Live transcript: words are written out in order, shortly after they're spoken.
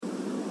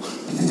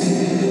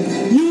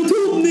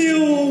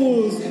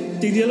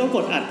จริงๆเราก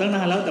ดอัดตั้งน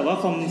านแล้วแต่ว่า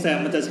คอมแซม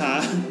มันจะช้า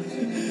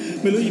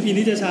ไม่รู้ EP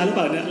นี้จะช้าหรือเป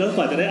ล่าเนี่ยแล้วก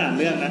ว่าจะได้อ่าน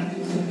เรื่องนะ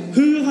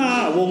ฮือฮา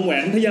วงแหว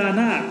นพญา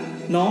นาค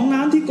หนองน้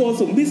ำที่โก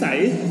สุมพิสัย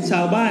ชา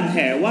วบ้านแ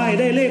ห่ไหว้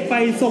ได้เลขไป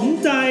สม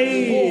ใจ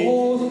โอ้โห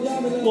สุดยอด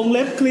ไปเลยวงเ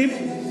ล็บคลิป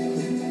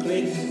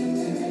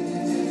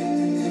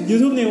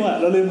YouTube New อ่ะ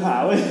เราลืมหา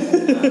เว้ย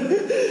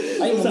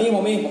ไอ้ผ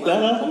มมีแล้ว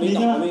มีใ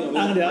ช่ไหม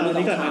เดี๋ยวอัน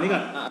นี้ก่อน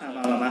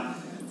มา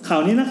ข่า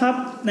วนี้นะครับ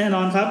แน่น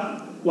อนครับ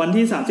วัน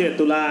ที่31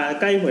ตุลา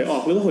ใกล้หวยออ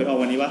กหรือว่าหวยออก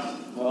วันนี้วะ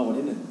ออกวัน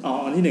ที่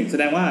1วันที่1แส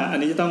ดงว่าอัน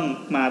นี้จะต้อง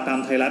มาตาม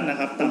ไทยรัฐนะ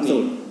ครับตามสู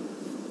ตร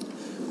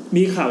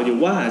มีข่าวอยู่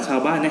ว่าชาว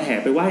บ้านเนี่ยแห่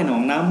ไปไหว้หนอ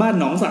งน้ำบ้าน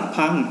หนองสะ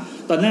พัง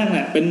ตอนแรกเ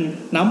นี่ยเป็น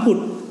น้ำผุด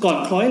ก่อน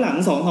คล้อยหลัง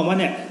 2-3 วัน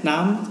เนี่ยน้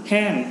ำแ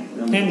ห้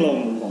งลง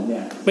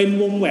เป็น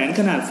วงแหวน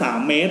ขนาด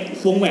3เมตร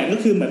วงแหวนก็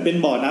คือเหมือนเป็น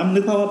บ่อน้ำนึ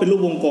กภาพว่าเป็นรู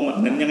ปวงกลมอ่ะ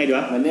เหมือนยังไงดี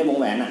วะเหมือนในวง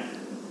แหวนอ่ะ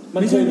มั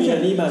นเคยมีอั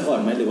นนี้มาก่อน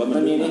ไหมหรือว่ามั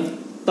นมีนี่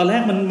ตอนแร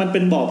กมันเป็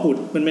นบ่อผุด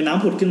มันเป็นน้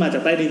ำผุดขึ้นมาจา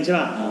กใต้ดินใช่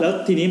ป่ะแล้ว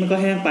ทีนี้มันก็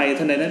แห้งไป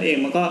ทันใดนั้นเอง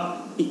มันก็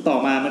อีกต่อ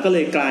มามันก็เล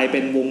ยกลายเป็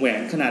นวงแหว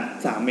นขนาด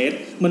3เมตร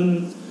มัน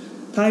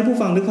ถ้าให้ผู้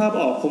ฟังนึกภาพ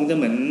ออกคงจะเ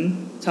หมือน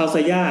ชาวไซ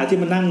ย่าที่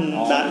มันนั่ง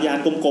ยาน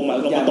กลมๆอ่ะ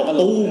ลงมาตก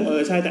ตู้ม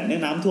ใช่แต่เนี่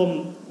ยน้ำท่วม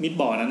มิด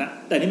บ่อนั้นนะ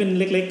แต่นี่เป็น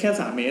เล็กๆแค่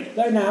3เมตรแ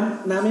ล้ว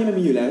น้ำนี่มัน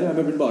มีอยู่แล้วใช่ไหม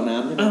มันเป็นบ่อน้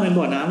ำใช่ไหมเป็น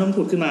บ่อน้ำน้ำ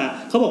ผุดขึ้นมา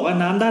เขาบอกว่า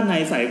น้ำด้านใน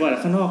ใสกว่า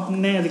ข้างนอก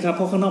แน่สิครับเ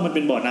พราะข้างนอกมันเ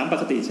ป็นบ่อน้ำป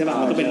กติใช่ป่ะ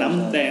มันก็เป็นน้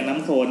ำแดงน้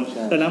ำโคลน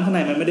แต่น้ำข้างใน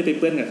มันไม่ได้ไป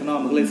เปื้อนกับข้างนอก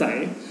มันก็เลยใส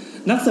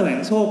นักแสวง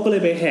โชคก็เล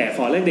ยไปแห่ข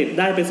อเลขเด็ด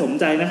ได้ไปสม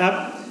ใจนะครับ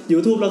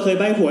YouTube เราเคย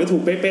ใบ้หวยถู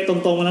กเป๊ะๆตร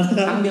งๆแล้วนะค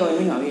รับครั้งเดียวไ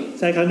ม่เหรอพี่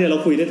ใช่ครั้งเดียวเรา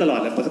คุยได้ตลอด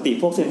แหละปกติ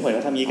พวกเซียนหวยเข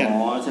าทำงี้กัน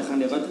ใช่ครั้ง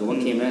เดียวก็ถือว่า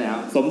เคลมได้แล้ว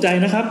สมใจ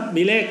นะครับ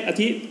มีเลขอา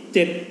ทิ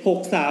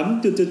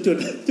763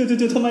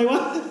จุดทำไมวะ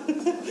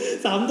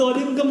3ตัว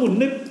นี้มันก็หมุน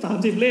ได้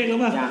30เลขแล้ว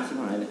ป่ะยากชิบ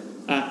หายเลย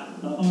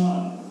แล้วก็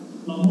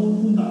เราพู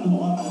ดต่อบอ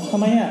กว่าทำ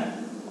ไมอ่ะ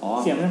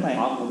เสียงไม่ไป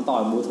ผมต่อ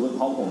บลูทูธพ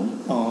ร้อมผม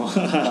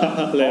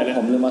เลย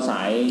ผมลืมมาส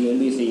าย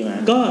USB-C มา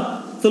ก็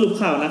สรุป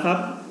ข่าวนะครับ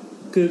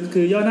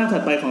คือย่อหน้าถั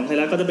ดไปของไทย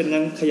รัฐก็จะเป็นกา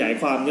รขยาย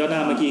ความย่อหน้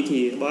าเมื่อกี้ที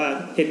ว่า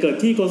เหตุเกิด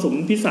ที่โกสุม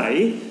พิสัย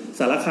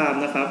สารคาม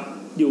นะครับ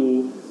อยู่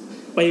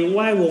ไปไห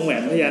ว้วงแหว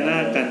นพญานา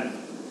คกัน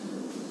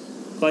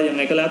ก็ยังไ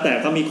งก็แล้วแต่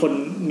ก็มี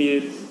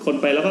คน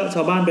ไปแล้วก็ช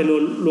าวบ้านไป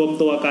รวม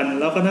ตัวกัน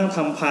แล้วก็นั่งท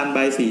ำพานบ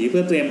ายสีเพื่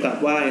อเตรียมกราบ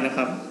ไหว้นะค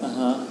รับ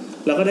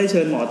แล้วก็ได้เ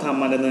ชิญหมอธรรม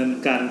มาดำเนิน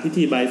การพิ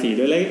ธีบายสี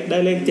ด้วยได้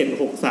เลข763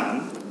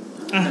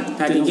แ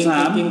ต่จริง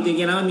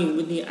ๆแล้วมันมี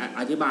วิธี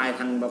อธิบายท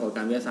างปรากฏก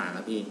ารณ์วิทยาศาสตร์ค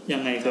รับพี่ยั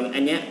งไงครับอั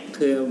นเนี้ย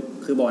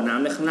คือบ่อน้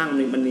ำในข้างล่าง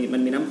มั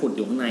นมีน้ำผุดอ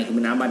ยู่ข้างในคือเ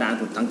ป็นน้ำบาดาล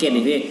ผุดสังเกต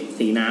ดิพี่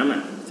สีน้ำอ่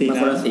ะมัน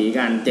คนละสี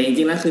กันแต่จ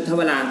ริงๆแล้วคือถ้า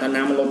เวลาตอน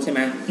น้ำมันลดใช่ไหม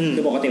คื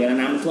อปกติเวลา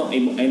น้ำมันท่วม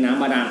ไอ้น้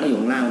ำบาดาลก็อยู่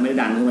ข้างล่างมันไม่ได้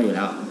ดันขึ้นมาอยู่แ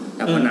ล้วแ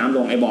ต่พอน้ำล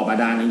งไอ้บ่อบา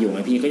ดาลยังอยู่ไง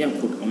พี่ก็ยัง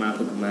ผุดออกม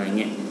าอย่าง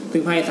เงี้ยซึ่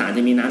งภาคอีสานจ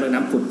ะมีน้ำโดย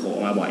น้ำผุดโผล่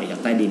มาบ่อยจาก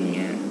ใต้ดินอย่างเ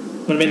งี้ย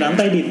มันเป็นน้ำใ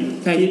ต้ดิน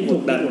ที่ถู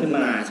กดันขึ้นม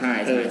าใช่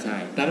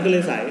น้ำก็เล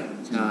ยใส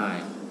ใช่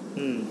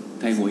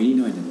ไทยหวยนิด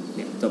หน่อยเ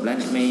นี่ยจบแล้วเ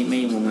นี่ยไม่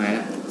งมงายแ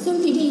ล้วซึ่ง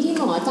พิธีที่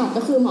หมอจัด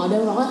ก็คือหมอเดิ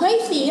นบอกว่าเฮ้ย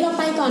สีเรา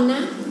ไปก่อนน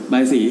ะใบ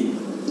สี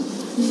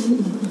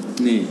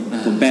นี่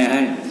ผมแปลใ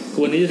ห้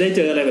วันนี้จะได้เ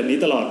จออะไรแบบนี้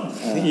ตลอด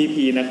EP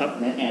นะครับ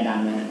แนทแอร์ดัง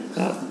นะค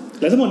รับ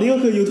แล้วทั้งหมดนี้ก็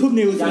คือ YouTube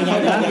News ยัง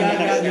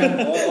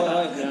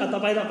ต่อ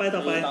ไปเ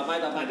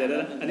ดี๋ยว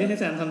อันนี้ให้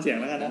แซมทำเสียง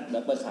แล้วกันนะเดี๋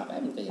ยวเปิดข่าวแป๊บ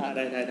นึงไ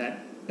ด้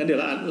งั้นเดี๋ยว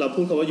เราพู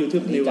ดคำว่า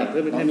YouTube News เพื่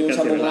อเป็นให้การ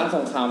เสียงแล้ว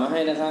ส่งข่าวมาให้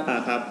นะครับ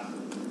ครับ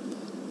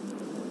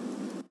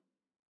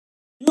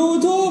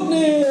YouTube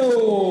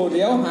News เ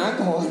ดี๋ยวหา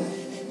ก่อน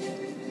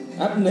แ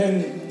ป๊บนึง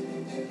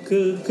คื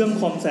อเครื่อง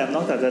คอมแซมน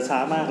อกจากจะช้า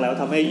มากแล้ว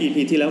ทำให้ EP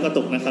ที่แล้วกระ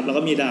ตุกนะครับแล้ว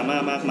ก็มีดราม่า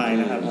มากมาย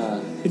นะครับ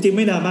จริงๆไ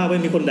ม่ดราม่าไม่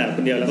มีคนด่าค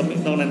นเดียวแล้วก็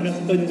นอกนั้น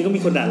ก็จริงๆก็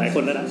มีคนด่าหลายค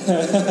นนะ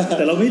แ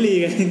ต่เราไม่รี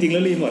กันจริงๆแล้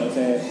วรีหมด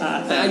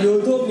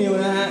YouTube News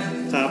นะฮะ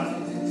ครับ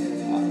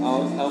เ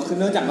อาคือ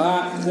เนื่องจากว่า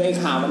คือไอ้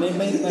ข่าวมันไ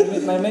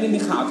ม่ได้มี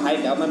ข่าวไทย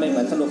แต่มันเป็นเห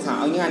มือนสรุปข่าว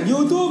งาน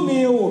YouTube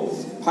News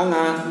พังง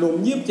าหนุ่ม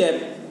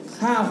27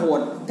ฆ่าโห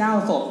ด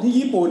9ศพที่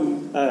ญี่ปุ่น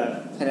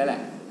แค่นั้นแหล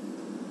ะ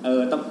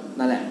ต้อง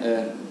นั่นแหละ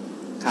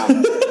ข่าว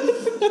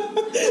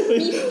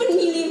มัน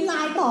มีลิงก์ไล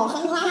น์ต่อข้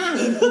างล่าง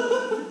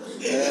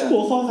หั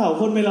วข้อข่าว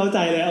คนไม่เล้าใจ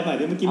เลยเอาใหม่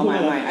ที่เมื่อกี้พูด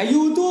อะไร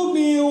YouTube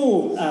News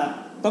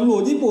ตำรว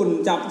จญี่ปุ่น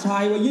จับชา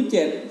ยวัย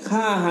27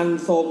ฆ่าหัน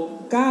ศพ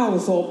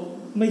9ศพ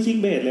ไม่คิก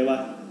เบสเลยวะ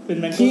เป็น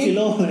แมงโกซิโ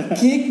ร่เลย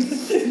คิก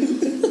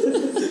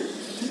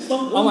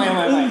เอาใหม่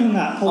พังง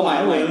ะ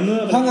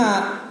พังงะ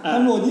ต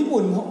ำรวจญี่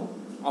ปุ่น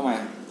เอาใหม่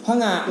พัง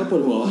งะก็ปว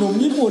ดหัวหนุ่ม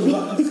ญี่ปุ่น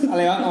อะไ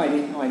รวะเอาใหม่ดิ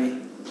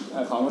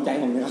ขอกำลังใจ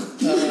ผมด้วยเ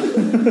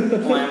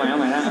อา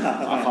ใหม่นะ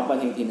ขอเปิด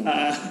เพลงทีนึง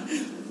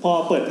พอ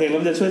เปิดเพลงแล้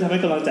วจะช่วยทำให้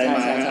กำลังใจมา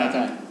ใ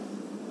ช่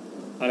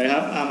เอาเลยครั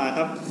บมาค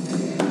รับ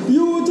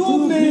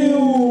YouTube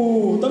News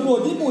ตำรวจ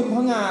ญี่ปุ่น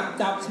พังงะ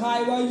จับชาย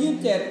วัย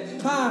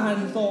27ฆ่าหัน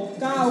ศพ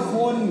9ค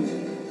น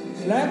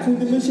และคุณ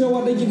จะไม่เชื่อว่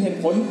าได้ยินเหตุ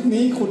ผล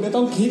นี้คุณจะ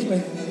ต้องคิดเล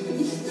ย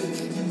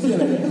เหี้ยอะ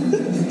ไรเนี่ย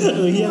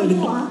เหี้ยอะไ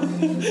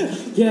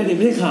รดิไ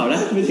ม่ใช่ข่าวน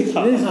ะไม่ใช่ข่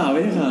าว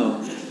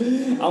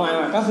เอาใหม่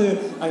ก็คือ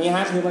อย่างงี้ฮ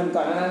ะคือมันก่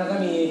อนหน้านั้นก็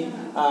มี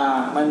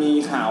มันมี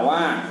ข่าวว่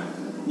า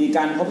มีก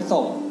ารพบศ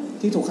พ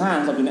ที่ถูกฆ่า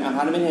ศพอยู่ในอพ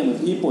าร์ตเมนต์เหมือน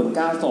ที่ญี่ปุ่น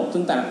9ศพ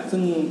ซึ่งแต่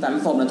ละ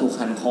ศพน่ะถูก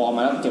หั่นคอม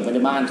าแล้วเก็บไว้ใน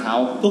บ้านเขา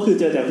ก็คือ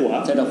เจอแต่หัว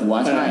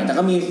ใช่แต่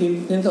ก็มี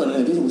ชิ้นส่วน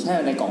อื่นที่ถูกแช่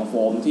ในกล่องโฟ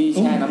มที่แ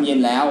ช่น้ำเย็น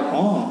แล้ว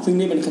ซึ่ง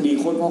นี่เป็นคดี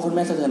โคตรพ่อโคตรแ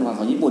ม่สะเทือนขวัญ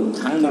ของญี่ปุ่น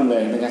ครั้งนึงเล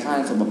ยเป็นการฆ่า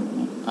ศพแบบ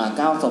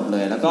9ศพเล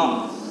ยแล้วก็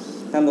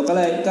ตำรวจ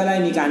ก็ได้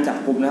มีการจับ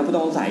กลุ่มนะครับผู้ต้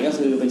องสงสัยก็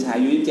คือเป็นชาย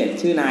อายุ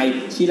27ชื่อนาย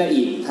ชิรา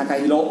อิทาคา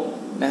ฮิโร่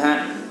นะฮะ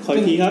ขอ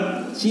อีกทีครับ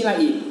ชิรา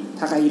อิ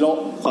ทาคาฮิโร่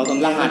ขอส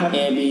ำรหัส A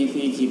B C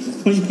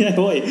ไม่ใช่โ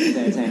ว้ย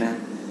ใช่นะ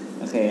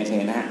โอเค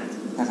นะฮะ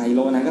ทาคาฮิโ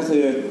ร่นั้นก็คื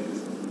อ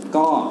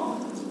ก็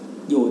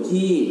อยู่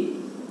ที่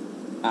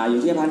อ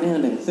พาร์ตเมน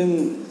ต์หนึ่งซึ่ง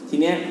ที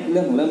เนี้ยเรื่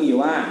องของเรื่องมีอยู่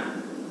ว่า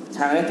ช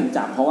ายได้ถูก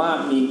จับเพราะว่า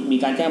มี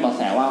การแจ้งเบาะแ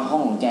สว่าห้อ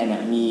งของแกเนี่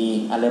ยมี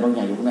อะไรบางอ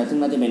ย่างอยู่ข้างในซึ่ง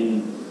น่าจะเป็น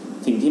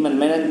สิ่งที่มัน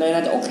ไม่น่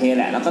าจะโอเคแ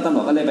หละแล้วก็ตำร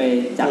วจก็เลยไป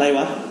จับอะไร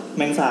วะแ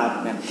มงสาบ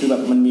เนี่ยคือแบ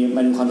บมันมี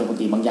ความผิดปก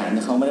ติบางอย่าง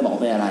ที่เขาไม่ได้บอกว่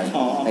าเป็นอะไร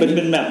เ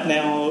ป็นแบบแน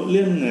วเ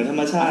รื่องเหนือธรร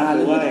มชาติห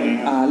รือว่าอะไร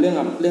เ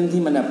รื่อง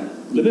ที่มันแบบ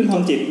หรือเป็นควา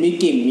มจิตมี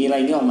กลิ่นมีอะไร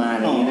นี่ออกมาอะ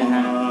ไรอย่างนี้นะฮ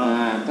ะ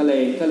ก็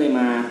เลย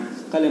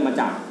มา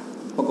จับ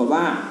ปรากฏว่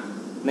า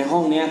ในห้อ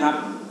งเนี้ยครับ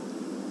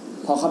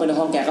พอเข้าไปใน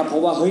ห้องแกก็พบ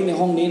ว่าเฮ้ยใน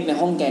ห้อ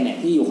งแกเนี่ย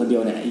ที่อยู่คนเดีย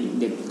วเนี่ย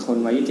เด็กคน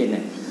วัย27เ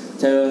นี่ย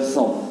เจอศ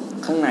พ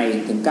ข้างใน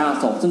ถึง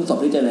9ศพซึ่งศพ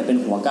ที่เจอเนี่ยเป็น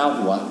หัว9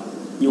หัว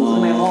อยู่ข้า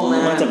งในห้องน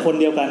ะมาจากคน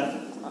เดียวกัน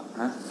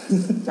ฮะ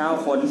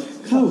9คน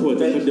9หัว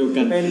เป็นคนเดียว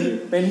กัน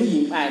เป็นผู้หญิ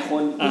ง8ค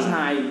นผู้ช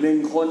าย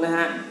1คนนะฮ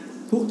ะ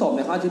ทุกศพเ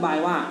นี่ยเขาอธิบาย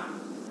ว่า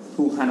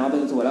ถูกหั่นมาเป็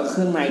นส่วนแล้วเค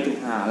รื่องในถูก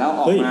ผ่าแล้ว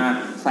ออกมา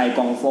ใส่ก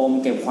ล่องโฟม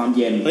เก็บความเ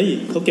ย็นเฮ้ย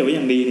เขาเก็บไว้อ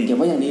ย่างดีนี่เก็บ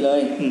ไว้อย่างดีเล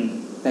ย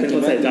แต่เก็บ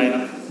ไว้ใส่ใจน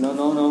ะ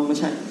น้องไม่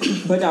ใช่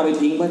เพื่อจะเอาไป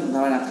ทิ้งเพื่อท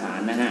ำลายหลักฐาน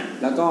นะฮะ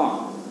แล้วก็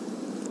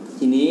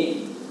ทีนี้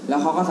แล้ว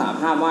เขาก็สาร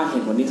ภาพว่าเห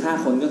ตุผลที่ฆ่า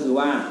คนก็คือ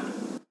ว่า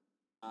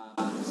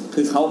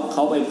คือเข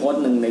าไปโพส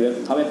ต์หนึ่งใน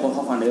เขาไปโพสต์ข้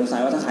อความในเว็บไซ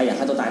ต์ว่าถ้าใครอยาก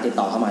ฆ่าตัวตายติด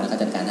ต่อเข้ามาแล้วเขา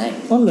จัดการให้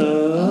อ๋อเหรอ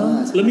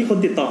แล้วมีคน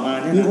ติดต่อมา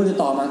เนี่ยมีคนติด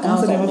ต่อมา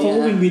9แสดงว่าเขาก็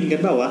วินกัน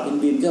เปล่าวะ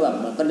วินก็แบบ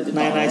มันก็ติด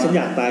ต่อนายฉันอ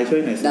ยากตายช่วย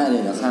หน่อยได้เล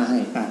ยเดี๋ยวฆ่าให้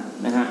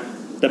นะฮะ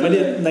แต่ไม่ได้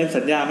ใน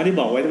สัญญาไม่ได้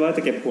บอกไว้ว่าจ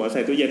ะเก็บหัวใ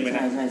ส่ตู้เย็นไว้น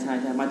ะใช่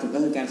มาถึงก็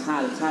คือการฆ่า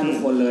ทุก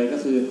คนเลยก็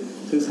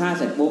คือฆ่า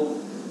เสร็จปุ๊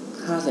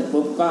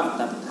บก็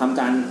ทำ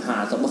การผ่า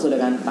ศพก็คือ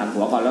การตัด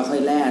หัวก่อนแล้วค่อ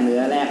ยแล่เนื้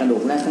อแล่กระดู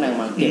กแล่ข้างใน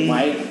มาเก็บไ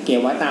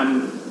ว้ต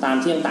าม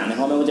ที่ต่างๆใน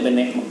ห้องไม่ว่าจะเป็น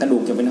กระดู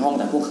กเก็บเป็นห้อง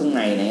แต่พวกข้างใ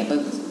นเนี่ยก็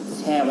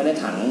แช่ไว้ใน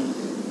ถั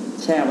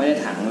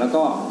งแล้ว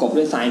ก็กบ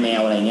ด้วยทรายแม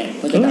วอะไรเงี้ยเ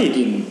พื่อจะดับก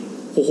ลิ่น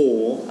โอ้โห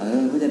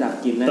เพื่อจะดับ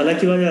กลิ่นนะตอนแรก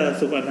คิดว่าจะ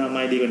สุขอนา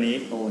มัยดีกว่านี้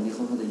โอ้นี่เข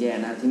าจะแย่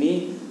นะทีนี้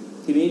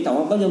แต่ว่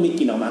าก็ยังมีก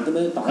ลิ่นออกมาก็ไ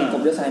ม่ต่อให้ก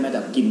บด้วยทรายมาแ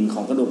ต่กลิ่นข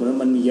องกระดูก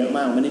มันมีเยอะม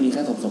ากไม่ได้มีแ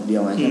ค่ศพเดีย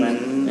วใช่ไหม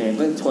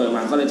ก็โชยออกม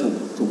าก็เลย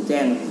ถูกแจ้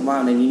งว่า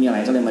ในนี้มีอะไร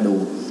ก็เลยมาดู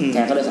แก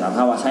ก็เลยสารภ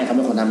าพว่าใช่เขาเ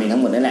ป็นคนทำเองทั้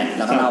งหมดนั่นแหละแ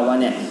ล้วก็เล่าว่า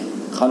เนี่ย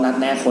เขานัด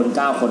แน่คน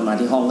9คนมา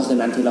ที่ห้องก็คือ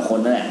นั้นทีละคน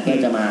นั่นแหละเพื่อ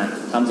จะมา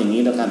ทำสิ่งนี้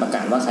โดยการประก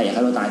าศว่าใครอยากฆ่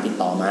าตัวตายติด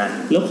ต่อมา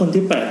แล้วคน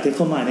ที่8ที่เ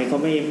ข้ามาเนี่ยเขา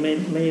ไ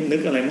ม่นึ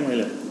กอะไรบ้างเ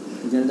ลย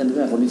ฉันจะนึก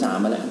แต่คนที่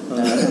3มาแหละ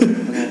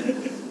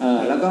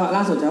แล้วก็ล่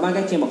าสุดชาวบ้านใก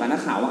ล้เคียงบอกกับนั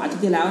กข่าวว่าอาทิต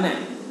ย์ที่แล้วเนี่ย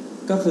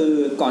ก็คือ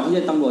ก่อนที่จ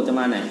ะตำรวจจะ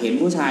มาเนี่ยเห็น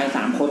ผู้ชาย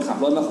3คนขับ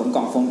รถมาขนก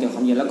ล่องโฟมเก็บคว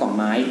ามเย็นและกล่อง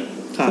ไม้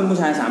ซึ่งผู้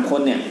ชาย3ค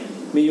นเนี่ย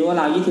มีอายุ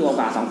ราว20ก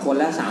ว่า2คน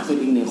และ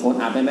30อีก1คน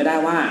อาจเป็นไม่ได้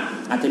ว่า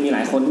อาจจะมีหล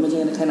ายคนที่ไม่ใช่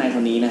แค่นายค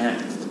นนี้นะฮะ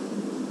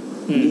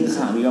นี่คือ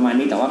ข่าวมีประมาณ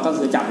นี้แต่ว่าก็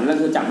คือจับ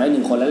ได้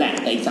1คนแล้วแหละ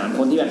แต่อีก3ค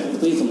นที่แบบ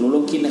ที่สมรู้ร่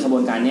วมคิดในขบว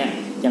นการเนี้ย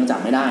ยังจับ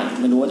ไม่ได้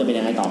ไม่รู้ว่าจะเป็น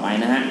ยังไงต่อไป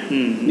นะฮะ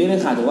นี่เป็น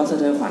ข่าวถือว่าสะ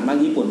เทือนขวัญมาก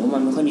ญี่ปุ่นเพราะมั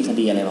นไม่ค่อยมีค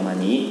ดีอะไรประมาณ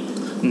นี้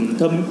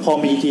ถ้าพอ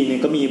มีทีนึง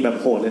ก็มีแบบ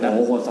โหดเลยนะโ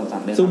อ้โหสั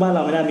บๆเลยสู้บ้านเร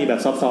าไม่ได้มีแบบ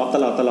ซอฟต์ๆต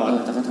ลอด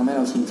แต่ก็ทำให้เ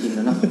ราชินแ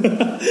ล้วเนาะ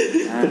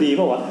ก็ดี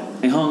ป่าววะ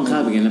ในห้องข้า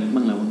วเป็นไงแล้ว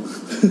บ้างแล้ว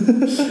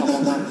ห้อ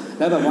ง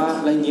แล้วแบบว่า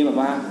อะไรอย่างงี้แบบ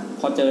ว่า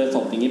พอเจอศ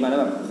พอย่างงี้มาแล้ว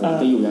แบบ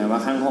ไปอยู่ยังไงว่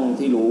าข้างห้อง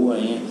ที่รู้อะไร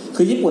เงี้ย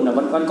คือญี่ปุ่นอ่ะ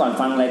วันก่อน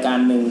ฟังรายการ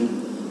นึง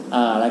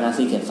รายการ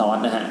Secret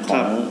Sauce นะฮะขอ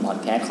งพอด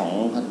แคสต์ของ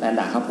แอน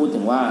ดาเขาพูดถึ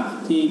งว่า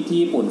ที่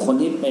ญี่ปุ่นคน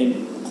ที่เป็น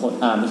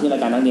ไม่ใช่รา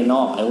ยการนักเรียนน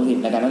อก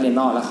รายการนักเรียน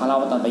นอกแล้วเขาเล่า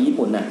ว่าตอนไปญี่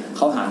ปุ่นน่ะเ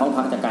ขาหาห้อง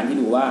พักจากการที่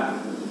ดูว่า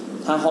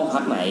ถ้าห้องพั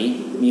กไหน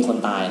มีคน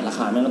ตายราค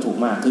าแม่งก็ถูก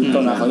มากคือก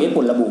ฎหมายของญี่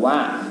ปุ่นระบุว่า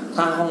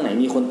ถ้าห้องไหน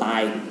มีคนตา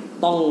ย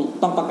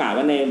ต้องประกาศไ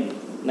ว้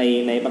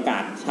ในประกา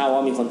ศเช่าว่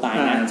ามีคนตาย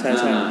นะใช่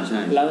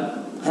แล้ว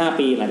5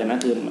ปีหลังจากนั้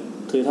น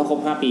คือถ้าครบ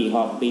5ปีพ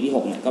อปีที่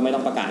6เนี่ยก็ไม่ต้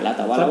องประกาศแล้วแ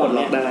ต่ว่าระหว่าง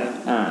นี้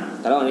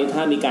แต่ระหว่างนี้ถ้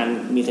า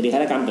มีคดีฆ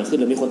าตกรรมเกิดขึ้น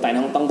หรือมีคนตาย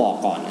ต้องบอก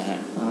ก่อนนะฮะ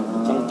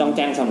ต้องแ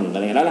จ้งสมุนอะ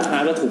ไรแล้วราคา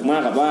ก็ถูกมา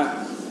กกับว่า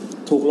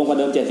ถูกลงกว่า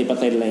เดิม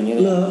 70% อะไรอย่างเงี้ย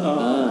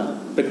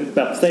เป็นแ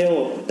บบเซล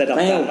ล์แต่ดับ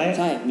จังไหม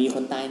ใช่มีค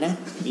นตายนะ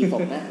มีศ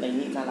พนะอะไร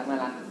นี้น่ารักเ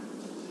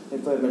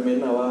ฟิร์นมันเม้น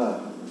มาว่า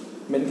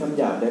เม้นคำ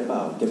หยาบได้เปล่า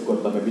เก็บกด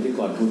ตอนเป็นพิธีก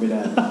รพูดไม่ไ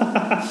ด้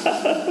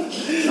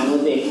น้องค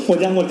นดีหม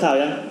ดข่าว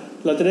ยัง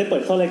เราจะได้เปิ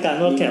ดเข้ารายการ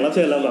ว่าแขกรับเ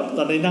ชิญเราแบบต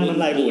อนนี้นั่งน้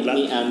ำลายบูดแล้ว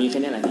มีแค่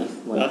นี้แหละพี่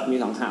หมดแล้วมี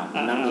2ข่าว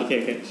นั่งโอเค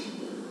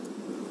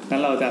งั้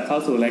นเราจะเข้า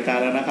สู่รายการ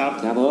แล้วนะครับ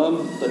ครับผม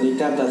ตอนนี้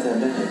กล้ามตาแซม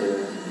ได้หายไปแล้ว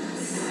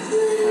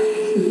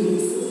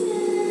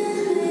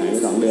หายไป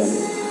2 เดือน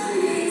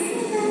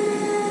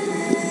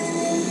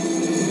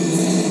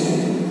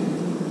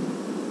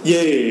เ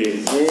ย้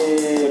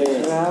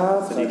ครับ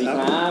สวัสดี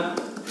ครับ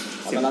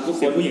ขอต้อนรับทุก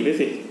คนผู้หญิงด้วย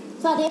สิ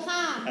สวัสดีค่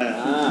ะ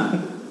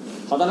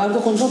ขอต้อนรับทุ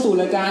กคนเข้าสู่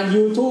รายการ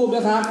YouTube น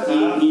ะครับ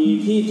EP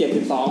ที่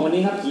72วัน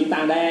นี้ครับผีต่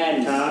างแดน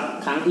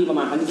ครั้งที่ประม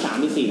าณครั้งที่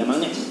3ที่4แล้วมั้ง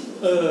เนี่ย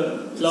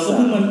เราก็เ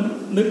พิ่งมัน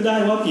นึกได้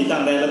ว่าผีต่า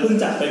งแดนเราเพิ่ง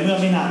จัดไปเมื่อ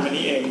ไม่นานมา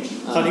นี้เอง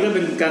คราวนี้ก็เ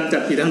ป็นการจั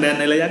ดผีต่างแดน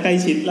ในระยะใกล้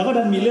ชิดแล้วก็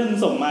ดันมีเรื่อง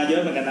ส่งมาเยอ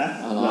ะเหมือนกันนะ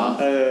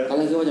เขาเ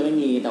ลยคิดว่าจะไม่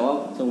มีแต่ว่า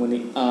ตรงวัน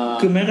นี้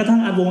คือแม้กระทั่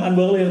งอันเ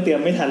วิร์กเลยยังเตรีย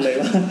มไม่ทันเลย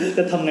ว่าจ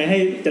ะทำไงให้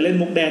จะเล่น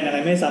มุกแดนยังไง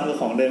ไม่ซ้ำกับ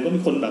ของเดิมก็มี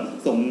คนแบบ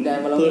ส่ง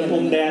เพิ่มมุ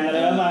กแดนอะไร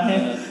มาให้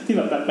ที่แ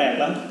บบแปลกๆ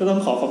แล้วก็ต้อง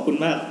ขอบคุณ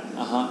มาก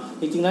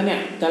จริงๆแล้วเนี่ย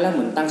ตอนแรกเห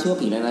มือนตั้งชื่อ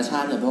ผีนานาชา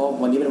ติเนี่ยเพราะ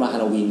วันนี้เป็นวันฮา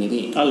โลวีนไง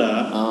พี่เหรอ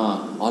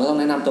เราต้อง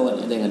แนะนำตัวเ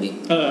องกันดิ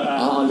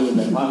ลืมเ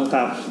ลยเพราะค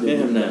รับเ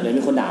ดี๋ยว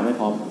มีคนด่าไม่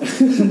พร้อม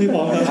ไม่พร้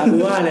อมครับ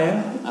รู้ว่าแล้ว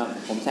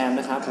ผมแซม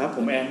นะครับครับผ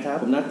มแอนครับ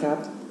ผมนัทครับ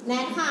แน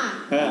ทค่ะ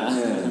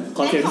ข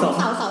อเสียง2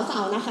สา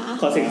วๆนะคะ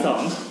ขอเสียง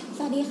2ส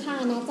วัสดีค่ะ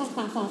แนทจาก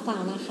สา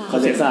วๆนะคะขอ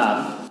เสียง3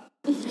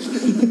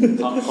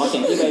ขอเสีย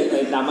งที่ไป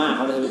ดราม่าเข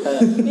าใน Twitter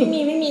ไ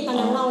ม่มีตอน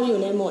นั้นเราอยู่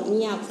ในโหมดเ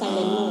งียบ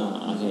silent mode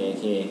โอเ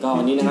คก็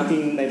วันนี้นะครับจริ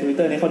งๆใน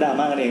Twitter นี่เขาดรา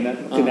ม่ากันเองนะ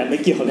คือนั้นไม่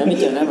เกี่ยวนะไม่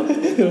เกี่ยวนะแบบ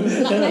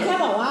แค่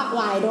บอกว่า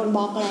วายโดนบ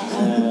ล็อกแล้ว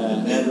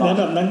แล้ว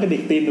แบบนั้นกระดิ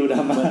กตีนดูดร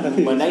าม่า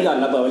เหมือนได้หย่อน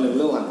ระเบิดไป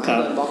1ลูกครั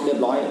บบล็อกเรียบ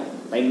ร้อย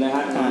เต็มเลยค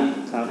รับ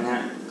นะฮะ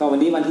ก็วัน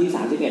นี้วันที่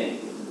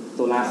31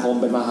ตุลาคม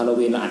เป็นวันฮาโล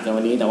วีนเราอัดกัน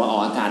วันนี้แต่ว่าออ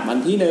กอากาศวัน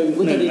ที่1พ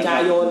ฤศจิกา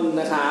ยน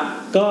นะครับ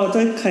ก็ถ้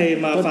าใคร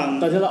มาฟัง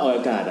ตอนที่เราออก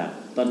อากาศ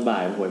ตอนบ่า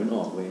ยหวยมันอ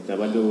อกเลยแต่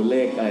ว่าดูเล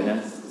ขอะไรนะ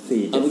473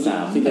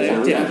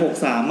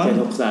 763มั้ง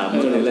763อะ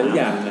ไรหลาย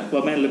อย่างนะว่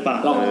าแม่นหรือเปล่า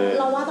เรา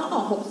ว่าต้องอ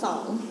อก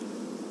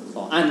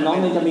62น้อง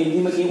เบนจามิน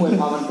ที่เมื่อกี้อวย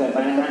พรวันเกิดไป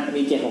นะฮะ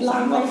มี763ลอ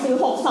งไปซื้อ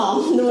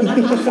62ดูนะ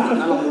คะ63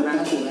นะลองดูนะ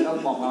ถ้าถูกแล้วก็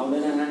บอกเราด้ว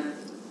ยนะฮะ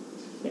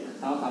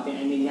เอาเป็นแ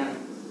อดมินยัง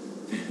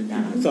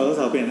ส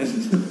าวเปลี่ยน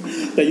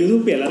แต่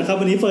YouTube เปลี่ยนแล้วนะครับ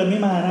วันนี้เฟิร์นไม่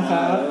มานะค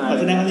รับขอ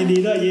แสดงความยินดี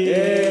ด้วย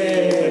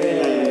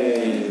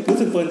รู้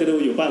สึกเฟิร์นจะดู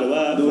อยู่ป่ะหรือว่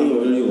าดูอยู่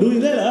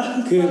ได้เหรอ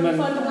คือมัน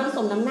เฟิร์นกำลังส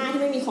มน้ำหน้าที่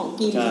ไม่มีของ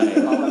กินใช่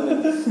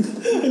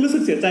รู้สึ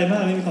กเสียใจมา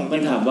กไม่มีของกินมั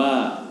นถามว่า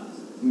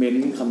เม้น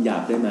คำหยา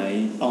บได้ไหม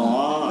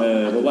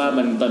เพราะว่า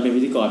มันตอนเป็น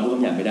พิธีกรพูดค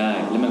ำหยาบไม่ได้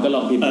แล้วมันก็ล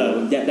องพิมพ์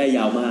มันได้ย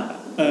าวมาก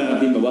มัน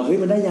พิมพ์แบบว่าเฮ้ย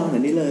มันได้ยาวขนา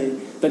ดนี้เลย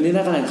ตอนนี้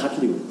น่ากำลังคัด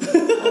อยู่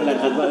กำลัง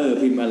คัดว่า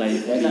พิมพ์อะไร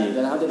แ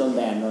ล้วจะโดนแ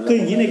บนคืออ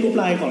ย่างนี้ในกลุ่ม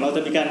ไลน์ของเราจ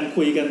ะมีการ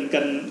คุยกั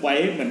นไว้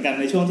เหมือนกัน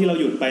ในช่วงที่เรา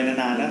หยุดไป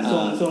นานๆนะ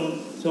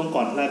ช่วงก่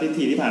อนพระพิ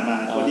ธีที่ผ่านมา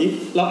วันนี้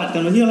เราอัดกั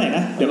นวันที่เท่าไหร่น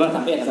ะเดี๋ยวว่า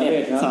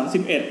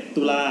31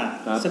ตุลา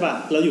ใช่ป่ะ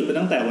เราหยุดไป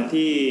ตั้งแต่วัน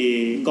ที่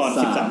ก่อน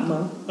13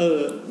มั้ง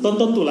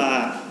ต้นตุลา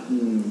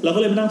เราก็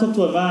เลยมานั่งทบท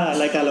วนว่า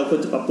รายการเราควร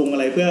จะปรับปรุงอะ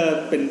ไรเพื่อ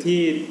เป็นที่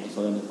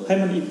ให้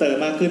มันอินเตอร์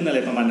มากขึ้นอะไร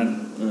ประมาณนั้น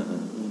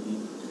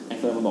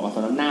เฟิร์นมาบอกว่าส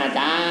ำนักหน้า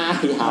จ้า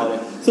ยาวเลย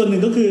ส่วนหนึ่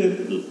งก็คือ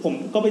ผม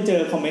ก็ไปเจอ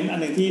คอมเมนต์อัน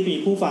นึงที่มี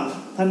ผู้ฟัง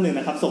ท่านหนึ่ง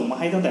นะครับส่งมา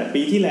ให้ตั้งแต่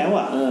ปีที่แล้ว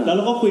แล้วเร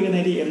าก็คุยกันใน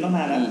DM ตั้งน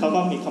านนะเขาก็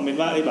มีคอมเมนต์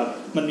ว่าแบบ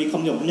มันมีค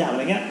ำหยาบคำหยาบอะไ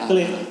รเงี้ยก็เล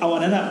ยเอาอั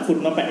นนั้นขุด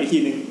มาแปะอีกที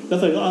นึงแล้ว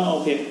เฟิร์นก็โอ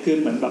เคคือ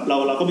เหมือนแบบ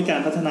เราก็มีการ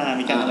พัฒนา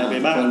มีการอะไรไป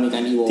บ้าง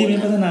ที่ไม่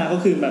พัฒนาก็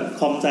คือแบบ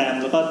คอมแจม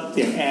แล้วก็เ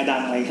สียงแอร์ดั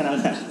งอะไรแค่นั้น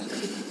แหละ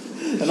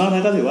แต่นอกนั้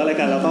นก็ถือว่าราย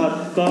การเรา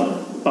ก็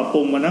ปรับป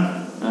รุงมันนะ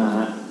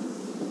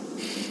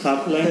ครับ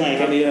แล้วไง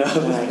กันนี่แห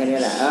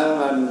ละ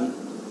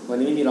วัน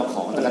นี้ไม่มีเราข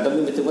องแต่เราต้อง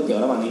ไปซื้อก๋วยเตี๋ยว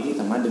ระหว่างนี้ที่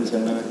สามารถดึงเชิ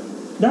งได้ไหม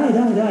ได้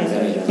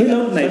เฮ้ยแล้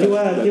วไหนที่ว่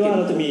าเ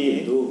ราจะมี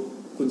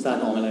คุณซัน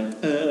ออกอะไร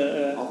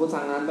คุณซั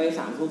นนั้นไป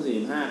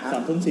3:45ครับ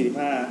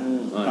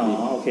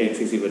3:45โอเค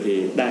40นาที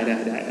ได้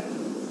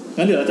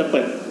งั้นเดี๋ยวเราจะเ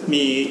ปิด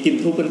มีกิน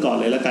ทุกกันก่อน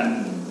เลยแล้วกัน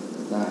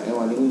ได้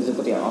วันนี้คุณซื้อ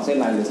ก๋วยเตี๋ยวเอาเส้นอ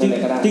ะไรหรือเส้นอะไร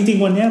ก็ได้จริง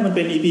ๆวันนี้มันเ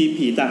ป็น EP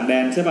ผีต่างแด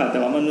นใช่ป่ะแต่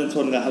ว่ามันช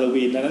นกับฮาโล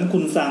วีนดังนั้นคุ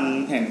ณซัง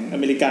แห่งอ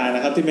เมริกาน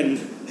ะครับที่เป็น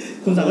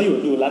คุณซังก็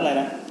อยู่รัฐอะไร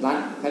นะรัฐ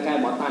ใกล้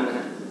ๆบอสตันนะ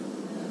ฮะ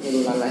ไม่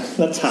รู้ร้านอะไร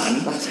รัชฉาน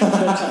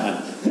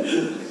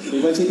มี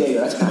เพื่อนชื่อเดย์อ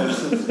ยู่รัชฉาน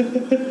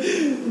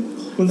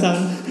คุณ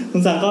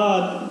ซังก็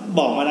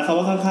บอกมานะครับ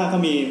ว่าข้างๆเขา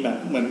มีแบบ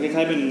เหมือนคล้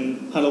ายๆเป็น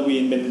ฮาโลวี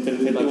นเป็นเฟ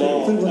สติวัล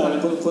ซึ่ง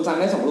คุณซัง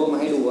ได้ส่งรูปมา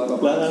ให้ดูว่าแบบ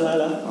แ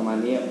ล้วประมาณ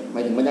นี้หมา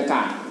ยถึงบรรยาก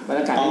าศ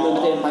ที่เมืองมั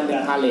นจะเป็น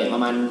พาเลทปร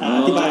ะมาณอ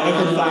ธิบายให้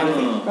คนฟัง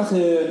ก็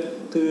คือ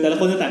แต่ละ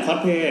คนจะแต่งคอส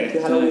เพลย์คื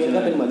อฮาโลวีน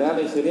ก็เป็นเหมือนว่าเ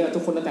ป็นคือที่ทุ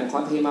กคนจะแต่งคอ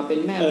สเพลย์มาเป็น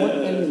แม่มด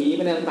เป็นผีเ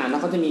ป็นอะไรต่างๆแล้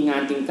วเขาจะมีงา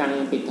นจริงจัง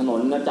ปิดถนน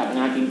จัดง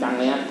านจริงจัง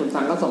เลยฮะคุณ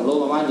ซังก็ส่งรูป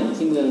มาว่าอย่าง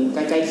ที่เมืองใก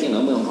ล้ๆเคียง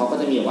กับเมืองของเขาก็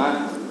จะมีว่า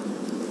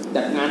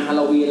จัดงานฮาโ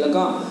ลวีนแล้ว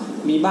ก็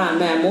มีบ้าน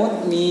แม่มด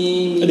มี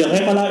เดี๋ยวใ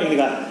ห้เขาเล่าเองดี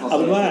กว่าเอา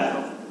เป็นว่า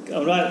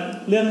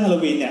เรื่องฮาโล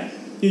วีนเนี่ย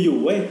อยู่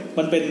ๆเว้ย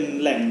มันเป็น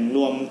แหล่งร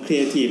วมครีเ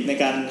อทีฟใน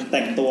การแ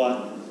ต่งตัว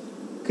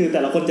คือแ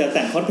ต่ละคนจะแ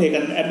ต่งคอสเพลย์กั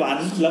นแอดวาน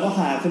ซ์แล้วก็ห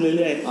าขึ้น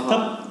เรื่อย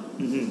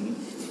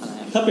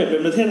ๆถ้าเปรียบเป็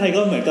นประเทศไทยก็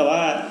เหมือนกับว่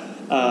า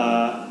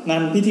งา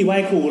นพิธีไหว้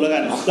ครูแล้วกั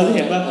นเราจะเ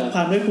ห็นว่าพ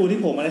านไหว้ครูที่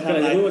ผมมาได้ทำอ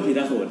ะไรผีต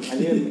าโขนอัน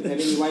นี้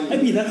ไอ้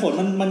ผีตาโขน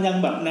มันยัง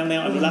แบบแน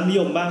วอนุรักษ์นิ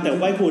ยมบ้างแต่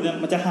ไหว้ครูเนี่ย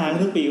มันจะหา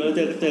ทุกปีเรา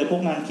เจอพว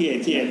กงานครีเอ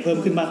ทเพิ่ม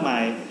ขึ้นมากมา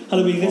ยฮาโ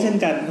ลวีนก็เช่น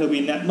กันฮาโลวี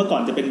นเนี่ยเมื่อก่อ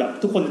นจะเป็นแบบ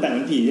ทุกคนแต่งเ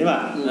ป็นผีใช่ป่ะ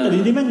แต่ที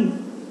นี้แม่ง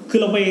คือ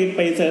เราไ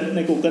ปเซิร์ชใน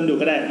Google ดู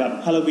ก็ได้แบบ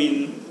ฮาโลวีน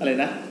อะไร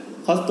นะ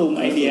คอสตูม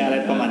ไอเดียอะไร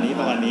ประมาณนี้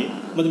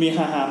มันจะมีฮ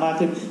าๆมาก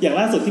ขึ้นอย่าง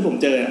ล่าสุดที่ผม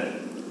เจอ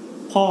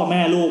พ่อแ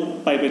ม่ลูก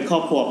ไปเป็นครอ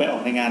บครัวไปออ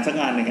กในงานสัก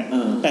งานนึง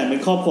แต่งเป็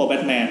นครอบครัวแบ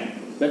ทแมน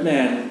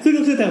ซึ่ง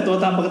ก็คือแต่งตัว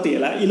ตามปกติ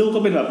แล้วอีลูกก็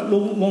เป็นแบบลู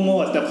กโง่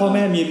ๆแต่พ่อแ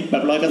ม่มีแบ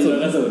บรอยกระสุน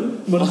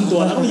บนตั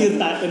วแล้วก็ยืน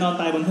ตายไปนอน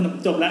ตายบนถนน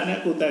จบแล้วเนี่ย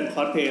กูแต่งค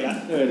อสเพลย์แล้ว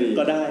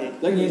ก็ได้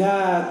แล้วงี้ถ้า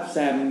แซ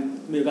ม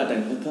มีโอกาสแต่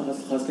ง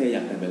คอสเพลย์อย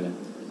ากแต่งเป็นอะไร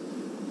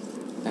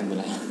แต่งเป็นอะ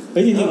ไรเ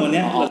ฮ้ยจริงๆวันเ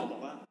นี้ยเราบอ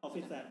กว่าเอา ฟ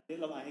ฟิศแซม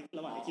ระหว่างให้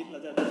คิดเรา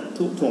จะ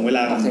ถ่วงเวล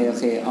าโอเค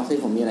ออฟฟิศ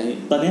ผมมีอะไร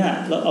ตอนนี้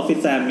แล้วออฟฟิศ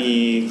แซมมี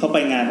เข้าไป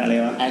งานอะไร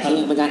วะคือ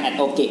เป็นงานแอด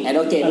โอเค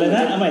อะไรน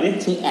ะเอาใหม่ดิ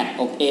ชื่อแอด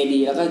โอเคดี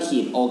แล้วก็ขี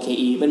ด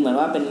OKE เป็นเหมือน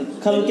ว่าเป็น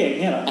คาราโอเกะ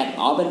เนี่ยเหรอ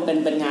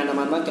เป็นงานประ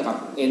มาณว่าเกี่ยวกับ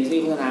เอ็นทรี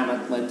โฆษณา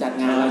เหมือนจัด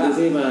งานแล้วก็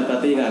มาปา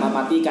ร์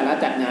ตี้กันแล้ว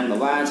จัดงานแบบ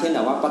ว่าเช่นแบ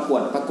บว่าประ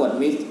กวด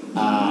มิส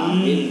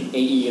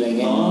AE อะไร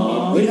เงี้ย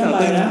เฮ้ยทำอะ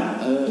ไรนะ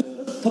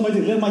ทำไม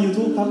ถึงเลือกมา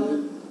YouTube ครับ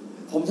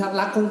ผมชัก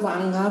รักคนฟัง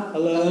ครับ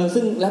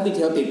ซึ่งแรปปิเท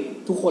ลติด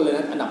ทุกคนเลยน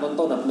ะอันดับต้นๆ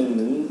อันดับ1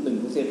 ถึง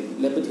 10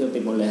แรปปิเทลติ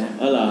ดหมดเลยฮะ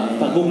เหรอ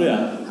ผักบุ้งเลยเหร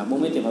อผักบุ้ง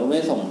ไม่ติดผักบุ้งไม่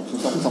ส่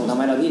งทำไ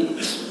มเราพี่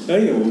เฮ้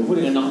ยอยู่พูดอ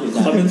ย่างนั้นน้องติดใจ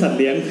เขาเป็นสัตว์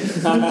เลี้ยง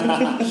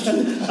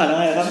อะ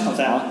ไรครับของแ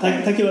ซม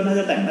ถ้าคิดว่าน่า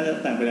จะแต่งเ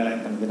ป็นอะไร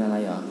แต่งเป็นอะไร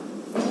เหรอ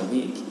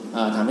พี่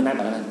ถามพี่นัท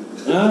ก่อนแล้วกัน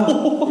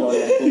โยน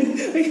เลย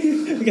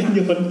การโย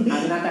น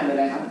พี่นัทแต่งเป็นอะ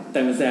ไรครับแ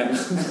ต่งเป็นแซม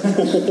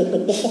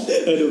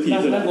ดูผี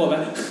น่ากลัวไหม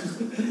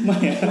ไม่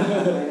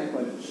น่ากลั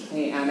วเฮ้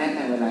ยแนทแ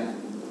ต่งเป็นอะไร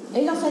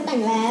เราเคยแต่ง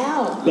แล้ว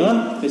เหรอ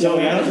ไปโชว์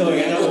ไงเ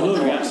รารูป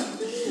ไง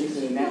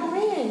เราไ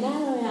ม่เห็นได้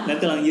เลยอ่ะนัท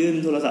กำลังยื่น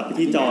โทรศัพท์ไป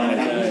ที่จอเลย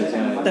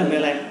แต่งเป็น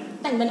อะไร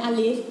แต่งเป็นอ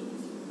ลิส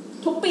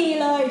ทุกปี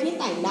เลยที่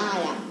แต่งได้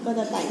อ่ะก็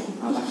จะแต่ง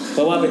เพ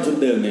ราะว่าเป็นชุด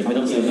เดิมไงไม่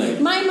ต้องซื้อใหม่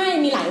ไม่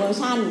มีหลายเวอร์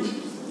ชัน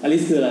อลิ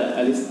สคืออะไร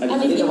อลิ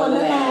สที่วันแร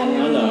กเนี่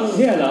ยเ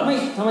หรอไม่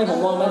ทำไมผม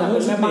มองไม่เป็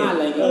นแม่บ้านอะ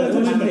ไรท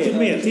ำไมเป็นชุด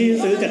เมดที่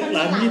ซื้อจาก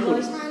ร้านญี่ปุ่น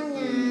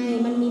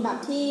มันมีแบบ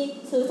ที่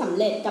ซื้อสำ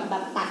เร็จกับแบ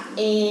บตัด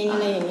เองอะ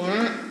ไรอย่างเงี้ย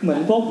เหมือน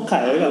พวกขา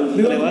ยแบบเ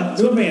รื่องอะไรวะ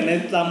ชุดเมดใน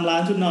ตามร้า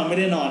นชุดนอนไม่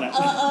ได้นอนอ่ะ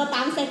ต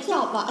ามเซ็ตช็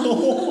อปอ่ะ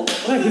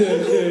ไม่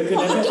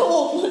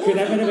คือ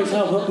นั้นไม่ได้ไปเช่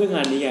าเพื่อง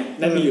านนี้ไง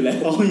นั่นมีอยู่แล้ว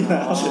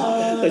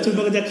แต่ชุด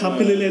มันก็จะคับ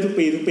ขึ้นเรื่อยๆทุก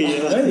ปีเลย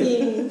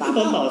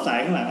ต้องต่อสาย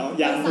ข้างหลังเอา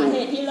ยางสาเห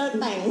ตุที่เลิก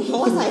แต่งเพราะ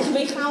ว่าใส่ไ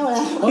ม่เข้าแ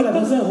ล้วเพราะอะไรเพร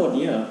าะเสื้อโหด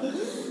นี้เหรอ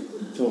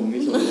ชม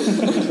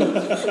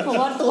เพราะ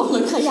ว่าตัวมั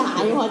นขยา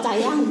ยพอใจ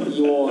ยังโ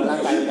ยร่าง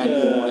กายเป็นการโย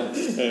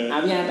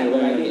พี่แต่งเป็น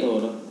อะไรพี่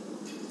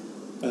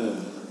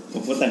ผ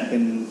มก็แต่งเป็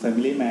น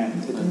Family Man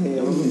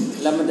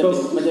แล้วมันจะ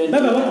ไม่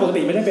แปลว่าปก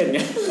ติไม่ได้เป็นไง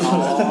เ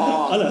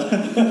หรอ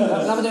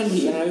แล้วมันจะเป็นผี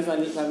ยังไงพี่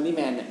Family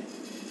Man เนี่ย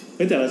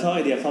แต่เราชอบไอ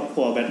เดียครอบค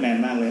รัวแบทแมน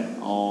มากเลย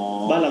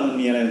บ้านเรามัน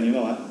มีอะไรแบบนี้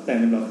ป่าววะแต่ง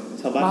เป็นแบบ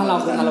ชาวบ้านเรา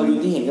คือฮาโลวีน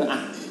ที่เห็นก็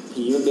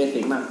ผีมันเบสิ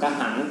กมากกระ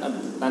หัง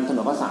นันถน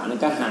นข้าวสาร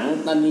กระหัง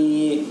มันมี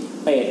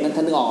เป็ดนั่นท่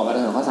านนึกออกว่าถ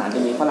นนข้าวสารจ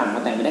ะมีฝรั่งม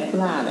าแต่งเป็นแดกคู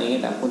ล่าอะไรอย่างเงี้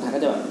ยแต่คนไทยก็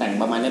จะแบบแต่ง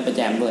ประมาณนี้ไปแ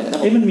จมด้วย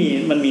มัน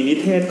มีนิ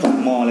เทศของ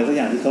มออะไรสักอ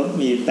ย่างที่เขา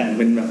มีแต่งเ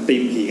ป็นแบบธี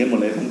มผีกันหมด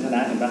เลยทั้งคณ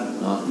ะเห็นป่ะ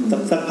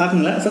สักพักนึ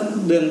งแล้วสัก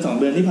เดือน2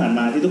 เดือนที่ผ่านม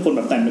าที่ทุกคนแ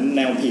บบแต่งเป็นแ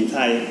นวผีไท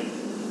ย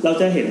เรา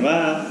จะเห็นว่า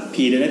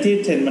ผีเดี๋ยวนี้ที่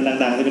เทรนด์มัน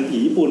ดังๆจะเป็นผี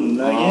ญี่ปุ่น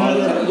อะไรเงี้ย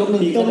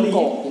ผีเกาหลี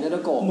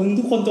มึง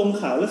ทุกคนจง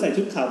ขาวแล้วใส่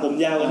ชุดขาวผม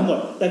ยาวกันทั้งหมด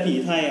แต่ผี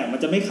ไทยมัน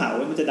จะไม่ขาว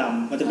มันจะด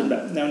ำมันจะเป็นแบ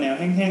บแนว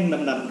แห้ง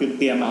ๆดำๆเ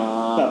กรียม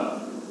ๆแบบ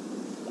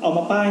เอาม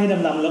าป้ายให้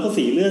ดำๆแล้วก็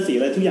สีเลือดสีอ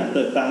ะไรทุกอย่างเ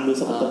ติร์ดตังดู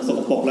สก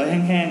ปรกแล้วแ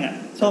ห้ง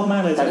ๆชอบมา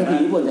กเลยแต่ผี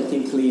ญี่ปุ่นจะ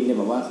คลีนเนี่ย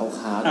แบบว่าข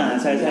าว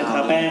ๆใช่ท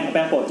าแ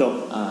ป้งโปะจบ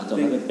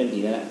เป็นผี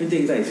แล้วจริ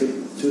งๆใส่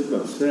ชุดแบ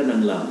บเสื้อนา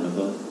งรำแล้ว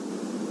ก็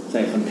ใ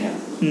ส่คอนแทค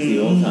สี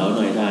ขาวห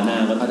น่อยทาหน้า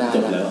ก็จ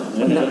บแล้ว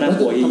มันน่า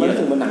กลัวอีกมัน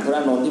ถูกมันหนังเขาด้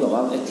านโน้นที่แบบว่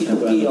าที่ทุก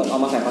ที่เอา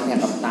มาใส่คอนแทค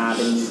กับตาเ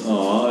ป็น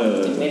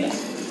เม็ด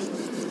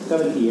ก็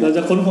เป็นผีเราจ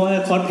ะค้นพบ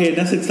คอสเพลย์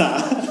นักศึกษา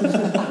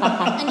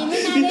อันนี้ไม่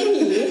น่าได้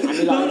ผีอัน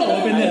นี้เรา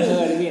เป็นเนี่ย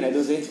พี่ไหน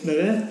ดูซิ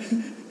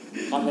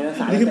คอสเพลย์นักศึก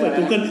ษานี่คือเปิด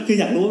Google คือ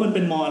อยากรู้ว่ามันเ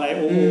ป็นมออะไรโ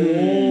อ้โห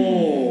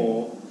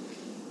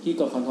พี่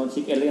กดคอนโทรลชิ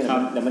ปเอเลี่ยน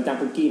เดี๋ยวมันจ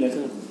ำคุกกี้เลย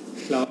ซึ่ง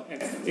เรา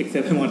เอ็กเซ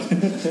ปต์ให้หมด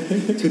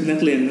ชุดนัก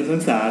เรียนนักศึ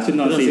กษาชุด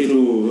นอนซีท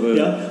รูเ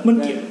ดี๋ยวมัน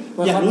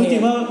อยากรู้จริ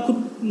งว่า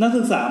นัก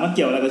ศึกษามันเ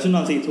กี่ยวอะไรกับชุดน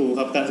อนซีทรูค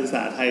รับการศึกษ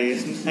าไทย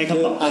ให้ค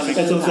ำตอบในก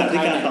ระทรวงศึกษาธิ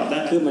การตอบได้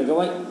คือเหมือนกับ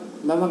ว่า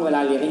บางเวลา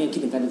เรียนก็ยังคิ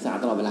ดถึงการศึกษา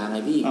ตลอดเวลาไง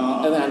พี่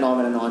เวลานอน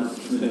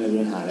เรี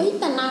ยนหาแล้ว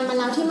แต่นานมา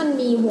แล้วที่มัน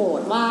มีโหว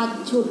ตว่า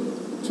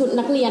ชุด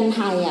นักเรียนไ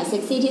ทยเซ็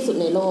กซี่ที่สุด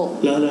ในโลก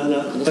แล้ว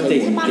ก็จริ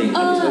ง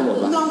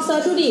ลองเซิร์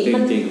ชดูดิ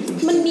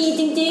มันมี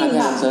จริงๆ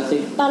แบบ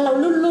ตอนเรา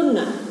รุ่น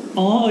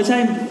ใช่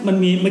มัน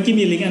มีเมื่อกี้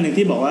มีลิงก์อันหนึ่ง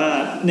ที่บอกว่า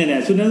เนี่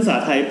ยชุดนักศึกษา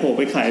ไทยโผล่ไ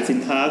ปขายสิน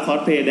ค้าคอส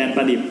เพลย์แดนป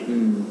ระดิษฐ์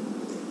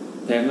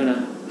แพงด้วยนะ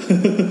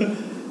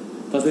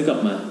พอซื้อกลับ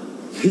มา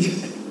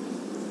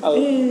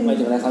หมาย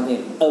ถึงอะไรครับเนี่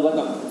ยวัน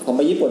ก่อนผมไ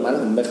ปญี่ปุ่นมาแล้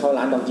วผมไปเข้า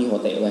ร้านดองกิโฮ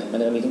เตะเว้ยมัน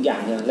จะมีทุกอย่าง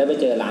ใช่ไหมแล้วไป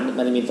เจอร้าน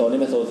มันจะมีโซนที่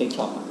เป็นโซนเซ็ก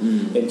ช็อป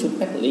เป็นชุด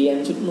นักเรียน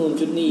ชุดนู่น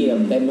ชุดนี่แบ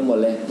บเต็มไปหมด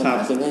เลยมันห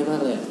าซื้อง่ายมา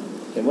กเลย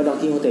เห็นว่าดอง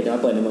กิโฮเตะจะม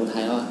าเปิดในเมืองไท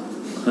ยแล้ว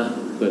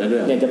เปิดได้ด้ว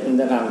ยเนี่ยจะเป็น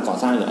กำลังก่อ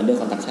สร้างอยู่อันเดอร์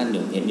คอนสตรัคชั่นอ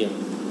ยู่เห็นเดียว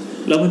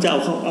แล้วมันจะเอา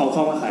เข้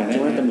ามาขายได้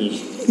ไหมจะมี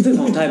ซึ่ง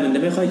ของไทยมันจะ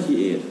ไม่ค่อยครี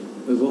เอท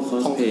พวกคอ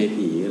สเพลย์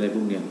ผีอะไรพ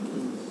วกเนี้ย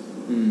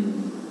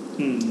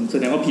แส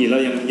ดงว่าผีเรา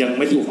ยัง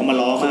ไม่ถูกเอามา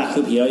ล้อมากคื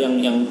อผีเรา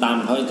ยังตาม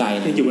เขาไกล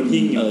ยังอยู่บน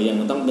หิ้งยัง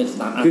ต้องเป็นส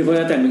ตาร์ทอัพคือพอ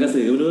จะแต่งเป็นกระ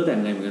สือไม่รู้แต่ง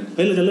ไงเหมือนกันเ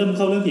ฮ้ยเราจะเริ่มเ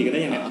ข้าเรื่องผีกันไ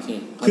ด้ยังไง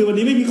คือวัน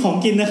นี้ไม่มีของ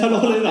กินนะครับเร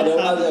าเลยแบบ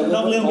น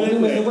อกเรื่องเลย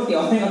ก๋วยเตี๋ย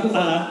วให้ครับทุกค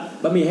น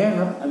บะหมี่แห้ง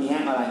ครับบะหมี่แห้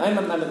งอะไร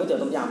มันเป็นก๋วยเตี๋ยว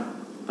ต้มย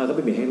ำก็บ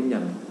ะหมี่แห้งต้มย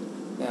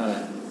ำไม่อะไร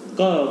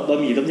ก็บะ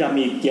หมี่ต้มยำ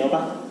มีเกี๊ยวป่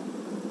ะ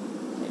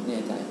ไม่แน่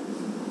ใจ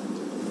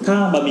ถ้า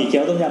บะหมี่เกี๊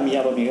ยวต้มยำมี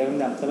บะหมี่ต้ม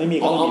ยำจะไม่มี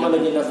ก็มันเป็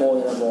นเย็นตาโฟ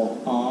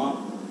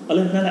เ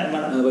รื่องนั่นแหละมา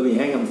บะหมี่แ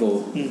ห้งยำโฟ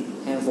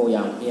แห้งโฟย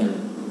ำพี่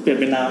เปลี่ยน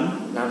เป็นน้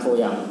ำโฟ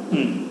ย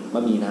ำบ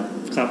ะหมี่น้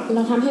ำครับเร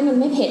าทำให้มัน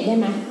ไม่เผ็ดได้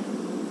ไหม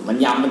มัน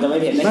ยำมันจะไม่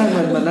เผ็ดได้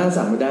มันน่า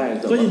สั่งไม่ได้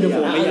ก็ยินดีโฟ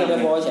ไม่ยำ เย็นตา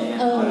โฟเฉย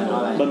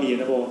บะหมี่เย็น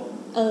ตาโฟ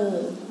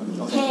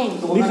แห้ง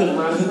นี่คือ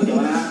มาเดี๋ยว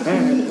นะแห้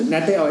งนั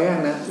ตเต้เอาแห้ง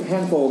นะแห้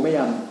งโฟไม่ย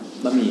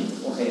ำบะหมี่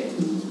โอเค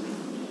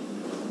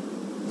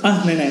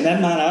ไหนๆแนท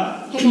มาแล้ว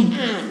ให้แนท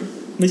อ่าน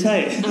ไม่ใช่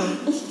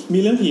มี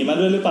เรื่องผีมา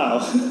ด้วยหรือเปล่า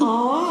อ๋อ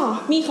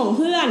มีของเ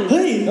พื่อนเ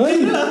ฮ้ย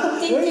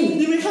จริงๆ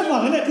นี่ไม่คาดหวั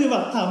งเนี่ยคือแบ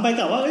บถามไป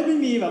กะว่าไม่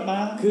มีแบบมา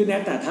คือแน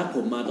ทแต่ทักผ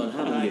มมาตอน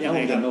 5 โมงเย็น5 โม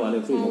งเย็นเมื่อวานหรื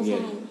อ4 โมงเย็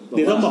นเ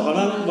ดี๋ยวต้องบอกกัน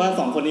ว่า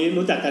2คนนี้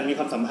รู้จักกันมีค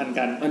วามสัมพันธ์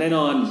กันแน่น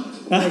อน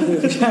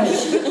ใช่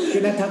คื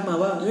อแนททักมา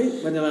ว่าเฮ้ย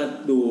มันจะมา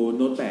ดูโ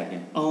น้ต8ไง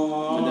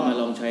มันจะมา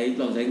ลองใ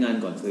ช้งาน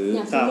ก่อนซื้ออ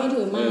ยากซื้อมือ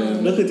ถือมา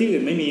แล้วคือที่อื่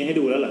นไม่มีให้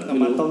ดูแล้วเหรอ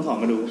ต้องถอด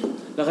มาดู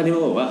แล้วคราวนี้ม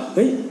าบอกว่าเ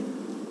ฮ้ย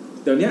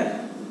เดี๋ยวนี้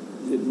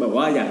แบบ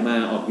ว่าอยากมา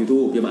ออก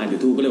YouTube อยากมาอ่าน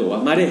YouTube ก็เลยบอกว่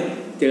ามาดิ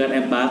เจอกันแอ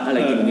มปาร์คอะไร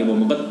กินอย่าง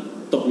มันก็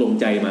ตกลง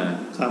ใจมา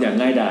อย่าง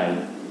ง่ายดาย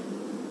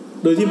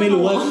โดยที่ไม่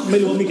รู้ว่า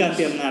มีการเต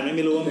รียมงานไ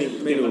ม่รู้ว่า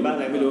ไม่รู้บ้างอะ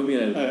ไรไม่รู้ว่ามีอะ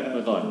ไรม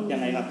าก่อนยัง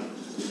ไงครับ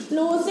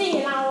รู้สิ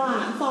เรา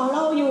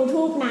follow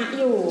YouTube นะ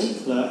อยู่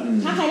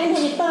ถ้าใครเล่น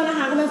Twitter นะค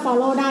ะก็ไป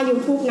follow ได้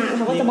YouTube นะเข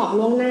าก็จะบอก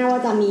ล่วงหน้าว่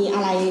าจะมีอะ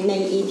ไรใน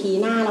EP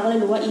หน้าเราก็เลย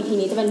รู้ว่า EP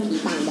นี้จะเป็นผี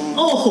ต่างแดน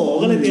โอ้โห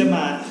ก็เลยเตรียมม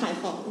าขาย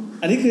ของ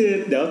อันนี้คือ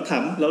เดี๋ยวถา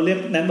มเราเรียก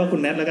แนทว่าคุ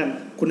ณแนทแล้วกัน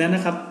คุณแนทน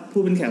ะครับ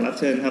ผู้เป็นแขกรับ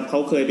เชิญครับเขา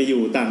เคยไปอ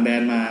ยู่ต่างแด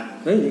นมา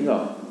เฮ้ยจริงเหร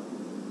อ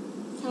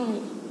ใช่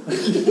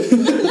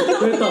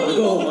ไม่ตอบไม่โ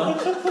กหกวะ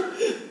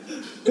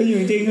เคยอยู่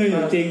จริงเหร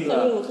อจริ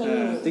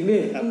งดิ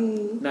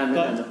นาน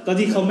ก็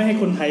ที่เขาไม่ให้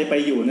คนไทยไป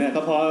อยู่เนี่ย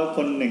ก็เพราะค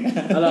นหนึ่ง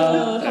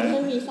ทำให้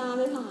วีซ่าไ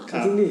ม่ผ่า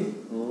นจริงดิ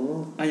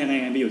ยังไง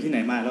ไปอยู่ที่ไหน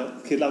มาแล้ว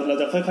คือเรา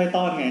จะค่อยๆ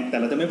ต้อนไงแต่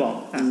เราจะไม่บอก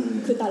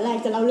คือตอนแรก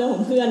จะเล่าเรื่องข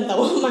องเพื่อนแต่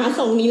ว่ามา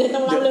ส่งนี้เลยต้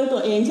องเล่าเรื่องตั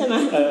วเองใช่ไหม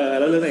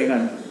แล้วเรื่องตัวเองกั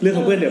นเรื่องข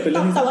องเพื่อนเดี๋ยวเป็นเ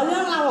รื่องแต่ว่าเรื่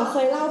องเราเค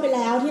ยเล่าไปแ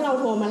ล้วที่เรา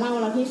โทรมาเล่า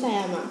แล้วพี่แซ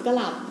มก็ห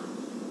ลับ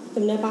จ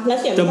ำได้ปะแล้ว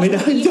เสียงจำไม่ได้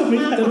คือจำไม่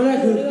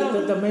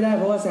ได้เ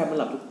พราะว่าแซมมัน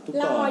หลับทุก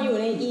ตอนเราอยู่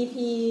ใน EP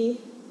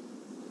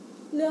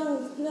เรื่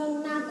อง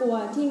น่ากลัว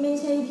ที่ไม่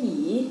ใช่ผี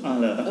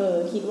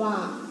คิดว่า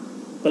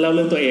ก็เล่าเ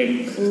รื่องตัวเอง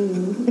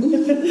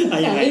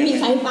แต่ไม่มี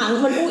ใครฟัง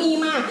มันอู้อี้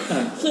มาก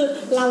คือ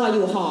เราอ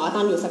ยู่หอต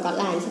อนอยู่สกอต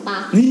แลนด์ใช่ปะ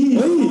นี่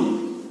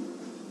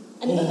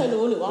อันนี้ไม่เคย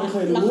รู้หรือว่า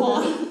ละค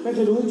รไม่เค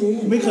ยรู้จริง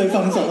ไม่เคย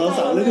ฟังสา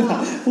วๆเรื่อง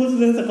พูด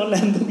เรื่องสกอตแล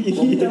นด์ทุก EP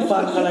จะฟั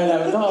งอะไรล่ะ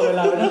ก็เอาเวล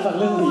าไปนั่งฟัง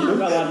เรื่องผีทุก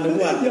วันเ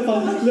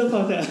รื่องฟั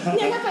งแต่เ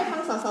นี่ยถ้าใครฟั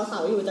งสา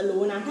วๆอยู่จะ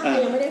รู้นะถ้าใคร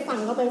ยังไม่ได้ฟัง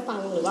ก็ไปฟัง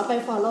หรือว่าไป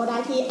follow ได้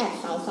ที่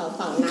@ส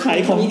าวๆนะขาย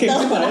ของเก่ง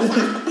มาก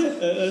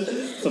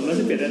สมแล้ว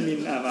จะเป็นแอดมิน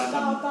มา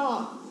ก็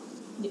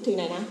ถึงไ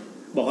หนนะ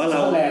บอกว่าเรา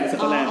ส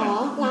กอตแลนด์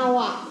เรา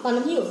ตอน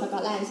นั้นที่อยู่สกอ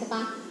ตแลนด์ใช่ป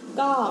ะ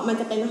ก็มัน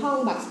จะเป็นห้อง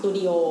แบบสตู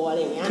ดิโออะไร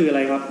อย่างเงี้ยคืออะไ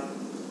รครับ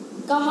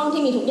ก็ห้อง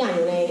ที่มีทุกอย่างอ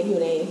ยู่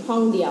ในห้อ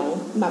งเดียว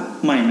แบบ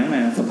ใหม่ไหม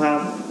สภาพ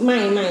ใหม่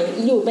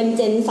อยู่เป็นเ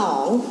จน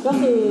2ก็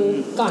คือ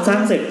ก่อนสร้า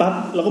งเสร็จปั๊บ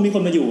แล้วก็มีค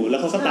นมาอยู่แล้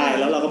วเขาก็ตาย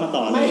แล้วเราก็มาต่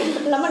อเลย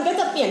แล้วมันก็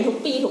จะเปลี่ยนทุก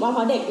ปีถูกป่ะเพร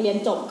าะเด็กเรียน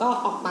จบก็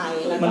ออกไป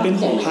แล้วก็มันเป็น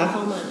หอ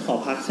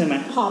พักใช่ไหม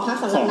หอพัก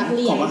สำหรับนักเ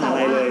รียนแต่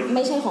ว่าไ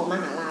ม่ใช่ของม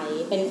หาลัย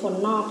เป็นคน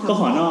นอกท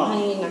ำใ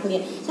ห้นักเรีย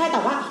นใช่แต่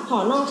ว่าหอ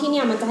นอกที่เ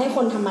นี่ยมันจะให้ค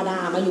นธรรมดา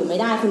มาอยู่ไม่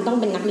ได้คุณต้อง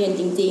เป็นนักเรียน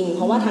จริงๆเพ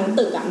ราะว่าทั้ง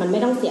ตึกมันไม่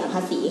ต้องเสียภ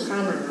าษีค่า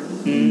น้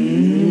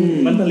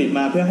ำมันผลิตม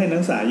าเพื่อให้นั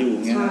กศึกษาอยู่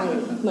ใช่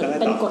เหมือน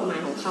เป็นกฎหมาย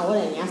ของเขาอะไ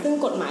รเงี้ยซึ่ง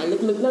กฎหมาย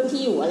ลึกๆเรื่อง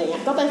ที่อยู่อะไรเงี้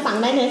ยก็ไปฟัง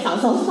ได้ในเสา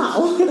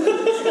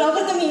แล้ว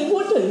ก็จะมีพู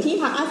ดถึงที่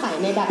พักอาศัย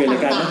ในแบบ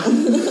ต่าง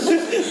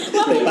ๆ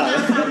ว่าเป็นอา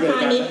คารพ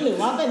าณิชย์หรือ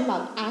ว่าเป็นแบ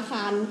บอาค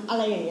ารอะไ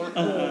รอย่างเงี้ย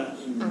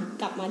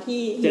กลับมา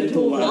ที่เจน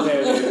ทูเนาะ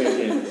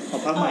ขอ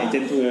พักใหม่เจ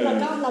นทูแล้ว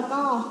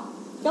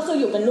ก็คือ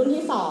อยู่เป็นรุ่น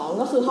ที่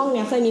2ก็คือห้องเ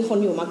นี้ยเคยมีคน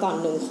อยู่มาก่อน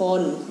1ค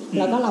น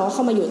แล้วก็เราก็เข้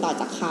ามาอยู่ต่อ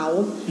จากเขา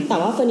แต่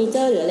ว่าเฟอร์นิเจ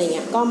อร์หรืออะไรเ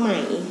งี้ยก็ใหม่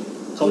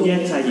เขาแย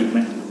กชายหญิงไหม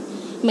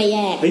ไม่แย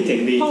กเฮ้ยเจ๋ง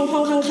ดีห้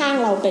องข้าง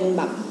ๆเราเป็นแ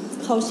บบ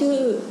เขาชื่อ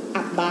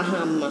อับบรา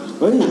ฮัม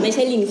แต่ไม่ใ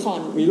ช่ลินคอล์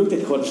นมีลูก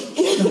7 คน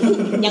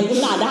ยังกุ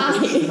หลาได้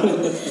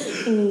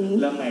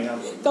เรื่องไหนครับ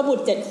ก็บุต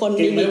ร7 คน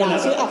มีบิดา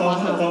ชื่ออับบรา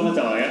ฮัมก็มา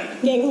จ่อยอ่ะ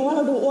เก่งเพราะว่าเร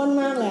าดูอ้วน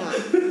มากเลยอ่ะ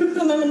ท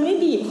ำไมมันไม่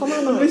บีบเข้ามา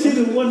หน่อยไม่ใช่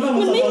ดูอ้วนมาก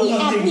มันไม่มี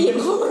แอบบีบ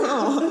เข้ามาห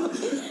รอ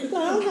เร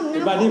าต้องทำหน้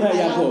าบ้านที่พยา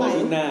ยามโผล่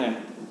ขึ้นหน้า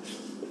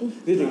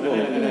นี่ถึงโผล่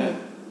ขึ้นหน้า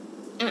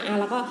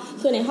แล้วก็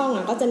คือในห้อง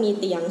ก็จะมี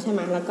เตียงใช่ไห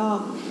มแล้วก็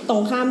ตร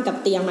งข้ามกับ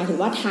เตียงหมายถึง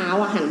ว่าเท้า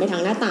หันไปทา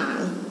งหน้าต่าง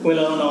เวล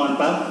าเรานอน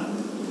ปั๊บ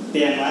เ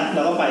ตียงแ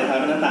ล้วก็ไปท้าย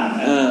ไปหน้าต่าง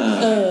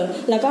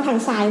แล้วก็ทาง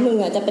ซ้ายมื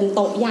อจะเป็นโ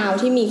ต๊ะยาว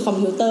ที่มีคอม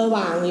พิวเตอร์ว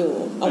างอยู่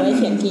เอาไว้เ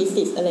ขียนที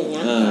ซิสอะไรเ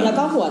งี้ยแล้ว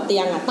ก็หัวเตี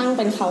ยงตั้งเ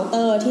ป็นเคาน์เต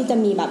อร์ที่จะ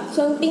มีแบบเค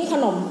รื่องปิ้งข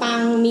นมปั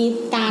งมี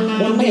กาน้ำ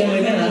อะไรอย่างเ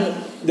งี้ย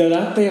เดี๋ยวน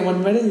ะเตียงมัน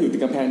ไม่ได้อยู่ติด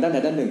กำแพงด้านใด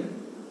ด้านหนึ่ง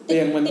เตี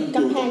ยงมันติดก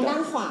ำแพงด้า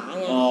นขวา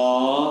ไง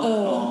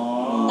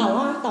แ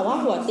ต่ว่า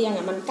หัวเตียง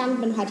มันกั้น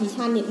เป็นพาร์ติ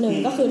ชันนิดนึง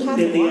ก็คือ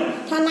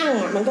ถ้านั่ง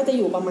มันก็จะอ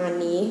ยู่ประมาณ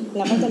นี้แ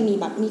ล้วก็จะมี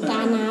แบบมีกา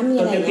น้ำมี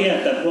อะไรเงี้ย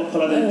แต่พอ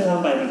เราเดินข้าม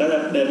ไปมันก็จะ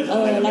เดินไ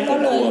ปแล้วก็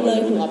เลย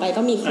หัวไป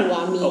ก็มีครัว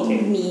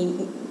มี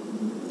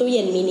ตู้เ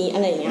ย็นมินิอะ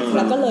ไรเงี้ยแ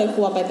ล้วก็เลยค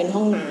รัวไปเป็นห้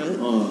องน้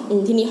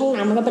ำทีนี้ห้อง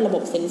น้ำมันก็เป็นระบ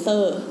บเซ็นเซอ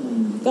ร์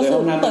ก็คือ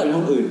เปิดห้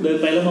องอื่นเดิน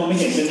ไปแล้วมองไม่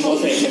เห็นเป็นโปร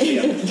เซสเดี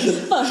ยว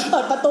เปิ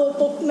ดประตู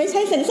ปุ๊บไม่ใ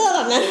ช่เซ็นเซอร์แบ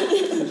บนั้น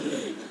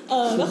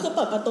ก็คือเ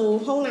ปิดประตู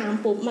ห้องน้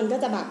ำปุ๊บมันก็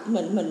จะแบบเห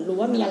มือนรู้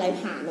ว่ามีอะไร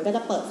ผ่านมันก็จ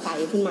ะเปิดไฟ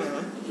ขึ้นมา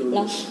แ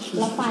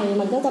ล้วไฟ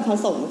มันก็จะผ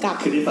สมกับ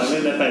คือที่ฟังเรื่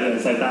องนั้นไปเลย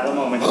สายตาก็ม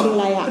องไม่เห็นคืออะ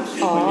ไรอ่ะ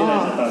อ๋อ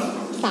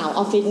สาวอ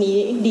อฟฟิศนี้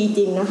ดีจ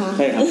ริงนะคะใ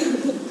ช่ครับ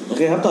โอเ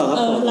คครับต่อครับ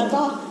แล้ว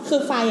ก็คือ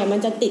ไฟอ่ะมัน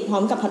จะติดพร้อ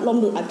มกับพัดลม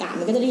ดูดอากาศ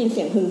มันก็จะได้ยินเ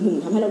สียงหึ่ง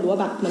ๆทำให้เรารู้ว่า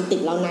แบบมันติ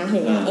ดแล้วนะอ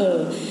ย่างเงี้ย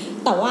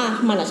แต่ว่า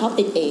มันชอบ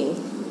ติดเอง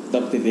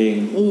ติดเอง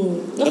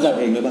ก็ดับ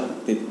เองหรือเปล่า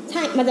ติดใ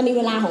ช่มันจะมีเ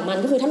วลาของมัน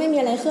ก็คือถ้าไม่มี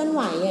อะไรเคลื่อนไห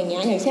วอย่างเงี้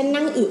ยอย่างเช่น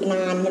นั่งอึน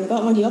านมันก็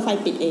บางทีก็ไฟ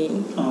ปิดเอง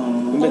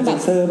มันเป็นเซ็น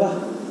เซอร์ป่ะ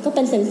ก็เ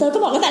ป็นเซ็นเซอร์ก็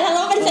บอกตั้งแต่เร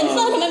าเป็นเซ็นเซ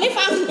อร์ทำไมไม่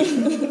ฟัง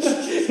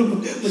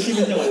เมื่อกี้เ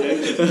ป็นจังหวะเลย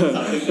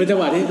เป็นจัง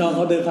หวะที่น้องเข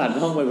าเดินผ่าน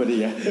ห้องไปพอดี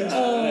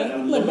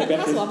เหมือน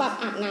ถ้าสมมติแบบ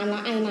อาบน้ำแล้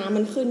วไอ้น้ำ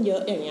มันขึ้นเยอ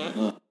ะอย่างเงี้ย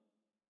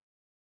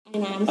ไอ้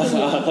น้ำขึ้น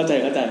เยอะเข้าใจ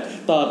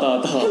ต่อ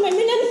ทำไมไ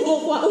ม่เล่นมุ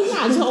กวะอุตส่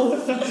าห์ชม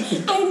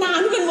ไอ้น้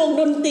ำที่เป็นวง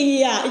ดนตรี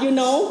อ่ะ you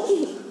know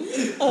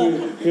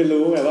คือ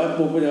รู้ไงว่า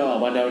ปุ๊บมันจะออก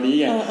มาแนวนี้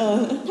ไง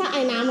ถ้าไ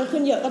อ้น้ำมันขึ้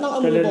นเยอะก็ต้องเอา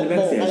มือโบก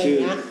อะไรอย่า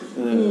งเงี้ย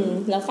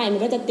แล้วไฟมั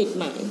นก็จะติดใ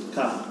หม่ค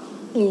รับ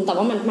แต่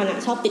ว่ามัน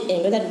ชอบติดเอง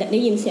ก็จะได้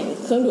ยินเสียง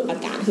เครื่องดูดอา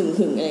กาศ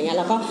หึ่งๆอะไรเงี้ย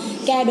แล้วก็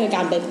แก้โดยก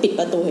ารไปปิด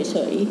ประตูเฉ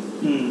ย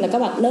ๆแล้วก็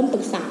แบบเริ่มปรึ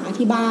กษา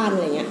ที่บ้านอะ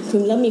ไรเงี้ยคื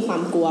อเริ่มมีควา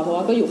มกลัวเพราะ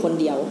ว่าก็อยู่คน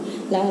เดียว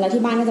แล้ว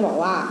ที่บ้านก็จะบอก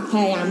ว่าพ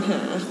ยายามหา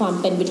ความ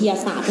เป็นวิทยา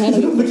ศาสตร์ให้เรา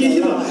อยู่เมื่อกี้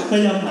ที่บอกพย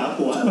ายามหา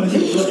ผัวมันอ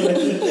ยู่ด้วย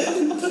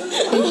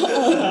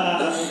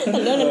แต่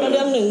เรื่องนั้นก็เ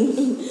รื่องนึง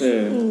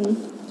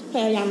พ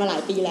ยายามมาหลา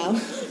ยปีแล้ว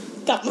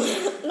กลับมา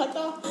แล้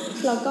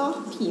วก็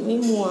ผีไม่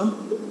มัว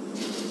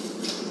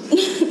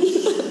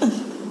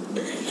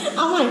เ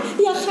อาใหม่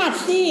อย่าขัด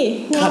สิ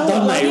ขัดตอ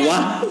นไหนว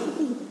ะ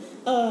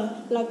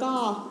แล้ว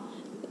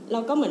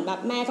ก็เหมือนแบบ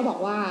แม่ก็บอก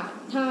ว่า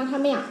ถ้า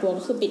ไม่อยากกลัว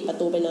ก็คือปิดประ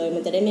ตูไปเลยมั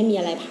นจะได้ไม่มี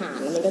อะไรผ่าน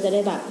แล้วมันก็จะได้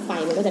แบบไฟ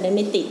มันก็จะได้ไ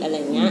ม่ติดอะไร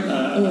เงี้ย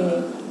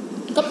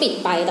ก็ปิด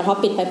ไปแต่พอ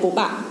ปิดไปปุ๊บ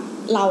อะ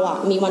เราอะ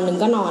มีวันนึง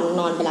ก็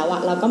นอนไปแล้วอ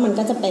ะแล้วก็มัน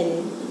ก็จะเป็น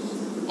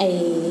ไอ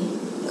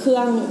เครื่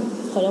อง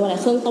เขาเรียกว่าอะไร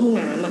เครื่องต้ม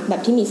น้ำอะแบ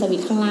บที่มีสวิต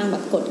ช์ข้างล่างแบ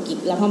บกดกิ๊บ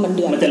แล้วพอมันเ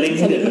ดือดส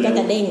วิตช์มันก็จ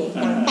ะเด้ง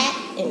ดังแป๊ะ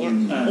อย่างเงี้ย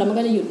แล้วมัน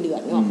ก็จะหยุดเดือ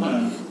ดออกมา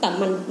แต่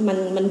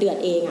มันเดือด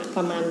เองอะป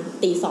ระมาณ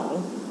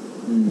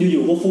 2:00 อ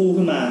ยู่ๆก็ฟู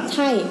ขึ้นมาใ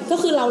ช่ก็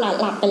คือเราห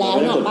ลับไปแล้ว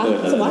เนาะป่ะ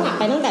สมมติว่าหลับ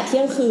ไปตั้งแต่เที่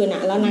ยงคืนอ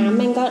ะแล้วน้ำแ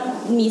ม่งก็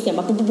มีเสียงแบ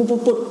บ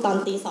ปุ๊บตอน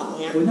 2:00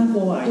เงี้ยโอ้ยน่าก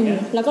ลัวอย่างเงี้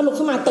ยแล้วก็ลุก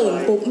ขึ้นมาตื่น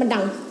ปุ๊บมันดั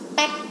งแ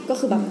ป๊กก็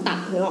คือแบบตัด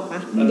นึกออกป่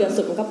ะเดือด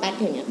สุดมันก็แป๊ก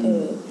อย่างเงี้ย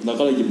เรา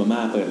ก็เลยหยิบมาม่า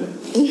เปิดเลย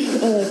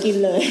กิน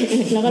เลย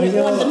แล้วก็เลย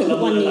อ้วนจนถึงทุ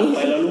กวันนี้ไป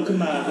แล้วลุกขึ้น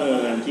มา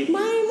กินไ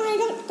ม่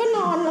ก็น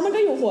อนแล้วมันก็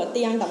อยู่หัวเ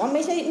ตียงแต่ว่าไ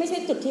ม่ใช่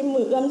จุดที่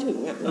มือเอื้อมถึง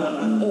อ่ะ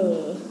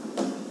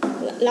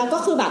แล้วก็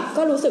คือแบบ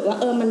ก็รู้สึกว่า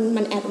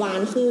มันแอดวาน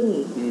ซ์ขึ้น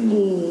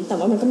แต่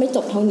ว่ามันก็ไม่จ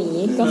บเท่านี้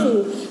ก็คือ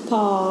พ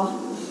อ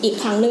อีก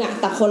ครั้งนึงอ่ะ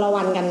แต่คนละ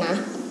วันกันนะ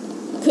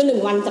คือ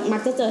1วันมั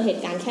กจะเจอเห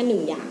ตุการณ์แค่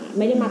1อย่างไ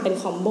ม่ได้มาเป็น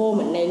คอมโบเห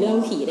มือนในเรื่อง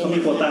ผีได้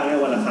มีโควต้าแค่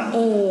วันละครั้ง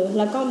แ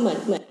ล้วก็เหมือน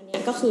อันเนี้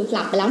ยก็คือห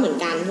ลับไปแล้วเหมือน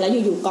กันแล้ว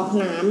อยู่ๆก๊อก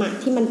น้ำอ่ะ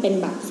ที่มันเป็น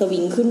แบบสวิ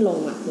งขึ้นลง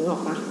อ่ะนึกออ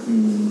กปะ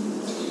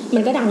มั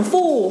นก็ดัง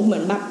ฟู่เหมื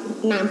อนแบบ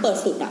น้ำเปิด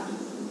สุดอ่ะ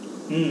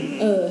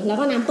แล้ว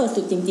ก็น้ำเปิด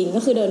สุดจริงๆก็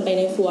คือเดินไปใ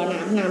นครัว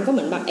น้ำก็เห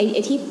มือนแบบไ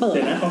อ้ที่เปิดแ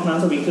ต่นะก๊อกน้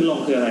ำสวิงขึ้นลง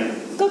คืออะไร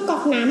ก็ก๊อ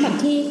กน้ำแบบ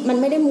ที่มัน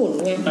ไม่ได้หมุน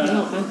ไงนึก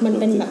ออกปะมัน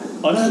เป็นแบบ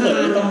ถ้าเกิด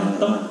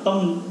ต้อง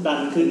ดัน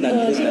ขึ้น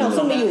ที่เรา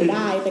ขึ้นไปอยู่ไ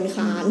ด้เป็นค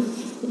าน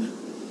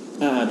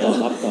ต่อ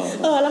ครับ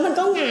ต่อแล้วมัน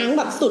ก็ง้างแ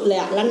บบสุดเลย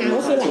อ่ะแล้วน้ำ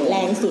ก็คือไหลแร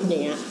งสุดอย่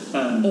างเงี้ย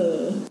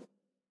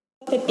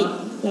ไปปิด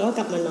แล้วก็ก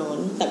ลับมานอน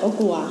แต่ก็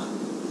กลั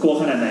ว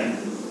ขนาดไหน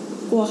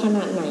กลัวขน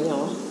าดไหนเน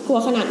าะกลัว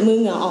ขนาดมือ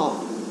เหงื่อออก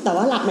แต่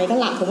ว่าหลับไหมก็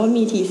หลับเพราะว่า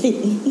มีทีสิท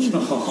ธิ์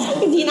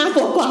เป็นที่น่าก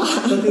ลัวกว่า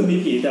ก็คือมี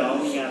ผีแต่ว่า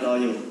มีงานรอ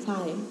อยู่ใช่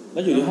แล้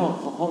วอยู่ที่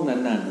ห้องนั้น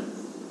นาน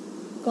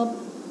ก็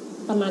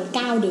ประมาณ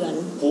9 เดือน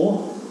โอ้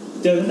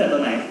เจอตั้งแต่ตอ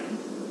นไหน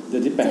เดือ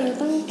นที่8เจอ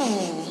ตั้งแต่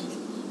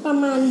ประ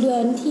มาณเดือ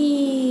น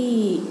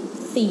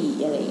ที่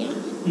4อะไรเงี้ย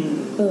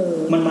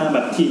มันมาแบ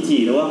บ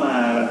ถี่ๆหรือว่ามา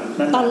แบบ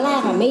ตอนแร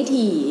กอะไม่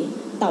ถี่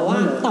แต่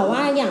ว่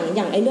าอ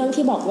ย่างไอ้เรื่อง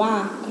ที่บอกว่า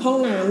ห้อง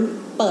น้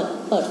ำเ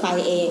ปิดไฟ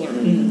เองอะ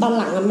ตอน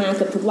หลังมาเ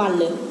กือบทุกวัน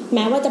เลยแ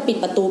ม้ว่าจะปิด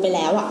ประตูไปแ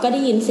ล้วอะก็ได้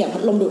ยินเสียงพั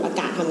ดลมดูดอา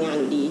กาศทำงาน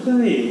อยู่ดีเ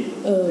ฮ้ย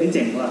เ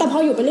จ๋งว่ะแต่พอ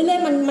อยู่ไปเรื่อย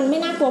ๆมันไม่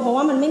น่ากลัวเพราะ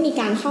ว่ามันไม่มี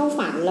การเข้า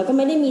ฝันแล้วก็ไ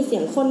ม่ได้มีเสี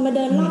ยงคนมาเ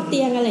ดินรอบเ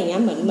ตียงอะไรเงี้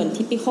ยเหมือน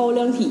ทิปิคอลเ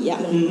รื่องผีอะ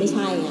มันไม่ใ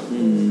ช่ไง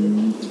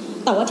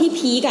แต่ว่าที่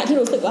พีกอะที่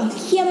รู้สึกว่า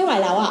เครียดไม่ไหว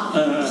แล้วอะ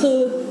คือ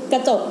กร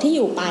ะจกที่อ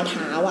ยู่ปลายเ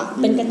ท้าอะ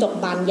เป็นกระจก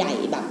บานใหญ่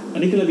แบบอัน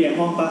นี้คือระเบียง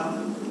ห้องปะ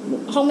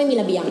ห้องไม่มี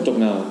ระเบียงกระจก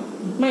เงา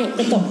ไม่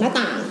กระจกหน้า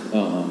ต่าง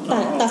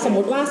แต่สมม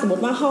ติ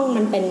ว่าห้อง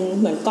มันเป็น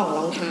เหมือนกล่องร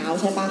องเท้า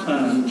ใช่ปะ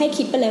ให้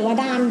คิดไปเลยว่า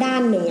ด้า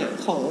นหนึ่งอะ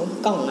ของ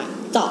กล่องอะ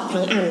เจาะ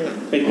ทั้งอันอะ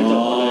เป็นกระจ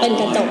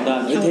ก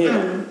ทั้งอั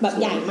นแบบ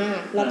ใหญ่มา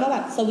กแล้วก็แบ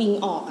บสวิง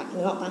ออกอะ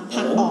นึกออกปะ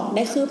พังออกไ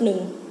ด้คืบนึง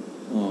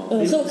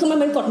คือมัน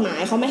เป็นกฎหมาย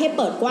เขาไม่ให้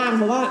เปิดกว้างเ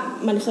พราะว่า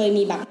มันเคย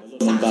มีแบบ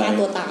สาฆ่า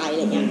ตัวตายอะไ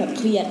รเงี้ยแบบเ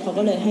ครียดเขา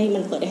ก็เลยให้มั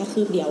นเปิดได้แค่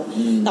คืบเดียว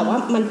แต่ว่า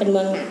มันเป็นเ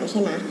มืองหนาวใ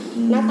ช่ไหม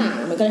หน้าต่าง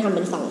มันก็เลยทำเ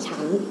ป็น2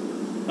 ชั้น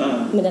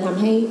มันจะทำ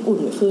ให้อุ่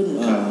นขึ้น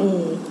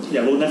อย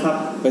ากรู้นะครับ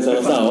ไปเส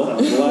า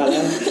ว่าแล้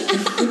ว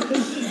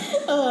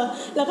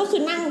แล้วก็คื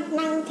อนั่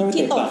ง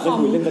ที่โต๊ะคอม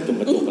เล่นกระจุก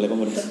อะไรประ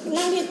มาณนี้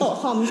นั่งที่โต๊ะ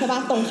คอมใช่ป่ะ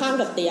ตรงข้าม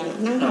กับเตียง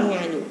นั่งทำง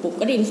านอยู่ปุ๊บ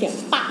ก็ได้ยินเสียง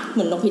ปัก เห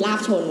มือนนกพิราบ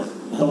ชนอ่ะ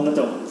ตรงกระ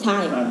จกใช่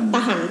แต่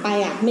หันไป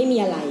อ่ะไม่มี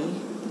อะไร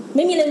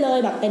เลย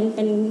แบบเ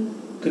ป็น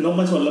คือนก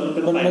มาชนแล้วมันเ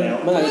ป็นไปแล้ว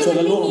มันอาจจะชนแ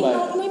ล้วล่วงไป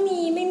ไม่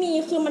มี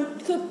คือมัน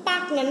คือปั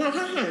กนั้นนะ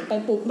ถ้าหันไป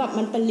ปุ๊บแบบ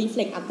มันเป็นรีเฟ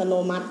ล็กอัตโน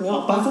มัติเนา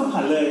ะปักต้องหั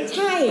นเลยใ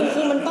ช่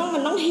คือมัน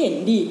ต้องเห็น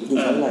ดิอยู่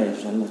ชั้นอะไร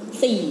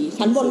4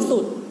ชั้นบนสุ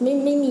ด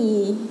ไม่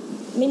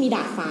มีด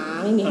าดฟ้า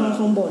ไม่มีห้อง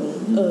ข้างบน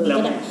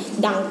ก็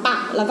ดังปั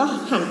กแล้วก็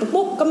หันไป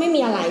ปุ๊บก็ไม่มี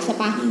อะไรใช่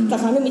ปะแต่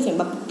พอมันมีเสียง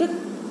แบบตึ๊ด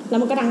แล้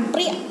วมันก็ดังเป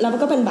รี้ยแล้วมัน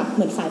ก็เป็นแบบเห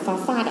มือนสายฟ้า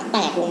ฟาดแต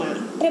กลงมา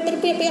เป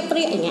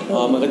รี้ยอย่างเงี้ย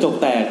มันกระจก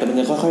แตกแต่มัน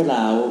ยังค่อยๆ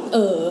ร้าว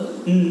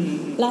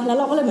แล้ว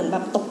เราก็เลยเหมือนแบ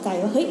บตกใจ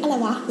ว่าเฮ้ยอะไร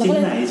วะ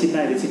ชิ้นไหน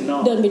หรือชิ้นนอ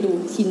กเดินไปดู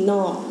ชิ้นน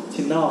อก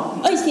ชิ้นใ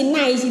น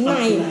ชิ้น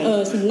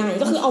ใน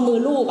ก็คือเอามือ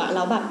ลูบอ่ะแ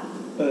ล้วแบบ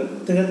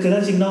คือถ้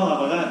าชิ้นนอก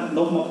มันก็น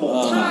กมาปก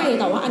ใช่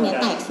แต่ว่าอันเนี้ย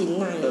แตกชิ้น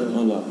ใน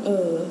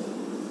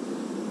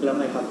แล้ว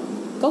ไงครับ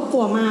ก็ก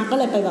ลัวมากก็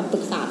เลยไปแบบปรึ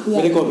กษาเพื่อนไ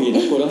ม่ได้กลัวผีน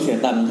ะกลัวต้องเสีย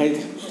ตังค์ให้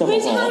เจ้าของไม่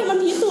ใช่มัน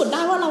พิสูจน์ไ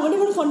ด้ว่าเราไม่ได้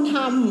เป็นคนท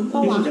ำเพรา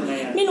ะว่า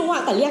ไม่รู้อ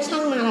ะแต่เรียกช่า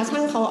งมาแล้วช่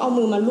างเขาเอา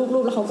มือมาลูบ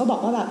แล้วเขาก็บอก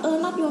ว่าแบบ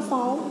not your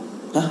fault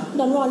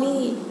don't worry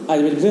อาจ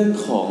จะเป็นเรื่อง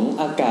ของ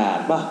อากาศ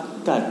ป่ะ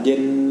อากาศเย็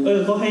น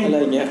เขาให้อะไร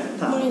เงี้ย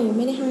ไ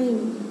ม่ได้ให้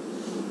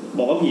บ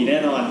อกว่าผีแน่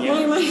นอนเงี้ย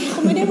ไม่เข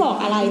าไม่ได้บอก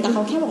อะไรแต่เข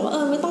าแค่บอกว่า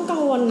ไม่ต้องกั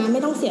งวลนะไ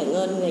ม่ต้องเสียเ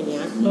งินอะไรเ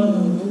งี้ย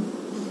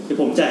เดี๋ยว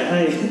ผมจ่ายให้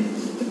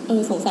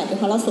สงสัยเป็น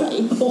เพราะเราสวย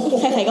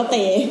ใครๆก็เป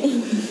ย์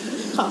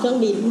ขอเครื่อง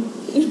บิน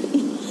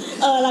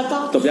แล้วก็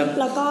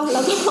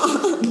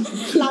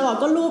เราอ่ะ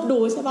ก็รูปดู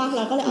ใช่ป่ะเ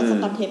ราก็เลยเอาส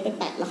กอตเทปไป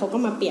แปะแล้วเขาก็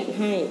มาเปลี่ยน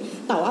ให้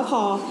แต่ว่าพอ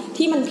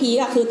ที่มันพีค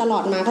อะคือตลอ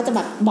ดมาก็จะแ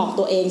บบบอก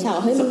ตัวเองใช่ป่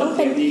ะเฮ้ยมันต้องเ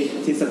ป็น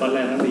ที่สกอตแล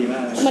นด์มันดีม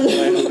าก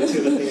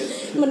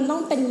มันต้อ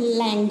งเป็น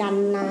แรงดัน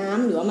น้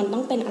ำหรือว่ามันต้อ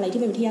งเป็นอะไร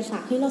ที่เป็นวิทยาศาส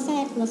ตร์เฮ้ยเราแทร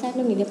กเ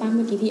รื่องนี้ได้ป่ะเ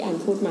มื่อกี้พี่อัน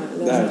พูดมาเ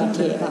รื่องสกอตเท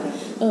ปอะ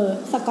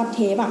สกอตเท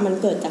ปอะมัน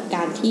เกิดจากก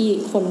ารที่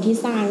คนที่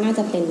สร้างน่า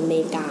จะเป็นอเม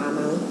ริกา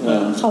มั้ง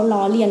เขาล้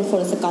อเลียนค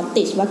นสกอต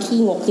ติชว่าขี้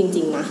งกจ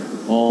ริงๆนะ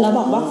แล้วบ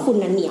อกว่าคุณ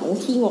น่ะเหนียว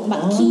ขี้งกแบ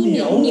บขี้เห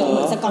นียวเห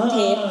มือนสกอตเท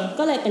ป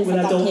ก็เลยเป็นส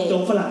กอตเทปโจ๊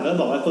กฝรั่งแล้ว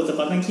บอกว่าคนสก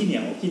อตนั่งขี้เหนี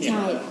ยวใ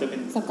ช่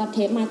สกอตเท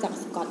ปมาจาก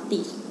สกอตติ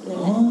ชนั่น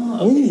แหละ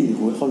โอ้ยโ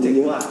หความรู้เย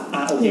อะว่ะ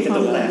โอเคกันต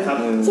รงแหละครับ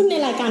ซึ่งใน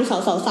รายการเส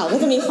าๆก็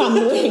จะมีความ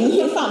รู้อย่างนี้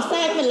สอดแทร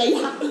กเป็นระย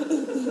ะ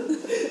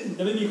จ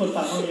ะไม่มีคน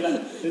ฟังเท่านี้ละ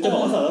หรือจะบอ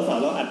กว่าเสา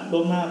เราอัดล่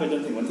วงหน้าไปจ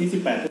นถึงวันที่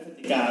18 พฤศ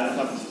จิกายนนะค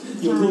รับ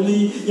YouTube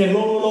นี่อย่างล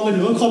งกันอ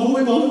ยู่ว่าคอมไ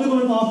ม่พร้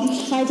อม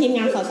ใช่ทีมง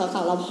านเสา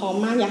เราพร้อม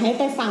มากอยากให้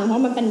ไปฟังเพรา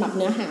ะมันเป็นแบบเ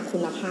นื้อหาคุ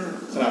ณภาพ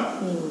ครับ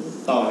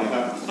ต่อเลยค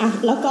รับ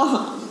แล้วก็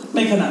ไ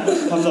ม่ขนาด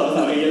ทำเส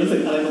าเองรู้สึ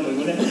กอะไรตรงนึงเ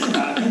นี่ย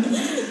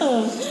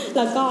แ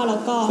ล้วก็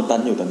สตั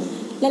นอยู่ตอนนี้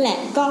นั่นแหละ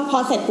ก็พอ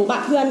เสร็จปุ๊บ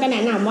เพื่อนก็แน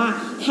ะนำว่า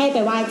ให้ไป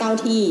ไหว้เจ้า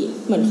ที่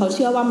เหมือนเขาเ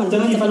ชื่อว่ามัน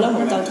น่าจะเป็นเรื่องข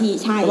องเจ้าที่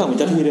ใช่ฝรั่งเป็น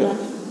เจ้าที่ด้วย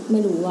ไ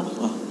ม่รู้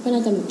ก็น่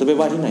าจะไปไ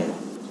หว้ที่ไหน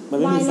มัน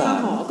ไม่มีศาล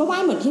ก็ไหว้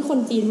เหมือนที่คน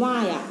จีนไหว้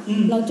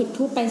เราจุด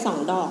ธูปไป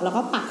2 ดอกแล้ว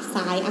ก็ปัก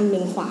ซ้ายอันนึ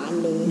งขวาอัน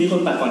นึงมีค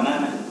นปักก่อนหน้า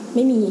ไหมไ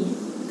ม่มี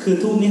คือ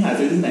ธูปนี่หา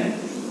ซื้อที่ไหน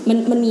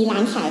มันมีร้า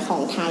นขายขอ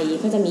งไทย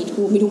ก็จะมี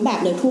ธูปมีทุกแบบ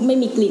เลยธูปไม่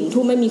มีกลิ่นธู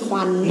ปไม่มีค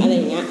วันอะไรอ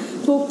ย่างเงี้ย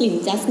ธูปกลิ่น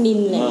จัสมิน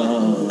อะไรอย่างเงี้ย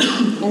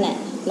นั่นแหละ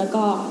แล้ว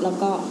ก็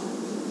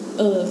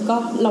ก็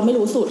เราไม่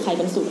รู้สูตรใครเ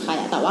ป็นสูตรใคร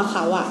แต่ว่าเข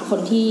าคน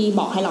ที่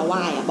บอกให้เราไห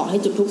ว้บอกให้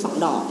จุดธูป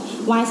2 ดอก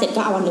ไหว้เสร็จ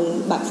ก็เอาอันนึง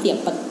แบบเสียบ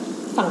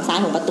ฝั่งซ้าย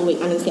ของประตูอีก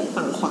อันนึงเสียบ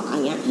ฝั่งขวาอ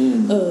ย่างเงี้ย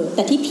แ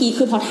ต่ที่พี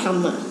คือพอท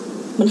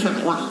ำมันหา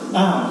ยว่ะ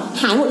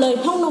หายหมดเลย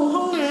ห้อง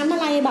น้ำอะ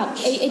ไรแบบ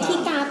ไอ้ที่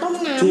กาต้ม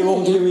น้ำ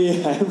ทีวี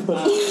หายหมด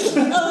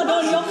โด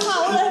นยกเขา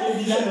เลย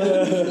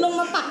ลง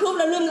มาปักธูป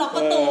แล้วลืมล็อกป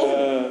ระตู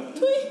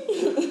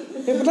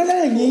มันต้องเล่น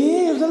อย่างนี้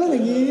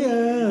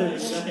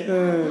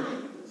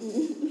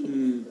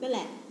นั่นแห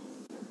ละ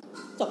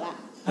จบละ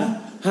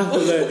จ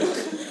บเลย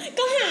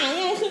ก็หาย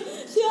ไงคือ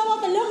เชื่อว่า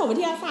เป็นเรื่องของวิ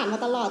ทยาศาสตร์มา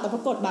ตลอดแต่ปร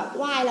ากฏแบบไ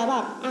หว้แล้วแบ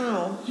บ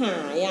หา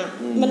ย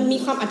มันมี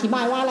ความอธิบ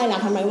ายว่าอะไรล่ะ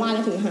ทำไมไหว้แ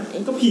ล้วถึงหาย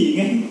ก็ผี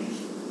ไง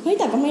เฮ้ย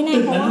แต่ก็ไม่แน่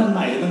เพราะว่ามันให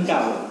ม่หรือมันเก่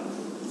า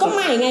ก็ให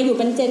ม่ไงอยู่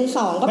เป็นเจน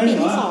2ก็ปี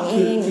ที่2เอ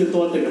งคือตั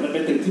วตึกมันเป็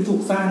นตึกที่ถู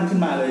กสร้างขึ้น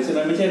มาเลยใช่ไหม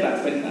ไม่ใช่แบบ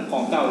เป็นขอ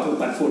งเก่าถูก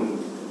ปัดฝุ่น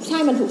ใช่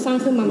มันถูกสร้าง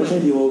ขึ้นมาไม่ใช่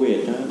ดีโวเวท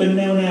นะเป็นแ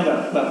นวแ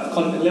บบ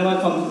เรียกว่า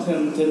คอนเ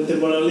ทม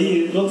โพรารี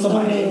ร่วมส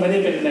มัยไม่ได้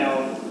เป็นแนว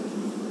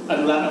อ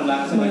นุรั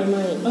กษ์ใช่ไหม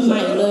ไม่ให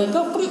ม่เลย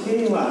ก็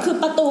คือ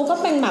ประตูก็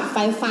เป็นแบบไฟ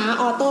ฟ้า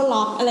ออโต้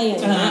ล็อกอะไรอย่า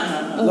งเงี้ย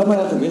แล้วมัน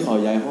ถึงไม่ขอ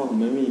ย้ายห้อง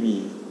ไม่มี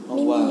ห้อง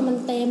ว่างมัน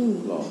เต็ม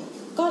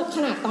ก็ข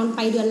นาดตอนไป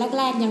เดือน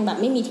แรกๆยังแบบ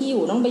ไม่มีที่อ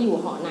ยู่ต้องไปอยู่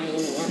หอในอะ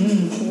ไรเงี้ย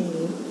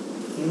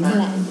นั่น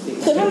แหละ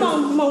คือถ้า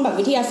มองแบบ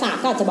วิทยาศาสต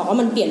ร์ก็อาจจะบอกว่า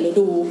มันเปลี่ยนฤ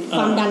ดูค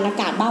วามดันอา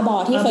กาศบ้าบอ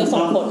ที่เคยส่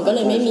งผลก็เล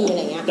ยไม่มีอะไร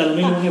เงี้ยแต่เราไ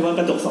ม่รู้ไงว่า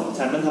กระจก2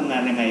 ชั้นมันทำงา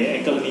นยังไงไอ้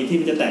กรณีที่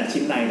มันจะแตก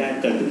ชิ้นในได้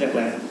เกิดขึ้นจากอะ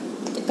ไร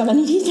กร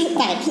ณีที่จะ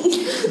แตก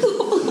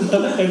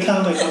เป็นข้าม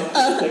ไปครับ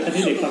แต่คดี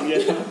เด็กฟังเยอะ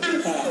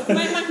ไ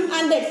ม่อั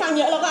นเด็กฟังเ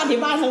ยอะแล้วก็อธิ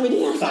บายทางวิท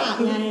ยาศาสตร์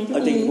ไง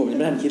จริงผมไ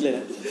ม่ทันคิดเลยน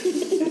ะ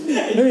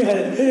ไม่มีใคร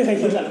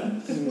คิดอ่ะ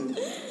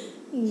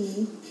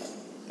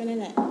ก็นั่น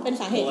แหละเป็น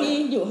สาเหตุที่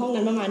อยู่ห้อง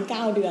นั้นประมาณ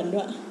9 เดือนด้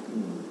วย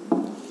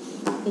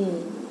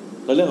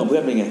แล้วเรื่องของเพื่อ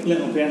นเป็นไงเรื่อ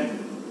งของเพื่อน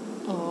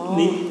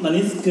นี่ตอน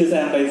นี้คือแซ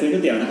มไปซื้อก๋ว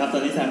ยเตี๋ยวนะครับตอ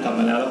นนี้แซมกลับ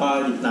มาแล้วก็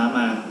หยิบน้ำม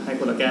าให้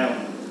คนละแก้ว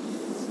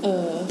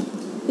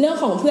เรื่อง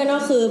ของเพื่อนก็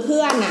คือเ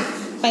พื่อน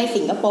ไป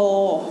สิงคโป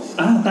ร์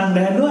ต่างแด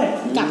นด้วย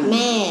กับแ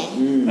ม่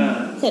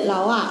เสร็จแล้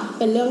วอ่ะเ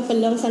ป็นเ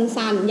รื่อง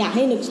สั้นๆอยากใ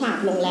ห้นึกฉาก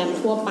โรงแรม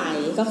ทั่วไป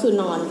ก็คือ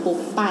นอนปุ๊บ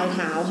ปลายเ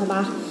ท้าใช่ป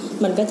ะ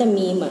มันก็จะ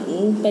มีเหมือน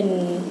เป็น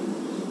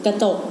กระ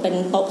จกเป็น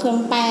โต๊ะเครื่อง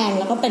แป้ง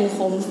แล้วก็เป็นโค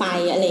มไฟ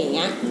อะไรอย่างเ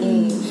งี้ย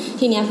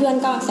ทีเนี้ยเพื่อน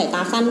ก็สายต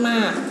าสั้นม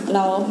ากแ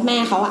ล้วแม่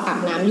เขาอาบ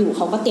น้ำอยู่เ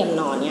ขาก็เตรียม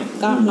นอนเนี่ย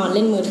ก็นอนเ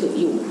ล่นมือถือ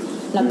อยู่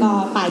แล้วก็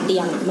ปลายเตี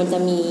ยงอ่ะมันจะ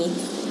มี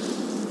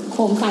โค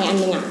มไฟอัน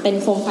นึงอ่ะเป็น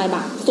โคมไฟแบ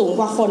บสูง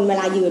กว่าคนเว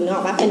ลายืนเนา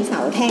ะว่าเป็นเสา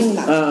แท่งแ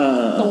บบ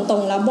ตร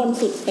งๆแล้วบน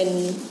สุดเป็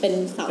น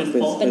เสา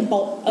เป็นโ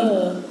ป๊ะ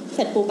เส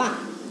ร็จปุ๊บอ่ะ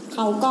เข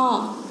าก็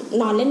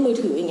นอนเล่นมือ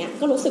ถืออย่างเงี้ย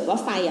ก็รู้สึกว่า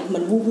ไฟอ่ะเหมื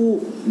อนวูบ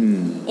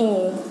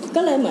ๆ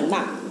ก็เลยเหมือนแบ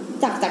บ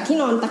จากที่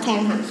นอนตะแคง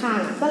หันข้าง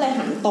อ่ะก็เลย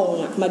หันตรง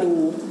อ่ะมาดู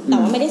แต่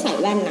ว่าไม่ได้ใส่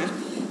แว่นนะ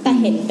แต่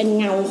เห็นเป็น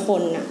เงาค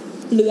นอ่ะ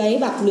เลื้อย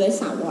แบบเลื้อย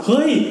เสาอ่ะเ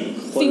ฮ้ย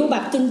ฟิลแบ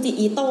บจุนจิ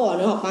อีโต้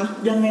นึกออกปะ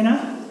ยังไงนะ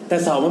แต่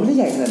เสามันไม่ได้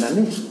ใหญ่ขนาดนั้น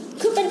นี่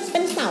คือเป็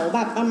นเสาแบ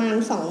บประมาณ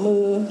2 มื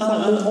อ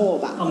โอบ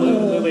อ่ะเอามื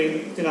อไป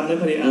จะทำได้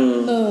พอดี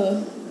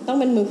ต้อง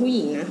เป็นมือผู้ห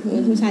ญิงนะมื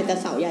อผู้ชายแต่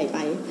เสาใหญ่ไป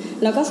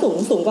แล้วก็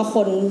สูงกว่าค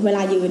นเวล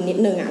ายืนนิด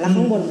นึงอ่ะแล้ว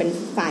ข้างบนเป็น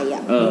ไฟอ่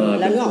ะ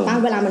แล้วนึกออกป่ะ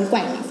เวลามันแก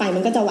ว่งอ่ะไฟมั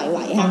นก็จะไหว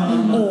ๆค่ะ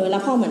แล้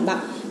วพอเหมือนแบ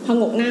บพ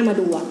งกหน้ามา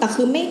ดูอ่ะแต่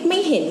คือไม่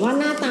เห็นว่า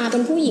หน้าตาเป็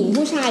นผู้หญิง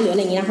ผู้ชายหรืออะไ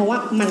รอย่างเงี้ยนะเพราะว่า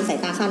มันสาย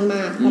ตาสั้นม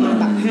ากประมาณ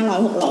แบบ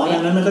500-600อย่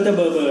างนั้นมันก็จะเ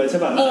บลอๆใช่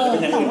ป่ะเป็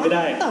นอย่างอื่นไม่ไ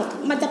ด้แต่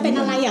มันจะเป็น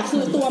อะไรอ่ะคื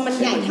อตัวมัน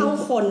ใหญ่เท่า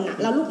คนอ่ะ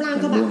แล้วรูปร่าง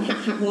ก็แบบ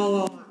หักงอ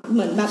เห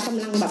มือนแบบก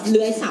ำลังแบบเ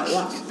ลื้อยเสา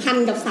อ่ะพัน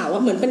กับเสาอ่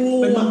ะเหมือนเป็นงู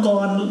เป็นมังก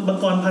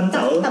รพันเส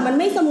าแต่มัน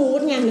ไม่สมูท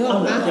ไงนึกออ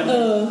กปะ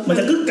มัน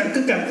จะกึกกั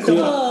ก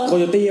โค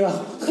โยตี้ป่ะ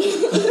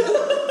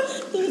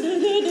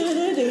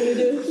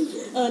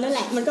นั่นแห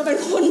ละมันก็เป็น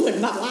คนเหมือน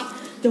แบบว่า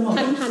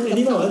พันกับ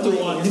ที่แบบว่าจู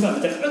ออนที่แบบ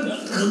จะ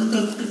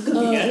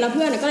แล้วเ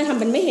พื่อนก็เลยทำ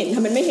เป็นไม่เห็น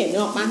นึ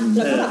กออกปะแ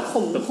ล้วก็แบบ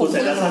ข่มใส่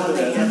ตาสั้น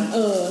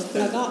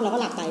แล้วก็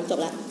หลับไปจบ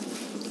แล้ว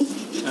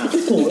โ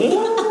อ้โห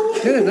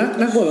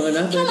น่ากลัวเหมือนกัน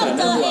นะถ้าเรา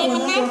เจอเองมั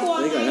นน่ากลัว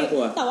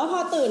แต่ว่าพอ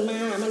ตื่นมา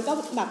มันก็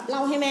แบบเล่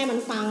าให้แม่มัน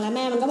ฟังแล้วแ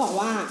ม่มันก็บอก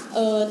ว่า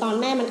ตอน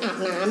แม่มันอาบ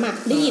น้ำอ่ะ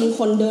ได้ยินค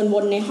นเดินว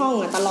นในห้อง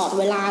อ่ะตลอด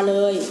เวลาเล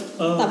ย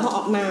แต่พออ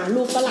อกมา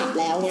ลูกก็หลับ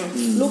แล้วไง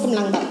ลูกกำ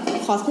ลังแบบ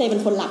คอสเพลย์เป็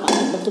นคนหลับอ่ะ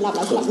แบบหลับแ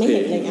ล้วไม่เห็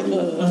นอะไรเงี้ย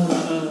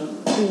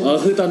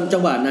คือตอนจั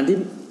งหวะนั้นที่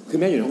คือ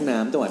แม่อยู่ในห้องน้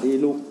ำจังหวะที่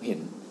ลูกเห็น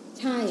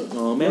ใช่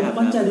แม่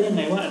มั่นใจได้ยังไ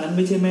งว่าอันนั้นไ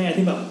ม่ใช่แม่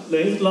ที่แบบเล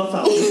ยรอบเส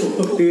า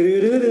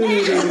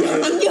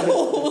มันอยู่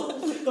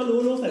ก็รู้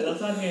ลูกใส่ตา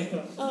สั้นไง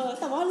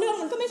แต่ว่าเรื่อง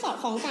มันก็ไม่สอด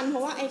คล้องกันเพรา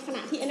ะว่าไอ้ขณ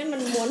ะที่ไอ้นั่นมั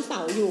นม้วนเสา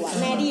อยู่อ่ะ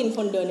แม่ได้ยินค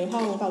นเดินในห้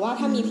องแต่ว่า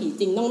ถ้ามีผี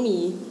จริงต้องมี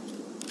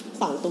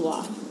2 ตัว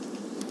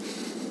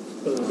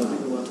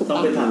ต้อง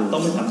ไปถา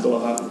มตัว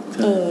ครับ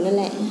นั่น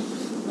แหละ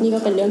นี่ก็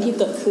เป็นเรื่องที่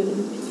เกิดขึ้น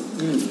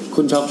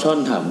คุณช็อกช่อน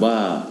ถามว่า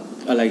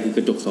อะไรคือก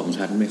ระจก2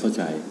 ชั้นไม่เข้าใ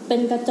จเป็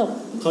นกระจก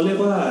เขาเรียก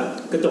ว่า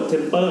กระจกเท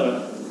มเปอ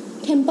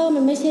ร์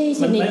มันไม่ใช่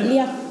ชนิดเรี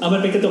ยกมั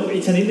นเป็นกระจกอี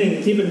กชนิดนึง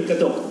ที่เป็นกร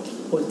ะจก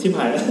ชิบห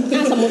ายแล้ว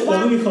สมมติว่า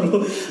ไม่มีความรู้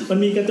มัน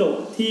มีกระจก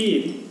ที่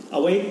เอา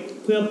ไว้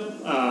เพื่อ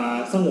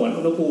สงวน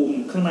อุณหภูมิ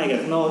ข้างในกับ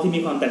ข้างนอกที่มี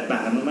ความแตกต่า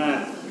งกันมาก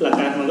หลัก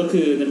การมันก็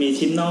คือจะมี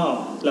ชิ้นนอก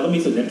แล้วก็มี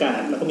สุญญากาศ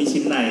แล้วก็มี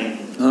ชิ้นใน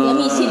แล้ว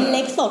มีชิ้นเ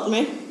ล็กสดไหม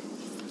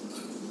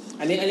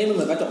อันนี้มันเห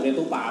มือนกระจกใน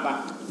ตู้ปลาป่ะ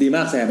ดีม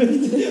ากแซม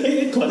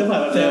ขอจะผ่า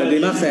นแซมดี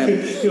มากแซม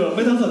คือแบบไ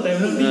ม่ต้องสนใจ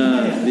เรื่องนี้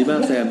ดีมา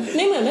กแซมไ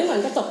ม่เหมือ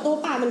นกระจกตู้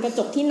ปลาเป็นกระจ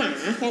กที่หนา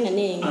แค่นั้น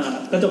เอง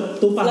กระจก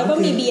ตู้ปลาแล้วก็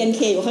มี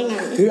BNK อยู่ข้างใน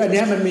คืออัน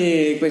นี้มันมี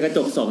เป็นกระจ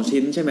ก2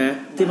 ชิ้นใช่ไหม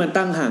ที่มัน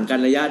ตั้งห่างกัน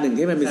ระยะหนึ่ง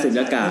ที่มันมีสุญ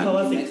ญากาศเพราะ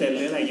ว่า10 เซนห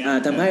รืออะไรเงี้ย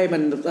ทำให้มั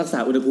นรักษา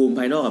อุณหภูมิ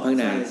ภายนอกกับข้าง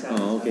ใน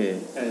โอเค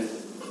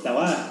แต่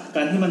ว่าก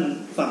ารที่มัน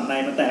ฝั่งใน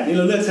มันแตกนี่เ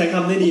ราเลือกใช้ค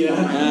ำได้ดีนะ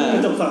กร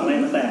ะจกฝั่งใน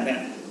มันแตกเนี่ย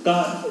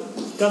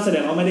ก็แสด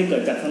งว่าไม่ได้เกิ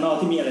ดจากข้างนอก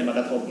ที่มีอะไรมาก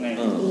ระทบไง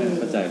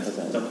เข้าใจ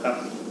จบครับ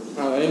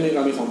อันนี้เร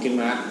ามีของกิน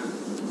มา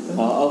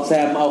เอาแซ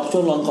มเอาช่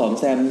วงลองของ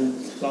แซม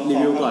รี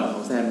วิวก่อนข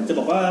องแซมจะ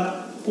บอกว่า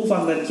ผู้ฟั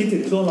งมันคิดถึ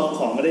งช่วงลอง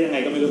ของก็ได้ยังไง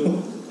ก็ไม่รู้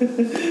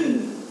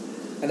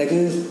อันนี้คื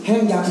อแห้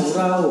งยำของ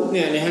เราเ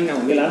นี่ยในแห้งยำ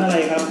ของร้านอะไร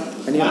ครับ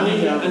อัน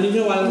นี้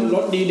ชื่อว่าร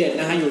สดีเด็ด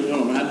นะฮะอยู่ถน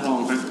นบรรทัดทอง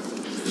ฮะ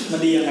มัน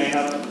ดียังไงค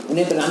รับอัน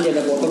นี้เป็นร้านเย็นต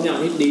าโฟต้มย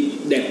ำที่ดี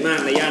เด็ดมาก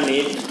ในย่าน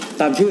นี้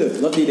ตามชื่อ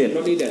รสดีเด็ด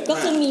ก็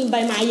คือมีใบ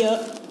ไม้เยอะ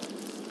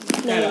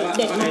เ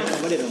ด็ดมาก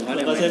เขาเด็ดของเขาเ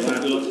ลยก็ใช่ผง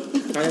ชูรส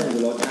ใช่ผงชู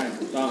รสใช่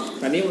ต้อง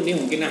แต่นี่วันนี้ผ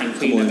มกินอาหารค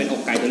ลีนเป็นอ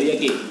กไก่เทอริยา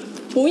กิ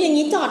หูอย่าง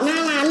นี้จอดหน้า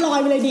ร้านลอย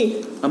ไปเลยดิ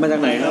เอามาจา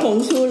กไหนครับผง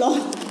ชูรส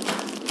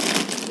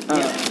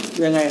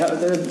ยังไงครับ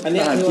อันนี้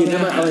อาหารคลีน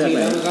เอาจากไห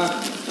นแล้วก็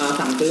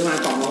สั่งซื้อมา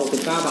กล่องละ69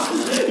 บาท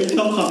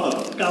ต้องขับแบบ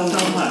ก้าว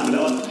ผ่านไปแล้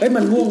ว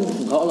มันม่วงข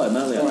องเขาอร่อยม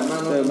ากเลยอร่อยมา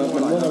กมั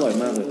นม่วงอร่อย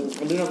มากเลย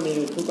วันนี้เรามี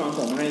ผู้กอง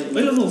ส่งให้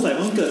เราสงสัย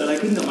ว่ามันเกิดอะไร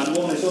ขึ้นกับมันม่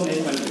วงในช่วงนี้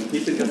มันถึงพิ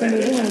ษเป็นกระแสเล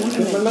ย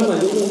มันเหมือน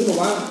ยุคนึงที่บอก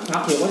ว่าชา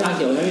เขียวว่าชาเ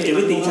ขียวใช่ไหมเอ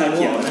วิติงชาเ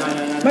ขียว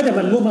ไม่แต่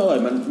มันม่วงอร่อย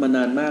มันน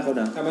านมากเขา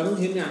นะแต่มันต้อง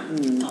ทิ้งไง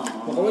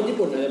บอกว่าญี่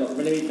ปุ่นอะไรแบบ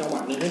มันจะมีจังหวั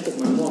ดนึงให้ปลูก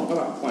มันม่วงก็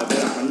แบบปล่อยไป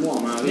หลักมันม่วง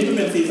มานี่มันเ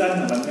ป็นซีซั่น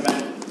ของมันใช่ไหม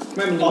ไ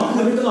ม่มัน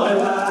คือไม่ตลอดเว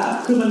ลา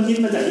คือมันคิด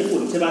มาจากญี่ปุ่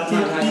นใช่ป่ะที่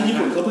ญี่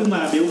ปุ่นเขาเพิ่งม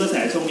าบิ้วกระแส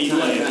ช่วงนี้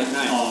ด้วย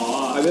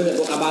เอาบิ้วแต่พ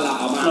วกอาบารา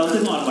เอามาเราซึ่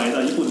งอ่อนไหวต่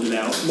อญี่ปุ่นอยู่แ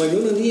ล้วเหมือนยุ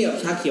คนึงที่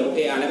ชาเขียว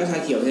แล้วก็ชา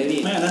เขียวใช่ไหม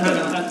ไม่อั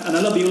นนั้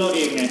นเราบิ้วเราเอ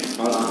งไง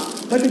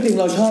เพราะจริงๆ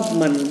เราชอบ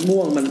มันม่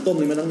วงมันต้ม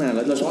นี่มาตั้งนานแ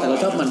ล้วแต่เรา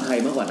ชอบมันไทย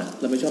มากกว่านะ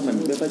เราไม่ชอบมัน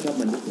ไม่ค่อยชอบ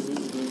มัน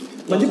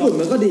มันญี่ปุ่น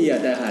มันก็ดีอ่ะ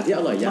แต่อาหารที่อ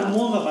ร่อยยากมัน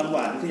ม่วงกับมันหว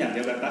านคืออย่างเดี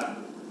ยวกันปะ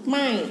ไ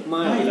ม่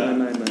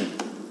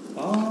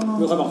อ๋อ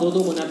มีคนบอก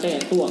ตู้คุณนัทเต้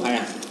ตู้กับใคร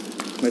อ่ะ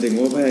หมายถึง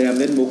ว่าพยายาม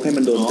เล่นมุกให้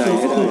มันโดนใจ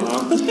ให้ได้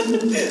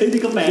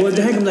ที่ก็แปลกควรจ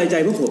ะให้กำลังใจ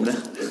พวกผมนะ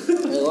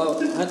ว่า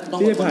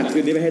ที่จะผ่านคื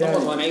นนี้ไปให้ได้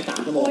ต้องรอในอีก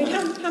3 ชั่วโมงโอ้ย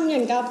ทำอย่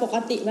างกับปก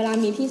ติเวลา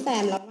มีพี่แซ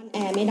มแล้วมันแอ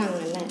ร์ไม่ดัง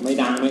นั่นแหละไม่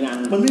ดัง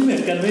มันไม่เหมือ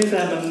นกันไม่แซ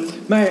มมัน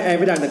ไม่แอร์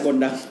ไม่ดังแต่กล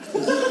ดัง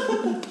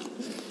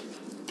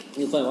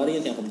มีคนว่าได้ยิ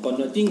นเสียงผมกล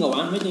จริงเหรอว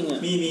ะไม่จริงอ่ะ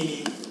มี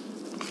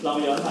เรา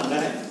ย้อนฟังไ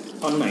ด้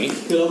ตอนไหน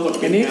คือเรากด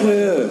อันนี้คื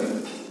อ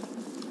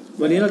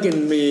วันนี้เรากิน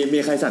มี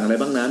ใครสั่งอะไร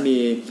บ้างนะมี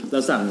เรา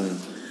สั่ง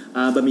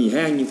บะหมี่แ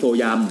ห้งยิงโฟ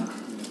ย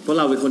ำเพราะเ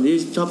ราเป็นคนที่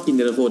ชอบกินเ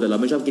ย็นตาโฟแต่เรา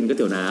ไม่ชอบกินก๋วยเ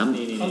ตี๋ยวน้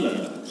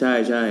ำใ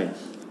ช่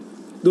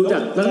ดูจา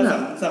กลักษณะ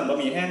สั่งบะ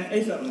หมี่แห้ง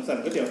สั่ง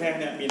ก๋วยเตี๋ยวแห้ง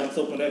เนี่ยมีน้ำ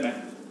ซุปมันได้ไหม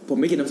ผม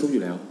ไม่กินน้ำซุปอ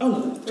ยู่แล้วเอ้า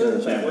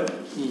แปลกเว้ย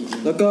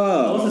แล้วก็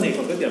เสน่ห์ข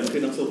องก๋วยเตี๋ยวมันคื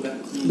อน้ำซุปนะ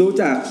ดู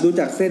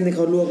จากเส้นที่เข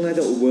าลวกน่าจ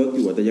ะเวิร์กอ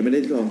ยู่แต่ยังไม่ไ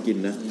ด้ลองกิน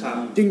นะ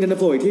จริงเย็นตา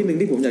โฟอีกที่นึง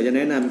ที่ผมอยากจะแ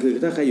นะนำคือ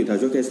ถ้าใครอยู่แถว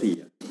โชคชัย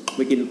4ไ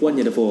ปกินอ้วนเ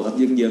ย็นตาโฟครับเ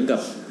ยื้องๆกับ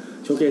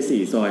โชคชัย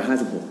4ซอย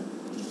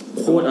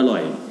56โคตรอร่อ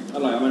ยปร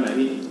ะมาณไหน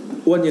พี่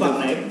อ้วนเย็นฝั่ง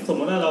ไหนสม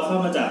มติว่าเราเข้า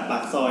มาจากปา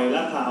กซอยล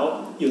าดพร้าว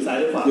อยู่ซ้าย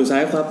หรือขวาอยู่ซ้า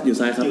ยครับอ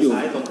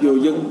ยู่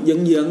เ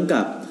ยื้อง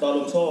กับตอนล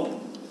งโชค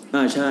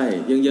ใช่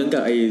เยื้องกั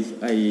บไ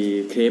อ้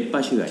เครปป้า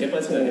เฉื่อย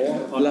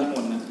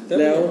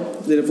แล้ว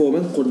เย็นตาโฟมั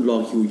นคนรอ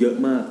คิวเยอะ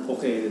มากโอ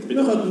เคไ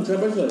ม่เคยกินเครป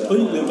ป้าเฉื่อยเฮ้ย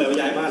ลืมไปว่า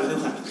ย้ายบ้านแล้ว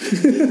ค่ะ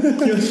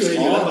อ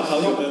ยู่บ้านกับเขา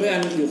อยู่เพื่อน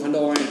อยู่คอนโด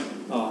ไง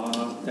อ๋อ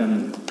จากนั้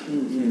น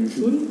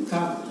ค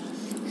รับ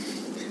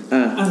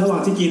ระหว่า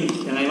งที่กิน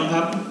ยังไงบ้างค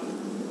รับ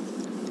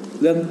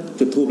เรื่อง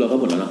จุดธูปเราก็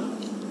หมดแล้วเนาะ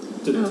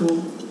จุดธูป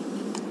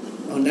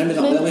ได้ไม่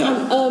2 เรื่องไม่เหร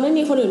อไม่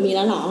มีคนอื่นมีแ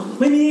ล้วหรอ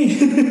ไม่มี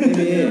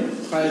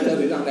ใครเจอห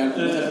รือต่างแดนไ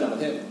ม่ใช่ต่างปร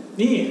ะเทศ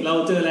นี่เรา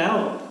เจอแล้ว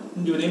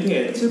อยู่ในเพ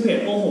จชื่อเพจ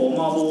โอ้โหม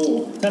อบู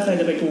ถ้าใคร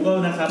จะไป Google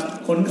นะครับ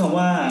ค้นคำ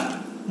ว่า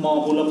มอ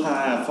บุรพา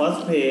คอส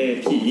เพย์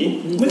ผี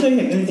ไม่เคยเ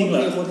ห็นจริงๆเหร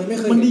อ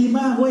มันดี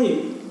มากเว้ย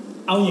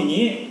เอาอย่าง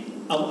นี้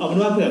เอาเป็น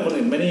ว่าเผื่อคน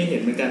อื่นไม่ได้เห็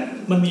นเหมือนกัน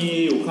มันมี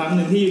อยู่ครั้ง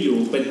นึงที่อยู่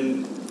เป็น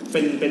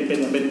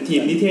ที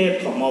มนิเทศ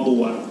ของมอบู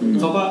อ่ะ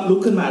เขาก็ลุก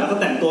ขึ้นมาแล้วก็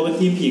แต่งตัวเป็น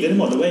ทีมผีกันทั้ง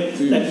หมดเลยเว้ย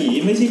แต่ผี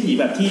ไม่ใช่ผี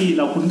แบบที่เ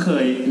ราคุ้นเค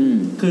ย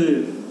คือ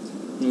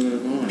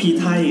ผี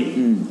ไทย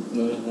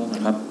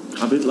ครับ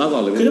เล่าก่อ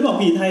นเลยคือถ้าบอก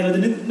ผีไทยเราจ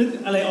ะนึก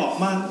อะไรออก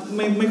มาก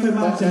ไม่ค่อยม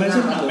ากใช่ไหมเ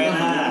ช่นแม่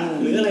นา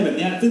หรืออะไรแบบเ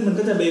นี้ยซึ่งมัน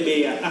ก็จะเบ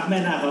อ่ะแม่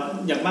นาเขา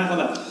อย่างมากก็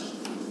แบบ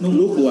นุ่ง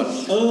ลูกบวช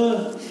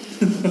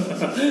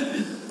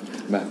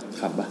แบบ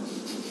ขับ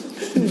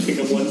ถึง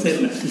กระบวนเส้น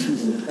นะ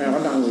ก็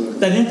ดังเลย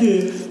แต่นี่คือ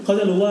เขา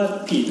จะรู้ว่า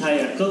ผีไทย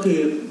อ่ะก็คือ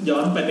ย้อ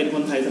นไปเป็นค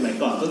นไทยสมัย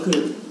ก่อนก็คือ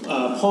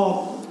พอก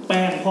แ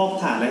ป้งพอก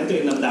ถ่านอะไรให้ตัวเอ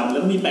งดำๆแล้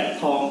วก็มีแปะ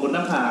ทองบนหน้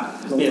าผาก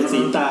เปลี่ยนสี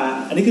ตา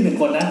อันนี้คือ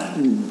1 คนนะ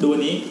ดูอั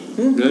นนี้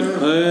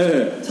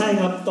ใช่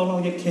ครับต้องลอง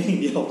แค่อย่า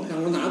งเดียวทาง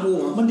หนาบู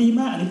มันดี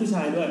มากอันนี้ผู้ช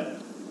ายด้วย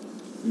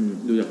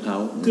ดูจากเขา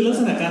คือลัก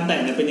ษณะการแต่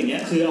งเนี่ยเป็นอย่างเงี้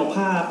ยคือเอา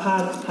ผ้า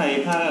ไทย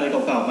ผ้าอะไร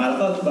เก่าๆมาแล้ว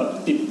ก็แบบ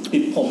ติ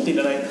ดผมติด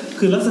อะไร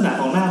คือลักษณะ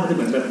ของหน้ามันจะเ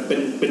หมือนแบบ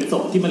เป็นศ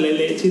พที่มัน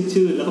เละๆ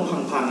ชืดๆแล้วก็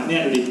พังๆเนี่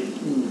ยดูดิ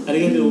อัน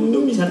นี้ก็ดู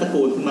มีชาติตระ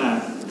กูลขึ้นมา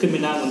ขึ้นเป็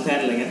นหน้าคนแทน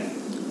อะไรเงี้ย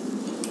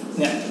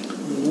เนี่ย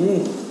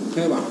ใ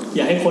ช่ป่ะอ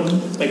ย่าให้ค้น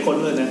ไปค้น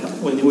เลยนะครับ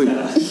วันนี้ใช่อะ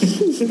ไร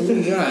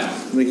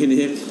เมื่อกี้นี้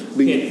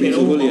บิง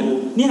ซูเรียน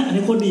เนี่ยอัน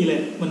นี้โคตรดีเลย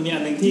มันมีอั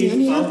นนึงที่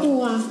เขา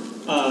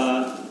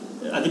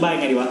อธิบาย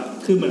ไงดีวะ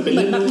คือเหมือนเป็นเ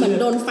รื่องเหมือน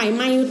โดนไฟไห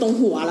ม้อยู่ตรง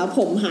หัวแล้วผ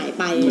มหาย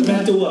ไปเหมือนแม่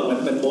จูอ่ะเห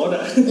มือนโบ๊ทอ่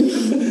ะ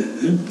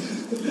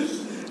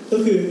ก็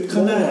คือข้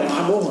างหน้า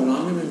โบ๊ทของน้อ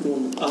งไม่เป็นจู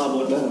โบ๊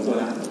ทของตัว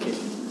ร้านโอเค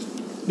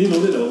นี่รู้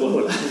ด้วยเหรอว่าโบ๊ทข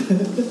องร้าน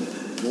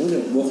รู้เดี๋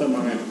ยวโบ๊ทขึ้นม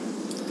าไง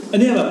อัน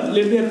นี้แบบเ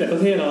รียบๆแต่ปร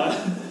ะเทศเราอะ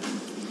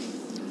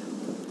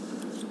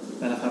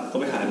นั่นแหละครับก็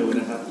ไปหาดู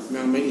นะครับ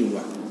ยังไม่อิ่ม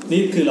ว่ะ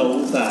นี่คือเรา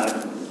อุตส่าห์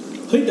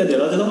เฮ้ยแต่เดี๋ยว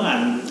เราจะต้องอ่า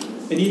น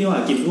ไอ้นี่ดีกว่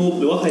ากินรูป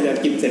หรือว่าใครจะ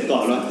กินเสร็จก่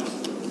อนวะ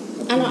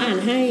เราอ่าน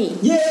ให้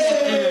เย้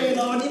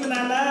รอนี่มาน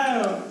านแล้ว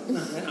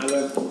อ่านเล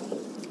ย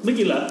ไม่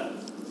กินเหรอ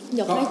เ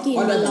ดี๋ยวค่อยกิน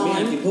มันร้อ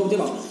นกินทูบที่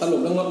บอกสรุป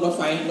เรื่องรถไ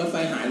ฟ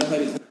หายรถไฟ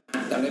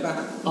จำได้ป่ะ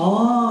อ๋อ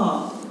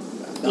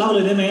เล่าเล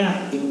ยได้ไหมอ่ะ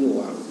กินอยู่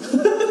อ่ะ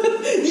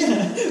เนี่ย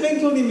แม่ง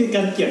ช่วงนี้มีก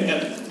ารเกี่ยงกัน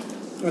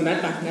มันนัด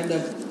เดิ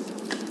น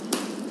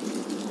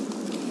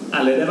อ่า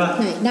นเลยได้ป่ะ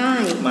ได้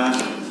มา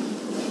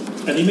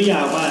อันนี้ไม่ย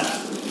าวมาก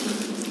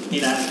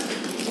นี่นะ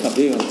กับ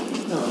พี่ครับ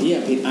เฮีย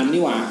ผิดอัน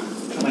นี่หว่า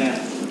ทำไมอ่ะ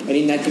อัน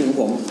นี้นัดกินของ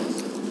ผม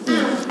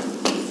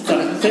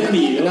เส้นห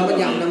มี่แล้วมัน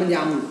ยำไม่ย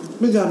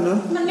ำนะ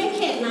มันไม่เ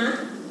ผ็ดนะ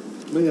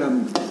ไม่ย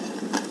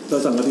ำเรา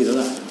สั่งกระผิดแล้ว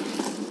ล่ะ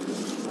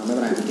ไม่เ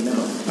ป็นไรกินได้ห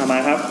มดมา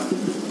ครับ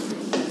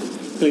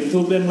กลิ่นทู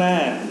บเรื่องแร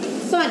ก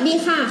สวัสดี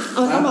ค่ะ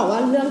ต้องบอกว่า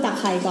เรื่องจาก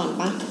ใครก่อน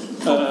ปะ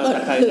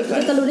หรือ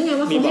จะรู้ได้ไง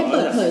ว่าเขาให้เ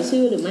ปิดเผย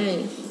ชื่อหรือไม่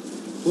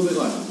พูดไป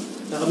ก่อน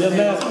เรื่องแ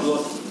รกของ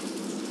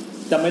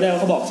จำไม่ได้ว่า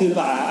เขาบอกชื่อหรือเ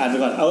ปล่าอ่านไป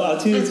ก่อนเอา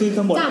ชื่อ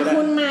ข้างบนจาก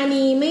คุณมา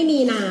นีไม่มี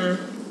นา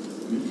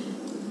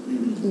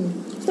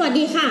สวัส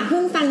ดีค่ะเ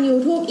พิ่งฟัง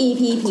YouTube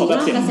EP ผีนอกก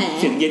ระแส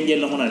เสียงเย็น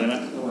ๆลงมาหน่อยได้ไหม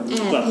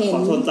แบบขอ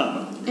โทนจับ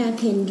แอบ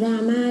เห็นดรา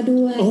ม่า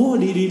ด้วยโอ้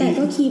ดีแต่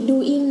ก็คีปดู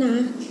อิงนะ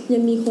ยั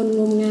งมีคน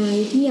งมงาย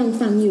ที่ยัง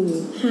ฟังอยู่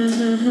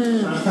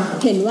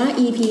555เห็นว่า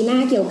EP หน้า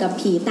เกี่ยวกับ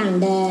ผีต่าง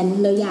แดน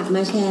เลยอยากม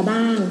าแชร์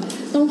บ้าง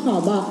ต้องขอ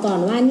บอกก่อน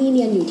ว่านี่เ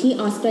รียนอยู่ที่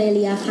ออสเตรเ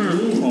ลียค่ะ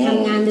ท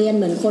ำงานเรียน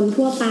เหมือนคน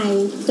ทั่วไป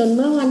จนเ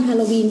มื่อวันฮาโ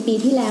ลวีนปี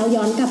ที่แล้ว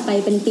ย้อนกลับไป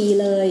เป็นปี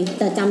เลย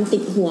แต่จำติ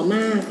ดหัวม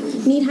าก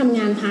นี่ทำง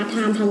านพาร์ทไท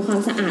ม์ทำความ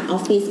สะอาดออ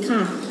ฟฟิศค่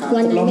ะ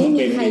วันนั้นไม่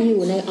มีใครอ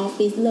ยู่ในออฟ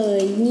ฟิศเลย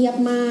เงียบ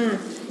มาก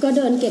ก็เ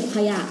ดินเก็บข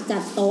ยะจั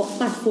ดโต๊ะ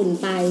ปัดฝุ่น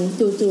ไป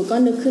จู่ๆก็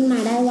นึกขึ้นมา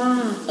ได้ว่า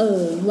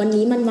วัน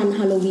นี้มันวันฮ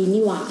าโลวีน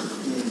นี่หว่า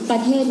ปร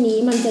ะเทศนี้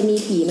มันจะมี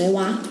ผีไหม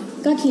วะ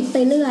ก็คิดไป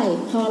เรื่อย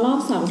พอรอบ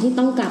2ที่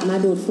ต้องกลับมา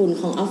ดูดฝุ่น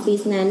ของออฟฟิ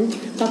ศนั้น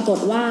ปรากฏ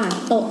ว่า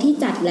โต๊ะที่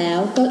จัดแล้ว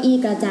เก้าอี้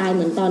กระจายเห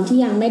มือนตอนที่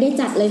ยังไม่ได้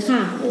จัดเลยค่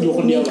ะอยู่ค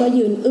นเดียวก็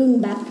ยืนอึ้ง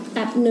แ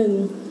ป๊บนึง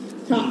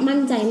เพราะมั่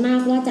นใจมาก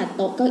ว่าจัดโ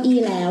ต๊ะเก้าอี้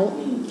แล้ว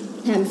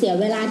แถมเสีย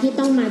เวลาที่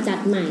ต้องมาจัด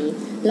ใหม่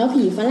แล้ว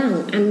ผีฝรั่ง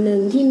อันนึ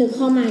งที่นึกเ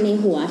ข้ามาใน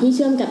หัวที่เ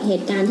ชื่อมกับเห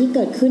ตุการณ์ที่เ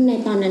กิดขึ้นใน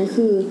ตอนนั้น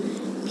คือ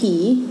ผี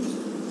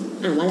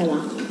อ่านว่าอะไรว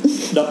ะ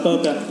ด็อกเตอร์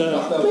แบตเตอร์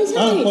ไม่ใ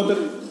ช่โพเต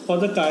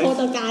อร์ไก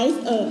ด์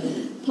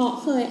เพราะ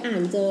เคยอ่า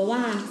นเจอว่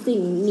าสิ่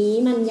งนี้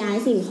มันย้าย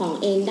สิ่งของ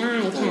เองได้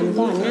แถม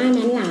ก่อนหน้า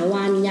นั้นหลาย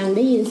วันยังไ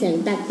ด้ยินเสียง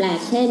แปลก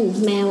ๆเช่น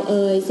แมว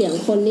เสียง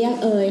คนเรียก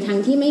ทั้ง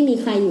ที่ไม่มี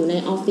ใครอยู่ใน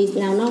ออฟฟิศ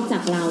แล้วนอกจา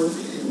กเรา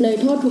เลย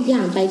โทษทุกอย่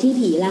างไปที่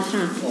ผีละ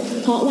ค่ะ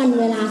เพราะวัน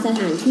เวลาสถ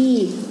านที่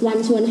วัน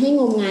ชวนให้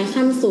งมงาย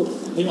ขั้นสุด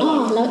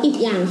แล้วอีก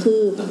อย่างคื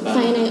อไฟ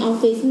ในออฟ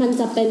ฟิศมัน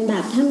จะเป็นแบ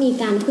บถ้ามี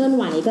การเคลื่อนไ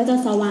หวก็จะ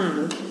สว่าง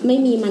ไม่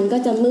มีมันก็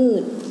จะมื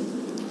ด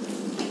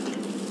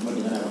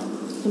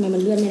ทำไมมั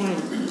นเลื่อนไม่ได้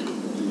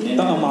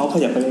ต้องเอาเมาส์ข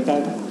ยับไปใกล้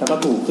ๆแล้วก็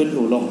ถูขึ้น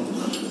ถูลง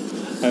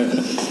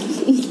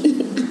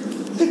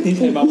นี่ใ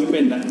ช้เมาส์ไม่เ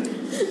ป็นนะ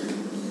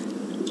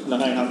แล้ว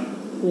ไงครับ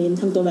เวน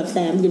ทำตัวแบบแซ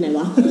มอยู่ไหน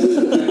วะ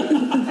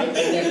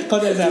เข้า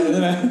ใจแซมใ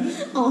ช่ไหม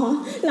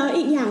แล้ว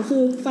อีกอย่างคื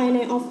อไฟใน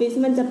ออฟฟิศ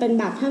มันจะเป็น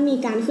แบบถ้ามี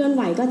การเคลื่อนไห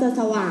วก็จะ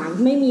สว่าง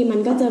ไม่มีมัน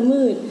ก็จะ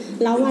มืด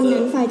แล้ววัน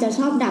นั้นไฟจะช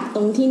อบดับต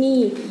รงที่นี่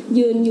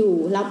ยืนอยู่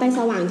แล้วไปส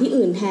ว่างที่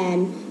อื่นแทน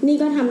นี่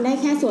ก็ทำได้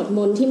แค่สวดม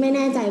นต์ที่ไม่แ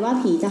น่ใจว่า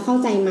ผีจะเข้า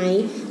ใจไหม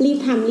รีบ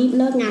ทำรีบ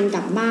เลิกงานก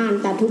ลับบ้าน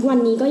แต่ทุกวัน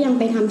นี้ก็ยัง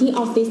ไปทำที่อ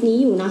อฟฟิศนี้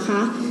อยู่นะคะ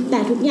แต่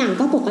ทุกอย่าง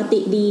ก็ปกติ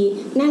ดี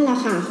นั่นแหละ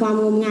ค่ะความ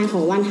งมงายข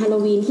องวันฮาโล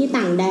วีนที่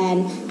ต่างแดน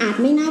อาจ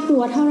ไม่น่ากลั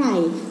วเท่าไหร่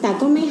แต่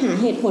ก็ไม่หา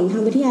เหตุผลทา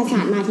งวิทยาศา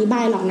สตร์มาอธิบ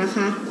ายหรอกนะค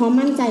ะเพราะ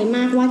มั่นใจม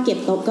ากว่าเก็บ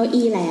โต๊ะเก้า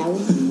อี้แล้ว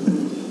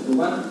หรือ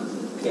ว่า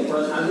เก็บโท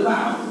รศัพท์หรือเปล่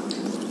า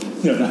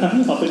เดี๋ยวนะ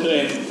เอาไปตัวเอ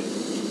ง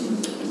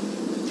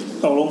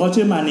ตกลงเขา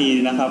ชื่อมานี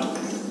นะครับ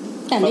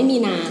แต่ไม่มี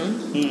นา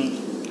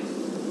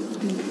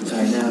ขา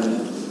ยหน้าเลย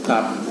ครั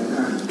บ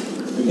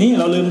นี่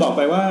เราลืมบอกไ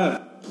ปว่า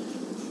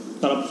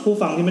สำหรับผู้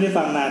ฟังที่ไม่ได้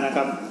ฟังนานนะค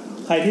รับ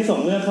ใครที่ส่ง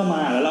เรื่องเข้าม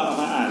าแล้วเราเอา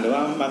มาอ่านหรือว่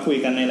ามาคุย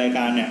กันในรายก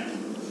ารเนี่ย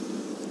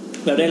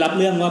เราได้รับ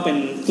เรื่องว่าเป็น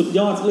สุดย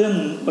อดเรื่อง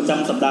ประจ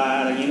ำสัปดาห์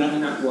อะไรอย่างนี้นะ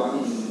น่ากลัว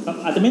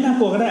อาจจะไม่น่า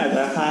กลัวก็ได้อาจจ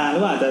ะฮาหรื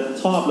อว่าอาจจะ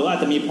ชอบหรือว่าอา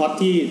จจะมีพล็อต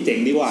ที่เจ๋ง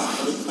ดีกว่า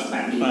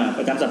ป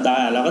ระจำสัปดา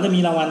ห์เราก็จะมี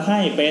รางวัลให้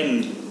เป็น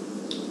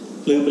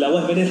ลืมไปแล้วว่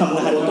าไม่ได้ทำง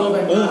าน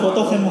โฟโ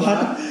ต้แคนวาส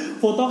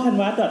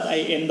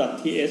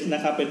photocanvas.in.th น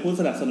ะครับเป็นผู้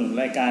สนับสนุน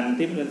รายการ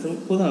ที่เป็น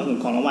ผู้สนับสนุน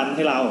ของรางวัลใ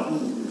ห้เรา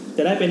จ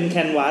ะได้เป็นแค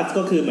นวาส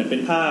ก็คือเหมือนเป็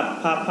นภา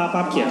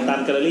พเขียนตาม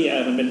แกลเลอรี่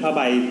มันเป็นผ้าใ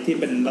บที่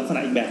เป็นลักษณะ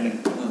อีกแบบนึง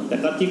แต่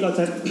ก็ที่ก็ใ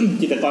ช้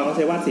จิตรกรเขาใ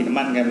ช้วาดสีน้ำ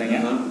มันกันอะไรเ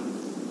งี้ย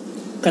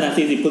ขนาด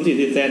40 x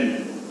 40 เซน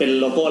เป็น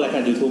โลโก้รายกา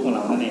ร YouTube ของเร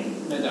านั่นเอง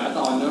ในแต่ละต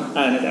อนเนาะ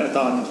ในแต่ละต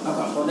อนเอาแ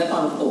บบคนได้ตอ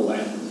นตู่ไป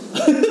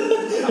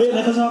เฮ้ยแ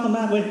ล้วเขาชอบกันม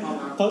ากเว้ย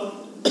เขา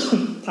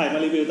ถ่ายมา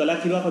รีวิวตอนแรก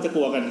คิดว่าเขาจะก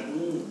ลัวกัน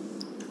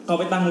เขา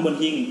ไปตั้งไว้บน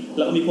หิ้งแ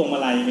ล้วก็มีพวงมา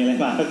ลัยมีอะไร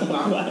มาก็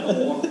ว่าโอ้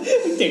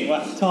เจ๋งว่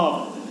ะชอบ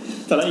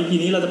แต่ละ EP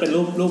นี้เราจะเป็น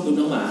รูป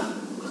น้องหมา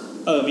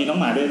มีน้อง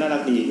หมาด้วยน่ารั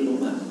กดี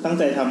ตั้ง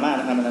ใจทำมาก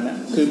นะครับนั้นนะ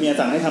คือเมีย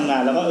สั่งให้ทำงา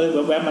นแล้วก็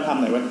แวบๆมาทำ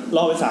หน่อยร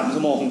อไป3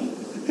 ชั่วโมง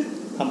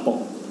ทำปก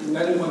แล้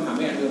วมีคนถามแ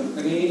ม่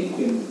อันนี้เป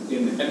ลี่ย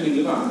นแอดมินห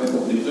รือเปล่าไปป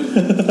กดีขึ้น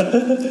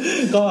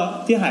ก็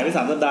ที่หายไป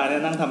3 สัปดาห์เนี่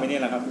ยนั่งทำไอ้นี่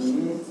แหละครับ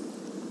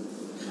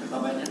ต่อ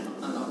ไปเนี่ย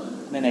อ่านต่อ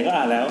ไหนๆก็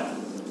อ่านแล้ว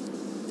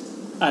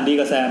อ่านดี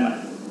กับแซมอ่ะ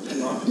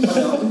ก็เ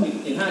ดี๋ยว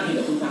อีก5 นาทีเ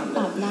ดี๋ยวคุณถามต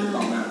อบได้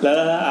แล้ว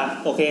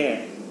โอเค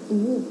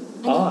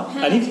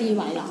อันนี้5 นาทีไ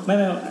หวหรอไม่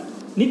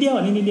นิดเดียว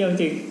อันนี้นิดเดียวจ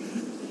ริง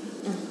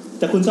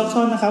แต่คุณชอบช่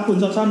อนนะครับคุณ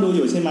ชอบช่อนดูอ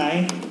ยู่ใช่ไหม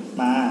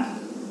มา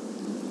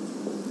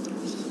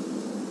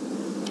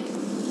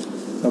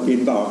เราปี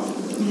นต่อ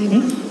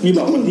มีบ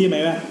อกคนที่ไหม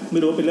วะไม่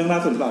รู้เป็นเรื่องล่า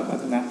สุดหรือเปล่า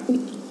นะ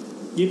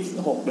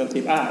26 เดือน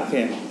 10โอเค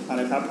อะไ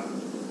รครับ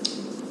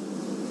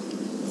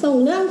ส่ง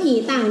เรื่องผี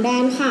ต่างแด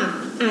นค่ะ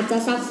อาจจะ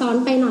ซับซ้อน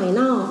ไปหน่อย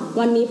นอ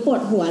วันนี้ปว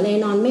ดหัวเลย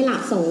นอนไม่หลั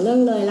บส่งเรื่อง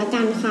เลยละ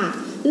กันค่ะ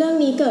เรื่อง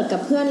นี้เกิดกั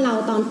บเพื่อนเรา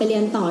ตอนไปเรี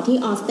ยนต่อที่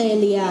ออสเตร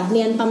เลียเ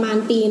รียนประมาณ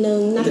ปีนึง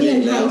นักเรียน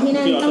ไทยที่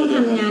นั่นต้องท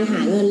ำงานห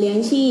าเงินเลี้ยง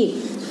ชีพ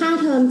ค่า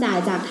เทอมจ่าย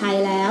จากไทย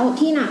แล้ว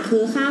ที่หนักคื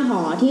อค่าห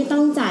อที่ต้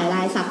องจ่ายร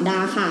ายสัปดา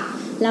ห์ค่ะ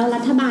แล้วรั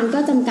ฐบาลก็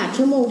จำกัด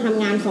ชั่วโมงท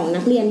ำงานของ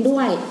นักเรียนด้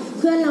วย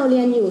เพื่อนเราเรี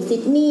ยนอยู่ซิ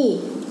ดนีย์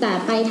แต่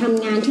ไปท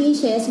ำงานที่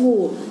เชสวู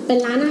ดเป็น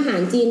ร้านอาหา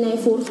รจีนใน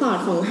ฟู้ดคอร์ท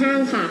ของห้า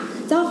งค่ะ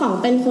เจ้าของ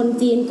เป็นคน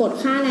จีนกด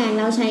ค่าแรงแ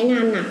ล้วใช้งา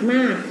นหนักม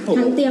าก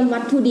ทั้งเตรียมวั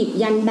ตถุดิบ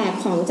ยันแบก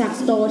ของจาก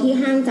สโตร์ที่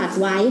ห้างจัด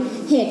ไว้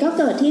เหตุก็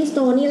เกิดที่สโต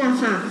ร์นี่แหละ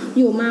ค่ะอ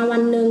ยู่มาวั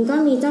นนึงก็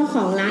มีเจ้าข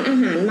องร้านอา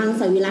หารมัง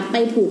สวิรัติไป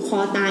ผูกคอ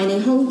ตายใน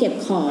ห้องเก็บ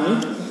ของ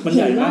เ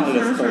ห็นว่า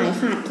ค้าขาย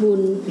ขาดทุน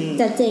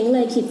จะเจ๊งเล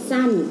ยคิด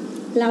สั้น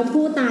แล้ว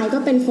ผู้ตายก็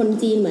เป็นคน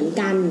จีนเหมือน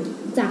กัน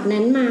จาก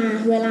นั้นมา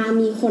เวลา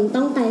มีคน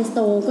ต้องไปสโต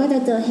ร์ก็จะ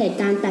เจอเหตุ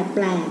การณ์แป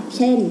ลกๆเ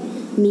ช่น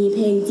มีเพ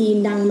ลงจีน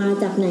ดังมา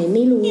จากไหนไ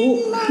ม่รู้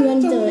เพื่อน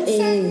เจอเอ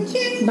ง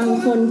บาง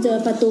คนเจอ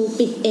ประตู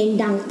ปิดเอง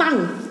ดังปั้ง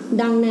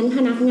ดังนั้นพ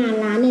นักงาน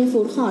ร้านใน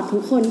ฟู้ดคอร์ททุ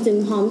กคนจึง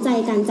พร้อมใจ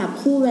กันจับ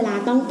คู่เวลา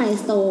ต้องไป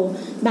สโตร์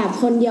แบบ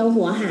คนเดียว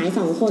หัวหาย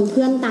2คนเ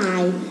พื่อนตา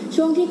ย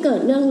ช่วงที่เกิด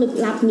เรื่องลึก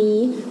ลับนี้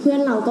เพื่อน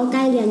เราก็ใก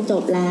ล้เรียนจ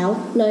บแล้ว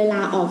เลยล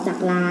าออกจาก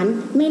ร้าน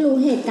ไม่รู้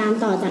เหตุการณ์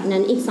ต่อจากนั้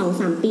นอีก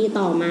 2-3 ปี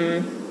ต่อมา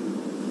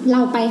เร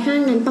าไปห้า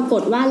งนั้นปราก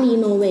ฏว่ารี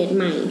โนเวทใ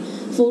หม่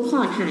ฟู้ดค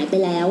อร์ทหายไป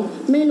แล้ว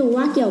ไม่รู้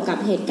ว่าเกี่ยวกับ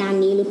เหตุการ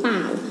ณ์นี้หรือเปล่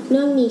าเ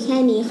รื่องนี้แค่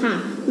นี้ค่ะ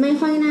ไม่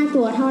ค่อยน่าก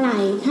ลัวเท่าไหร่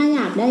ถ้าอ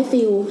ยากได้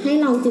ฟิลให้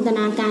ลองจินตน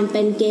าการเ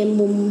ป็นเกม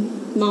มุม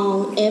มอง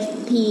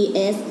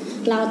FPS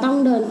เราต้อง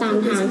เดินตาม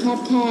ทางแ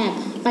คบ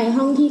ๆไป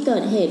ห้องที่เกิ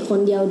ดเหตุคน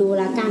เดียวดู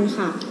ละกัน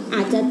ค่ะอ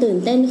าจจะตื่น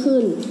เต้นขึ้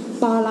น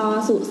ปล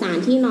สุสาน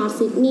ที่นอร์ท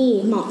ซิดนี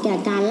ย์เหมาะแก่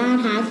การล่า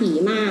ท้าผี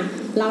มาก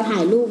เราถ่า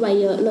ยรูปไว้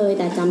เยอะเลย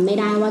แต่จำไม่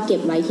ได้ว่าเก็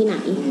บไว้ที่ไหน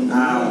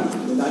อ้าว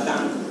ได้จั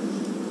ง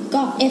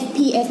ก็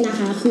FPS นะ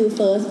คะคือ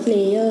first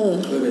player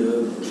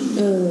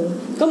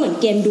ก็เหมือน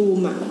เกมดูม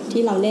อ่ะ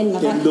ที่เราเล่นแล้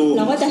วก็เ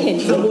ราก็จะเห็น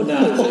อาวุธ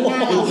อยู่ข้างหน้า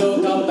เ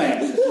รา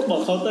บอ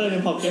กเคาน์เตอร์ใน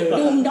พอเกม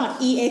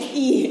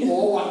doom.exe โอ้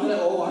วัดเลย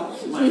โอ้วัด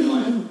ใหม่หน่อ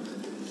ย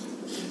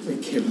ไป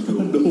เข็ม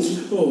ดู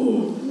โอ้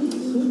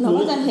เรา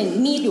ก็จะเห็น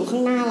มีดอยู่ข้า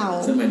งหน้าเรา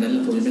สมัยนั้น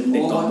ผมยังเป็นเ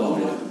ด็กก่อนบอกเ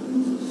ลย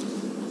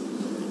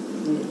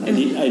ไ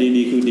อ้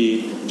ดีคือดี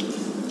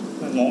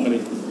งงเล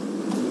ย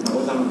เอา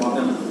ตามพร้อม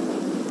กัน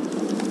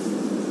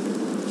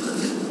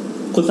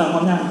คุณสั่งพร้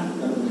อมยัง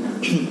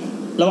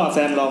ระหว่างแซ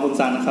มรอคุณ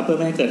สั่งนะครับเพื่อไ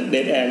ม่ให้เกิดเด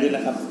ดแอร์ขึ้นน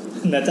ะครับ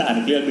น่าจะอ่าน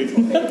อีกเรื่องนึง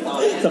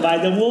สบาย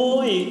จังโว้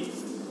ย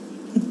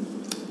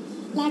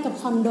แลกกับ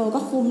คอนโดก็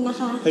คุ้มนะ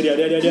คะเดี๋ยว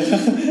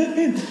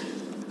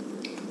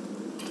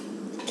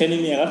แค่นี้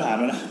เมียเขาถาม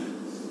แล้วนะ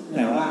ไหน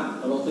ว่า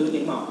เราซื้อจ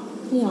ริงเปล่า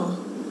นี่หรอ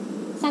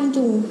สั้น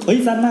จุงเฮ้ย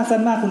สั้นมาก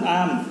คุณอา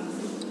ร์ม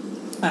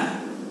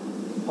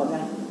พร้อมยั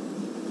ง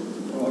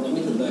ยังไ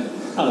ม่ถึงเลย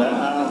เอาเลย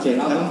โอเคแ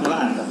ล้ว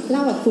อ่านครับเล่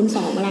าแบบคูณ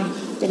2มาละ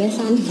จะได้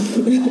สั้น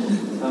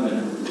เอาไปน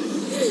ะ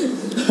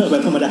แบ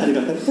บธรรมดาดีก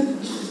ว่า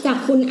จาก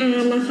คุณอา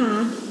ร์มนะคะ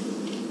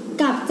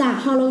กลับจาก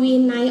ฮอลโลวี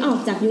นไนท์ออก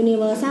จาก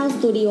Universal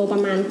Studio ปร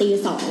ะมาณตี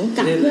 2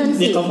กับเพื่อน4ค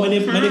นนี่เขาไ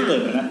ม่ได้เปิ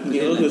ดนะนี่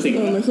ก็คือสิ่ง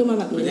มันขึ้นมา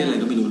แบบนี้อะไร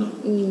ก็ไม่รู้เนาะ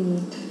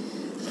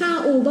ค่า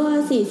Uber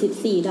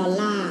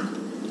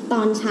 $44ต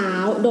อนเช้า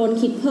โดน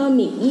คิดเพิ่ม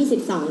อีก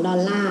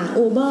$22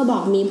 Uber บอ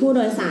กมีผู้โด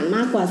ยสารม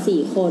ากกว่า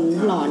4คน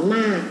หลอนม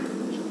าก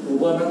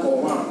Uber ไม่โกง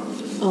อ่ะ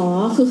อ๋อ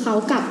คือเขา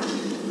กับ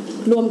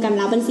รวมกันแ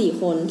ล้วเป็น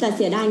4คนแต่เ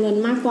สียดายเงิน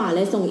มากกว่าเล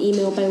ยส่งอีเม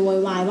ลไปโวย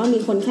วายว่ามี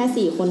คนแ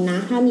ค่4คนนะ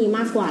ถ้ามีม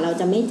ากกว่าเรา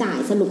จะไม่จ่าย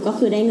สรุปก็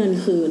คือได้เงิน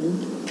คืน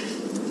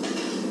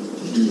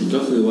ก็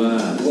คือว่า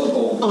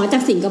อ๋อจา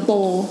กสิงคโป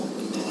ร์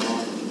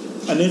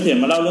อันนี้เขียน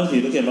มาเล่าเรื่องผี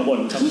หรือเขียนมาบ่น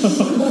ครับ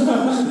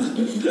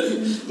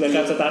รายก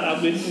ารสตาร์ทอัพ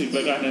วิทย์อีกร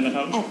ายการนึงนะค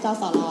รับแอดจอ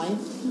สอร้อย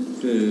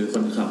คือค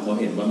นขับพอ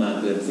เห็นว่ามา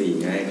เกิน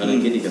4ไงก็เลย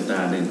คิดอีกกับตา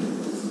หนึ่ง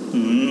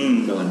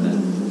ประมาณนั้น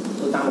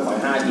ตัวตั้งมาขอ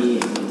5ที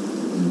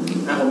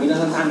ผมมีเรื่อง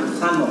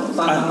สั้นหมด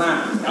สั้นมาก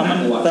เอามัน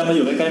แต่มาอ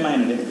ยู่ใกล้ๆไมค์ห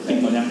น่อยดิปิด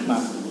หมดยังมา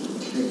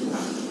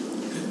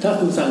ถ้า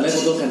คุณสั่งได้คุ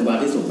ณต้องแคนวาส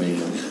ที่ส่งไป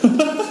ครับ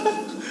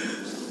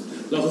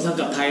เราคุณสั่ง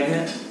กับไทยนะฮ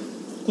ะ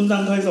คุณสั่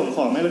งเคยส่งข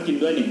องให้เรากิน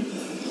ด้วยนี่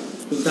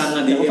คุณสั่ง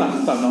อันนี้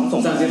ฝากน้องส่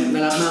งน่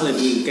ารักมากเลย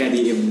คือแก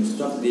DM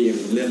ชอบ DM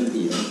เรื่อง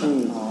ผี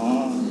อ๋อ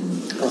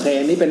โอเค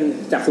อันนี้เป็น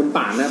จากคุณ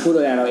ป่านนะผู้ดู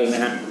แลเราเองน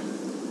ะฮะ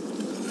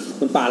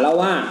คุณป่านเล่า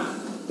ว่า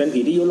เป็นผี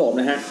ที่ยุโรป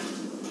นะฮะ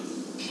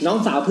น้อง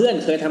สาวเพื่อน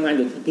เคยทำงานอ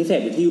ยู่พิเศษ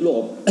อยู่ที่ยุโร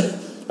ป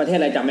ประเทศ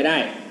อะไรจำไม่ได้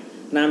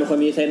นางเป็นคน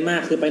มีเซนส์มา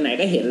กคือไปไหน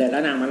ก็เห็นเลยแล้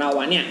วนางมาเล่า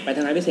ว่าเนี่ยไปท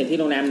ำงานพิเศษที่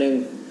โรงแรมนึง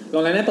โร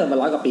งแรมนี้เปิดมา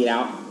100 กว่าปีแล้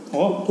ว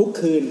ทุก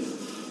คืน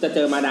จะเจ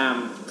อมาดาม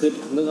คือ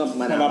นึกว่า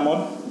มาดามมด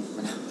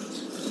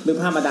นึก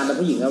ภาพมาดามเป็น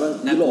ผู้หญิงแล้ว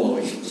ยุโรป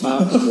มา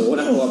โอ้โห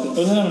น่ากลัว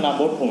ถ้ามาดาม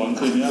มดผมกลาง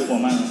คืนนี่น่ากลัว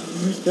มาก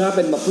เพราะว่าเ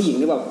ป็นแบบผู้หญิง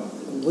ที่แบบ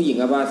ผู้หญิง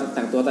แบบว่าแ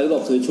ต่งตัวสไตล์ยุโร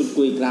ปคือชุด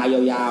กุยกลาย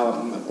ยาว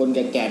ๆคนแ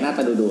ก่ๆหน้าต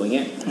าดุๆอย่างเ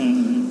งี้ย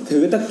ถื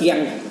อตะเกียง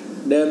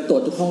เดินตรว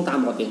จทุกห้องตาม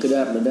ปกติคือเ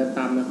ดินต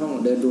ามในห้อง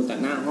เดินดูแต่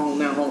หน้า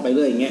ห้องไปเ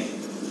รื่อยอย่างเงี้ย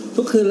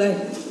ทุกคืนเลย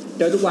เ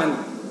จอทุกวัน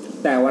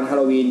แต่วันฮาโ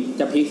ลวีน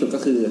จะพีคสุดก็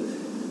คือ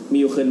มี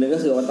อยู่คืนนึงก็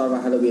คือวันตอนวั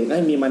นฮาโลวีนก็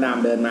มีมาดาม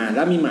เดินมาแ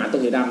ล้วมีหมาตัว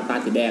สีดำตา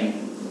สีแดง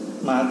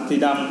หมาสี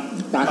ด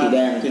ำตาสีแด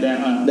ง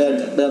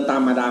เดินตา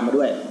มมาดามมา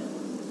ด้วย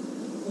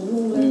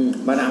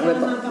มาดามเลย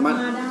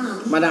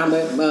มาดามเล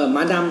ยม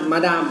า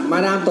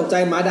ดามตกใจ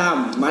มาด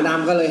าม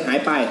ก็เลยหาย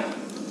ไป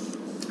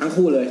ทั้ง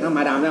คู่เลยทั้งม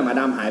าดามและมา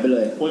ดามหายไปเล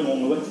ยโอ้ยงง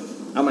เลยเว้ย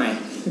เอาใหม่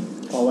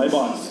ขอไว้บ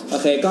อร์ดโอ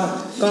เค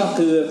ก็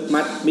คือ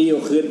มีอยู่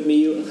คืนมี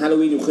ฮาโล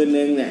วีนอยู่คืน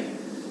นึงเนี่ย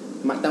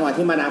จังหวะ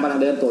ที่มาดามกำลั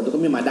งเดินตรวจก็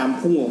มีมาดาม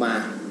พุ่งออกมา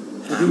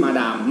หามา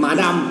ดามไ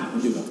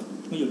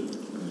ม่หยุด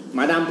ม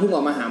าดามพุ่งอ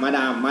อกมาหามา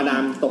ดา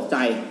มตกใจ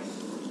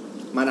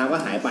มาดามก็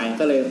หายไป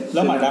ก็เลยแ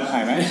ล้วมาดามหา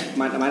ยไหม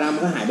มาดาม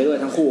ก็หายไปด้วย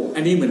ทั้งคู่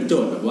อันนี้เหมือนโจ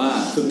ทย์แบบว่า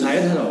สุดท้าย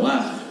ก็ท่านบอกว่า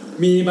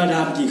มีมาดา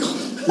มกี่คน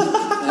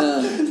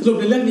สรุป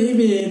ในเรื่องนี้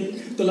มี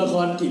ตัวละค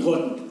รกี่คน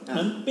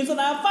ปริศ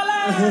นาฟ้าแล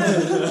บ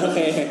โอเ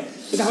ค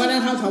ถามว่านะ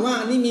ครับถามว่า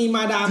นี่มีม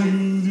าดาม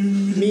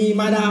ห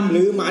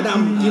รือหมาด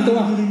ำกี่ตัว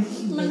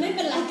มันไม่เ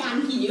ป็นรายการ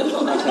ผีหรอก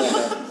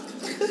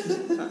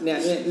เนี่ย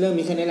เรื่อง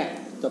มีแค่นี้แหละ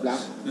จบแล้ว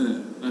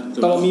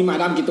ตกลงมีหมา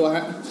ดำกี่ตัวฮ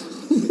ะ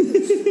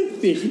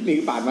นี่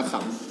ปาดมาข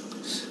ำ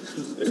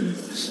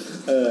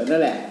นั่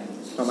นแหละ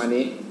ประมาณ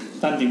นี้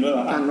ตั้งจริงด้วย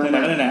ป่ะไหน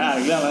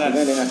อีกเรื่องแล้วกัน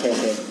โอ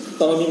เค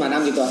ตกลงมีหมาด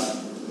ำกี่ตัว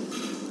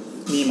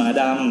มีหมา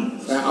ด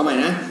ำเอาใหม่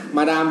นะหม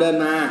าดำเดิน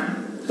มา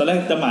ตอนแรก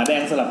จะหมาแด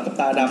งสลับกับ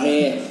ตาดำ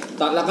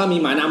ตอนแล้วก็มี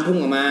หมาดำพุ่ง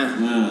ออกมา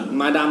ห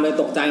มาดำเลย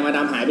ตกใจหมาด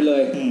ำหายไปเล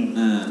ย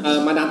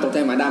หมาดำตกใจ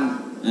หมาดำ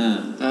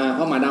เพ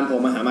ราะหมาดำผม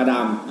มาหาหมาด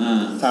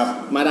ำครับ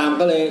หมาดำ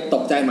ก็เลยต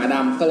กใจหมาด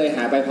ำก็เลยห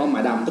ายไปเพราะหม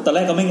าดำตอนแร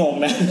กก็ไม่งง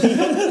นะ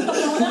ตก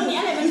ลงเรื่องนี้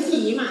อะไรเป็นผี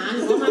หมาห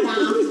รือว่าหมาด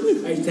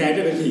ำไอ้แจ๊ดจ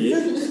ะเป็นผี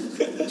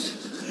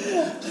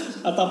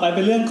เอาต่อไปเ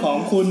ป็นเรื่องของ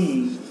คุณ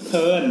เ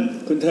ทิร์น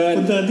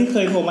ที่เค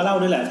ยโทรมาเล่า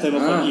ด้วยแหละเคยม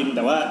าโฟนอินแ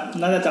ต่ว่า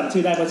น่าจะจำชื่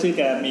อได้เพราะชื่อแ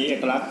กมีเอ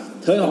กลักษณ์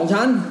เทิร์นของ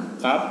ฉัน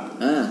ครับ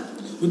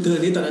คุณเทิร์น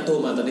นี่ตอนนั้นโทร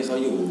มาตอนที่เขา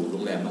อยู่โร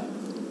งแรมป่ะ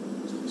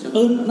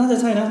น่าจะ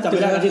ใช่นะจำไม่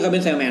ได้ที่เขาเป็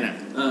นเซลแมน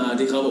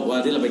ที่เขาบอกว่า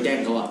ที่เราไปแกล้ง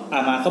เขาม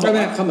าเขาบอก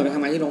เขาเหมือนไปท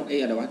ำงานที่โรงอ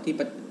ะไรวะที่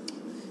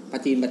ปา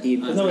จีนเ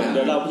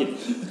ดี๋ยวเราผิด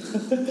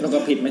เราก็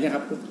ผิดไม่ใช่ค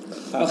รับ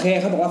โอเค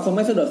เขาบอกว่าคงไ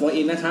ม่สะดวกโฟน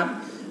อินนะครับ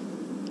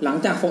หลัง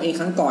จากโฟนอิน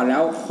ครั้งก่อนแล้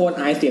วโคตร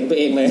อายเสียงตัว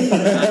เองเลย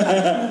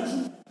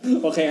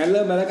โอเคงั้นเ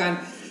ริ่มมาแล้วกัน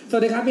ส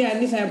วัสดีครับพี่แอน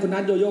นี่แซมคุณนั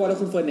ทโยโย่และ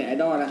คุณเฟิร์นเนี่ยไอ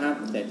ดอลนะครับ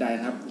เสียใจ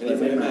ครับ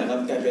ไม่มาครับ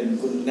กลายเป็น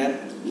คุณแนท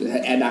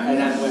แอร์ดังนะ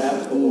ครับ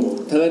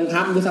เทิร์นค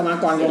รับวิศว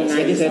กรโรงงาน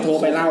ที่เคยโทร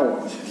ไปเล่า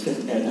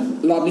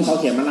รอบนี้เขา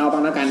เขียนมาเล่าบ้า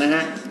งแล้วกันนะฮ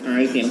ะอา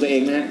ยเสียงตัวเอ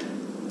งนะฮะ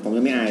ผม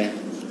ยังไม่อาย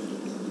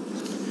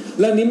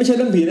เรื่องนี้ไม่ใช่เ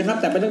รื่องผีนะครับ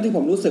แต่เป็นเรื่องที่ผ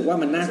มรู้สึกว่า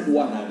มันน่ากลัว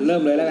เริ่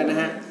มเลยแล้วกันนะ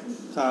ฮะ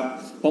ครับ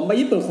ผมไป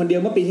ญี่ปุ่นคนเดีย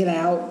วเมื่อปีที่แ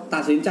ล้วตั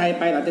ดสินใจ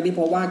ไปหลังจากที่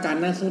พบว่าการ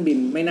นั่งเครื่องบิน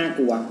ไม่น่าก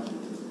ลัว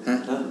ฮะ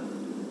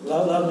แ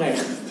ล้วไง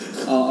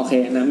โอเค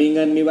นะมีเ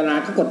งินมีเวลา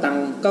ก็กดตัง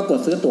ก็กด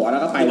ซื้อตั๋วแล้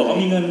วก็ไปบอกว่า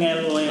มีเงินไง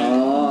เลยโ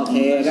อเค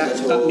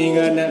ก็มีเ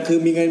งินนะคือ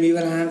มีเงินมีเว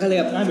ลาก็เลย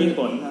แบบมี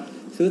ผลครับ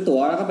ซื้อตั๋ว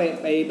แล้วก็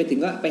ไปถึง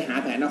ก็ไปหา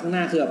แผนเอาข้างหน้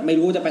าคือแบบไม่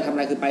รู้จะไปทำอะ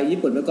ไรคือไปญี่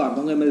ปุ่นไปก่อนเพร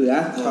าะเงินมันเหลือ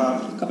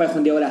ก็ไปค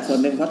นเดียวแหละส่วน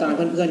หนึ่งเพราะตอนนั้นเ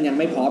พื่อนๆยัง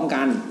ไม่พร้อม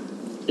กัน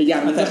อีกอย่า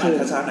งนึงก็คือ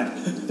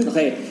โอเค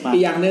อี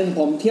กอย่างนึง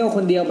ผมเที่ยวค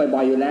นเดียวบ่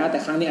อยๆอยู่แล้วแต่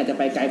ครั้งนี้อาจจะ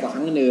ไปไกลกว่าค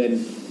รั้งอื่น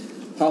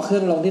พอเครื่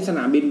องลงที่สน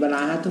ามบินเวลา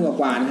 5 ทุ่ม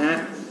กว่านะฮะ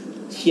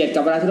เฉียดกั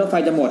บเวลาที่รถไฟ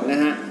จะหมดน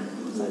ะฮะ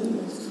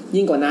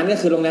ยิ่งกว่านั้นก็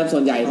คือโรงแรมส่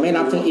วนใหญ่ไม่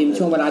รับเช็คอิน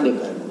ช่วงเวลาดึก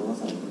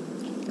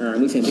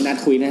ดูเสียงพี่นัท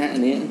คุยนะฮะอั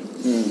นนี้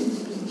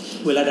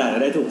เวลาด่า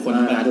ได้ถูกคน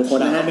ทุกคน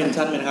นะฮะเป็น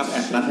ชั้นนะครับแอ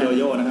ดนัทโยโ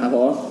ย่นะครับผ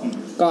ม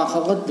ก็เขา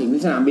ก็ถึง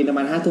สนามบินประม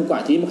าณ 5 ทุ่มกว่า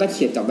ที่มันก็เ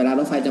ฉียดกับเวลา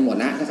รถไฟจะหมด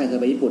นะถ้าใครเคย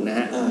ไปญี่ปุ่นนะ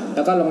ฮะแ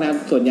ล้วก็โรงแรม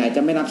ส่วนใหญ่จ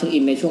ะไม่รับเช็คอิ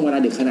นในช่วงเวลา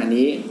ดึกขนาด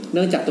นี้เ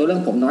นื่องจากตัวเรื่อ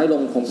งผมน้อยล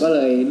งผมก็เล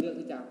ยเลือก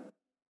ที่จะ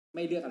ไ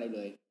ม่เลือกอะไรเล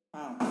ย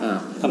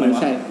ทำไม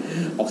ใช่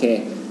โอเค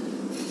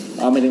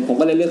หมายถึงผม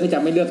ก็เลยเลือกที่จะ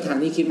ไม่เลือกทาง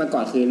ที่คิดมาก่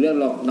อนคือเลือก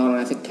นอนใ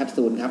นแคป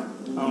ซูลครับ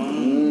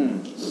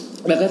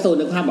แล้วก็โซน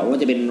นึกภาพบอกว่า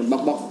จะเป็นบล็อ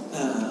กแ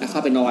ล้วเข้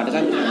าไปนอนแล้วก็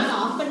เหร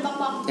อเป็นบล็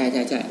อกใ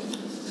ช่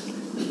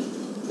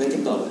ไม่ต้อ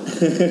งตอบ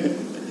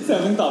เสียง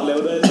ไม่ตอบเร็ว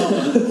ด้วย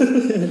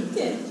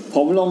ผ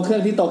มลงเครื่อ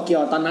งที่โตเกีย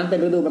วตอนนั้นเป็น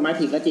ฤดูใบไม้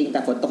ผลิก็จริงแต่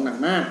ฝนตกหนัก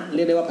มากเ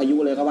รียกได้ว่าพายุ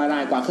เลยก็ว่าได้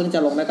กว่าเครื่องจะ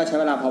ลงได้ก็ใช้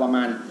เวลาพอประม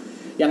าณ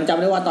ยังจำ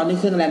ได้ว่าตอนที่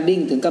เครื่องแลนดิ้ง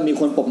ถึงกับมี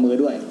คนปรบมือ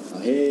ด้วย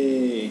เฮ้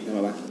ยทำไม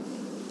วะ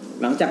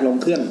หลังจากลง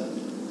เครื่อง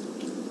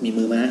มี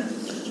มือมา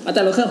อาจ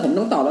ารย์รถเครื่องผม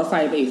ต้องต่อรถไฟ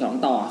ไปอีก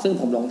2ต่อซึ่ง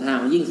ผมหลงทาง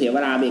ยิ่งเสียเว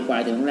ลาไปกว่า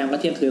ถึงโรงแรมก็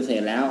เที่ยงคืนเสร็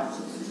จแล้ว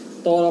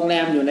ตัวโรงแร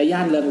มอยู่ในย่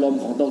านเริงรม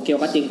ของโตเกียว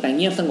ก็จริงแต่เ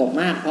งียบสงบ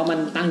มากเพราะมัน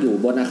ตั้งอยู่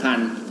บนอาคาร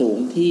สูง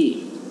ที่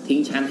ทิ้ง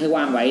ชั้นให้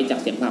ว่างไว้จาก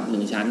เสียงผับ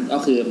1ชั้นก็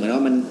คือเหมือนว่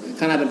ามัน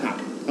ข้างหน้าเป็นผับ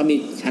ก็มี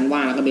ชั้นว่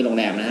างแล้วก็มีโรง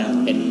แรมนะฮะ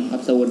เป็นพั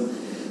บโซน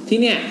ที่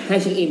เนี่ยให้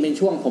เช็คอินเป็น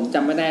ช่วงผมจ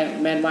ำไม่ได้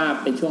แม่นว่า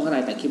เป็นช่วงเท่าไห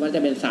ร่แต่คิดว่าจ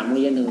ะเป็น3 โมง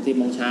เย็นถึง 10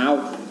 โมงเช้า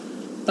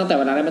ตั้งแต่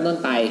เวลานั้นเป็นต้น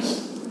ไป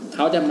เข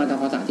าจะมาท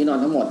ำความสะอาดที่นอน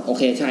ทั้งหมดโอเ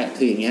คใช่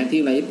คืออย่างเงี้ยที่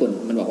ในญี่ปุ่น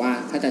มันบอกว่า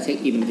ถ้าจะเช็ค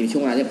อินมันจะมีช่ว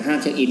งเวลาที่ห้าม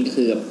เช็คอินก็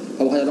คือเพร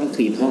าะว่าเขาจะต้องค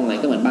ลีนห้องอะไร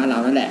ก็เหมือนบ้านเรา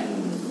นั่นแหละ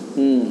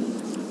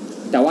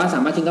แต่ว่าสา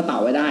มารถทิ้งกระเป๋า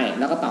ไว้ได้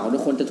แล้วกระเป๋าทุ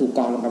กคนจะถูกก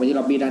องลงไปที่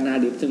ล็อบบี้ด้านหน้า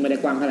ลิฟต์ซึ่งไม่ได้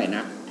กว้างเท่าไหร่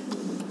นัก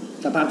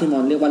สภาพที่นอ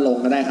นเรียกว่าลง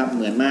ก็ได้ครับเ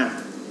หมือนมาก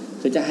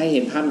คือจะให้เห็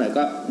นภาพหน่อย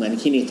ก็เหมือน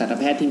คลินิกสัตว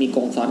แพทย์ที่มีก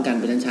รงซ้อนกัน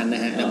เป็นชั้นๆน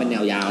ะฮะแล้วเป็นแน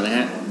วยาวนะฮ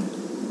ะ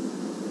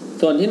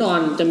ส่วนที่นอน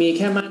จะมีแ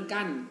ค่ม่าน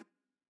กั้น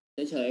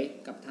เฉย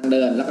ๆกับทางเ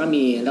ดินแล้วก็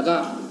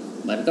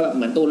เหมื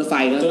อนตู้รถไฟ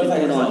นะเป็น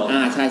ตู้นอน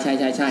ใ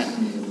ช่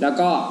แล้ว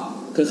ก็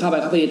คือเข้าไป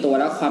พอดีตัว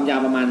แล้วความยาว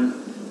ประมาณ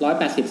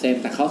180 เซน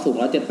แต่เขาสูง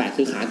178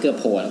คือขาเกือบ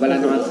โผล่เวลา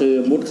นอนคือ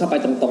มุดเข้าไป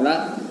ตรงๆแล้ว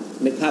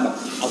นึกภาพแบบ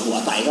เอาหัว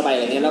ใส่เข้าไปอะ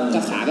ไรเงี้ยแล้ว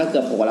ก็ขาก็เกื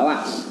อบโผล่แล้วอ่ะ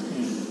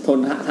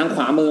ทางข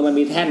วามือมัน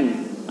มีแท่น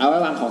เอาไว้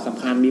วางของส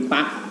ำคัญมีป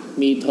ลั๊ก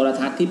มีโทร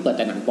ทัศน์ที่เปิดแ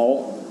ต่หนังโป๊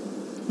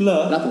เหร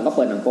อแล้วผมก็เ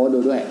ปิดหนังโป๊ดู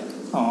ด้วย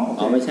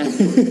ไม่ใช่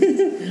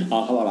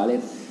เขาบอกเราเล่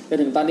นจน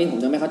ถึงตอนนี้ผม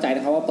ยังไม่เข้าใจน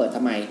ะครับว่าเปิดท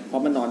ำไมเพรา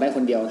ะมันนอนได้ค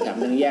นเดียวแถม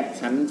ยังแยก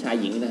ชั้นชาย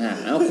หญิงนะฮะ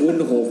คุณ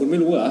โอ้โหคุณไม่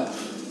รู้เหรอ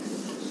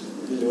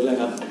รู้อะไร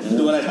ครับ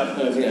ค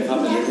รั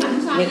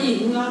บ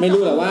ไม่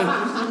รู้หรอว่า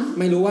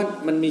ไม่รู้ว่า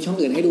มันมีช่อง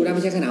อื่นให้ดูได้ไ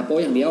ม่ใช่แค่หนังโป๊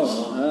อย่างเดียว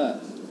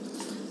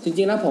จ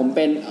ริงๆแล้วผมเ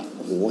ป็นโ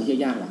อ้โห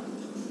ยากว่ะ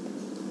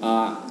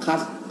คา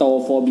สโต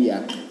โฟเบีย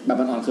แบบ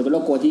มันอ่อนคือเป็นโร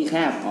คกลัวที่แค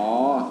บ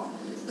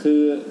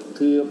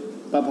คือ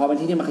พอเป็น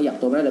ที่ที่มาขยับ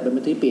ตัวไม่ได้เลยเ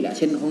ป็นที่ปิดเ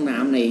ช่นห้องน้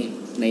ำ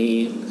ใน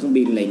เครื่อง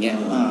บินอะไรเงี้ย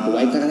หรือไ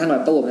อ้กระทั่งร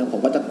ถตู้เนี่ยผม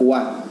ก็จะกลัว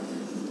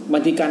บา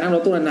งทีการนั่งร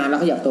ถตู้นานๆแล้ว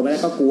ขยับตัวไม่ได้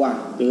ก็กลัว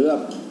ห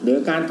รือ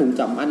การถูก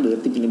จับมัดหรือ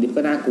ติดดิบ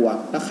ก็น่ากลัว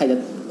แล้วใครจะ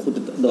คุณ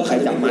โดนใคร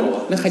จับมัด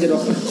แล้วใครจะโด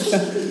น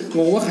ง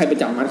งว่าใครไป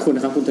จับมัดคุณน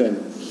ะครับคุณเทิร์น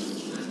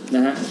น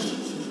ะฮะ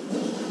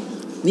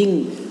ยิ่ง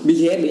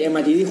BTS หรือ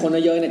MRT ที่คน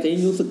เยอะเนี่ยจะยิ่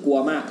งรู้สึกกลัว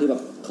มากคือแบ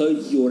บเคย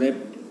อยู่ใน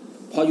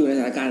พออยู่ในส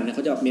ถานการณ์เนี่ยเข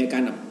าจะมีอากา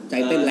รแบบใจ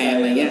เต้นแรงอ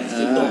ะไรเงี้ย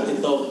จิต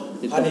ตก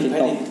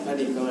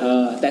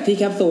แต่ที่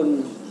แคปซูล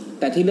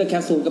แต่ที่เลือกแค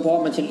ปซูลก็เพราะว่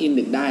ามันเช็คอิน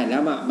ดึกได้แล้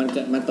วมั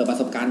นเปิดประ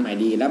สบการณ์ใหม่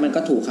ดีแล้วมันก็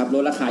ถูกครับล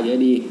ดราคาเยอะ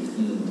ดี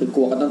คือก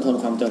ลัวก็ต้องทน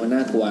ความจนมันน่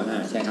ากลัว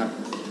ใช่ครับ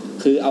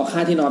คือเอาค่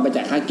าที่นอนไป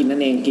จ่ายค่ากินนั่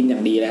นเองกินอย่า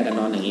งดีแล้วแต่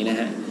นอนอย่างนี้นะ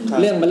ฮะ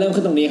เรื่องมันเริ่ม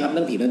ขึ้นตรงนี้ครับเ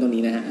รื่องผีเรื่องตรง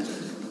นี้นะฮะ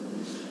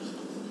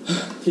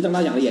ที่ต้องเล่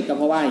าอย่างละเอียดก็เ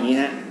พราะว่าอย่างนี้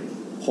ฮะ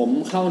ผม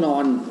เข้านอ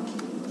น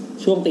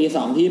ช่วงตี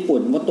 2ที่ญี่ปุ่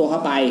นมุดตัวเข้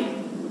าไป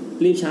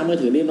รีบชาร์จมือ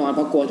ถือรีบนอนเพ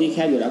ราะกลัวที่แค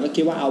บอยู่แล้วก็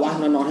คิดว่าเอาวะ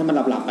นอนให้มันห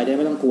ลับไปได้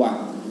ไม่ต้องกลัว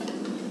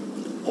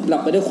ผมหลั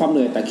บไปด้วยความเห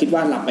นื่อยแต่คิดว่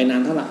าหลับไปนา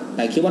นเท่าไหร่แ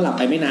ต่คิดว่าหลับไ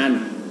ปไม่นาน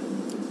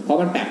เพราะ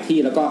มันแปลกที่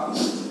แล้วก็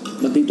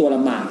มันตีตัวล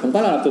ำบากผมก็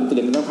หลับตื่น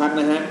สักพัก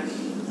นะฮะ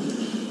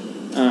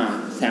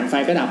แสงไฟ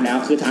ก็ดับแล้ว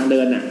คือทางเดิ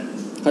นน่ะ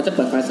เขาจะเ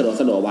ปิดไฟส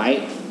ลัวไว้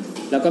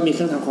แล้วก็มีเค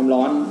รื่องทำความ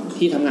ร้อน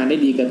ที่ทำงานได้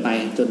ดีเกินไป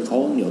จนเขา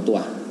เหนียวตัว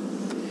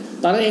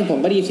ตอนนั้นเองผม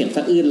ก็ได้ยินเสียงส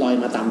ะอื้นลอย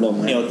มาตามลม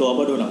เหนียวตัวเพ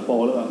ราะดูหนังโป๊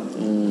หรือเปล่า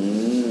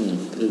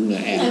คือเหงื่อ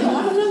แอบแต่ผม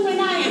ว่าเรื่องไม่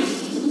ได้ไง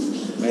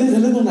นี่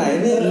เรื่องตรงไหน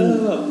เนี่ย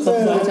ใ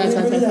ช่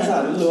วิทยาศาส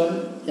ตร์ล้วน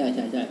ใช่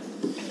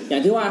อย่า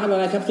งที่ว่าครับเว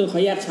ลาแคปซูลเข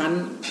าแยกชั้น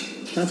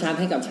ทั้งชั้น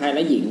ให้กับชายแล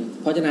ะหญิง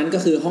เพราะฉะนั้นก็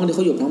คือห้องที่เข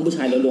าอยู่ห้องผู้ช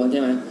ายล้วนๆใ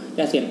ช่ไหมแ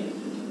ต่เสียง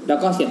แล้ว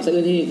ก็เสียงสะ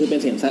อื้นที่นี่คือเป็น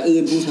เสียงสะอื้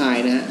นผู้ชาย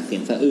นะฮะเสีย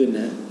งสะอื้นน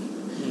ะ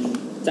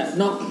จะ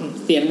นอก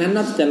เสียงนั้นน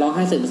อกจะร้องไ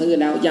ห้เสียงสะอื้น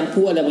แล้วยัง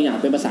พูดอะไรบางอย่าง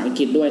เป็นภาษาอัง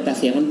กฤษด้วยแต่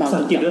เสียงมันเบาภาษ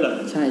าอังกฤษด้วยเหรอ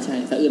ใช่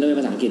สะอื้นแล้วเป็น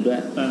ภาษาอังกฤษด้วย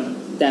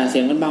แต่เสี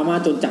ยงมันเบามาก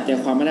จนจับใจ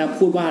ความไม่ได้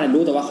พูดว่าอะไร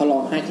รู้แต่ว่าเขาร้อ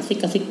งไห้กระ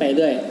ซิกไป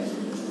เรื่อย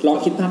ลอง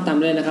คิดภาพตาม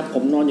ด้วยนะครับผ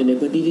มนอนอยู่ใน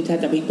พื้นที่ที่แทบ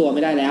จะพลิกตัวไ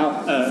ม่ได้แล้ว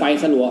ไฟ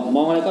สลัวม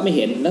องอะไรก็ไม่เ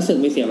ห็นแล้วสึก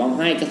มีเสียงร้องไ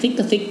ห้กระ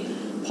ซิก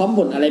พร้อม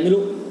บ่นอะไรไม่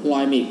รู้ลอ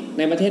ยมิกใ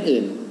นประเทศ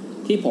อื่น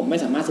ที่ผมไม่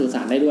สามารถสื่อส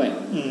ารได้ด้วย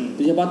โด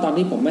ยเฉพาะตอน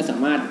ที่ผมไม่สา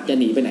มารถจะ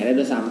หนีไปไหนได้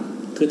ด้วยซ้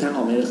ำคือทางอ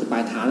อกมันคือปลา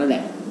ยเท้านั่นแหล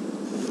ะ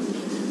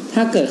ถ้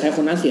าเกิดใครค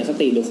นนั้นเสียส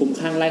ติหรือคุ้ม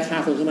ข้างไล่ฆ่า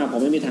คนขึ้นมาผม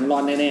ไม่มีทางรอ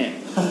ดแน่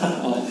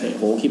ๆโอเค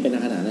โหคิดเป็น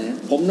ขนาดนั้นนะ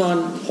ผมนอ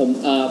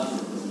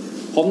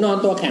น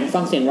ตัวแข็งฟั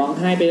งเสียงร้อง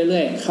ไห้ไปเ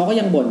รื่อยๆเขาก็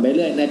ยังบ่นไปเ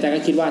รื่อยในใจก็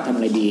คิดว่าทำอ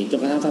ะไรดีจน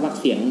กระทั่งสักพัก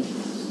เสียง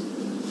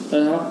จ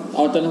น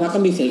สักพักก็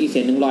มีเสียงอีกเสี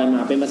ยงนึงลอยมา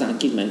เป็นภาษาอัง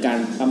กฤษเหมือนกัน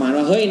ประมาณ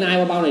ว่าเฮ้ยนาย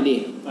เบาๆหน่อยดิ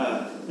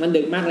มัน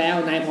ดึกมากแล้ว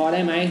นายพอได้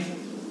ไหม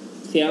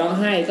เสียงร้อง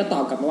ไห้ก็ตอ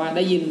บกลับมาว่าไ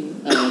ด้ยิน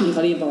ที่เข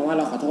าได้ยินประมาณว่าเ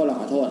ราขอโ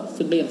ทษ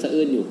ซึ่งก็ยังสะ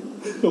อื้นอยู่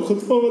ขอ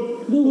โทษ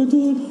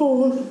พ่อ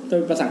เ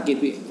ป็นภาษาอังกฤษ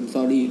พี่ I'm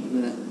sorry น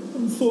ะ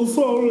I'm so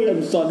sorry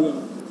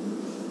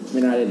ไ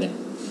ม่น่าเล่นเลย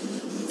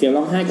เสียงร้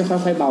องไห้ก็ค่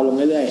อยๆเบาลงเ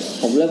รื่อย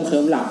ๆผมเริ่มเคลิ้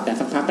มหลับแต่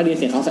สักพักก็ได้ยิน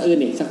เสียงเขาสะอื้น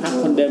อีกสักพัก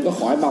คนเดิมก็ข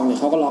อให้เบาหน่อย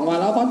เขาก็ร้องว่า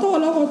เราขอโทษ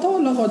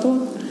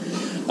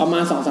ประมา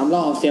ณ 2-3 ร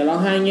อบเสียงร้อง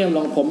ไห้เงียบล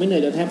งผมไม่เหนื่อ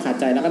ยจนแทบขาด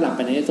ใจแล้วก็หลับไ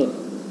ปในที่สุด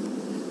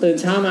ตื่น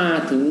เช้ามา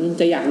ถึง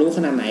จะอยากรู้ข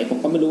นาดไหนผม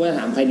ก็ไม่รู้ว่าจะ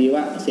ถามใครดี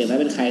ว่าเสียงนั้น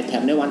เป็นใครแถ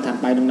มในวันถัด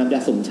ไปโรงแรมจะ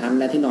สุ่มชั้น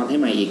และที่นอนให้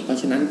ใหม่อีกเพราะ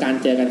ฉะนั้นการ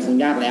เจอกันคง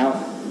ยากแล้ว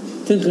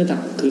ซึ่ง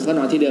คือเขาน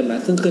อนที่เดิมนะ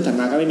ซึ่งคืนถัด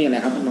มาก็ไม่มีอะไร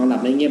ครับนอนหลั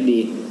บได้เงียบดี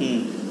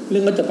เรื่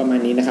องก็จบประมาณ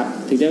นี้นะครับ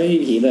ถึงจะไม่มี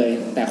ผีเลย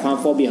แต่ความ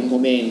โฟเบียของผ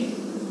มเอง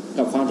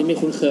กับความที่ไม่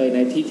คุ้นเคยใน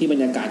ที่บร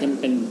รยากาศที่มัน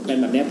เป็น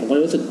แบบนี้ผมก็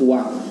รู้สึกกลัว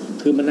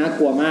คือมันน่าก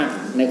ลัวมาก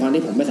ในความ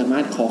ที่ผมไม่สามา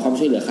รถขอความ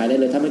ช่วยเหลือใครได้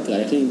เลยถ้าไม่เกิดอะ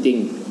ไรขึ้นจริง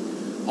ๆ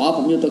ผ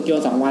มอยู่โตเกียว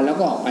2วันแล้ว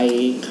ก็ออกไป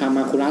คาม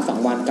าคุระ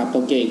2วันกับโต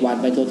เกียวอีกวัน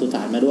ไปทัวร์สุส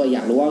านมาด้วยอย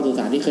ากรู้ว่าสุส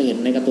านที่เคยเห็น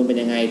ในการ์ตูนเป็น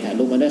ยังไงถ่าย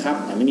รูปมาด้วยครับ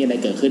แต่ไม่มีอะไร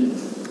เกิดขึ้น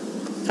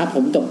ครับผ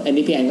มจบอัน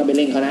นี้พี่แอนก็ไปเ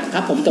ล่นเขานะค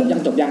รับผมจบยั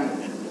งจบ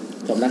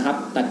แล้วครับ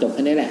ตัดจบแ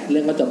ค่นี้แหละเรื่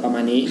องก็จบประมา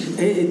ณนี้ไ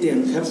อ้เตียง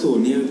แคปซูล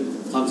นี่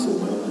ความสูง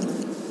อะไร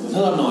ถ้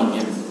าเรานอนเ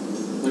นี่ย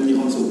มันมีค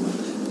วามสูงไหม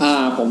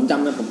ผมจ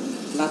ำนะผม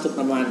ล่าสุด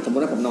ประมาณสมม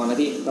ติว่าผมนอนนะ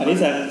พี่อันนี้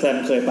แซม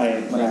เคยไป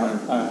มาแล้ว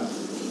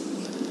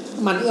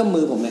มันเอื้อม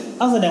มือผมเนี่ย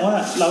แสดงว่า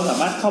เราสา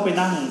มารถเข้าไป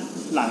นั่ง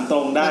หลังตร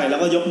งได้แล้ว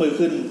ก็ยกมือ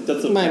ขึ้นจน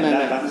สุดไ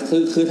ด้ปะ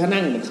คือถ้า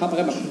นั่งเข้าไป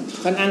ก็แบบ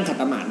ก็นั่งขัด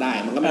สมาธิได้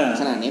มันก็ไม่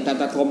ขนาดนี้แต่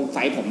ทมไซ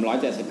ส์ผม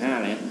175อ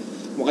ะไร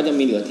มันก็จะ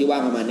มีเหลือที่ว่า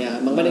งประมาณนี้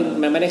มันไม่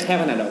ได้แค่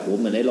ขนาดแบบโอ้โห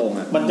เหมือนได้ลง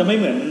อ่ะมันจะไม่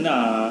เหมือ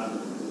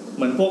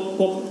น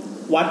พวก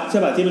วัดใช่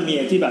ป่ะที่มันมี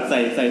ที่แบบ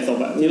ใส่ศพ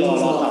อ่ะที่รอ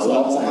เผา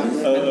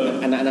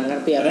อันนั้น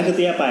เตี้ยอันนั้นคือเ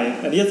ตี้ยไป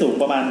อันนี้จะสูง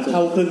ประมาณเท่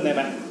าครึ่งได้ไห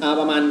ม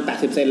ประมาณ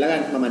80 เซนแล้วกั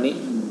นประมาณนี้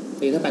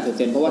ถ้า80 เ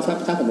ซนเพราะว่า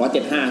ถ้าผม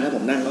175ถ้าผ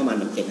มนั่งก็ประมาณ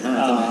แบบ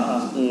75ใช่ไหม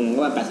ก็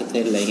ประมาณ80 เซ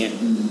นอะไรเงี้ย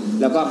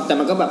แล้วก็แต่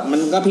มันก็แบบมั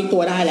นก็พลิกตั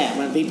วได้แหละ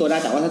มันพลิกตัวได้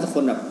แต่ว่าถ้าค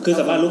นแบบคือ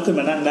สามารถลุกขึ้น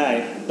มานั่งได้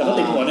แล้วก็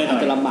ติดหัวหน่อย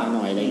จะลำบากห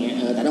น่อยอะไรเงี้ย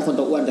แต่ถ้าคน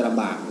ตัวอ้วนจะล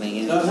ำบากอะไรเ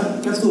งี้ยแล้วถ้า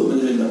แคปซูลมัน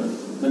จะเป็นแบบ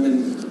มันเป็น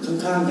ข้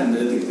างๆกันเล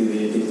ย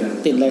ติดกัน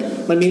ติดเลย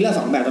มันมีเรื่อง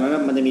2แบบตอนนั้น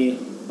มันจะมี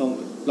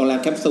โรงแรม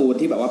แคปซูล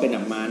ที่แบบว่าเป็นแบ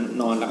บมา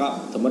นอนแล้วก็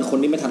สมมติคน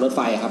ที่ไม่ทันรถไ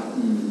ฟครับ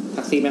แ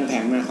ท็กซี่แพ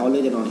งๆมาเขาเลื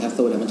อกจะนอนแคป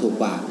ซูลเนี่ยมันถูก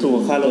กว่า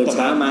ค่ารถเ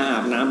ช้ามาอา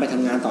บน้ำไปท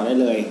ำงานต่อได้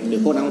เลยหรือ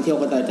พวกนักท่องเที่ยว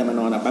ก็จะมา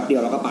นอนแบบแป๊บเดีย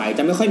วแล้วก็ไปจ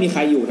ะไม่ค่อยมีใค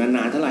รอยู่น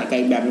านๆเท่าไหร่ไกล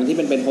แบบนึงที่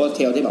เป็นโฮสเ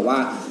ทลที่แบบว่า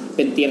เ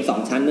ป็นเตียง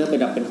2ชั้นเนื้อเป็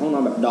นแบบเป็นห้องนอ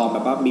นแบบดอมแบ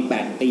บว่ามี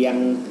8เตียง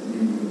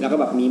แล้วก็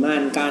แบบมีม่า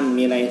นกั้น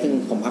มีอะไรซึ่ง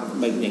ผมพัก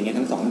ไปอย่างเงี้ย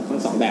ทั้ง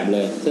สองแบบเล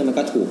ยซึ่งมัน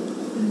ก็ถูก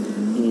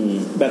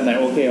แบบไหน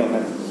โอเคกว่ากั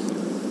น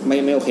ไ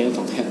ม่โอเคทั้ง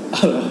สองแท่ง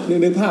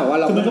นึกภาพว่า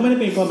เราคือมันก็ไม่ได้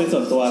เป็นความเป็นส่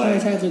วนตัวอะไร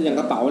ใช่คืออย่าง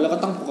กระเป๋าแล้วก็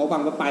ต้องเขาวา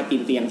งไว้ปลายตี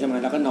นเตียงใช่ไหม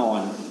แล้วก็นอน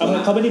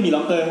เขาไม่ได้มีล็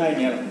อกเกอร์ให้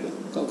เงี้ย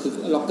ก็คือ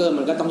ล็อกเกอร์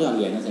มันก็ต้องหยอดเห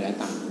รียญนะเสีย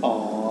ตังค์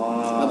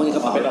แล้วบางทีกร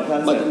ะเป๋า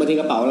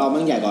เรามั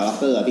นใหญ่กว่าล็อก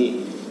เกอร์อ่ะพี่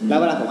แล้ว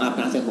เวลาผมอาบ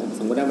น้ำเสร็จผม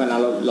สมมติว่าเวลา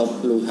เรา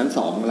อยู่ชั้น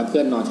2แล้วเพื่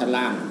อนนอนชั้น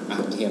ล่าง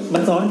โอเคมั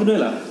นซ้อนกันด้วย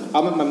เหรอ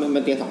มั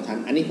นเตียง2ชั้น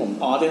อันนี้ผม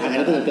เตียง2ชั้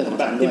นเตียง2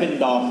ชั้นที่เป็น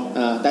ดอม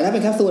แต่ถ้าเป็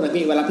นแคปซูลนะ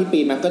พี่เวลาพี่ปี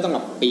นมันก็ต้องแบ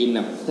บปีนแบ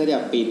บเพื่อจะ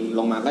ปีนล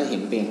งมาก็เห็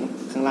นเตียง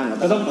ข้างล่าง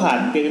ก็ต้องผ่าน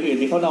เตียงอื่น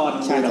ที่เขานอน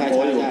ใช่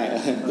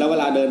แล้วเว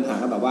ลาเดินผ่าน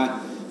ก็แบบว่า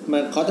มั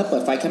นเขาจะเปิ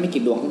ดไฟแค่ไม่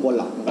กี่ดวงข้างบน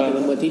หรอกมันเ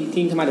ป็นเมื่อ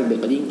ที่ถ้ามาดึก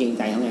ๆก็ยิ่งเกรงใ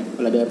จเขาไงเ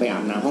วลาเดินไปอา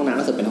บน้ำห้องน้ำ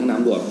ก็รู้สึกเป็นห้องน้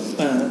ำรวม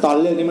ตอน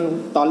เลือกนี่มัน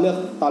ตอนเลือ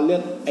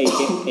กไ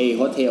อ้โ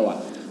ฮเทลอ่ะ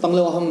ต้องเ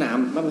ลือกว่าห้องน้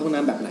ำมันเป็นห้อง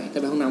น้ำแบบไหนถ้า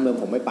เป็นห้องน้ำรวม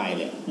ผมไม่ไป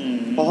เลย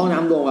เพราะห้องน้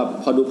ำรวมแบบ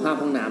พอดูภาพ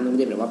ห้องน้ำมัน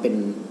จะแบบว่าเ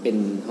ป็น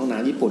ห้องน้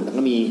ำญี่ปุ่นแล้ว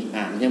ก็มี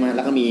อ่างใช่ไหมแ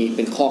ล้วก็มีเ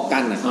ป็นคอก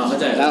กั้นอ่ะ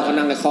แล้วก็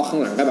นั่งในคอกข้า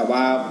งหลังก็แบบว่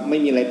าไม่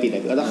มีอะไรปิดเล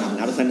ยก็ต้องอาบ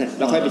น้ำทุกครั้ง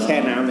แล้วค่อยไปแช่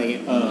น้ำอะไรเงี้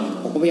ย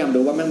ผมก็พยายามดู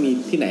ว่ามันมี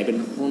ที่ไหนเป็น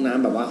ห้องน้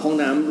ำแบบว่าห้อง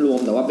น้ำรวม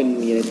แต่ว่าเป็น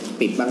มีอะไร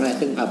ปิดบ้างอะไร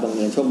ซึ่งบังเ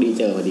อิญโชคดี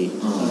เจอพอดี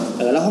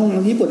แล้วห้องน้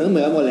ำญี่ปุ่นก็เหมื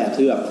อนกันหมดแหละ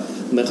คือแบบ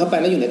เหมือนเข้าไป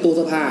แล้วอยู่ในตู้เ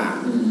สื้อผ้า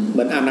เห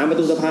มือนอาบน้ำใน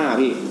ตู้เสื้อผ้า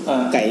พี่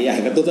ไก่ใหญ่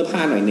กับตู้เสื้อผ้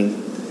าหน่อยนึง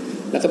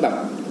แล้วก็แบบ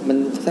มัน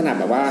ขนาด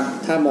แบบว่า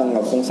ถ้ามองแบ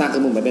บโครงสร้างคื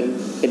อเหมือนเ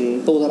ป็น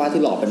ตู้เสื้อผ้า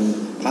ที่หล่อเป็น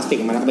พลาสติก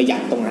มาแล้วก็ไปยั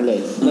ดตรงนั้นเลย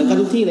เหมือนกัน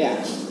ทุกที่เลยอ่ะ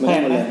เหมือนกั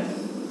นเลย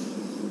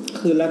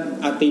คือแล้ว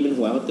ตีเป็น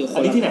หัวตีค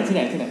นละที่ไห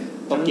น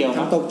โตเกียว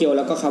ทั้งโตเกียวแ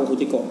ล้วก็คาวาคุ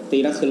จิโกะตี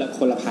แล้วคือค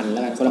นละพันแล้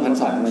วกันคนละ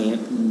1,200อะไรเงี้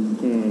ย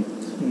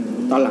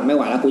ตอนหลังไม่ไ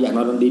หวแล้วกูอยากน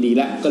อนดีๆ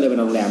แล้วก็เลยไป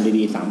นอนโรงแรม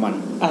ดีๆ3 วัน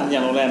อย่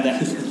างโรงแรมเนี่ย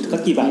ก็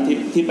กี่บาท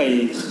ที่ไป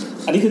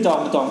อันนี้คือ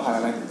จองผ่านอ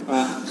ะไร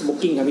บุ๊ก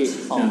กิ้งครับพี่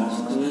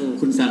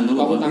คุณสั่งเขา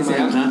บอกว่าพี่แซ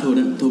มคะโท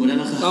รมาได้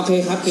แล้วครับโอเค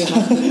ครับ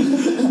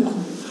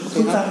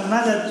คุณสั่งน่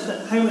าจะ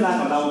ให้เวลา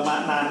ของเรา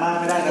นานมาก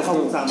ไม่ได้นะเพราะ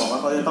คุณสั่งบอกว่า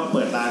เขาจะต้องเ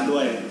ปิดร้านด้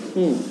วย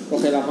โอ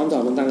เคเราพร้อมต่อ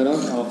คุณสั่งกันเนาะ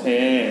โอเค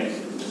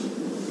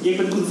ยิ่งเ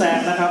ป็นคุณแซม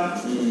นะครับ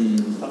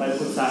ต่อไป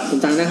คุณ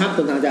สั่งนะครับ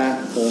คุณสั่งจะ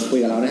คุย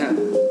กับเรานะฮะ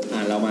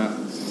เรามา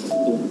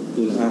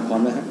ดูราคาพร้อ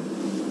มนะครับ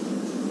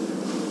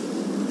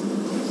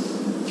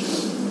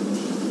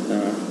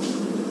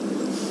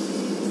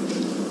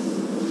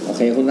โอเ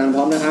คคุณซังพ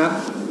ร้อมนะครับ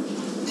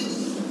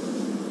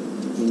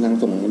คุณซัง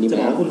ส่งวันนี้จะ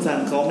บอกว่าคุณซัง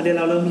เขาไม่ได้เ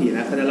ล่าเรื่องผีน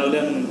ะเขาจะเล่าเ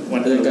รื่องวั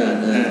นเดือน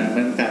บ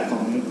รรยากาศขอ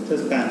งเท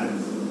ศกาล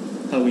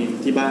ฮาโลวีน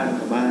ที่บ้าน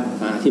ของบ้าน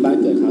ที่บ้าน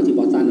เกิดเขาที่บ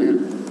อสตันนะฮะ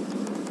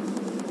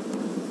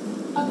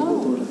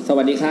ส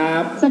วัสดีครั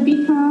บสวัสดี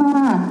ค่ะ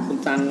คุณ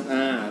ซัง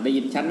ได้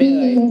ยินชัดไหมเ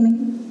อ่ย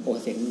โอ้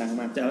เสียงดัง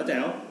มากแจ๋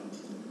ว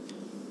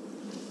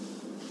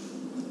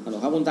ฮัลโหล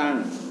ครับคุณซัง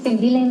เสียง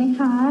ดีเลยไหม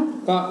คะ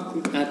ก็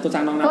คุณซั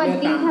งลองนับเลข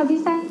ตามสวัสดี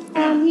ค่ะพี่แซ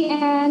มพี่แอ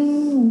น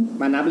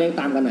มานับเลข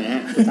ตามกันหน่อยฮ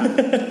ะ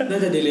น่า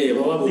จะดีเลยเพ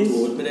ราะว่าบลู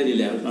ทูธไม่ได้ดี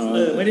แล้ว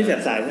ไม่ได้เสีย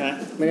บสายใช่ไหม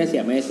ไม่ได้เสี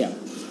ยบ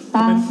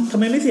ทำ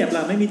ไมไม่เสียบล่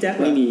ะไม่มีแจ็ค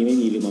ไม่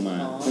มีลืมมา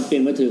มันเปลี่ย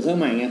นมือถือเครื่อง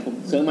ใหม่ไง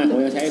เครื่องใหม่ผม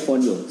ยังใช้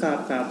iPhone อยู่ค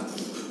รับ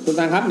คุณ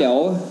ซังครับเดี๋ยว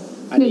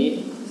อันนี้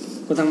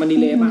คุณซังมันดี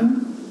เลย์ป่ะ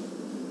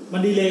มั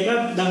นดีเลย์ก็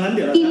ดังนั้นเ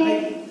ดี๋ยว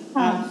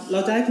เรา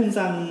จะให้คุณ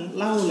ซัง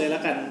เล่าเลยแล้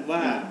วกันว่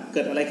าเ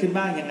กิดอะไรขึ้น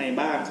บ้างยังไง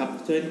บ้างครับ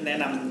ช่วยแนะ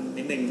นำ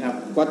นิดนึงครับ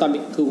ว่าตอน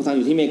นี้คือคุณซังอ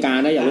ยู่ที่อเมริกา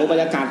นะอยากรู้บร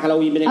รยากาศฮาโล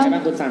วีนเป็นยังไงบ้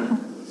างคุณซัง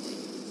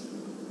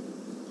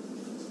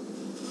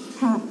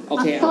ค่ะโอ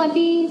เคสวัส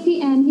ดีพี่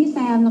แอนพี่แซ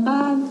มแล้วก็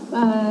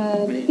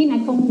พี่นั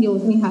ทกงยู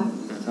ใช่ไหมคะ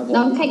แล้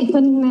วใครอีกค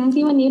นนึงนะ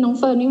ที่วันนี้น้อง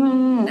เฟิร์นไม่มา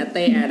นัตเ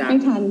ต้แอร์ดักไม่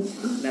ทัน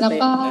แล้ว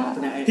ก็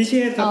พี่เช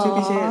ษครับชื่อ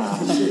พี่เ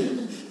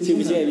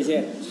ช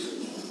ษ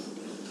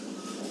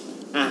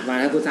มา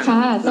แล้วคุณซังค่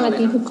ะสวัส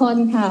ดีทุกคน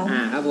ค่ะ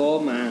ครับผม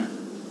มา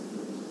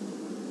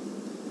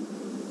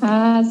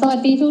สวัส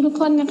ดีทุก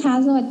คนนะคะ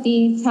สวัสดี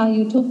ชาว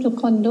YouTube ทุก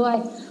คนด้วย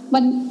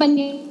บรร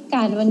ยาก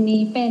าศวัน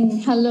นี้เป็น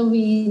ฮาโล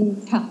วีน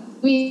ค่ะ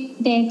วี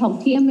เดย์ของ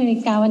ที่อเมริ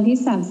กาวันที่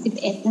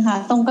31นะคะ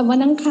ตรงกับวัน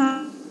อังคา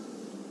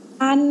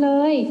รเล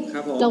ย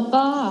แล้ว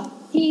ก็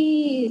ที่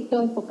โด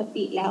ยปก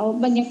ติแล้ว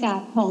บรรยากาศ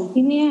ของ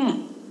ที่เนี่ย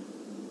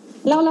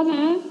เล่าแล้วน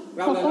ะ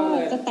เขาก็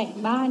จะแต่ง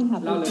บ้านค่ะ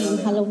เป็นธีม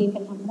ฮาโลวีนกั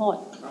นทั้งหมด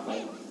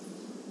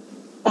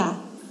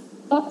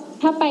ก็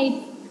ถ้าไป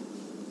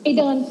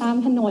เดินตาม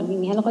ถนนอย่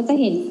างเงี้ยเราก็จะ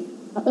เห็น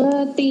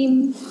ธีม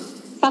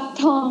ฟัก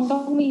ทองก็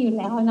มีอยู่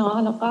แล้วเนาะ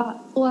แล้วก็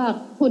พวก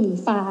หุ่น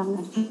ฟางน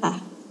ะคะ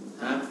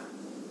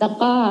แล้ว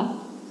ก็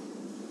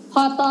พ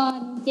อตอน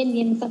เ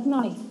ย็นๆสักห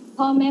น่อย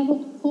พ่อแม่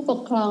ผู้ปก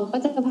ครองก็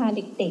จะพาเ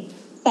ด็ก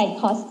ๆใส่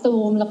คอสตู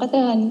มแล้วก็เ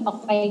ดินออก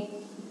ไป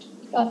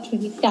ก็ท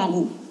ริปกัน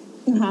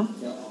นะคะ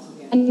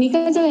อันนี้ก็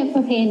จะเป็นป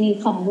ระเพณี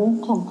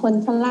ของคน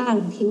ฝรั่ง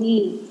ที่นี่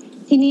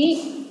ทีนี้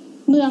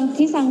เมือง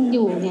ที่ซังอ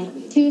ยู่เนี่ย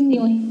ชื่อนิ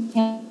วแฮ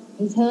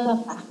มเชอร์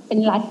ค่ะเป็น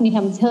รัฐนิวแฮ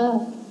มเชอร์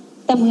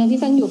แต่เมืองที่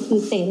ซังอยู่คือ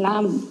เซลั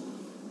ม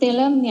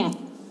เนี่ย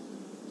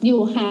อยู่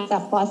ห่างจา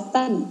กบอส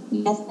ตัน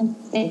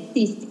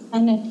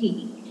45 นาที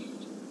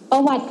ปร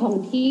ะวัติของ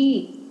ที่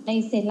ใน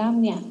เซลัม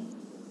เนี่ย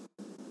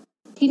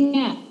ที่เ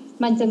นี่ย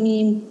มันจะมี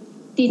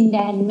ดินแด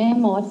นแม่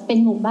มดเป็น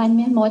หมู่บ้านแ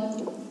ม่มด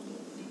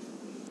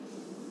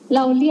เร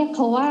าเรียกเข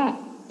าว่า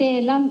เซ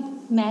ลัม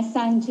แมสซ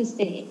าชูเ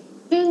ซตส์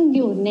ซึ่งอ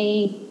ยู่ใน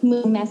เมื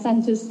องแมสซา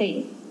ชูเซต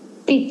ส์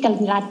ติดกับ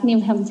รัฐนิว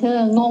แฮมเชอ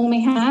ร์งงไหม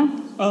คะ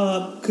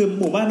คือ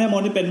หมู่บ้านแม่ม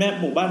ดนี่เป็น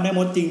หมู่บ้านแม่ม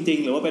ดจริง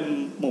ๆหรือว่าเป็น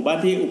หมู่บ้าน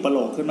ที่อุปโล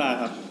กขึ้นมา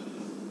ครับ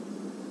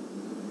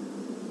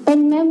เป็น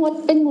แม่มด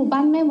เป็นหมู่บ้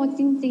านแม่มด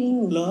จริง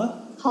ๆเหรอ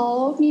เขา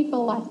มีปร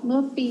ะวัติเมื่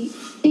อปี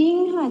จริง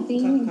ค่ะจริ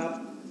งครับ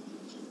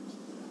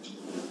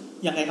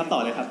ยังไงครับต่อ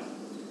เลยครับ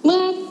เมื่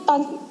อ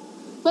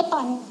ต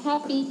อน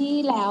5 ปีที่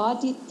แล้ว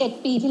ที่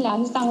7 ปีที่แล้ว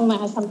ที่ตั้งมา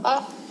ฉันก็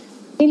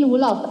ไม่รู้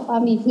หรอกว่า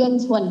มีเพื่อน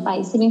ชวนไป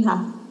ใช่ไหมคะ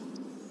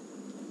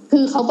คื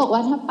อเขาบอกว่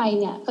าถ้าไป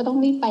เนี่ยก็ต้อง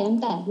รีบไปตั้ง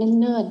แต่เ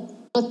นิ่น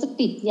ๆรถจะ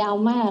ติดยาว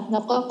มากแล้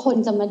วก็คน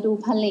จะมาดู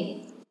พาเลท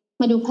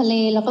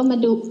แล้วก็มา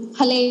ดูพ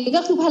าเลท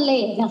ก็คือพาเล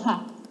ทนะคะ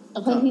แล้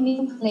วคนที่นี่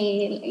พาเล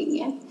ทอะไรอย่างเ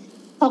งี้ย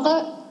เขาก็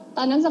ต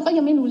อนนั้นฉันก็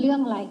ยังไม่รู้เรื่อง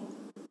อะไร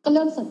ก็เ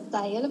ริ่มสนใจ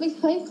แล้วไป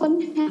ค้น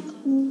หา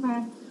มา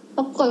ป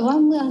รากฏว่า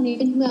เมืองนี้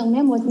เป็นเมืองแ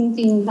ม่มดจ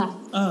ริงๆค่ะ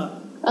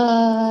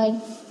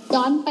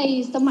ย้อนไป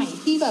สมัย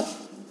ที่แบบ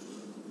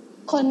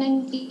คนอัง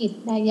กฤษ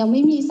ยังไ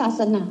ม่มีศา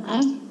สนา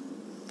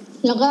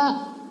แล้วก็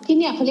ที่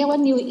เนี่ยเขาเรียกว่า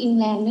นิวอิง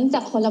แลนด์เนื่องจ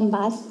ากโคลัม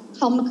บัสเ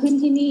ขามาขึ้น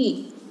ที่นี่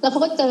แล้วเขา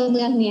ก็เจอเ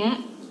มืองเนี้ย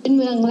เป็น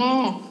เมืองแร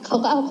กเขา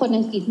ก็เอาคน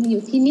อังกฤษมาอ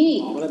ยู่ที่นี่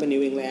ก็เลยเป็นนิ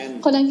วอิงแลนด์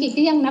คนอังกฤษ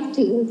ก็ยังนับ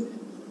ถือ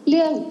เ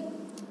รื่อง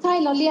ใช่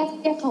เราเรียก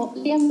เขา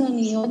เรียกเมือง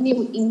นี้ว่านิว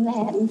อิงแล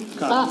นด์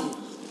ก็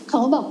เขา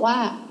บอกว่า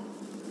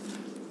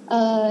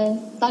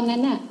ตอนนั้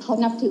นน่ะเขา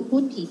นับถือพู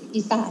ดผี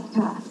ปีศาจ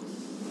ค่ะ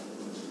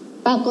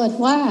ปรากฏ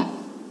ว่า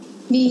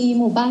มี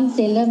หมู่บ้านเซ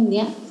เลม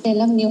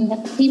นิว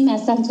ที่แม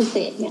สซาชูเซ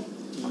ตส์เนี่ย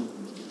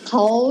เข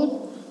า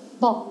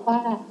บอกว่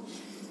า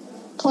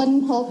คน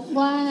พบ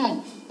ว่า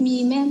มี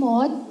แม่ม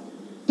ด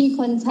มีค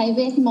นใช้เว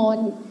ทมน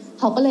ต์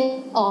เขาก็เลย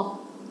ออก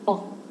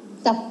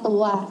จับตั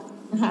ว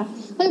นะคะ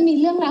ก็มี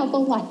เรื่องราวปร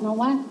ะวัติมา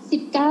ว่า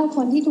19ค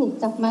นที่ถูก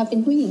จับมาเป็น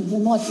ผู้หญิงทั้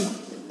งหมดเนี่ย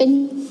เป็น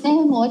แม่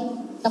มด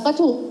แล้วก็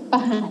ถูกปร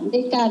ะหารด้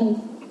วยกัน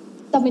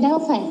จำไม่ได้ว่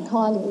าแฝงค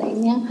อหรืออะไร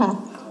เนี่ยค่ะ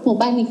หมู่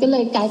บ้านนี้ก็เล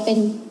ยกลายเป็น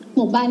ห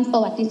มู่บ้านปร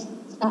ะวัติ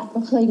ศาสตร์ว่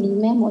าเคยมี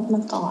แม่มดม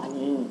าก่อน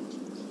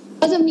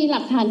ก็จะมีห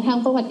ลักฐานทาง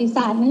ประวัติศ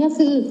าสตร์นั่นก็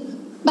คือ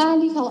บ้าน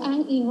ที่เขาอ้าง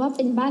อิงว่าเ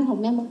ป็นบ้านของ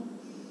แม่มด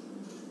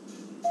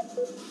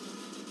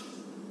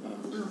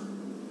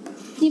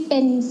ที่เป็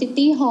นซิ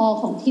ตี้ฮอลล์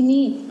ของที่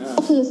นี่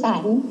ก็คือศ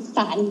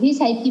าลที่ใ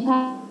ช้พิพา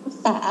ก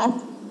ษา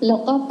แล้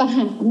วก็ประห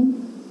าร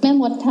แม่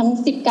มดทั้ง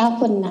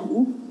19คนนั้น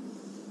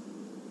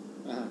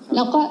แ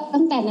ล้วก็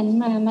ตั้งแต่นั้น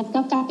มามัน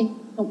ก็กลายเป็น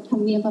ขนบธรร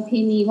มเนียมประเพ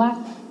ณีว่า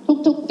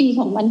ทุกๆปีข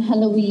องวันฮา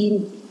โลวีน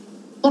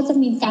ก็จะ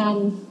มีการ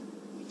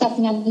จัด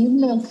งานรื่น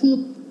เริงคือ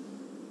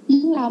เ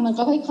รื่องราวมัน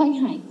ก็ค่อย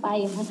ๆหายไป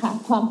นะคะ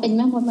ความเป็นแ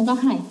ม่มดมันก็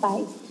หายไป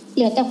เห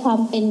ลือแต่ความ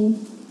เป็น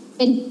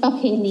ประเ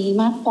พณี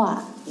มากกว่า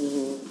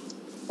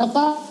แล้ว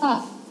ก็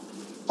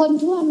คน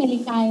ทั่วอเมริ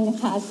กานะ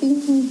คะซึ่ง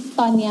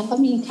ตอนนี้ก็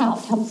มีข่าว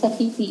ทำส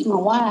ถิติมา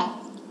ว่า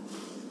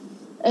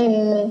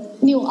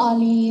นิวออร์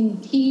ลีน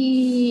ที่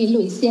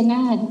ลุยเซียน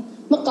า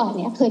เมื่อก่อนเ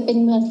นี่ยเคยเป็น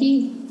เมืองที่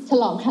ฉ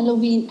ลองฮาโล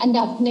วีนอัน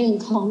ดับ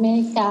1ของอเม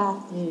ริกา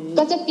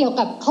ก็จะเกี่ยว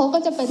กับเขาก็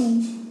จะเ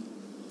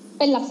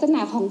ป็นลักษณะ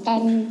ของกา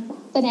ร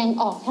แสดง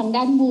ออกทาง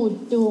ด้านวู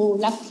ดู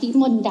ลัทธิ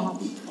มนต์ด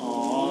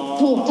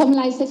ำถูกทำ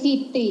ลายสถิ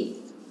ติ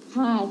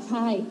ใ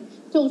ช่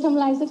ถูกท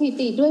ำลายสถิ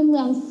ติด้วยเมื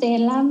องเซ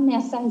ลัมแม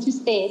สซาชู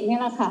เซตส์เนี่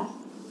ยแหละค่ะ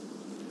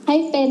ให้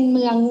เป็นเ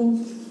มือง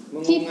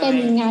ที่เป็น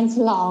งานฉ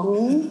ลอง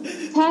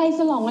ใช่ฉ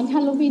ลองวันฮา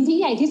โลวีนที่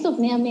ใหญ่ที่สุด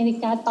ในอเมริ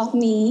กาตอน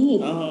นี้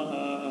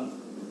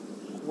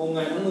งงไง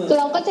ทั้งเมือง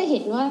เราก็จะเห็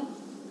นว่า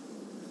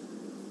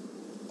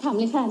ถามเ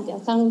ลยค่ะเดี๋ยว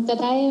ซังจะ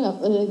ได้แบบ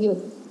หยุด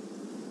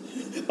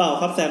เปล่า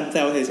ครับแซ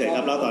วเฉยๆค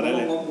รับเราต่อได้เ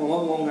ลยผมว่า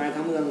งงไง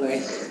ทั้งเมืองเลย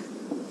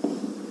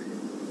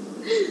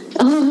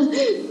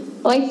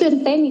โอ๊ยตื่น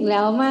เต้นอีกแล้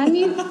วมา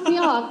นี่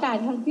ออกอากาศ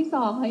ครั้งที่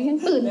2เขายัง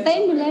ตื่นเต้น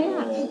อยู่เลย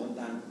ค่ะ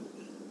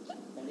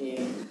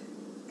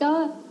ก็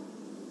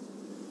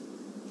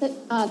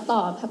ต่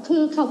อค่ะคื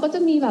อเขาก็จะ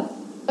มีแบบ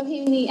ประเพ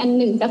ณีอัน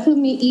หนึ่งก็คือ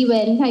มีอีเว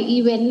นต์ค่ะอี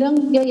เวนต์เรื่อง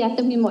เยอะแยะจ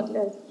ะมีหมดเล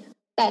ย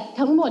แต่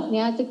ทั้งหมดเ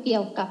นี้ยจะเกี่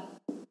ยวกับ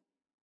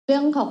เรื่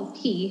องของ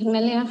ผีทั้ง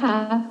นั้นเลยนะคะ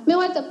ไม่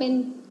ว่าจะเป็น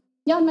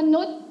ยอดม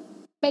นุษย์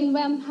เป็นแว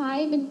มไพ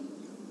ร์เป็น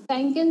แฟร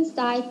งเกนสไต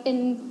น์เป็น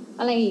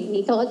อะไรอย่าง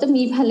นี้เขาก็จะ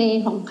มีพาเล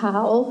ของเขา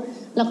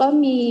แล้วก็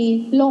มี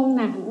โรง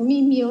หนังมี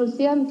มิวเ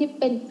ซียมที่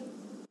เป็น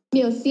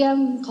มิวเซียม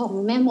ของ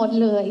แม่มด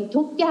เลย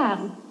ทุกอย่าง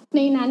ใน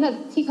นั้น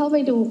ที่เขาไป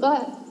ดูก็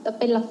จะเ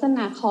ป็นลักษณ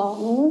ะของ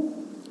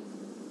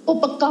อุ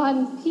ปกร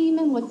ณ์ที่แ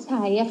ม่มดใ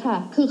ช้อะค่ะ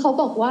คือเขา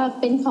บอกว่า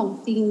เป็นของ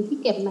จริงที่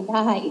เก็บมาไ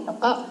ด้แล้ว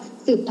ก็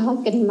สืบทอด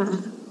กันมา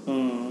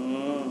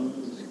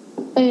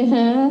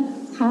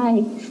ใช่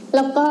แ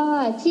ล้วก็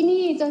ที่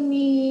นี่จะ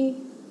มี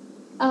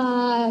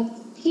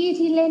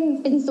ที่เล่น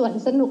เป็นสวน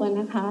สนุก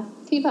นะคะ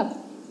ที่แบบ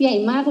ใหญ่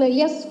มากเลยเ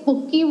รียก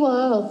Spooky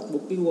World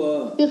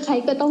คือใคร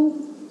ก็ต้อง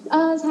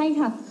ใช่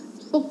ค่ะ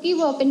Spooky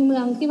World เป็นเมื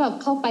องที่แบบ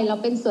เข้าไปแล้ว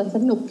เป็นสวนส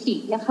นุกผี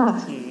อะค่ะ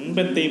เ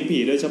ป็นธีมผี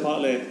โดยเฉพาะ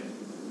เลย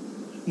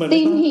เหมือน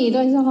ธีมผีโด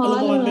ยเฉพาะเ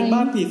ลยเป็นบ้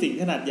านผีสิง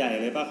ขนาดใหญ่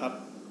เลยป่ะครับ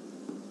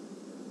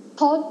เ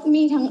ขา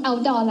มีทั้ง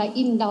outdoor และ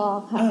indoor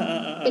ค่ะ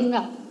เป็นแบ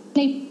บใน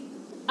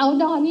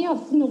outdoor นี่แบ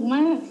บสนุกม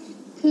าก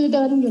คือเ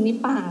ดินอยู่ใน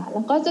ป่าแ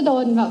ล้วก็จะโด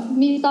นแบบ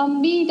มีซอม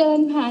บี้เดิน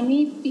ผ่านมี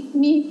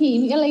ผี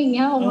มีอะไรอย่างเ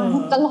งี้ยออกมา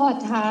ตลอด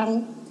ทาง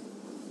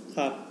ค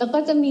รับแล้วก็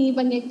จะมี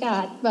บรรยากา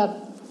ศแบบ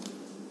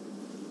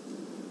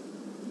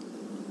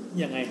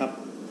ยังไงครับ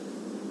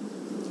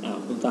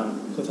คุณซั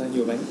งอ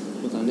ยู่ไหม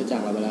คุณซังได้จา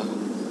กเราไปแล้ว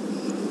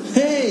เ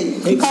ฮ้ย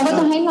เขาก็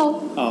จะให้เรา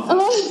เอ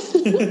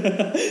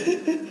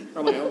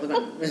าใหม่ครับคุณซั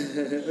ง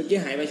เมื่อกี้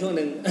หายไปช่วง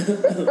นึง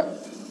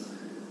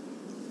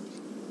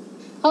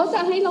เขาจะ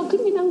ให้เราขึ้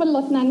นไปนั่งบนร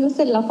ถนั้นเส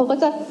ร็จแล้วเขาก็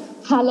จะ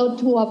พาเรา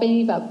ทัวร์ไป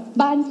แบบ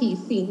บ้านผี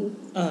สิง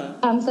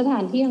ตามสถา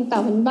นที่ต่า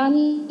งๆเป็นบ้าน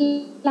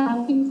ล้าง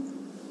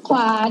ขว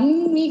าน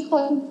มีค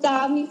นจา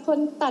มมีคน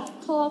ตัด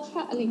คอค่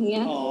ะอะไรเงี้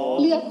ย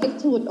เลือดกระ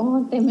ฉูด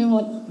เต็มไปหม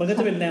ดมันก็จ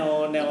ะเป็นแ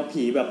นว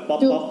ผีแบบป๊อ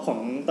ปของ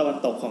ตะวัน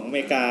ตกของอเม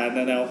ริกา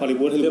แนวฮอลลี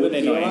วูดหน่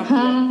อย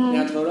แน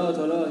วโทโ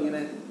ร่อย่างเงี้ย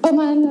นะประ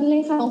มาณนั้นเล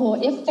ยค่ะโอ้โห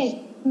เอฟเฟก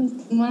ต์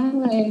มาก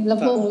เลยระ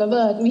เ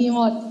บิดมีหม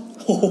ด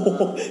โอ้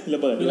ระ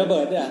เบิด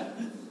ด้วย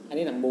อัน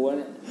นี้หนังบู๊เ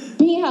นี่ย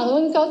นี่ค่ะ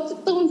เขา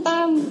ตุ้ม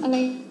ตั้มอะไร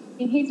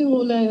ให้ดู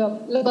เลยแบบ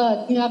ระเบิด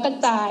เนื้อกระ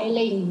จายอะไร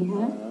อย่างเงี้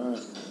ย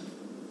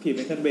ผีเม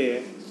คันเบ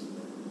ย์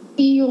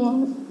อีอยู่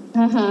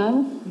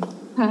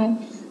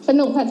ส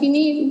นุกค่ะที่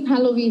นี่ฮา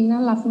โลวีนน่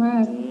ารักมา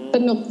กส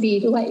นุกดี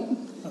ด้วย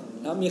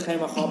แล้วมีใคร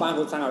มาเคาะบ้าน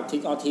คุณซังเอาทิ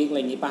กอะไร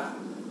อย่างงี้ป่ะ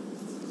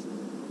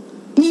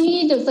นี่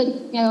เดี๋ยวส่วน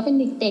ใหญ่เราเป็น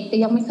เด็กๆแต่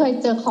ยังไม่เคย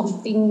เจอของ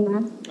จริงน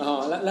ะ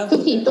แล้วคือ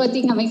ผีตัวจ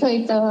ริงอะไม่เคย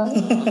เจอ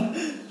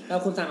แล้ว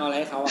คุณซังเอาอะไร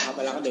ให้เขาอะครับเ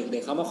วลาเด็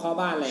กๆเขามาเคาะ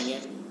บ้านอะไรเงี้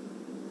ย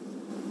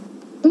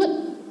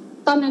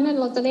ตอนนั้น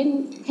เราจะเล่น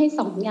ให้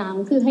2อย่าง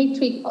คือให้ท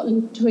ริคหรือ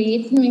ทรี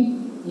ตใช่ไหม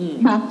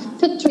ค่ะ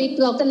ถ้าทริค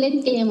เราจะเล่น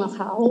เกมกับ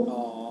เขา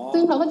ซึ่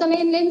งเขาก็จะ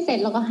เล่นเสร็จ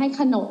เราก็ให้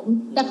ขนม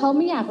แต่เขาไ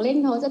ม่อยากเล่น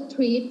เขาจะท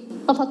รีต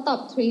พอเขาตอบ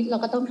ทรีตเรา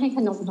ก็ต้องให้ข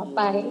นมเขาไ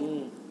ป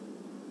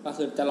ก็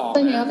คือจะหลอกแ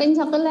ต่เนี่ยเป็น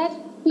ช็อกโกแลต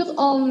ลูก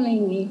อมอะไรอ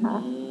ย่างงี้ค่ะ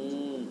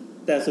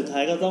แต่สุดท้า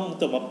ยก็ต้อง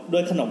จบด้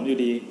วยขนมอยู่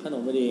ดีต้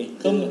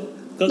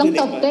อง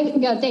จบด้วย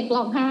เดี๋ยวเด็ก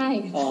ร้องไห้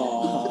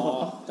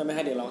จะไม่ใ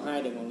ห้เด็กร้องไห้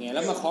เด็กงอแงแ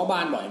ล้วมาเคาะบ้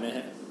านบ่อยไหมฮ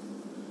ะ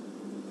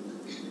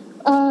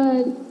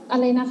อะ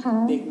ไรนะคะ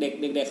เ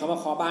ด็กเขามา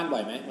เคาะบ้านบ่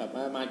อยไหมแบบ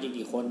ว่ามา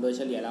กี่คนโดยเ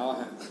ฉลี่ยแล้วอะ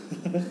ฮะ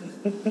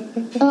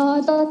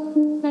ตอน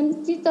นั้น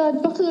ที่เจอ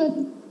ก็คือ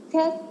แ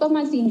ค่ประม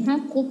าณ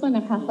 4-5 กรุ๊ปน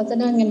ะคะเขาจะ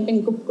เดินกันเป็น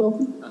กรุ๊ป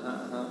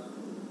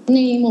ใน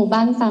หมู่บ้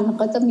านต่าง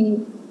ก็จะมี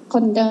ค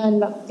นเดิน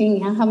แบบอย่างเ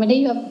งี้ยค่ะไม่ได้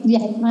แบบให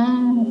ญ่มา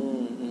ก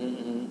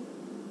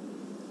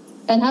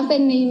แต่ถ้าเป็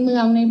นในเมื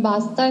องในบอ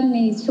สตันใน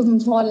ชุม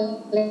ชน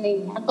อะไรอย่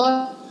างเงี้ย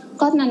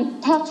ก็นั้น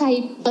ถ้าใคร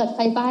เปิดไฟ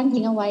บ้าน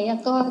ทิ้งเอาไว้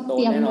ก็เต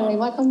รียมเลย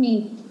ว่าต้องมี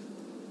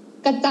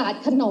กระจาด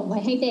ขนมไว้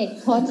ให้เด็ก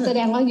เพราะแสด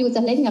งว่ายูจ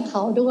ะเล่นกับเข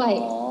าด้วย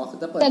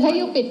แต่ถ้า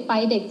ยูปิดไฟ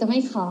เด็กจะไม่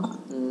ขอ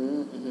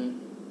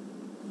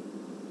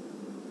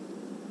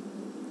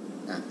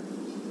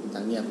ต่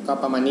างเนี่ยก็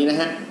ประมาณนี้นะ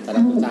ฮะแต่ล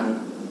ะคุณจัง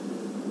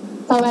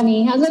ประมาณนี้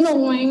ค่ะสนุก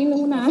ไหมไม่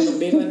รู้นะสนุก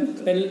ดีมัน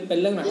เป็น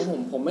เรื่องหนังของ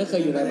ผมไม่เค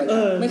ยอยู่ในบรรยาก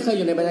าศไม่เคยอ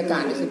ยู่ในบรรยากา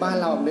ศนี่คือบ้าน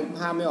เรานึกภ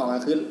าพไม่ออกอ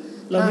ะคือ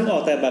เรานึกออ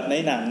กแต่แบบใน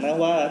หนังนะ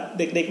ว่า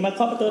เด็กๆมาเค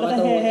าะประตูแล้ว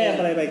ก็แห่ๆ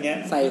อะไรแบบเงี้ย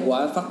ใส่หัว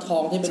ฟักทอ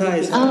งที่เป็นอะ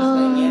ไ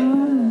รเงี้ย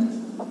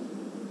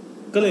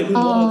ก็เลยเพิ่ง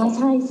รู้ว่า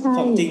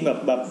ของจริงแบบ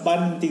บ้าน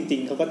จริ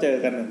งๆเขาก็เจอ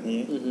กันแบบนี้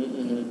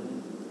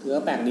ถือว่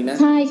าแปลกดีนะ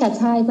ใช่ค่ะ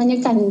ใช่บรรยา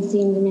กาศจ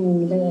ริงๆเป็นอย่าง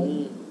นี้เลย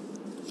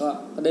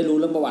ก็ได้รู้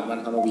เรื่องประวัติวัน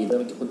ฮาโลวีนด้ว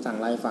ยที่คุณสั่ง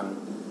ไล่ฟัง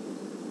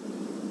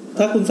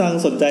ถ้าคุณซัง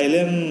สนใจเ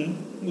รื่อง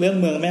เ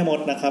มืองแม่มด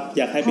นะครับอ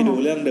ยากให้ไปดู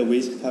เรื่อง The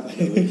Witch ครับ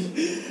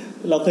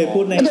เราเคยพู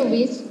ดใน The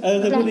Witch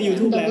เคยพูดใน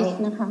YouTube แล้ว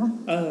นะคะ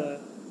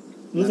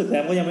รู้สึกแล้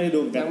วก็ยังไม่ได้ดู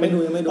เหมือนกัน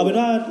เอาเป็น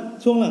ว่า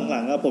ช่วงหลั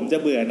งๆผมจะ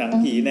เบื่อหนัง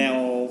ผีแนว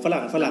ฝ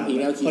รั่งผี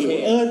แนวจี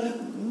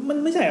มัน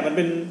ไม่ใช่มันเ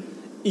ป็น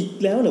อีก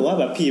แล้วหรือว่า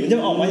แบบผีมันจะ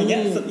ออกมาอย่างเงี้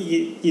ย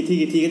กี่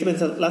ทีก็จะเป็น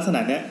ลักษณะ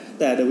เนี้ย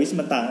แต่ The Witch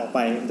มันต่างออกไป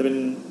มันจะ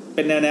เ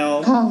ป็นแนว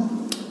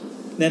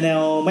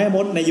แม่ม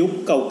ดในยุค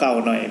เก่า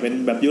ๆหน่อยเป็น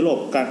แบบยุโรป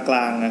กล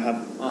างๆนะครับ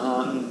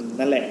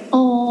นั่นแหละ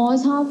อ๋อ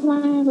ชอบม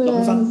ากเลยลองไ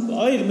ปฟัง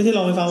ไม่ใช่ล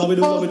องไปฟังเราไป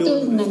ดู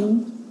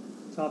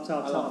ชอบ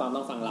ต้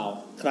องฟังเรา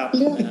ครับ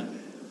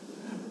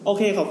โอเ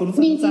คขอบคุณ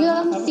มีเรื่อ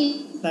งซี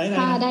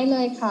ค่ะได้เล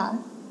ยค่ะ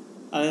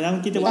อะไรนะเมื่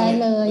อกี้จะว่าได้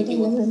เลย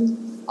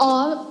อ๋อ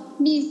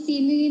มีซี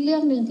รีส์เรื่อ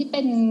งนึงที่เ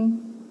ป็น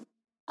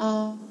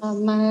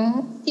ม้า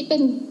ที่เป็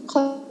น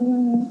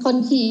คน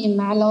ขี่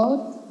ม้าแล้ว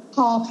ค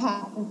อขา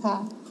ดนะคะ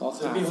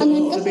อัน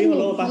นั้นก็สนุ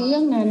กเรื่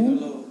องนั้น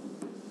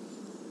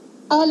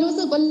รู้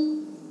สึกว่า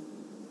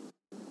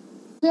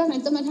เรื่องนั้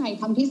นจะมาถ่าย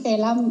ทำที่เซ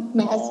รั่มแ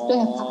มสด้ว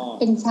ยค่ะ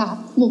เป็นฉาก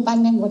หมู่บ้าน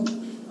แม่มด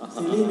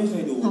ซีรีส์ไม่เค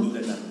ยดูเล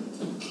ยนะ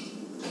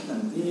หนั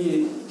งที่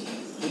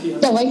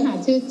จะไว้หา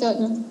ชื่อเจอ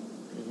นะ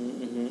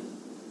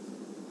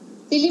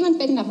ซีรีส์มัน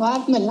เป็นแบบว่า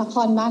เหมือนละค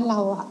รบ้านเรา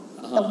อะ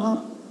แต่ว่า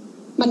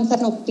มันส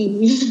นุกดี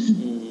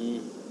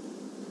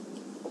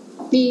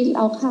ดีแ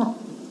ล้วค่ะ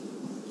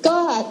ก็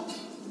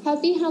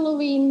Happy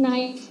Halloween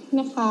Night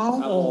นะคะ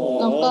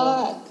แล้วก็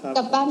ก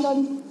ลับบ้านโดน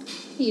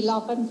ผีหลอ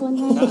กกันทั่วห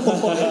น้าค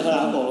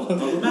รับผม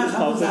ขอบคุณมากครั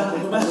บขอบ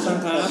คุณมากครับ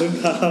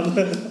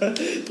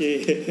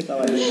ส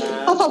วัสดีค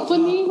รับขอบคุณ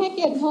ที่ให้เ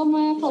กียรติพ่อม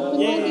าขอบคุณ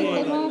มากดีใจ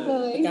มากเล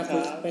ย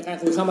เป็นการ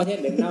คุยข้ามประเทศ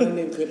เด็กเล่านิด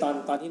นึงคือ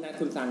ตอนที่นัด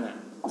คุณซังอ่ะ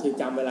คือ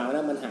จำเวลาแ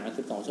ล้วมันห่างกัน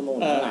12ชั่วโมง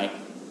เท่าไหร่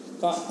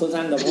ก็คุณ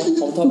ซังเดี๋ยว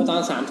ผมโทรไปตอ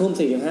น 3:45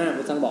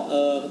 คุณซังบอก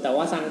แต่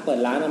ว่าซังเปิด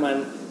ร้านประมาณ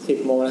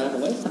 10 โมงนะครับผ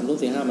มว่า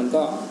 3:45 มัน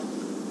ก็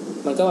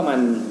ประมาณ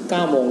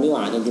 9 โมงนี่ห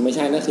ว่าจริงๆไม่ใ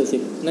ช่นั่น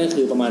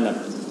คือประมาณแบบ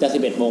จะ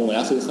 11 โมงอยู่แ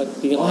ล้วคือ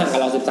จริงๆเขาห่างกับ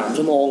เรา13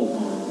 ชั่วโมง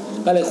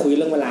ก็เลยคุยเ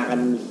รื่องเวลากัน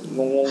ง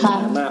ง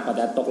ๆมากกว่า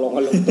จะตกลงกั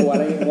นลงตัวอะ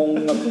ไรงง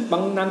แบบบา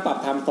งนั่งปรับ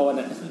ไทม์โซน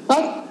อ่ะก็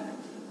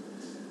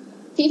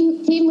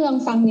ที่เมือง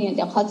ฟังเนี่ยเ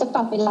ดี๋ยวเขาจะป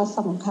รับเวลา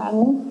2ครั้ง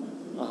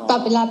ปรั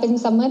บเวลาเป็น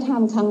ซัมเมอร์ไท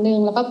ม์ครั้งนึง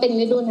แล้วก็เป็น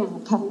ฤดูหนาว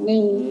ครั้งนึ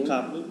งครั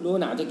บฤดู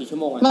หนาวจะกี่ชั่ว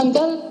โมงอ่ะมัน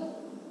ก็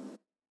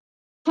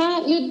ถ้า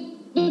ฤ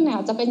ดูหนาว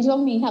จะเป็นช่วง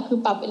นี้ค่ะคือ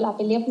ปรับเวลาไป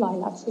เรียบร้อย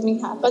แล้วใช่ไหม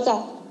คะก็จะ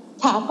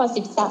ช้ากว่า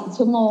13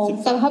ชั่วโมง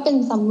แต่ถ้าเป็น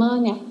ซัมเมอ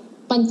ร์เนี่ย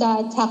มันจะ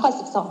ช้ากว่า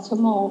12ชั่ว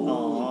โมงอ๋อ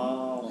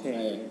โอเค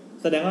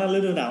แสดงว่าฤ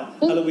ดูหนาว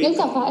ฮาโลวีนเนื่อง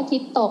จากพระอาทิ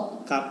ตย์ตก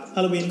ครับฮา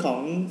โลวีนของ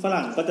ฝ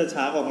รั่งก็จะ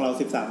ช้ากว่าของเรา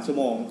13ชั่ว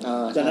โมง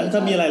จากนั้นถ้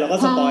ามีอะไรเราก็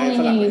สปอย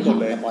ฝรั่งไปหมด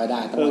เลยสปอยได้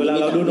เวลา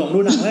เราดูห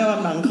นังแล้ว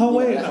หนังเข้าเ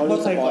ว้ยเขาก็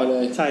สปอยเล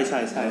ยใ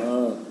ช่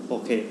โอ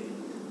เค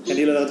แค่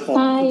นี้เราทอง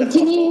แต่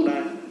ที่นี่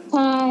ใ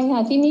ช่ค่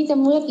ะที่นี่จะ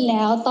มืดแ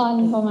ล้วตอน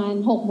ประมาณ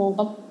 6:00 น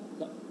ก็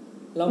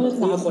เรา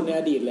คุยกับคนใน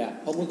อดีตเลย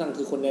เพราะคุณตัง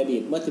คือคนในอดี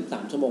ตเมื่อ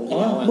13ชั่วโมงที่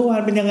แล้วเมื่อวา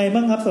นเป็นยังไงบ้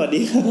างครับสวัสดี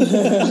ครับ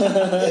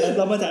เ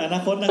รามาจากอนา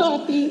คตนะสวั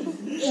สดี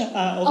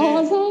โอเค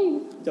ใช่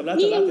จบแล้ว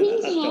นี่ยังเพิ่ง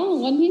เช้าขอ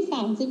งวันที่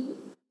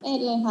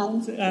31เลยค่ะ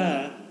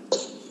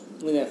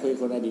เนี่ยคุย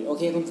คนในอดีตโอเ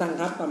คคุณตัง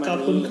ครับประมาณนี้ขอบ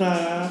คุณครั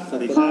บสวั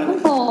สดีครับ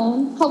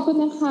ขอบคุณ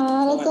นะคะ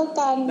แล้วเจอ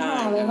กันค่ะ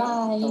บ๊ายบา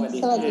ย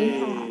สวัสดี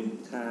ค่ะ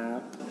ครับ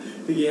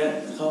พี่เกียร์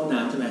เข้าห้องน้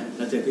ำใช่ไหมเ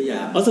ราเจอพี่ย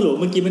ามสรุป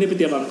เมื่อกี้ไม่ได้ไปเ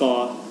ตรียมอังกอ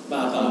ร์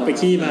ไป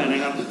ขี้มานะ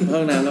ครับห้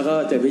องน้ำแล้วก็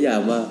เจอพี่ยา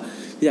มว่า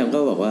พี่ยามก็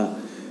บอกว่า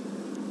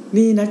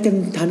นี่นัดกัน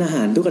ทานอาห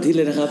ารทุกอาทิตย์เ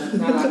ลยนะครับ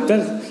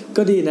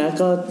ก็ดีนะ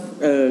ก็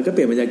เป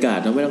ลี่ยนบรรยากาศ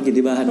เนาะไม่ต้องกิน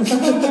ที่บ้าน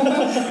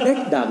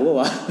ด่ากูป่าว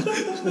วะ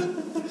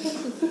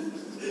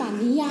ป่าน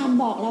นี้ยาม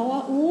บอกแล้วว่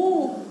า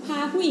พา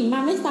ผู้หญิงมา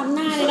ไม่ซ้ำห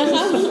น้าเลยนะค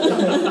รับ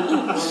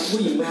ผู้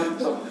หญิงมา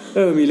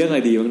มีเรื่องอะไร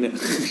ดีบ้างเนี่ย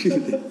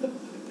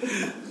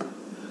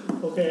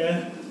โอเค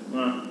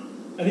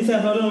อันนี้แซม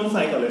เราเรื่องรถไฟ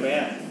ก่อนเลยไหม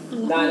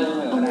ได้เล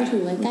ยเอามือถื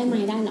อไว้ใกล้ไม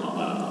ค์ได้เหรอ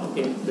โอเค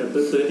เดี๋ยว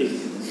ตื้ออีก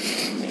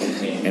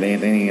อะไรเ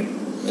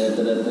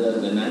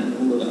ดี๋ยวนะ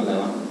พูดเรื่องอะไร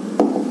วะ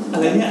อะ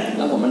ไรเนี่ยแ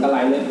ล้วผมมันก็ไล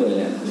ฟ์เรื่อยเปื่อย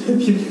เลย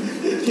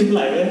พิมพ์ไห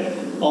ลเลย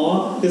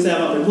คือแซม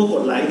เป็นพวกก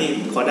ดไลค์นี่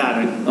ขอด่าห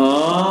น่อย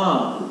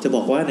จะบ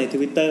อกว่าใน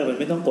Twitter มัน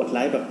ไม่ต้องกดไล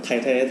ค์แบบถ่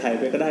าย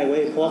ไปก็ได้เว้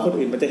ยเพราะว่าคน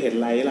อื่นมันจะเห็น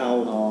ไลค์เรา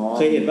เ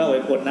คยเห็นว่าไ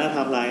ว้กดหน้าไท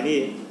ม์ไลน์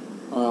นี่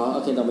โอ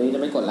เคต่อไปนี้จ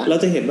ะไม่กดละเรา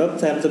จะเห็นว่า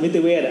แซมสมิธ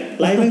เวช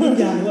ไลค์ไม่ทุก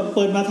อย่างว่าเ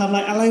ปิดมาท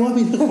ำอะไรว่า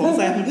มีของแ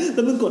ซมแ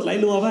ล้วมึงกดไล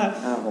ค์รัวมาก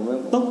ผม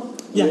ต้อง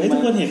อยากให้ทุ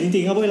กคนเห็นจ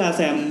ริงๆครับเวลาแ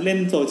ซมเล่น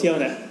โซเชียล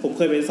เนี่ยผมเ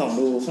คยไปส่อง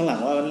ดูข้างหลัง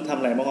ว่ามันทำ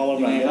อะไรบ้างค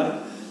รับ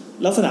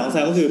ลักษณะของแซ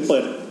มก็คือเปิ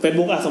ด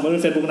Facebook สมมติเป็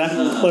น Facebook นะ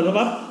เปิดมา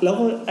ปั๊บแล้ว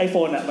ก็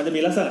iPhone มันจะมี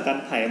ลักษณะการ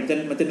ถ่ายมัน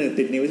จะหนืด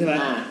ติดนิ้วใช่มั้ย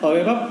พอไป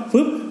ปั๊บ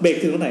ปึ๊บเบรก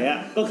ถึงตรงไหน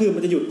ก็คือมั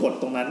นจะหยุดกด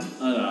ตรงนั้น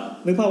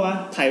นึกภาพว่า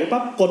ถ่ายไป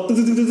ปั๊บกดตึ๊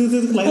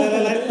ดๆๆไลค์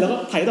แล้วก็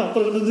ถ่ายต่อ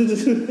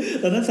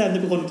ตอนนั้นแซมจะ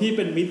เป็นคนที่เ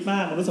ป็นมิตรมา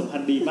กมนุษยสัมพั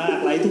นธ์ดีมาก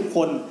ไลค์ทุกค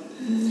น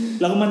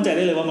แล้วก็มั่นใจไ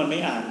ด้เลยว่ามันไม่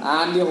อ่า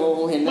นเดียว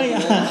ผมเห็นไม่อ่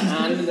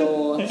านวิดีโอ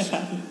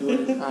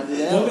อ่านอยู่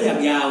แล้วไม่อย่าง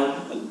ยาว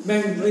แม่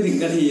งไม่ถึง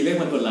นาทีแม่ง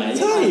มันกดไลค์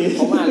ใช่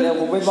ผมอ่านเร็ว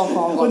ผมไปบอกค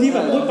คนที่แบ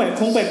บแปะ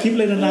คลิป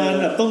เลยนาน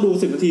ๆแบบต้องดู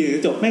10นาทีถึงจ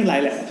ะจบแม่งไล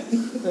ค์แหละ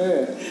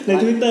ใน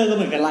Twitter ก็เ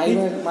หมือนกันไลค์เ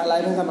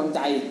พื่อกำลังใจ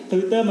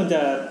Twitter มันจ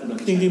ะ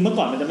จริงๆเมื่อ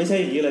ก่อนมันจะไม่ใช่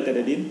อย่างนี้เลยแต่เ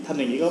ดี๋ยวนี้ทำ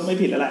อย่างนี้ก็ไม่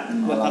ผิดแล้วแหละ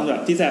มันทำแบ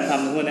บที่แซมท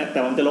ำทุกวันนี้แต่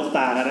มันจะลกต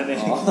ากันนั่นเอง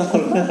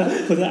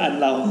คนก็อ่าน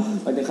เรา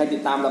ใครติ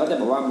ดตามเราก็จะ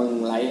บอกว่ามึง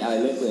ไลค์อะไร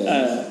เรื่อย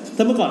ๆ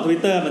ถ้าเมื่อก่อน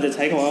Twitter มันจะใ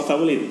ช้คำว่า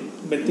favorite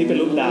เป็นที่เป็น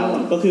รูปดาว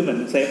ก็คือเหมือน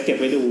เซฟเก็บ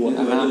ไว้ดู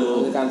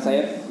คือการเซ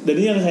ฟเดี๋ยว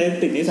นี้ยังใช้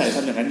ติดนิสัยท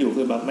ำอย่างนั้นอยู่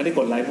คือแบบไม่ได้ก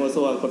ดไลค์มั่ว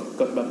ซั่ว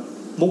กดแบบ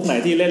มุกไหน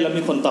ที่เล่นแล้ว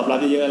มีคนตอบรับ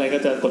เยอะๆอะไรก็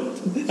จะกด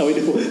เอาไว้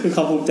ดูคือค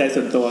วามภูมิใจ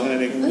ส่วนตัวแค่นั้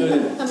นเอง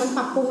แต่มันป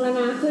รับปรุงแล้ว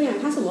นะคืออย่าง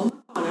ถ้าสมมติว่า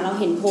ก่อนเรา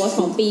เห็นโพสต์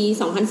ของปี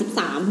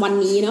2013วัน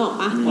นี้นึกออก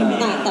ปะ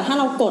แต่ถ้า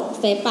เรากด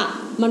เซฟ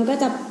มันก็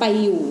จะไป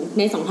อยู่ใ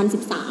น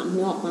2013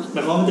นึกออกปะหม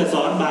ายความว่ามันจะ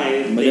ซ้อนใบ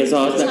มันจะซ้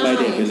อนจากใบ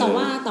เด็กไปเลยแต่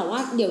ว่า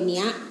เดี๋ยว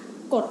นี้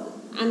กด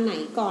อันไหน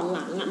ก่อนห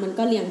ลังมัน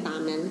ก็เรียงตาม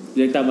นั้นเ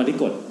รียงตามวันที่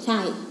กดใช่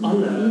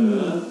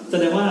แส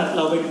ดงว่าเ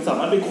ราสา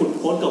มารถไปขุดโ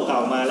พสต์เก่า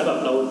ๆมาแล้วแบบ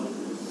เรา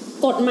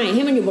กดใหม่ใ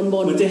ห้มันอยู่บ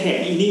นมันจะแหก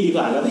อีนี่ดีก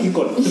ว่าแล้วไป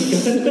กด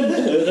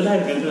ก็ได้เห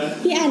มือนกันใช่ไหม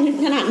พี่แอน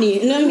ขนาดนี้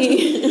เรื่องนี้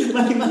ไ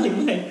ม่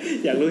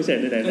อยากรู้เฉย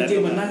ๆไหนๆจริ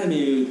งๆมันน่าจะ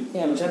มีแ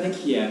ค่มันชัดให้เ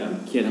คลีย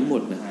ร์ทั้งหม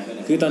ดนะ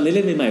คือตอนเ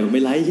ล่นใหม่ๆผมไ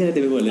ม่ไลค์แค่เต็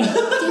มไปหมดเลย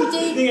จ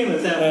ริงๆนี่ไงเหมือ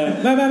นแซม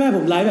ไม่ผ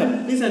มไลค์แบบ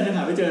นี่แซมยังห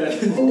าไม่เจอเลย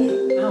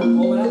อ้าวโท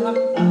รมาแล้วครับ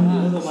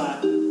โทรมา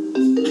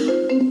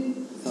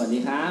สวัสดี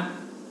ครับ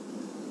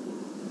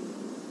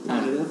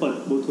นี่ถ้าเปิด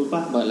บลูทูธป่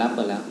ะเปิดแล้ว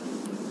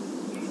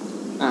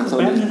ส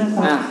วัสดี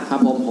ครับ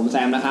ผมแซ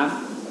มนะครับ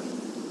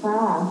ค่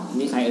ะ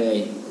นี่ใครเอ่ย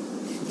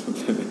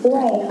กล้ว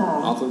ยค่ะ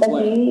คุณกล้ว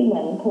ยเหมื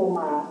อนโทรม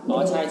า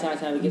ใ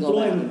ช่เมื่อกี้โทร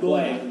มากล้ว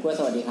ย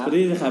สวัสดีครับวัน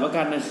นี้จะขายประ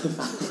กันนะ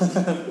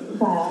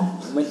ค่ะ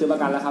ไม่ซื้อประ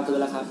กันแล้วครับซื้อ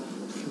แล้วครับ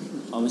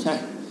ไม่ใช่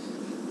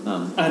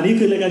นี่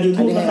คือรายการ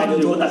YouTube นะครับ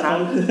YouTube นะครับ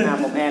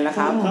ผมแอนแล้ว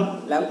ครับ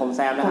แล้วผมแซ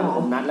มนะครับผ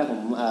มนัทแล้วผม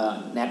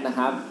แนทนะค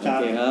รับโอ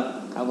เค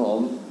ครับผม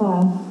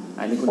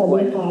อันนี้คุณกล้ว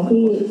ยค่ะ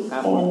พี่แอ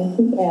น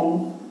พี่แอม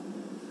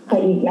ใคร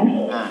อีกนะ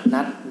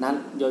นัท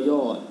โยโย่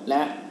แล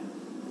ะ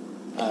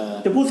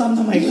จะพูดซ้ำ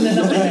ทำไมกันเลย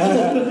นะ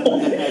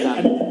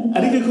อั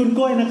นนี้คือคุณก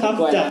ล้วยนะครับ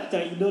จา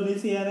กอินโดนี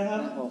เซียนะครั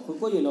บคุณ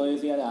กล้วยอยู่อินโดนี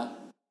เซียเหรอ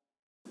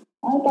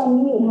ตอน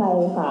นี้อยู่ไทย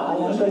ค่ะอัน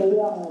นั้นเป็นเ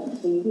รื่อง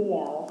ปีที่แ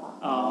ล้วค่ะ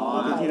อ๋อ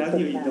ปีที่แล้ว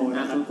อยู่อินโดน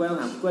ะครั คุ บ ณกล้วย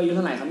ถามคุณกล้วยอายุเ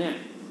ท่าไหร่ครับเนี่ย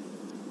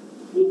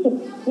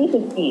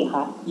 24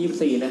ค่ะ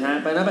24นะฮะ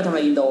ไปแล้วไปทำอะไ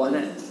รอินโดฮะเ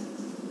นี่ย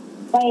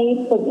ไป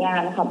ฝึกงา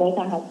นค่ะบริ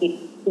ษัทหากิจ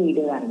4 เ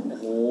ดือนโอ้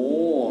โห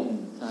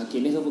สาหกิจ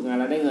นี่คือฝึกงาน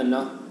แล้วได้เงินเน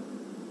าะ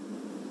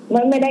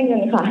ไม่ได้เงิ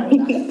นค่ะ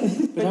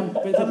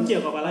ไปทำเกี่ย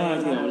วกับอะไรครับ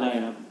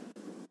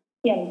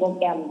เขียนโปร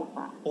แกรม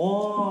ค่ะโอ้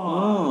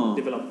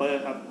developer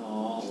ครับอ๋อ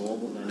โห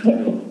พวกนั้น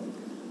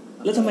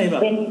แล้วทำไมแบ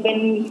บเป็น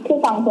ผู้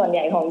ฟังส่วนให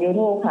ญ่ของ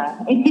YouTube ค่ะ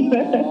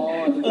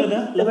น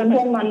ะจะเป็นพ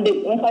วกมันดึก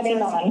ไม่ค่อยได้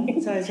นอน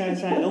ใ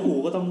ช่แล้วหู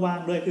ก็ต้องว่าง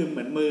ด้วยคือเห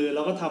มือนมือแ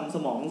ล้วก็ทำส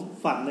มอง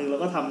ฝั่งนึงแล้ว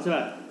ก็ทำใช่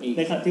ป่ะใน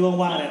ขณะที่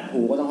ว่างๆเนี่ย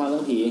หูก็ต้องฟังเรื่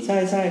องผีใ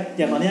ช่อ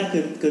ย่างตอนนี้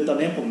คือตอน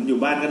นี้ผมอยู่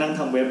บ้านก็นั่ง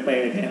ทำเว็บไป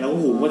เนี่ยแล้ว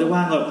หูก็จะว่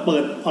างก็เปิ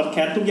ดพอดแค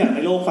สต์ทุกอย่างใน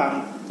โลกฟัง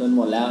จนห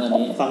มดแล้วตอน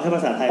นี้ฟังแค่ภ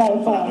าษาไทย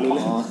ฟังรู้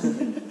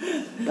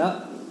แ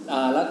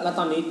ล้ว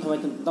ตอนนี้ทำไม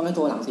ต้องให้โท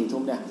รหลัง 4 ทุ่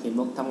มเนี่ยเห็น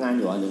ว่าทำงานอ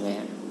ยู่หรือไง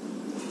ฮะ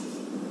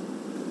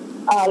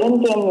เล่น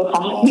เกมอยู่ค่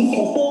ะ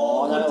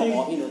ถ้าเราบ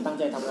อกพี่หนูตั้ง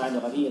ใจทำงานอ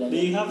ยู่กับพี่อะไร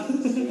ดีครับ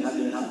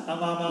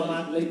มา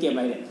เล่นเกมอะ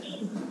ไรเนี่ย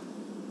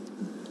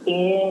เก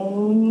ม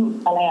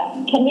อะไร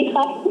แคนดี้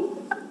คัท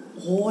โ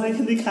อ้โหอะไรแค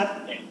นดี้คัท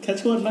แค่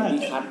ชวนมาก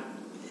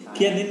เค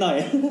รียดนิดหน่อย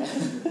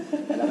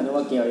แล้วก็นึก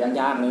ว่าเกม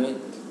ยากๆเลย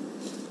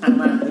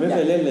มาไม่เค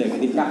ยเล่นเลย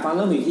อยากฟังเ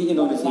รื่องผีที่อินโ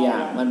ดนีเซีย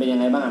มันเป็นยัง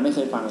ไงบ้างไม่เค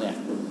ยฟังเลย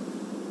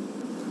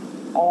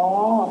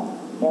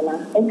เดี๋ยวนะ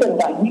ไปเกิน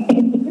ก่อน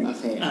โอ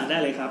เคได้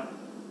เลยครับ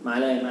มา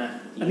เลยมา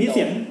อันนี้เ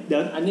สียงเดี๋ย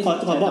ว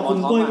ขอบอกคุณ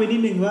กล้วยไว้นิ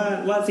ดนึง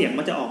ว่าเสียง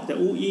มันจะออกจะ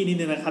อู้อี้นิด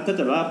นึงนะครับถ้าเ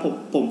กิดว่า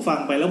ผมฟัง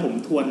ไปแล้วผม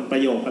ทวนปร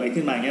ะโยคอะไร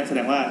ขึ้นมาเงี้ยแสด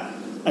งว่า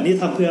อันนี้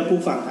ทำเพื่อผู้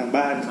ฟังทาง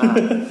บ้านค่ะ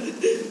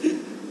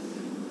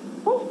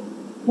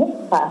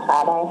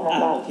ไ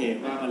ด้โอเค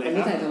มาเลยครับอัน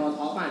นี้ใส่สมอล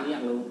ท็อล์กป่ะนี่อย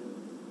ากรู้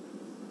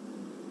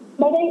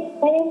ไม่ได้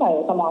ใส่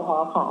สมอลท็อ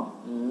ล์กค่ะ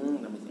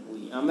เราไม่ใส่อุ้ย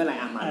ไม่ไร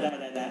มาไ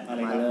ด้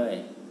มาเลย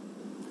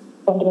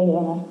คนจะไปอยู่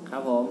นะครั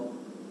บผม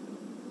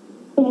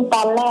คือต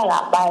อนแรก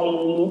ไป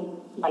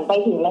เหมือนไป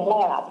ถึงแร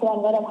กเพื่อน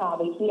ก็จะพาไ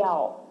ปเที่ยว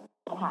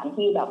สถาน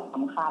ที่แบบส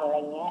ำคัญอะไร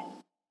เงี้ย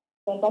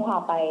เพื่อนก็พา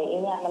ไป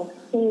เนี่ยมัน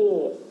ชื่อ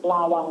ล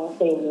าวังเซ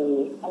วี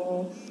มั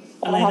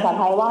นภาษา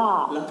ไทยว่า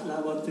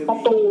ประ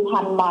ตูพั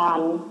นบาน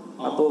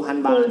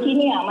คือที่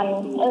เนี่ย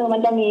มัน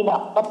จะมีแบ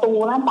บประตู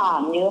หน้าต่า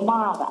งเยอะม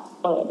าก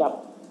เปิดแบบ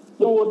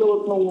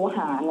ดูห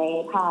าใน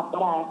ภาพก็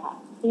ได้ค่ะ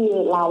ที่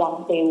ลาวัง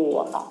เซวี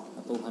ค่ะป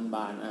ระตูพันบ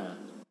าน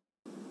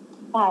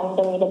ใช่มันจ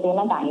ะมีประตูห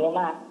น้าต่างเยอะ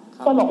มาก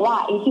ก็บอกว่า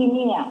ไอ้ที่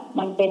นี่เนี่ย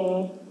มันเป็น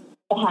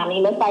สถานี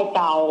รถไฟเ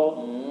ก่า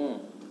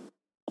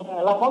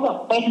เราก็แบบ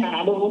ไปหา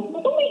ดู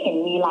ก็ไม่เห็น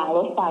มีรางร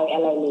ถไฟอ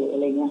ะไรเลยอะ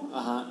ไรเงี้ย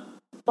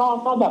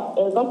ก็แบบ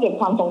ก็เก็บ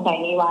ความสงสัย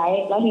นี้ไว้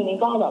แล้วทีนี้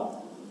ก็แบบ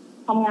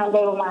ทำงานไป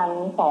ประมาณ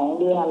2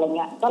 เดือนอะไรเ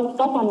งี้ย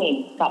ก็สนิท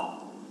กับ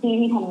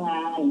ที่ทำง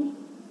าน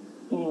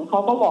เขา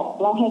ก็บอก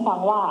เล่าให้ฟัง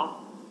ว่า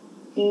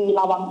ที่ล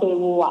าวังเซ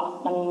วู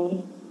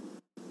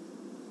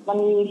มัน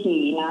มีผี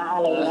นะอ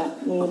ะไรเงี้ย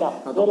มีแบบ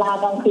เวลา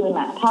กลางคืน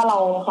ถ้าเรา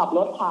ขับร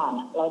ถผ่าน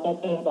เราจะ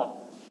เจอแบบ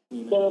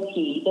เจอ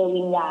ผีเจอ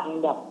วิญญาณ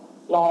แบบ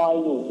ลอย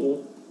อยู่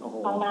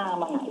ข้างหน้า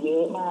มันเยอ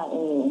ะมาก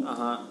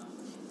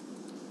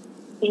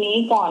ทีนี้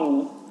ก่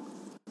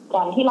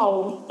อนที่เรา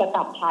จะก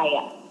ลับไทย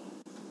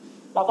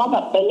เราก็แบ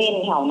บไปเล่น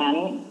แถวนั้น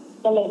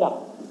ก็เลยแบบ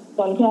ช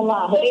วนเพื่อนว่า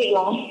เฮ้ยเร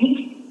า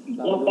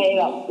ไป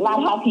แบบล่า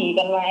ท้าผี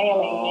กันไหมอะ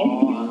ไรอย่างเงี้ย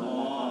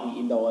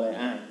อินโดเลย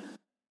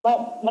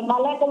มันตอ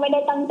นแรกก็ไม่ได้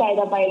ตั้งใจ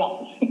จะไปหรอก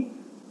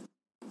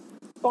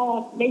ก็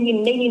ได้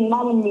ยินว่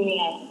ามันมี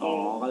ไง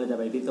ก็เลยจะ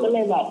ไปพิสูจน์ก็เล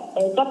ยแบบ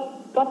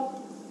ก็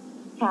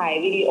ถ่าย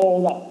วิดีโอ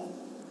แบบ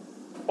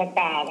ประ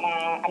กาศมา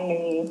อันนึ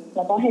งแ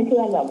ล้วก็ให้เพื่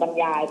อนแบบบรร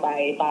ยายไป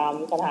ตาม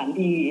สถาน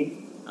ที่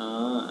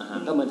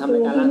ก็เหมือนทำรา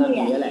ยการล่าท้า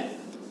ผีแหละ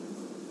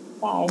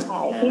ใ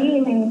ช่ที่นี่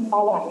มันปร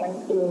ะวัติมัน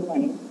คือเหมือ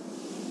น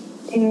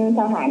เป็น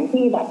สถาน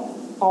ที่แบบ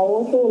เขา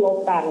สู้รบ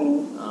กัน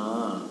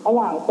ระห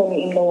ว่างคน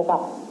อินโดกั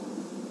บ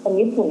คน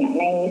ญี่ปุ่น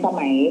ในส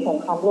มัยสง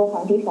ครามโลกค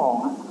รั้งที่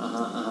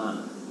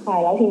2ใช่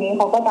แล้วทีนี้เ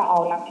ขาก็จะเอา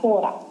นักโท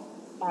ษ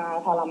มา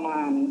ทรม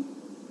าน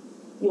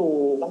อยู่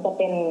มันจะเ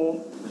ป็น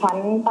ชั้น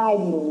ใต้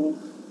ดิน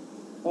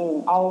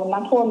เอานั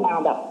กโทษมา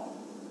แบบ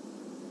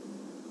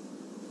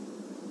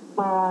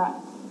มา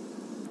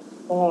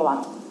ยังไงวะ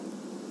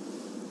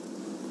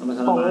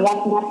ของ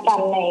ยัดกั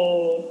นใ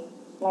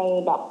น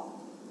แบบ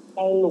ใ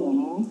นหลุม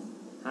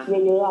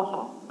เยอะๆ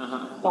ค่ะ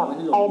แบบ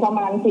ไปประม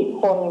าณ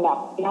10 คนแบบ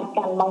ยัด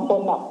กันบางค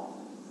นแบบ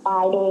ตา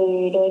ย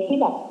โดยที่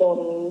แบบโ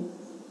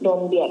ดน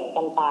เบียด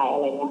กันตายอะ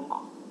ไรเงี้ยค่ะ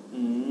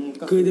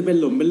คือจะเป็น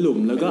หลุม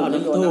แล้วก็เอานั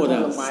กโทษ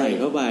ใส่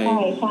เข้าไป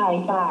ใ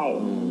ช่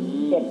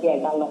เบียด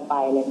กันลงไป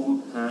อะไรเงี้ย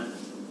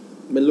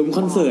เป็นหลุมค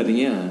อนเสิร์ตอย่าง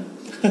เงี้ย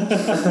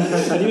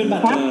อันนี้เป็นบั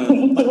ตร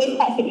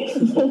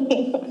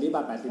อันนี้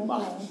บัตร80 บา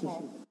ท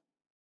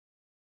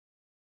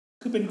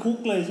คือเป็นคุก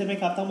เลยใช่ไหม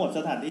ครับทั้งหมดส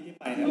ถานที่ที่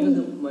ไปนะเห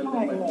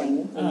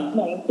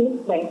มือ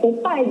นคุก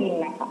ใต้ดิน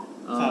นะคะ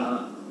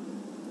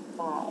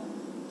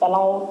แต่เร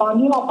าตอน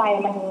ที่เราไป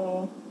มัน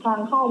ทาง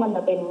เข้ามันจ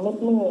ะเป็น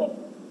มืด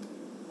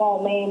ๆก็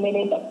ไม่ไ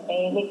ด้แบบ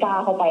ไม่กล้า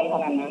เข้าไปข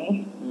นาดนั้น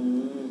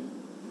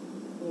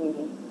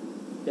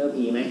เจอ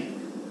ผีไหม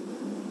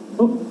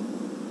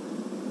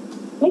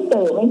ไม่เจ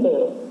อห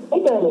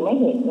รือไม่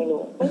เห็นไม่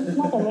รู้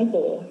น่าจะไม่เจ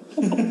อ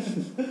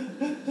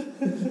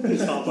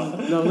ชอบอ่ะ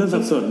น้องเริ่มสั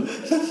บสน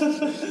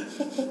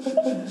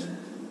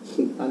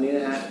ตอนนี้น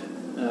ะฮะ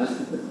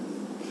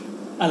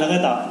แล้วก็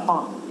ต่อ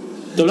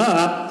จบแล้วเหรอ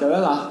ครับจบแล้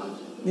วเหรอ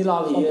นี่รอ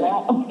ผีเลย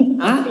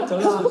จบ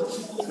แล้ว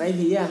ใน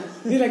ผีอ่ะ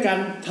นี่รายการ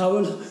เท้า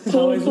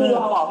คือเ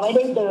ราไม่ไ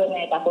ด้เจอไง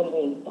แต่คน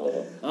อื่นเจอ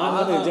เร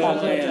าเจอ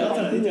ไง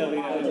ที่เจอ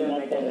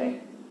ไง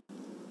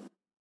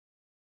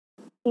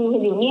คือ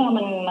อยู่เนี่ย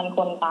มันค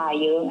นตาย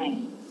เยอะไง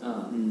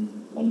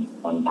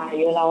คนตาย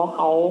เยอะแล้วเข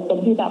าคน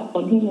ที่แบบค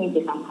นที่มี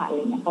จิตสัมผัสอะไร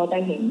เงี้ยเขาจะ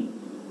เห็น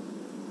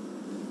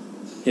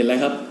อะไร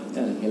ครับ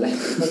เห็นอะไร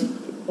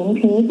เห็น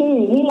ผีที่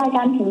นี่รายก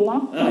ารผีนะ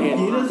เห็น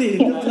ผีนั่นสิ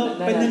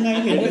เป็นยังไง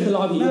เห็นเป็นห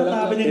น้าต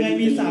าเป็นยังไง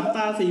มี3 ต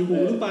า 4 หู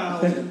หรือเปล่า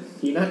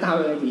ผีหน้าตาเ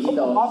ป็นผี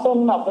ดอกเขาเป็น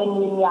แบบเป็น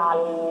วิญญาณ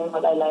อะ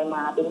ไรม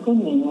าเป็นผู้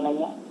หญิงอะไร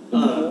เงี้ย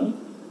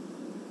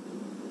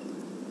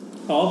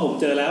ผม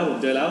เจอแล้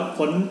ว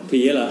คนผี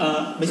เหรอ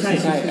ไม่ใ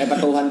ช่ไอประ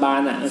ตูพันบา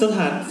นอ่ะ10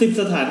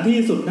 สถานที่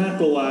สุดน่า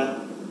กลัว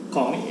ข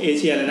องเอ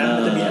เชียเลยนะมั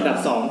นจะมีอันดับ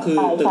2คือ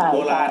ตึกโบ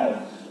ราณ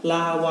ล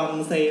าวัง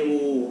เซ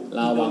วู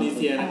อินโดนีเ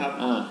ซียนะครับ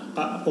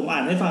ผมอ่า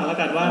นให้ฟังแล้ว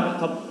กันว่าเ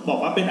ขาบอก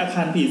ว่าเป็นอาค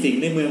ารผีสิง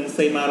ในเมืองเซ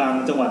มารัง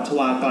จังหวัดช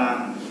วากลาง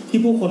ที่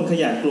ผู้คนข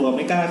ยาดกลัวไ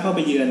ม่กล้าเข้าไป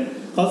เยือน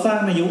เขาสร้าง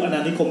ในยุคอาณา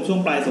นิคมช่วง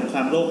ปลายสงคร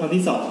ามโลกครั้ง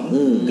ที่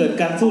2เกิด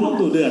การสู้รบ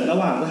ดุเดือดระ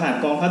หว่างทหาร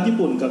กองทัพญี่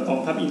ปุ่นกับกอง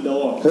ทัพอินโด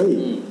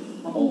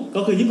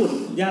ก็คือญี่ปุ่น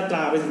ญาตร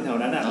าไปถึงแถว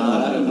นั้น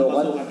อินโด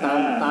ก็ต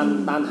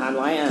านทาน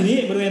ไว้ทีนี้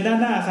บริเวณด้าน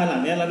หน้าอาคารหลั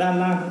งนี้และด้าน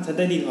ล่างชั้นใ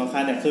ต้ดินของอาคา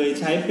รเนี่ยเคย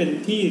ใช้เป็น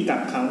ที่กั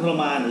กขังทร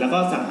มานแล้วก็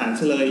สังหารเ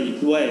ฉลยอีก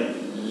ด้วย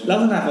ลัก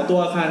ษณะของตัว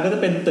อาคารก็จะ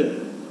เป็นตึก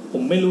ผ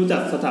มไม่รู้จั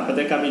กสถาปัต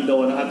ยกรรมอินโด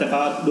นะครับแต่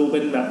ก็ดูเป็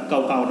นแบบเก่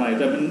าๆหน่อยแ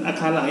ต่เป็นอา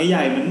คารหลังให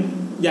ญ่เหมื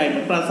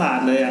อนปราสาท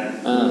เลย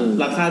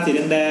หลังคาสี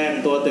แดง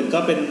ๆตัวตึกก็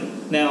เป็น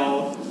แนว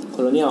โค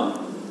โลเนียล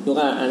ยุค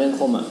อาณานิ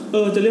คม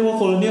จะเรียกว่าโ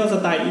คโลเนียลส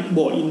ไตล์โบ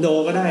สถ์อินโด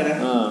ก็ได้นะ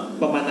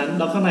ประมาณนั้น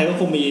แล้วข้างในก็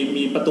คง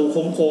มีประตู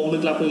โค้งๆลึ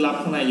กลับ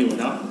ข้างในอยู่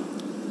เนาะ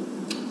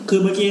คือ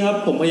เมื่อกี้ครับ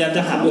ผมพยายามจ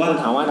ะถามว่า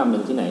อันดับ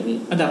 1ที่ไหนพี่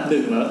อันดับ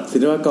 1เหรอศิ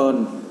ลปากร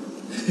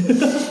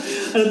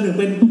อันดับ 1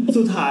เป็น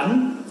สุสาน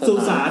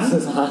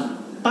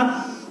ตั๊ก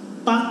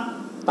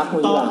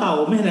ต่อเต่า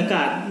ไม่เห็นอาก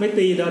าศไม่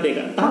ตีดอเด็ก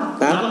ตั๊ก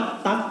แล้วก็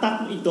ตั๊ก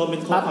อีกตัวเป็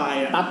นคอควาย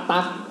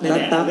ตั๊กไหน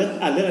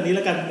อ่านเรื่องอันนี้แ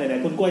ล้วกันไหน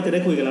คุณกล้วยจะได้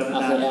คุยกันแล้วนะ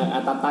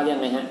ตั๊กยั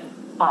งไงฮะ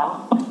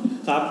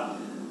ครับ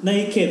ใน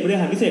เขตบริ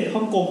หารพิเศษฮ่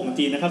องกงของ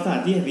จีนนะครับสถา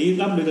นที่แห่งนี้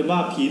ร่ำลือกันว่า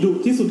ผีดุ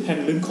ที่สุดแห่ง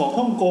หนึ่งของ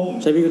ฮ่องกง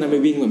ใช่พี่คนนั้นไป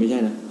วิ่งเหมือนไม่ใช่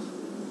นะ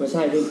ไม่ใ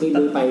ช่พี่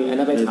ดูไปอัน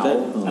นั้นไปเขา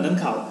อันนั้น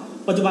เขา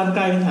ปัจจุบันก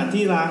ลายเป็นสถาน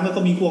ที่ร้างแล้วก็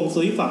มีห่วง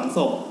ซุยฝังศ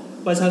พ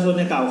ประชาชน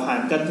ในกล่าวขา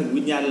นกันถึง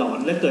วิญญาณหลอน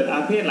และเกิดอา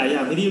เพศหลายอย่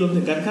างที่นี่รวม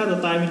ถึงการฆ่าตัว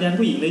ตายวิญญาณ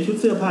ผู้หญิงในชุด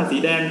เสื้อผ้าสี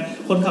แดง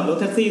คนขับรถ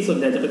แท็กซี่ส่วน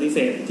ใหญ่จะปฏิเส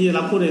ธที่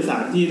รับผู้โดยสา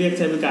รที่เรียกใ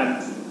ช้บริการ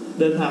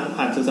เดินทาง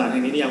ผ่านสุสานแห่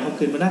งนี้ในยามค่ำ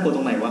คืนมันน่ากลัวต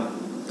รงไหนวะ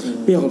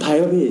ปีของไทย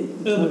ป่ะพี่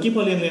เมื่อกี้พ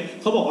อเรียนเลย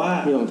เขาบอกว่า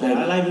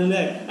ไล่ไปเ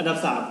รื่อยๆอันดับ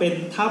3เป็น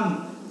ถ้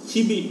ำ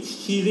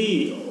ชิริ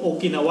โอ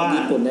กินาวะ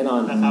ญี่ปุ่นแน่นอ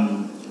นนะครับ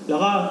แล้ว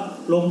ก็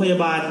โรงพยา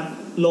บาล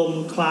ลม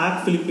คลาร์ก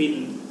ฟิลิปปิน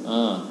ส์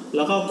แ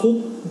ล้วก็คุก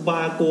บ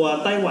ากัว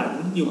ไต้หวัน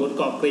อยู่บนเ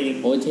กาะกรีน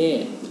โอ้เท่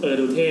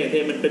ดูเ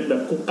ท่มันเป็นแบ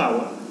บคุกเก่า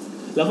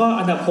แล้วก็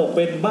อันดับ6เ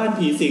ป็นบ้าน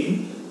ผีสิง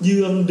เยื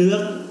องเดือ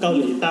กเกา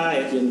หลีใต้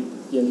เยือ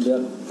งเดือ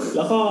กแ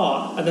ล้วก็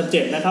อันดับ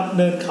7นะครับเ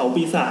นินเขา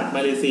ปีศาจม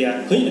าเลเซีย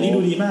เฮ้ยอันนี้ดู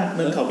ดีมากเ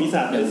นินเขาปีศ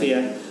าจมาเลเซีย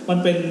มัน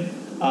เป็น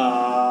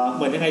เห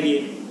มือนยังไงดี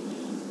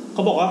เข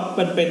าบอกว่า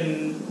มันเป็น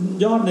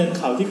ยอดเนินเ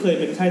ขาที่เคย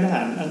เป็นค่ายทห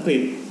ารอังกฤ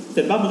ษเส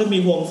ร็จปั๊บมันก็มี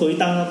วงซุย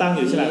ตั้งอ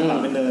ยู่ใช่ไหมข้างหลั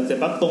งเป็นเนินเสร็จ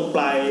ปั๊บตรงป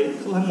ลาย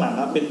ข้างหลัง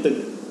ครับเป็นตึก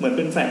เหมือนเ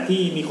ป็นแฟลต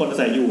ที่มีคนอา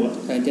ศัยอยู่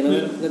แต่จริง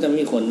ๆก็จะ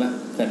มีคนป่ะ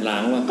แฟลตล้า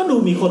งป่ะก็ดู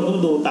มีคนก็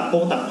ดูตั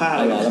กผ้าอะ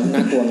ไรแล้วน่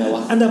ากลัวไงว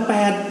ะอันดับ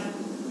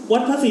8วั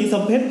ดพระศรีส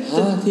มเพชร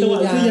จังหวัด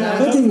อยุธยา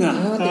จริงอ่ะ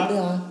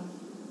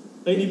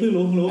นี่เพิ่ง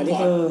รู้ไ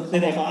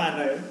หนเขาอ่านห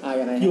น่อย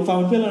อยู่ฟัง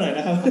เพื่อนเราหน่อยน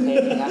ะครับ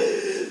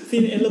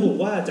CNN ระบุ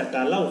ว่าจากก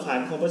ารเล่าขาน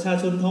ของประชา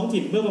ชนท้อง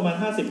ถิ่นเมื่อประมาณ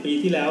50 ปี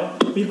ที่แล้ว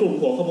มีกลุ่ม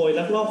หัวขโมย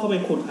ลักลอบเข้าไป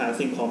ขุดหา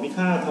สิ่งของมี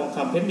ค่าทองค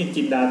ำเพชรนิน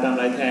จินดาตาม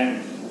ลายแทง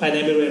ภายใน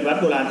บริเวณวัด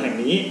โบราณแห่ง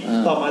นี้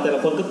ต่อมาแต่ละ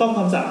คนก็ต้องค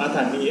ำสาปอาถ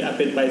รรพ์มีอันเ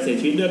ป็นใบเสีย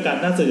ชีวิตด้วยกัน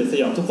น่าสยดส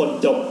ยองทุกคน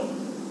จบ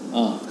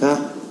ฮะ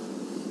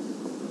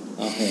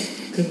โอเค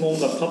คืองง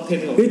กับท็อป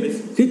 10ของ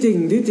ที่จ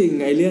ริง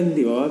ไอ้เรื่อง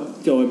ที่ว่า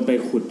โจรไป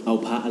ขุดเอา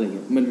พระอะไรเ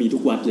งี้ยมันมีทุ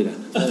กวัดเลยนะ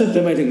จ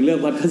ะหมายถึงเรื่อง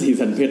วัดพระศรี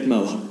สันเพชรมา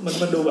วะ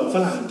มันดูแบบฝ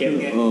รั่งเก็บ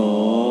ไง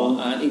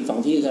อีก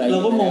2ที่คืออะไรเรา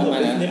ก็มองแบ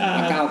บนี้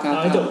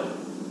9ให้จบ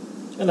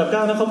อันดับ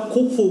9นะครับ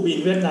คุกฟูบิน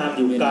เวียดนามอ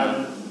ยู่กลาง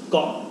เก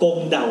าะกง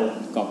เดา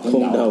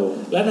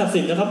และอันดับ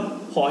10นะครับ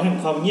หอแห่ง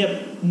ความเงียบ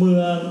เมื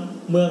อ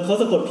งเขา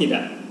สะกดผิด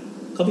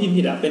เขาพิมพ์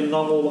ผิดเป็นง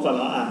องูมาก่อนเ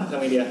ราทำ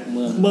ไงดี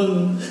เ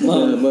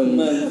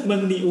มือ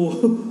งดีอู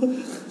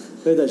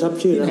แต่ชอบ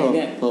ชื่อนะ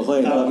ขอค่อย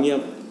เงียบ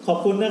ขอบ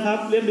คุณนะครับ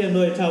เรียบเรียงโด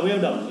ย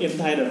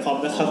travel.mthai.com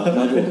นะครับ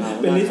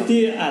เป็นลิสต์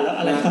ที่อ่านแล้ว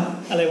อะ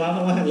ไรว้า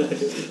มากๆเลย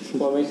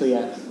ว่าไม่เคลีย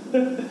ร์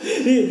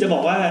นี่จะบอ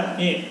กว่า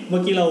นี่เมื่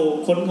อกี้เรา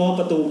ค้นง้อ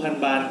ประตูพัน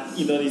บาน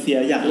อินโดนีเซีย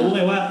อยากรู้ไหม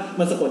ว่า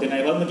มันสะกดยังไง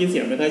เพราะเมื่อกี้เสี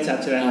ยงไม่ค่อยชัด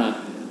ใช่ไหม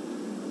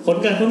ผล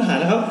การค้นหา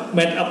นะครับแม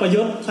ตช์อัปย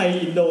ศไทย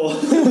อินโด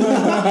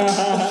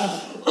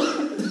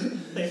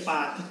เตะป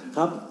ากค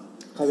รับ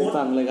ใครไป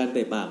ฟังรายการเต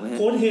ะปากไหมฮะ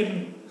โค้ชเฮง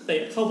เต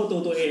ะเข้าประตู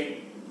ตัวเอง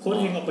โค้ช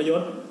เฮงอัปย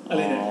ศ อะไ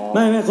รเนี่ยไ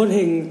ม่โค้ชเฮ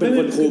งเป็นค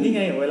นคุมนี่ไ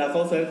งเวลาเขา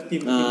เซิร์ชพิ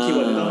มพ์คีย์เ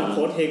วิร์ดต้องเป็นโ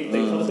ค้ชเฮงเตะ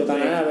เข้าตัวตอน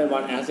นั้นเป็นบอ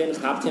ลอาเซียน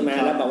คัพใช่ไหม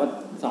แล้วบอกว่า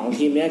2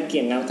ทีมเนี้ยเกี่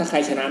ยงกันถ้าใคร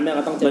ชนะเนี่ย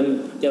ก็ต้องเ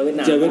จอเวียดน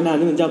าม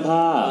ที่เป็นเจ้าภ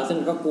าพซึ่ง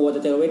ก็กลัวจ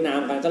ะเจอเวียดนาม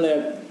กันก็เลย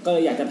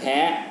อยากจะแพ้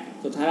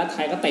สุดท้ายแล้วไท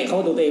ยก็เตะเข้า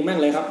ตัวเองแม่ง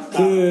เลยครับ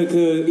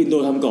คืออินโด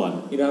ทำก่อน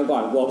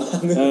กลัวมา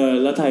ก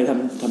แล้วไทย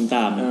ทำต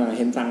ามเ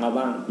ห็นสั่งเอา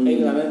บ้างไอ้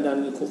นั้น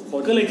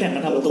ก็เลยแข่งกั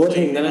นทำโค้ชเ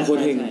ฮงนั่นนะโค้ช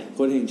เ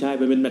ฮงใช่เ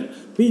ป็นแบบ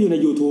พี่อยู่ใน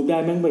YouTube ได้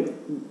แม่งไป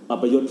อั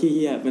ปยศขี้เ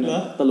หี้ยเป็น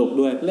ตลก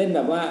ด้วยเล่นแบ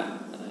บว่า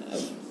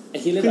ไอ้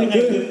ที่เล่น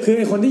คือไ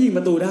อ้คนที่ยิงป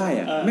ระตูได้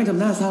อ่ะแม่งทำ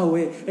หน้าเศร้าเ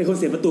ว้ยไอ้คน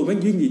เสียประตูแม่ง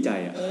ยิ่งดีใจ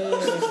อ่ะ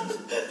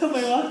ทำไม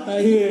วะ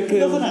คือ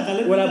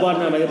เวลาบอล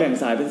มันจะแบ่ง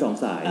สายเป็น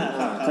2สาย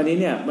คราวนี้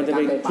เนี่ยมันจะเ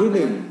ป็นที่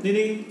1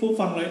นี่ผู้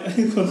ฟังเลย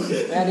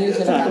อันนี้คื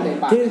อการเตะ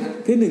ปาก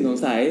ที่1ของ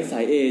สา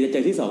ย A จะเจ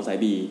อที่2สาย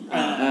B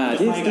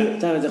ที่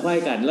ใช่มันจะไขว้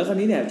กันแล้วคราว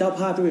นี้เนี่ยเจ้าภ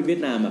าพที่เป็นเวีย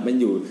ดนามอ่ะมัน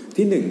อยู่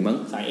ที่1มั้ง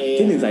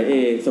ที่1สาย A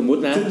สมมุ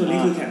ตินะซึ่งตัวนี้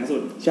คือแข็งสุ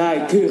ดใช่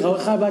คือเขา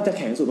คาดว่าจะแ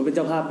ข็งสุดเพราะเป็นเ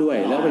จ้าภาพด้วย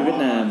แล้วเป็นเวียด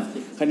นาม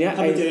คราวนี้ไ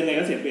อ้เจอยังไง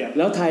ก็เสียเปรียบแ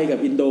ล้วไทยกับ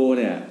อินโด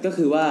เนี่ยก็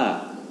คือว่า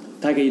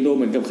ไทยกับอินโดเ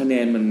หมือนกับคะแน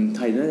นมันไ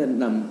ทย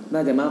น่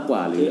าจะมากกว่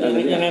าหรืออะไร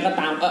ยังไงก็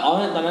ตาม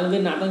ตอนนั้นเวี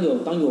ยดนามต้องอ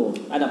ยู่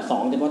อันดับ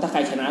2เพราะถ้าใคร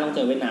ชนะต้องเจ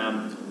อเวียดนาม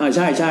ใ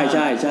ช่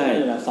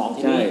อันดับ2ที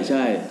นี้ใ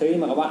ช่คือ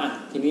หมายความว่า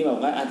ทีนี้แบบ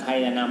ว่าไทย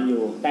จะนำอ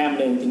ยู่แต้ม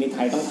นึงทีนี้ไท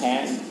ยต้องแพ้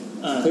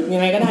คือยั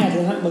งไงก็ได้คื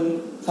อถ้ามึง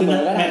เสมอ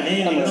ก็ได้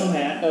เสมอต้องแ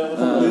พ้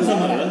หรือเส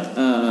มอ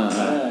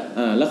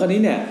แล้วคราวนี้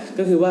เนี่ย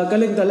ก็คือว่าก็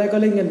เล่นตอนแรกก็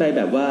เล่นกันไปแ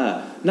บบว่า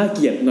น่าเก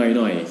ลียดห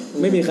น่อย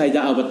ไม่มีใครจะ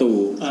เอาประตู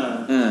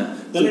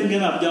ก็เล่นกั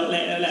นแบบเยอะแหล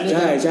ะ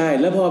ใช่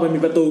แล้วพอมันมี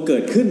ประตูเกิ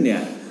ดขึ้นเนี่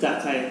ยจ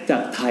า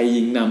กไทย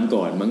ยิงนำ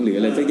ก่อนมั้งหรืออ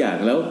ะไรสักอย่าง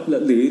แล้ว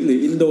หรือ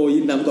อินโดยิ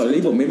งนำก่อน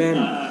นี่ผมไม่แม่น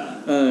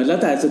แล้ว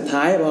แต่สุด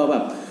ท้าย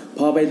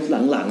พอไป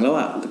หลังๆแล้ว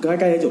อ่ะใก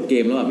ล้ๆจะจบเก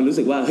มแล้วอ่ะมันรู้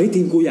สึกว่าเฮ้ย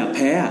ทีมกูอยากแ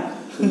พ้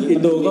อิน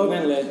โดก็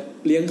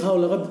เลี้ยงเข้า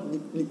แล้วก็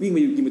วิ่งไป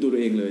ยิงประตูตั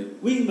วเองเลย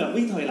วิ่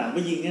งถอยหลังไป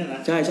ยิงเนี่ยนะ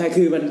ใช่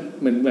คือมัน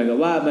เหมือนกับ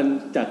ว่ามัน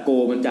จากโก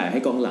มันจ่ายให้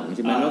กองหลังใ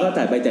ช่ไหมแล้วก็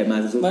จ่ายไปจ่ายมา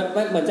สุด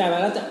มันเหมือนจ่ายมา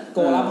แล้วจะโก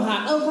รับพลาด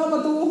เข้าปร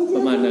ะตูป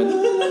ระมาณนั้น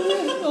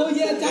โอ้ย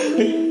จัง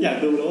อยาก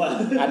ดูแล้วอ่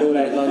ะดูเล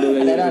ยลองดูเล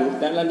ยแล้ว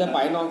เราจะปล่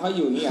อยน้องเขาอ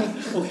ยู่นี่อ่ะ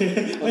โอเค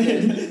ไม่เห็น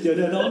เดี๋ย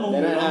วน้องงง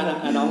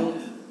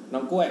น้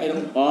องกล้วย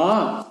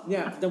เนี่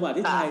ยจังหวะ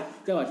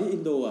ที่อิ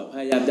นโดอ่ะพ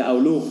ยายามจะเอา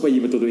ลูกไปยิ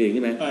งประตูตัวเองใ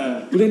ช่ไหม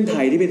ผู้เล่นไท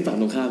ยที่เป็นฝั่ง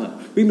ตรงข้ามอ่ะ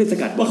วิ่งไปส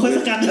กัดบอล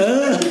อ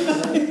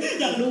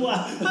ยากดูอ่ะ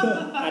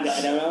เ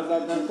ดี๋ยว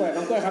น้องกล้ว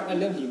ยครับ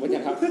เรื่องผีหมดยั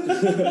งครับ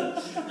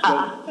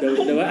เ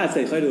ดี๋ยวว่าอัดเส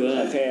ร็จค่อยดูแล้ว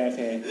โอเค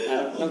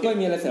น้องกล้วย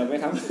มีอะไรเสริมไหม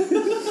ครับ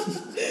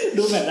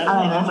ดูแมตช์นั้น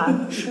นะคะ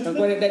น้องก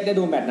ล้วยได้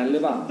ดูแมตช์นั้นหรื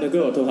อเปล่าน้องกล้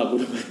วยโทรหากู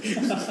ทำไม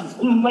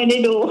ไม่ได้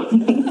ดู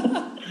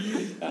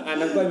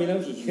น้องกล้วยมีเรื่อ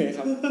งผีค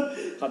รับ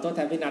ขอโทษแท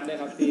นพี่นัทด้วย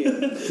ครับที่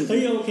เฮ้ย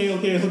โอเค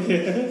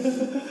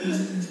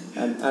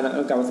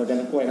กลับมาสู่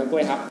น้องกล้วยค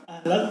รับ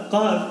แล้ว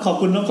ก็ขอบ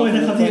คุณน้องกล้วยน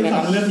ะครับที่ท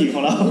ำเรื่องผีขอ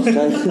งเรา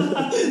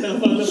แล้ว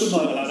ก็เรื่องฟุตบอ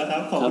ลของเรานะครั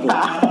บขอบคุณค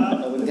รับ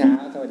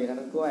สวัสดีครับ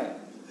น้องกล้วย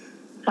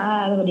ค่ะ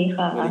สวัสดี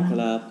ค่ะสวัสดีค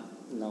รับ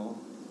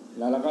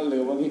แล้วเราก็ลื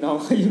มว่าพี่น้อง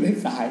เขาอยู่ใน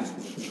สาย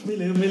ไม่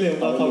ลืม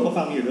เขาก็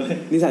ฟังอยู่ด้วย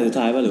นี่สายสุด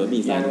ท้ายป่ะหรือว่ามี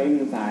สาย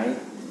มีสาย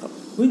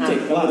เจ๋ง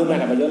ว่ะ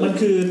มัน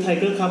คือไท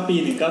เกอร์คัพปี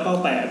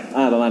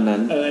1998ประมาณนั้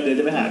นเดี๋ยว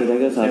จะไปหาไทเก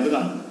อร์คัพไปก่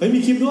อนเฮ้ยมี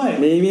คลิปด้วย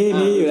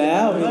มีอยู่แล้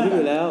วมีคลิปอ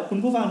ยู่แล้วคุณ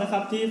ผู้ฟังนะครั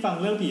บที่ฟัง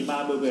เรื่องผีมา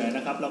เบื่อๆน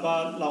ะครับแล้วก็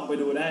ลองไป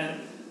ดูได้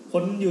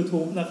ค้น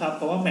YouTube นะครับเ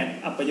พราะว่าแมตช์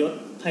อัปยศ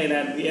ไทยแล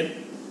นด์ vs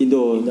อินโ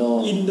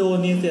ด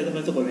นีเซียทำไม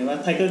สะกดไงว่า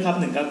ไทเกอร์คัพ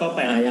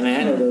1998ยังไงฮ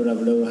ะดู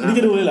นี่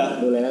จะดูเลยเหรอ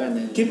ดูเลยแล้วกัน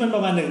คลิปมันปร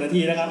ะมาณ1นา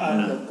ทีนะครับ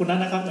คุณนัท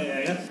นะครับไหน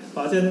ๆครับข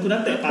อเชิญคุณนั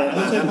ทเตะปากแล้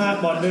วช่วยพาก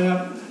บอลด้วยครั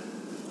บ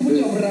ผู้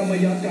ชมเรามา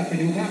ย้อนกลับไป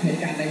ดูภาพเหตุ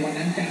การณ์ในวัน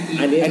นั้นกัน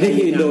อันนี้คื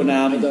ออินโดนา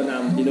ม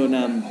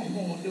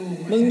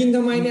มึงยิงท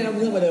ำไมเนี่ยเราเ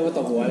พิ่งมาเดินมาต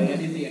บหัวอะไรเงี้ย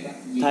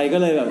ไทยก็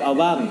เลยแบบเอา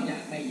บ้าง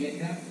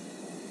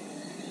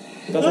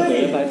ก็เสม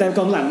อไปแต่ก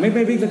องหลังไ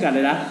ม่วิ่งสกัดเล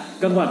ยนะ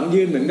กองหลัง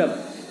ยืนเหมือนกับ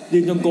ยื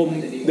นจงกรม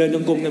เดินจ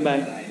งกรมกันไป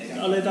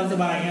เอาเลยตามส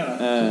บายเงี้ยเหรอ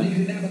นี่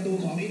คือหน้าประตู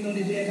ของอินโด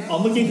นีเซียครับ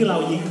เมื่อกี้คือเรา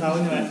ยิงเขา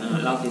ใช่ไหม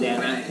เราสีแดง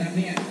นะ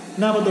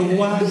หน้าประตู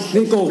ว่า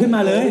นี่โกขึ้นม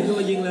าเลยขึ้น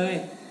มายิงเลย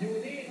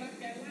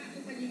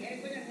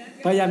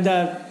พยายามจะ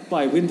ป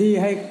ล่อยพื้นที่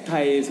ให้ไท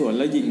ยสวนแ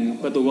ล้วยิง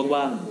ประตู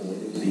ว่าง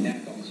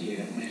ๆกองเชีย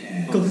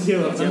ร์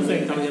แบบเซ็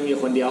งทำยังมี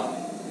คนเดียว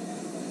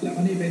แล้วก็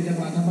นี่เป็นจังห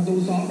วะทำประตู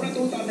2ประ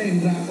ตูต่อ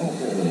1ครับโอ้โ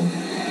ห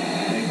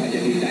ก็จะ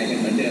ดีใจกัน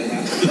เหมือนเดิมครั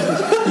บ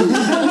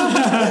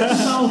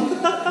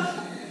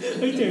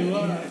เฮ้ยเจ๋งว่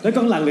ะแล้วก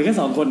องหลังเหลือแค่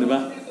2คนเห็นป่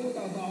ะประตู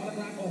ต่อ2แล้ว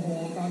ครับโอ้โห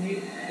ตอนนี้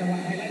จังหวะ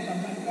ไฮไลท์ส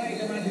ำคัญใกล้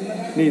จะมาถึงแล้ว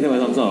ครับนี่จังหวะ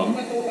2-2ป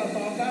ระตูต่อ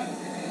2ครับ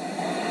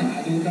มา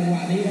ดูจังหว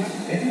ะนี้ครับ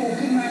เห็นโม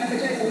ขึ้นมาไม่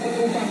ใช่ประ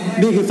ตูฝั่งไทย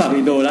นี่คือฝั่ง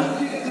อินโดนะ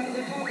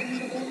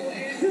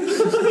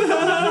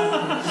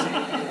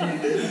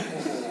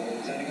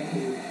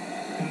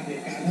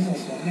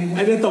ไ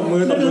อ้เรื่องตบมื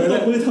อ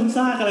ทำ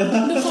ซ่าอะไรบ้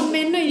างดูคอมเม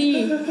นต์หน่อยดิ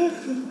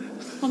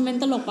คอมเมนต์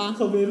ตลกปะ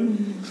คอมเมนต์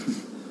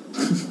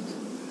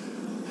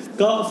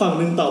ก็ฝั่ง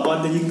หนึ่งต่อบอล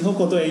จะยิงเข้าโ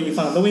กตัวเองอีก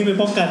ฝั่งต้องวิ่งไป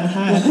ป้องกัน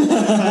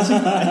5ชิ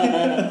บหาย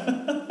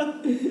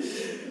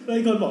แล้ว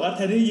อีกคนบอกว่าแท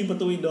นที่ยิงประ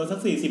ตูอินโดสัก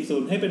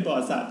 40-0 ให้เป็นประ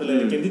วัติศาสตร์ไปเลย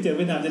เกมที่เจอเ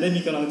วียดนามจะได้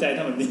มีกำลังใจท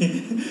ำแบบนี้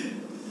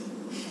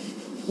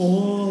โอ้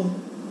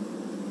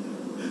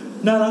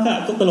น่ารักอ่ะ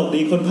ก็ตลก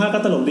ดีคนภาคก็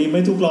ตลกดีไ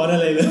ม่ทุกข์ร้อนอะ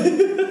ไรเลย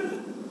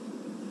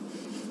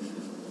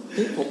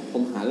ผ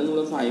มหาเรื่องร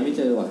ถไฟไม่เ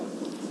จอว่ะ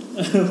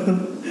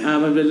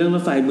มันเป็นเรื่องร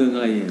ถไฟเมืองอ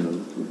ะไรอย่างเงี้ย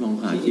ลอง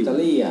หาคลิปอิตา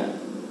ลีอ่ะ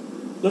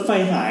รถไฟ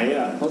หาย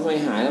อ่ะรถไฟ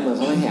หายแล้วเหมือนเ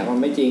ขาไม่แหกมั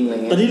นไม่จริงอะไรเ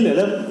งี้ยตอนนี้เห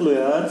ลื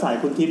อสาย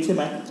คุณทิพย์ใช่ไ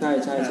หมใช่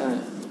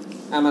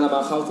มาเร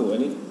าเข้าสู่อั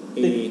นนี้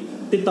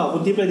ติดต่อคุ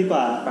ณทิพย์เลยดีก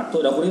ว่าปักตั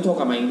วเดี๋ยวคุณทิพย์โทร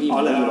กลับมาอีกทีอ๋อ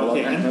เลยโอเค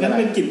งั้นเ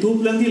ป็นกลิ่นทูบ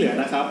เรื่องที่เหลือ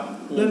นะครับ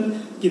เรื่อง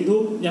กลิ่นทู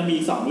บยังมี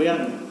2เรื่อง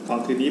ของ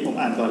คืนนี้ผม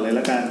อ่านก่อนเลยแ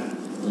ล้วกัน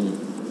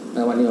แ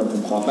ต่วันนี้ผ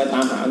มขอไปตา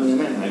มหาเนื้อ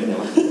แม่หายไปไหน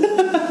วะ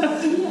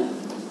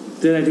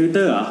เจอใน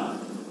Twitter เหรอ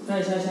ใช่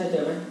เจ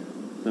อไหม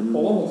ผ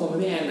มว่าผมส่งไป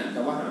พี่แอนน่ะแ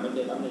ต่ว่าหาไม่เจ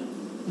อแป๊บนึง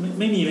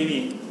ไม่มี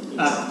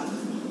อ่ะ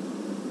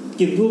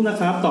กลิ่นทูบนะ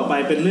ครับต่อไป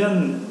เป็นเรื่อง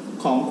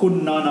ของคุณ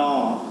นน.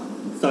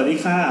สวัสดี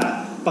ค่ะ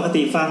ปก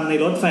ติฟังใน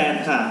รถแฟน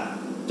ค่ะ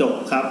จบ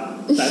ครับ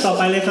สายต่อไ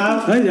ปเลยครับ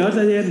เฮ้ยเดี๋ยวใจ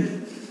เย็น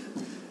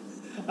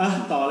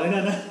ต่อเลย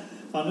นะ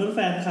ฟังรถแฟ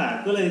นค่ะ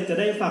ก็เลยจะ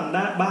ได้ฟังไ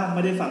ด้บ้างไ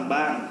ม่ได้ฟัง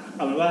บ้างเอ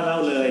าเป็นว่าเล่า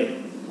เลย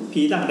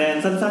ผีต่างแดน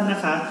สั้นๆน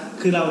ะคะ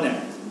คือเราเนี่ย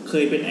เค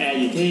ยเป็นแอร์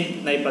อยู่ที่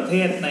ในประเท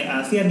ศในอ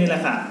าเซียนนี่แหล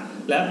ะค่ะ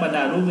และบรรด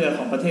าลูกเรือข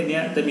องประเทศนี้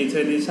จะมี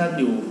tradition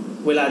อยู่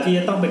เวลาที่จ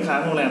ะต้องไปค้าง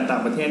โรงแรมต่า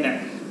งประเทศเนี่ย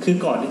คือ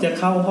ก่อนที่จะ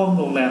เข้าห้อง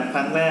โรงแรมค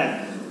รั้งแรก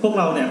พวก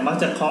เราเนี่ยมัก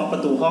จะเคาะปร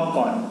ะตูห้อง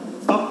ก่อน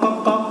ก๊อกก๊อก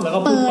ก๊อกแล้วก็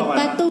พูดประมาณเ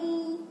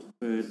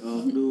ปิดออ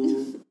กดู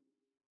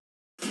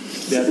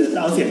เดี๋ยวจะ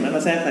เอาเสียงนั้นม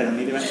าแทรกใส่ตรง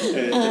นี้ได้ไหม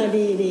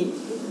ดี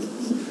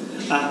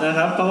นะค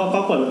รับก็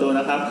เปิดประตู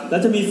นะครับแล้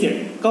วจะมีเสียง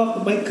ก็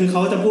ไม่คือเข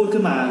าจะพูด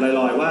ขึ้นมา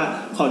ลอยๆว่า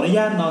ขออนุญ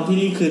าตนอนที่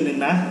นี่คืนนึง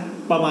นะ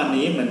ประมาณ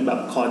นี้เหมือนแบบ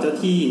ขอเจ้า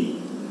ที่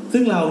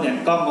ซึ่งเราเนี่ย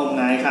ก็งม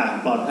งายค่ะ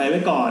ปลอดภัยไว้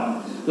ก่อน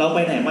เราไป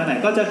ไหนมาไหน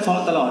ก็จะเคาะ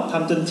ตลอดท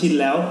ำจนชิน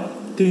แล้ว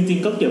คือจริง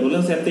ๆก็เกี่ยวกับเรื่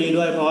องเซฟตี้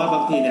ด้วยเพราะว่าบา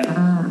งทีเนี่ย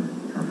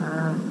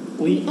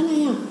อุ๊ยอะไร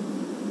อ่ะ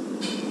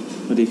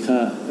สวัสดีค่ะ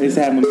ไอ้แซ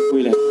มมันคุ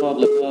ยแล้วก็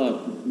บ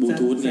ลู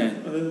ทูธไง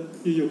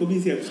อยู่ๆก็มี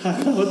เสียงค้าง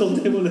เข้าตรงเท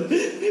ปเลย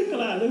กระ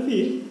ดาษเรื่องผี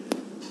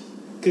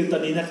คือตอ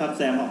นนี้นะครับแ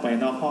ซมออกไป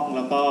นอกห้องแ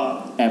ล้วก็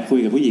แอบคุย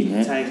กับผู้หญิงฮ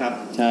ะใช่ครับ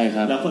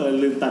แล้ว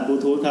ลืมตัดบลู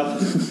ทูธครับ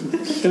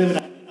ก็เลย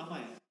เอาใหม่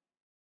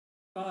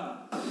ก็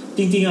จ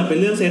ริงๆเป็น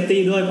เรื่องเซฟ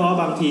ตี้ด้วยเพราะ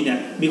บางทีเนี่ย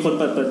มีคน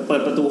เปิ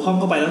ดประตูห้อง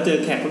เข้าไปแล้วเจอ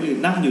แขกคนอื่น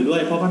นั่งอยู่ด้ว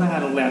ยเพราะพนักงา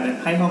นโรงแรมเนี่ย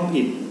ให้ห้อง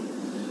ผิด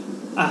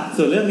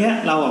ส่วนเรื่องนี้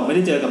เราไม่ไ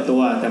ด้เจอกับตั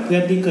วแต่เพื่อ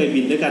นที่เคย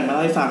บินด้วยกันมาเล่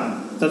าให้ฟัง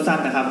สั้น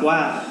ๆนะครับว่า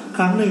ค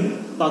รั้งหนึ่ง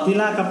ตอนที่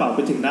ลากกระเป๋าไป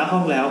ถึงหน้าห้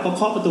องแล้วก็เ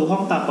คาะประตูห้อ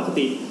งตามปก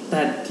ติแต่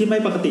ที่ไม่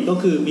ปกติก็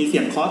คือมีเสี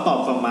ยงเคาะตอบ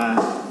กลับมา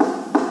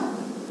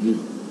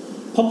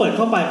พอเปิดเ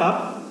ข้าไปปั๊บ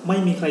ไม่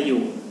มีใครอ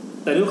ยู่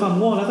แต่ด้วยความ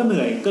ง่วงแล้วก็เห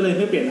นื่อยก็เลยไ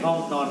ม่เปลี่ยนห้อง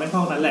นอนในห้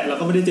องนั้นแหละเรา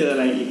ก็ไม่ได้เจออะ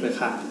ไรอีกเลย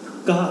ค่ะ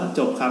ก็จ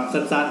บครับ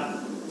สั้น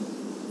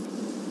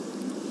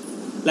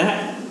ๆและ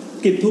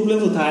กลิ่นทูบเรื่อ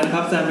งสุดท้ายนะค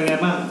รับแซมเป็นไง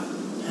บ้าง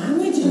หา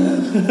ไม่เจอ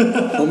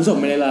ผมส่ง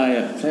ไปในไลน์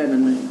แค่นั้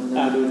นไหม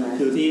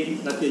ดูที่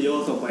นัทโย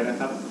ส่งไปนะ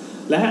ครับ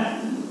และ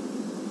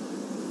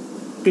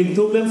กลิ่น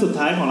ทูบเรื่องสุด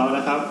ท้ายของเราน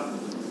ะครับ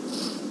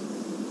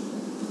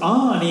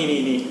นี่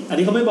อัน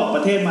นี้เขาไม่บอกป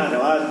ระเทศมาแต่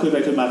ว่าคุยไป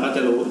คุยมาก็จ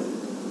ะรู้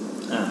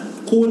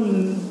คุณ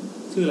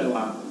ชื่ออะไรว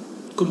ะ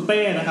คุณเป้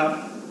นะครับ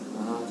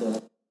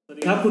สวัส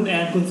ดีครับคุณแอ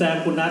นคุณแซม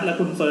คุณนัทและ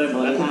คุณเฟิร์น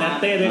และคุณนัต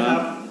เต้ด้วยครั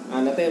บ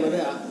นัตเต้มาด้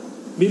วย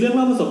มีเรื่องเ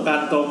ล่าประสบการ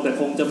ณ์ตรงแต่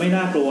คงจะไม่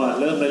น่ากลัว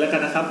เริ่มเลยแล้วกั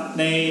นนะครับ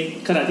ใน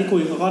ขณะที่คุ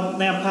ยเขาก็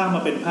แนบภาพม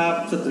าเป็นภาพ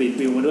สตรีท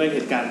วิวมาด้วยเห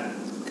ตุการณ์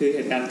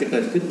จะเกิ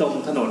ดขึ้นตรง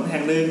ถนนแห่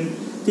งหนึ่ง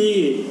ที่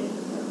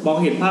มอง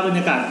เห็นภาพบรร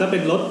ยากาศก็เป็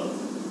นรถ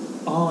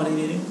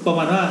นี่ประม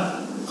าณว่า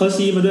เขา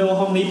ชี้มาด้วยว่า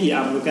ห้องนี้ผีอ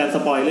ำเป็นการส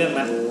ปอยเรื่อง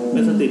นะเป็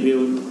นสตรีทวิ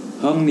ว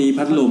ห้องนี้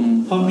พัดลม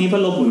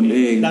หมุนเ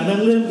องดังนั้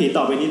นเรื่องผี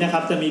ต่อไปนี้นะครั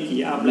บจะมีผี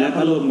อำและ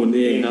พัดลมหมุนเ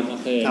องครับโอ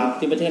เค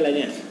ที่ประเทศอะไรเ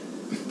นี่ย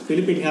ฟิ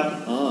ลิปปินส์ครับ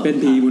เป็น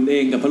ผีหมุนเอ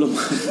งกับพัดลม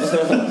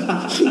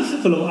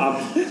อ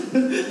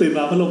ำตื่นม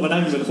าพัดลมมานั่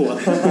งอยู่บนหัว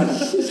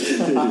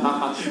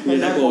ไม่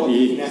น่ากลัวผี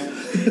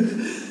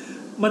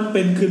มันเ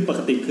ป็นคืนปก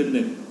ติคืนห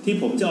นึ่งที่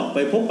ผมจะออกไป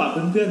พบปะเ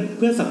พื่อนเ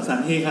พื่อสังสรร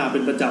ค์เฮฮาเป็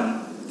นประจ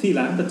ำที่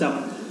ร้านประจ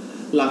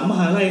ำหลังม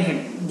หาลัยแห่ง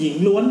หญิง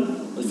ล้วน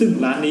ซึ่ง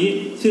ร้านนี้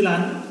ชื่อร้า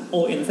น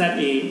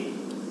ONZA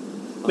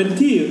เป็น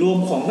ที่รวม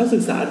ของนักศึ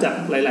กษาจาก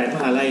หลายๆม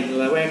หาลัย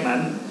ละแวกนั้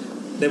น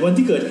ในวัน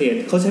ที่เกิดเหตุ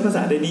เขาใช้ภาษ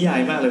าได้นิยา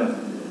ยมากเลยว่ะ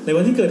ใน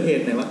วันที่เกิดเห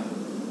ตุไหนวะ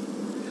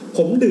ผ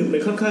มดื่มไป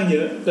ค่อนข้างเย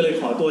อะก็เลย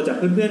ขอตัวจาก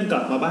เพื่อนๆก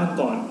ลับมาบ้าน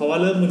ก่อนเพราะว่า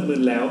เริ่มมึ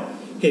นๆแล้ว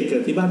เหตุเกิ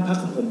ดที่บ้านพัก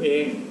ของผมเอ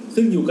ง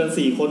ซึ่งอยู่กัน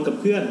4คนกับ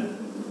เพื่อน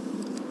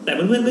แต่เ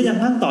พื่อนๆก็ยัง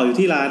นั่งต่ออยู่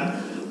ที่ร้าน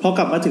พอก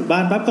ลับมาถึงบ้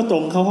านปั๊บก็ตร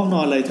งเข้าห้องน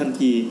อนเลยทัน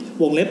ที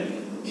วงเล็บ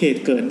เห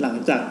ตุเกิดหลัง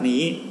จาก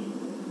นี้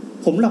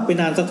ผมหลับไป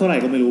นานสักเท่าไหร่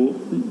ก็ไม่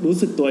รู้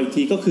สึกตัวอีก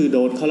ทีก็คือโด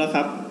นเขาแล้วค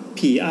รับ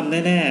ผีอำ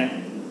แน่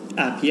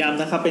ๆผีอ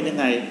ำนะครับเป็นยัง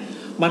ไง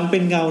มันเป็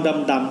นเงา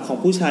ดำๆของ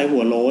ผู้ชายหั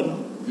วโล้น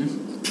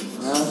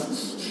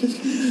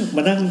ม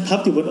านั่งทับ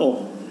อยู่บนอก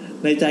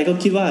ในใจก็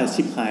คิดว่า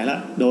ชิบหายละ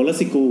โดนละ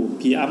สิกู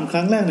ผีอำค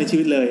รั้งแรกในชี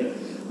วิตเลย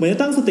เหมือนจะ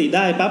ตั้งสติไ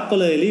ด้ปั๊บก็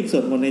เลยรีบส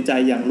วดมนต์ในใจ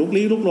อย่างลุก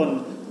ลี้ลุกลน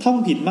ท่อง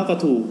ผิดมากกว่า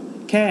ถูก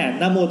แค่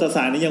นะโมตัสส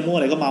ะนี่ยังมั่วอ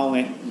ะไรก็เมาไง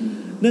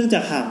เนื่องจา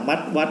กห่าง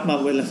วัดมา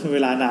เว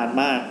ลานาน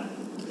มาก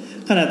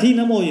ขณะที่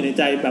นะโมอยู่ใน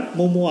ใจแบบ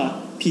มั่ว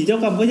ๆผีเจ้า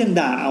กรรมก็ยัง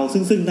ด่าเอา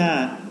ซึ่งหน้า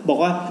บอก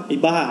ว่าไอ้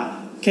บ้า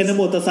แค่นะโ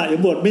มตัสสะยั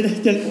งบวชไม่ได้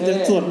ยัง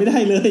สวดไม่ได้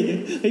เลย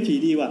ให้ผี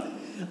ดีว่ะ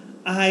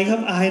อายครับ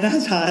อายหน้า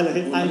ชาเลย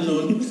อายผี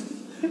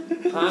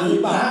หรื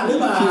อเปล่า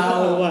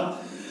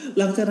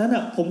หลังจากนั้น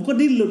ผมก็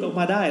ดิ้นหลุดออก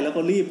มาได้แล้ว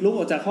ก็รีบลุก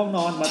ออกจากห้องน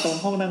อนมาตรง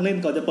ห้องนั่งเล่น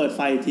ก่อนจะเปิดไ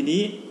ฟที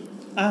นี้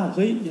อ้าวเ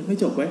ฮ้ยยังไม่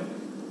จบเว้ย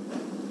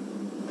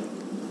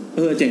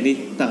เจ๋งดี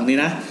ต่างนี้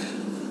นะ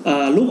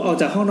ลุกออก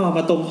จากห้องนอน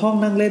มาตรงห้อง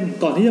นั่งเล่น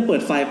ก่อนที่จะเปิ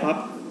ดไฟปั๊บ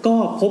ก็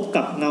พบ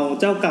กับเงา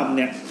เจ้ากรรมเ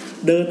นี่ย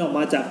เดินออกม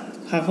าจาก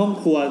ทางห้อง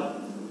ครัว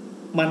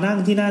มานั่ง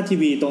ที่หน้าที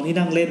วีตรงที่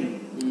นั่งเล่น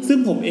ซึ่ง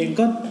ผมเอง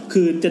ก็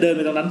คือจะเดินไป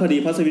ตรงนั้นพอดี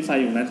เพราะสวิตช์ไฟ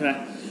อยู่นั้นใช่ไหม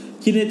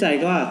คิดในใจ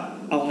ก็ว่า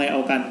เอาไงเอ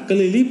ากันก็เ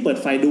ลยรีบเปิด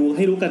ไฟดูใ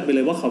ห้รู้กันไปเล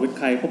ยว่าเขาเป็น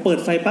ใครพอเปิด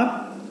ไฟปั๊บ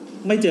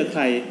ไม่เจอใค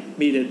ร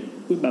มีแต่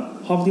แบบ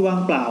ห้องที่ว่าง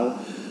เปล่า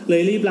เล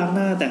ยรีบล้างห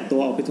น้าแต่งตัว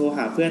ออกไปโทรห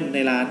าเพื่อนใน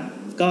ร้าน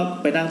ก็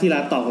ไปนั่งที่ร้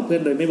านต่อกับเพื่อ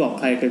นโดยไม่บอก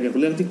ใครเกี่ยวกับ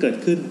เรื่องที่เกิด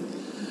ขึ้น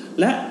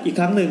และอีก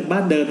ครั้งหนึ่งบ้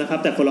านเดิมนะครับ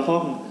แต่คนละห้อ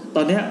งต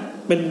อนนี้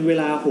เป็นเว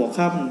ลาหัว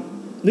ค่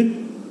ำนึก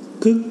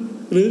คึก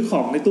หรือข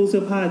องในตู้เสื้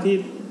อผ้าที่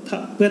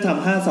เพื่อท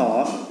ำ5 สอ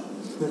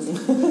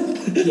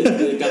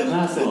คือการ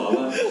5 สอ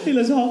ว่าที่เร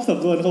าชอบส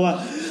ำนวนเขาว่า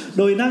โ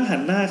ดยนั่งหั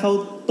นหน้าเข้า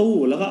ตู้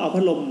แล้วก็เอา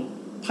พัดลม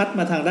พัด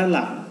มาทางด้านห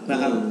ลังนะ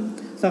ครับ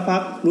สักพั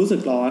กรู้สึ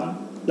กร้อน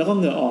แล้วก็เ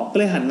หงื่อออกก็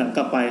เลยหันหลังก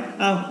ลับไป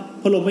อ้าว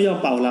พัดลมไม่ยอม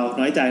เป่าเรา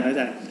น้อยใจ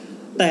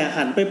แต่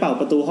หันไปเป่า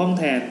ประตูห้อง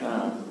แทน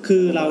คื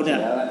อเราเนี่ย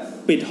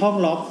ปิดห้อง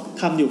ล็อก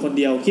ทำอยู่คน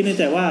เดียวคิดใน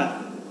ใจว่า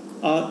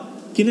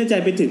คิดในใจ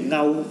ไปถึงเง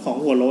าของ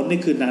หัวโล้นใน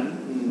คืนนั้น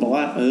บอก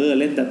ว่า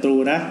เล่นแต่ตรู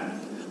นะ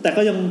แต่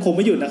ก็ยังคงไ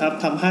ม่หยุดนะครับ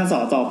ทำ5 สอ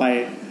ต่อไป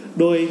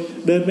โดย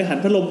เดินไปหัน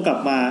พัดลมกลับ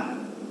มา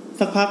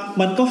สักพัก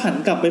มันก็หัน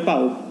กลับไปเป่า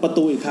ประ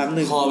ตูอีกครั้ง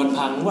นึงคอมัน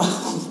พังว่ะ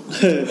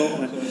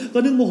ก็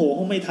นึกโมโหค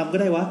งไม่ทำก็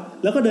ได้วะ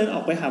แล้วก็เดินอ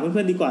อกไปหาเ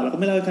พื่อนๆดีกว่าแล้วก็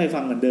ไม่เล่าให้ใครฟั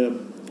งเหมือนเดิม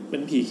เป็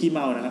นผีขี้เม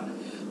านะครับ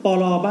ป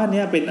ลบ้าน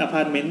นี้เป็นอพ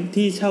าร์ตเมนต์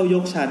ที่เช่าย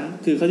กชั้น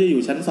คือเขาจะอ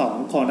ยู่ชั้น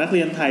2ของนักเ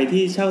รียนไทย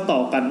ที่เช่าต่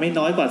อกันไม่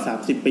น้อยกว่า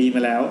30 ปีม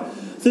าแล้ว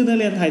ซึ่งนัก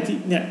เรียนไทยที่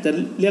เนี่ยจะ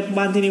เรียก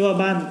บ้านที่นี่ว่า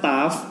บ้านตา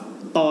ฟ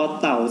ตอ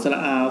เต่าสระ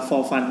อาฟอ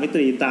ร์ฟันไม่ต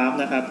รีตาฟ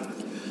นะครับ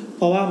เ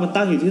พราะว่ามัน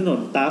ตั้งอยู่ที่ถน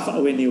นตาฟ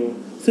อเวนิว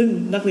ซึ่ง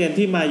นักเรียน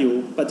ที่มาอยู่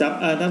ประจ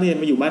ำนักเรียน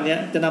มาอยู่บ้านนี้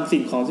จะนำสิ่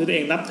งของที่ตัวเอ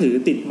งนับถือ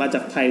ติดมาจา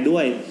กไทยด้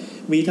วย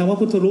มีทั้งพระ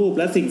พุทธรูป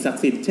และสิ่งศัก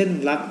ดิ์สิทธิ์เช่น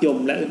ลักยม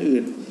และอื่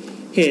น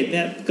ๆเหตุเ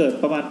นี่ยเกิด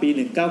ประมาณปี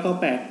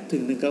1998ถึ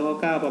ง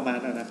1999ประมาณ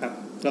นั้นนะครับ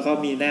แล้วก็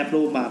มีแนบ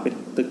รูปมาเป็น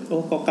ตึก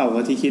ก็เก่าก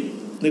ว่าที่คิด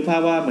นึกภา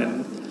พว่าเหมือน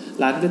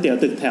ร้านก๋วยเตี๋ยว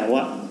ตึกแถวอ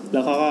ะแล้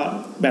วเขาก็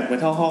แบ่งเป็น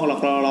ห้องๆ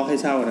ล็อกๆให้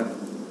เช่า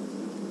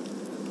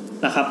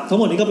นะครับทั้ง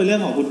หมดนี้ก็เป็นเรื่อ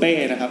งของคุณเป้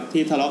นะครับ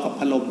ที่ทะเลาะกับ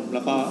พัดลมแ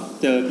ล้วก็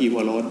เจอผีหั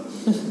วโล้น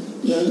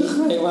เจอใค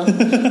รวะ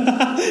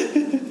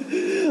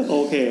โอ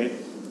เค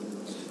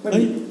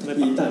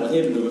ผีต่างประเท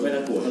ศมันดูไม่ค่อยน่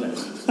ากลัวเท่าไหร่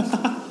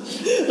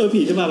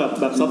ผีจะมาแ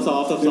บบซอฟ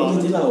ต์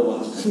ที่เรา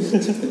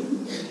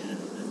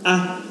อ่ะ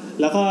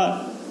แล้วก็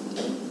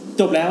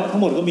จบแล้วทั้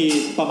งหมดก็มี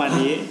ประมาณ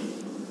นี้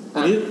วั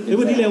น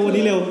นี้เร็ว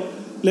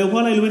เพราะ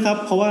อะไรรู้ไหมครับ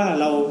เพราะว่า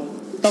เรา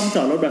ต้องจ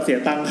อดรถแบบเสีย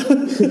ตังค์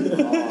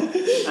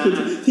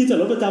ที่จอด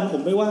รถประจำผ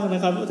มไม่ว่างน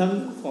ะครับทั้ง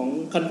ของ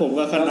คันผม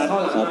กับคันนั้นเข้า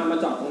หลังมา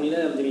จอดตรงนี้ได้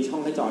มันจะมีช่อ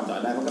งให้จอด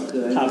ได้เพราะกลางคื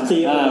นถามซี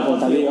ผม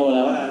ถามซีโอแ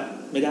ล้วว่า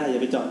ไม่ได้อย่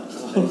าไปจอด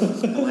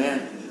ทำไม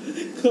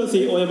คือซี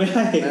โอยังไม่ใ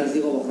ห้ซี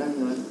โอบอกได้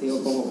ไหมซีโอ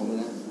โกหกผมไม่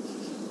ได้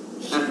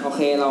โอเ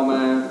คเรามา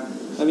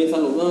มีส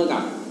รุปเรื่องกั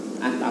บ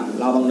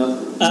เราบางเนาะ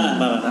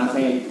มาโอเค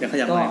เดี๋ยวข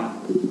ยับไป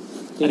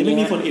อันนี้ไม่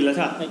มีคนอินแล้วใ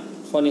ช่ไหม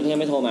คนนี้เขายัง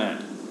ไม่โทรมา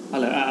อะ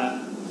ไร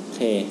โอเ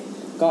ค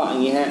ก็อย่า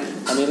งนี้ฮะ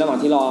ตอนนี้ระหว่าง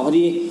ที่รอพอ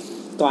ดี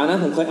ก่อนนั้น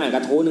ผมเคยอ่านกร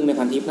ะทู้นึงใน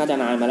พันทิปน่าจะ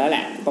นานมาแล้วแหล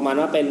ะประมาณ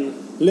ว่าเป็น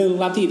เรื่อง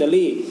ลับที่อิตา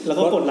ลีแล้ว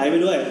ก็กดไลค์ไป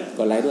ด้วย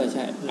ใ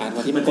ช่อ่าน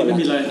พันทิปมันกดไล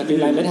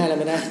ค์ไม่ได้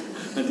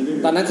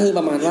ตอนนั้นคือป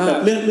ระมาณว่า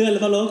เลื่อนแล้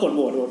วก็เราก็กดโห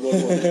วต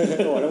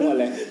ทั้งหมด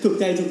เลยถูก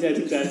ใจ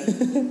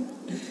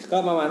ก็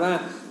ประมาณว่า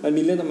มัน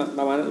มีเรื่อง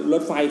ประมาณร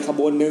ถไฟขบ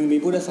วนนึงมี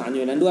ผู้โดยสารอ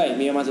ยู่นั้นด้วย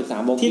มีประมาณ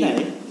13โบกี้ที่ไหน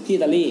ที่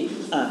อิตาลี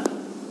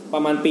ปร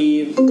ะมาณปี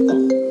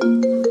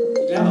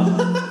แล้ว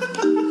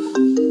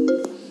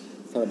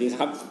สวัสดีค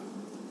รับ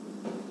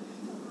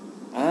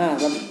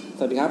ส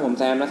วัสดีครับผม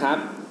แซมนะครับ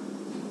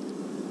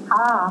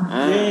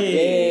เ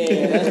ย้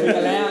คุย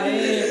กันแล้ว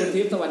คุณ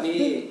ทิพย์สวัสดี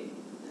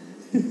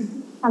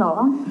ฮัลโหล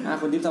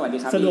คุณทิพย์สวัสดี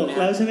ครับสะดวก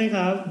แล้วใช่ไหมค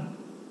รับ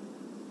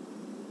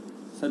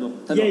สะดวก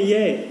เ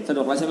ย่สะด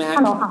วกแล้วใช่ไหมฮะ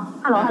ฮัลโหลค่ะ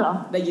ฮัลโหล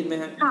ได้ยินไหม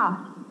ฮะค่ะ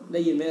ได้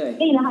ยินไหมเอ่ย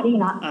ได้ยินแล้วค่ะได้ยิ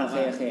นแล้วโอ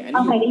เคอัน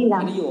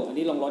นี้อยู่อัน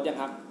นี้ลงรถยัง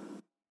ครับ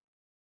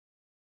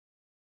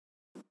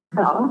ฮั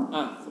ลโหล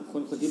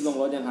คุณทิพย์ลง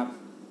รถยังครับ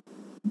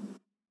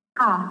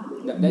ค่ะ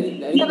เ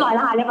รียบร้อยแ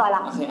ล้วค่ะเรียบร้อยแล้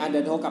วโอเคเดี๋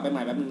ยวโทรกลับไปให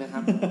ม่แป๊บนึงนะครั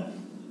บ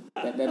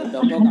เดี๋ยวโทร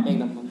กลับเอง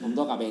นะผมโท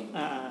รกลับเอง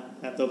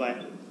ครับตัวไป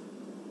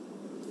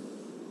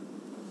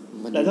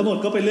แต่ทั้งหมด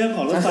ก็เป็นเรื่องข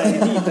องรถไฟ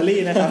ที่อิตาลี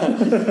นะครับ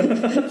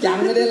ยัง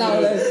ไม่ได้เล่า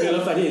เลยคือร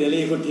ถไฟที่อิตาลี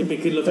คุณทิพย์ไป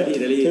ขึ้นรถไฟที่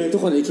อิตาลีคือทุก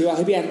คนจะคิดว่าใ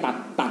ห้พี่แอน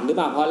ตัดหรือเ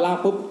ปล่าเพราะเล่า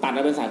ปุ๊บตัดเอ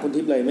าเป็นสายคุณ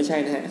ทิพย์เลยไม่ใช่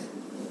นะฮะ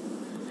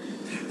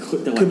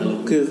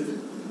คือ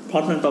พล็อ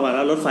ตมันประมาณ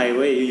ว่ารถไฟเ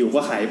ว้ยอยู่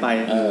ก็หายไป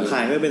หา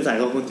ยไม่เป็นสาย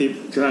ของคุณทิพย์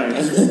ใช่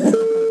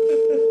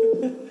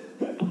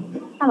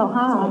ฮัลโหล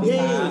ค่ะส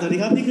วัสดี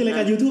ครับนี่คือรายก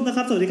าร YouTube นะค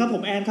รับสวัสดีครับผ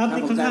มแอนครับ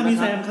นี่ข้างๆมี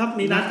แซมครับ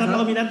มีนัทครับแล้ว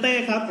ก็มีนัตเต้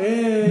ครับ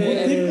คุ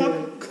ณทิพย์ครับ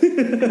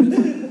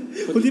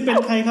คุณที่เป็น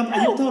ใครครับอา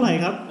ยุเท่าไหร่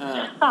ครับ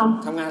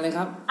ทำงานเลยค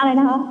รับอะไร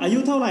นะคะอายุ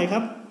เท่าไหร่ครั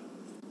บ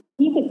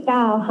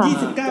29ค่ะ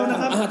29นะ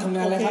ครับทำง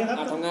านอะไรครับ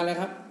ทำงานอะไร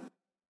ครับ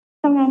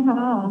ทำงานค่ะ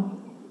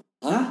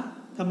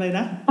ทำอะไรน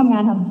ะทำงา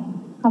น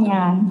ทำง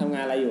าน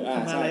อะไรอยู่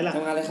ท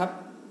ำงานอะไรครับ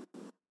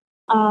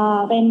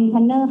เป็นแพ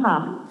นเนอร์ค่ะ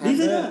นี่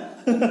คือ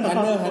แพน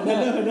เนอร์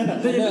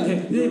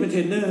นี่เป็นเทร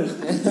นเนอร์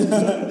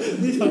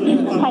นี่แพนเ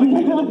น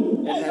อร์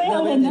ไม่เอ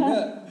าแพนเนอ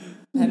ร์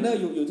แพนเนอร์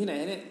อยู่ที่ไหน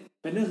เนี่ย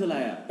แพนเนอร์คืออะไร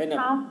อ่ะเป็นแบบ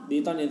ดิ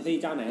จิตอลเอเจนซี่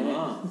เจ้าไหนเนี่ย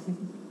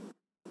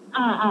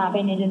เป็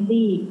นเอเจน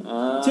ซี่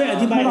ช่วยอ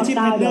ธิบายอาชีพ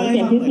แพนเนอร์ให้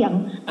ฟัง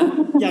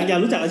อยาก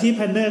รู้จักอาชีพแ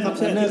พนเนอร์ครับ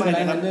ช่วยอธิบายห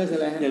น่อยครับแพนเนอร์คือ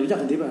อะไรอยากรู้จัก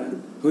คนที่มา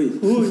เฮ้ย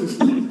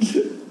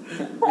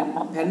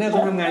แพนเนอร์เข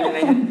าทำงานยังไง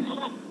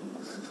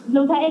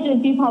รู้ถ้าเอเจน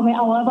ซี่พอไม่เ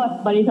อาว่า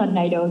บริษัทไห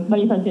นเดี๋ยวบ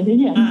ริษัทเสียชื่อ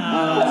เสียง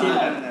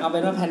เอาเป็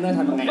นว่าแพนเนอร์ท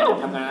ำยังไง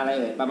ทำงานอะไร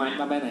เอ่ยประมาณ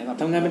ไหนครับ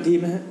ทำงานเป็นทีม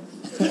นะฮะ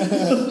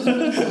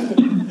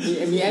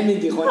มีแอดมิน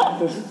กี่คน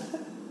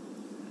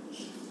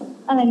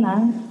อะไรนะ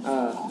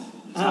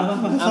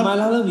มาแ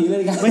ล้วเริ่มหนีเล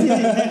ยกันไม่ใช่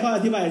ให้เขาอ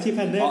ธิบายอาชีพแ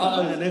พนเนอร์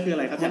แพนเนอร์คืออะ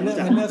ไรครับแพนเนอร์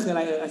คืออะไ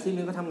รอาชีพ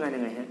นี้ก็ทำงานยั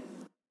งไงฮะ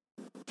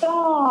ก็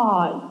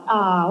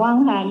วาง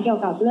แผนเกี่ยว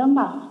กับเรื่อง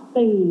แบบ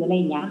สื่ออะไรอ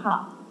ย่างเงี้ยค่ะ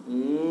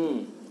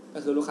ก็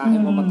คือลูกค้าให้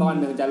มาก้อน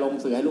นึงจะลง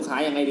สื่อให้ลูกค้า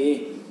ยังไงดี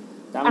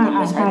จะเอาเงิน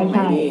ไปใช้ยังไง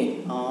ดี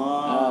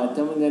จ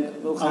ะเงิน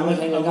ลูกค้าไม่ใ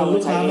ช้เงินลู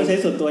กค้าไม่ใช้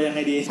ส่วนตัวยังไง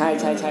ดีใช่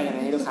ยังไง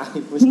ให้ลูกค้า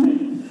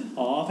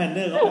แพนเน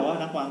อร์ก็แปลว่า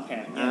นักวางแผ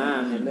น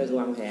แพนเนอร์คือ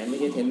วางแผนไม่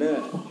ใช่เทรนเนอ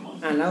ร์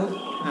แล้ว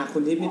คุ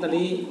ณทิพย์นี่ตอน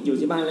นี้อยู่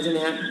ที่บ้านแล้วใช่ไหม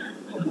ฮะ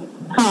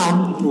ค่ะ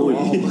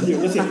อยู่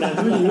ก็เสียงดัง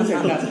ไม่อยู่ก็เสีย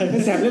งดัง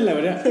แซมเล่นอะไรว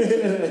ะเนี่ย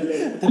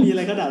ถ้ามีอะไ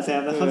รก็ด่าแซ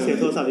มนะครับเสียง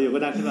โทรศัพท์อยู่ก็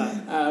ดังขึ้นมา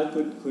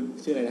คุณ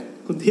ชื่ออะไรนะ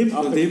คุณทิพย์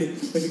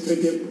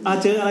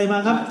เจออะไรมา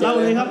ครับเล่า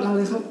เลยครับ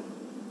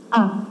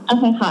โอ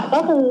เคค่ะก็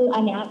คืออั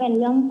นนี้เป็น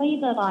เรื่องที่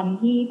เจอตอน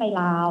ที่ไป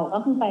ลาวก็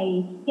คือไป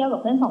เที่ยวกับ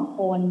เพื่อน2ค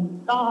น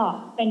ก็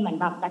เป็นเหมือน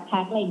แบบแบ็คแพ็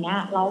คอะไรเงี้ย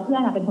แล้วเพื่อ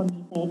นเป็นคนมี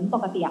เซนส์ป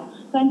กติ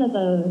เพื่อนจะเจ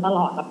อตล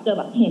อดแบบเจอ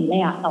แบบเห็นเล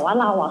ยแต่ว่า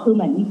เราคือเ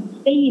หมือน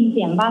ได้ยินเ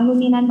สียงบ้างนู่น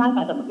นี่นั่นบ้างแ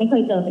ต่แบบไม่เค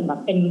ยเจอเป็นแบบ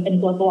เป็น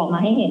ตัวออกมา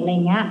ให้เห็นอะไร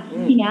เงี้ย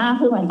ทีเนี้ย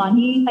คือเหมือนตอน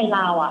ที่ไปล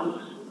าว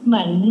เห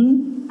มือน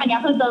อันนี้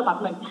คือเจอแบบ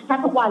เหมือนแค่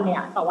ทุกวันเลย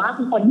แต่ว่า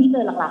คือคนที่เจ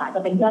อหลักๆจ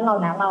ะเป็นเพื่อนเรา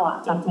นะเรา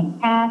แบบเหมือน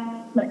แค่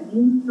เหมือน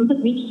รู้สึก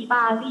ไม่ดี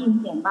บ้างได้ยิน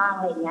เสียงบ้างอ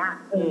ะไรเงี้ย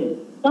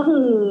ก็คื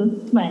อ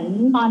เหมือน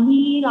ตอน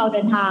ที่เราเ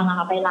ดินทาง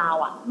ไปลาว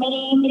ไม่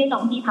ได้จ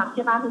องที่พักใ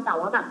ช่ป่ะคือแต่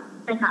ว่าแบบ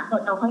ไปหาส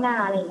ดเอาข้างหน้า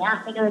อะไรเงี้ย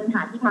ไปเดินห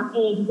าที่พักเอ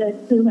งเดิน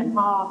คือเหมือนพ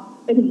อ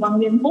ไปถึงวัง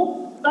เวียนปุ๊บ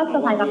ก็สะ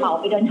พายกระเป๋า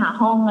ไปเดินหา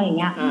ห้องอะไร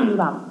เงี้ยคือ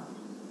แบบ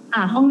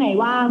ห้องไหน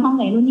ว่างห้องไ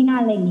หนนู่นนี่นั่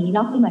นอะไรอย่างนี้แ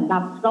ล้วคือเหมือนแบ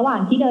บระหว่าง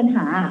ที่เดินห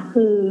า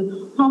คือ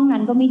ห้องนั้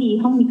นก็ไม่ดี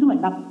ห้องนี้คือเหมือ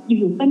นแบบ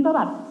อยู่ๆเพื่อนก็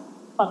แบบ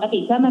ปกติ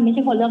เพื่อนมันไม่ใ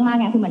ช่คนเรื่องมาก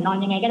ไงคือเหมือนนอน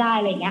ยังไงก็ได้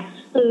อะไรเงี้ย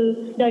คือ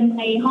เดินไป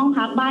ห้อง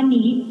พักบ้าน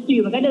นี้อ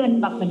ยู่มันก็เดิน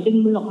แบบเหมือนดึง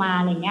มือออกมา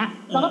อะไรเงี้ย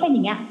แล้วก็เป็นอย่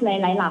างเงี้ยห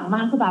ลายๆหลังม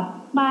ากคือแบบ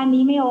บ้าน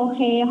นี้ไม่โอเค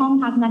ห้อง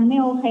พักนั้นไม่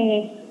โอเค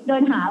เดิ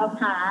นหาแบบ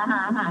หา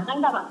ตั้ง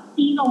แต่แบบ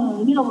ที่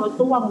ลงรถ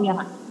ตู้วันเนี่ย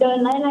เดิน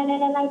ไล่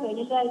ไปเ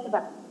รื่อยๆจะแบ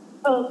บ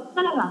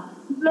ก็เลยแบบ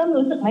เริ่ม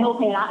รู้สึกไม่โอเ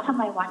คละทำไ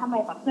ม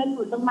แบบเพื่อน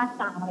คุยเรื่องมาก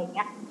จังอะไรเ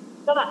งี้ย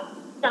ก็แบบ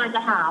จ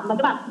ะถามมัน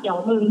ก็แบบเดี๋ยว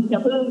มึงเดี๋ย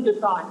วเพิ่งหยุด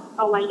ก่อนเ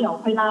อาไว้เดี๋ยว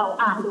ค่อยเล่า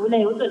รู้เล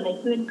ยว่าเกิดอะไร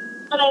ขึ้น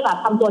ก็เลยแบบ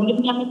ทำตัวเ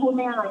งียบๆไม่พูดไ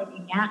ม่อะไรอ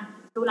ย่างเงี้ย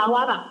รู้แล้ว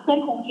ว่าแบบเพื่อน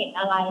คงเห็น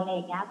อะไรอะไรอ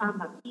ย่างเงี้ยตาม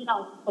แบบที่เรา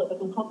เปิดประ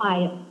ตูเข้าไป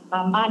ต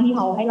ามบ้านที่เข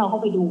าให้เราเข้า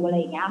ไปดูอะไร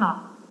อย่างเงี้ยค่ะ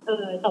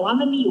แต่ว่า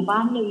มันมีอยู่บ้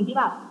านนึงที่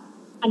แบบ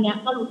อันเนี้ย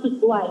ก็รู้สึก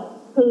ด้วย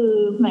คือ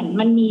เหมือน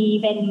มันมี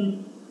เ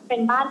ป็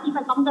นบ้านที่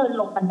มันต้องเดิน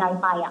ลงบันได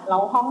ไปแล้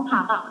วห้อง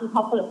พักคือพ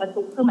อเปิดประ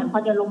ตูคือเหมือนพอ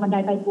เดินลงบันได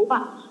ไปปุ๊บ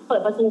เปิ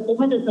ดประตูปุ๊บ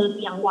มันจะเจอเ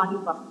ตียงวางอ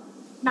ยู่แบบ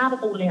หน้าปร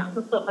ะตูเลยคื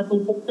อเปิดประตู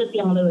ปุ๊บเจอเตี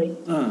ยงเลย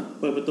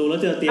เปิดประตูแล้ว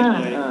เจอเตียง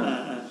เลย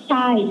ใ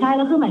ช่แ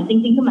ล้วคือเหมือนจ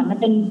ริงๆคือเหมือนมัน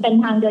เป็น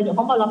ทางเดินอยู่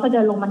ข้างบนแล้วพอเ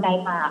ดินลงบันได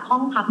มาห้อ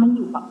งพักมันอ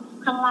ยู่แบบ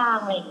ข้างล่าง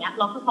อะไรอย่างเงี้ยแ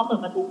ล้วคือพอเปิด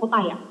ประตูเข้าไป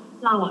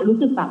เรารู้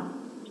สึกแบบ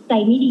ใจ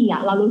ไม่ดี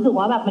เรารู้สึก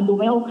ว่าแบบมันดู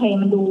ไม่โอเค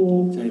มันดู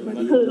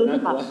คือรู้สึ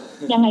กแบบ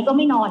ยังไงก็ไ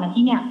ม่นอน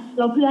ที่เนี่ย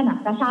เราเพื่อน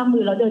กระชากมื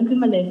อแล้วเดินขึ้น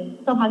มาเลย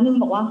สักพักนึง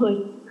บอกว่าเฮ้ย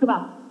คือแบ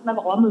บมันบ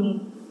อกว่ามึง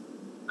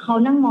เขา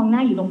นั่งมองหน้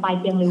าอยู่ตรงปลาย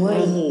เตียงเลยเว้ย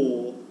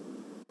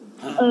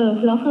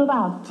แล้วคือแบ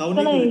บ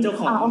ก็เลยเจ้า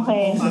ของโอเค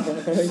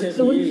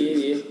รู้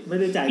ไม่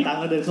ได้จ่ายตังค์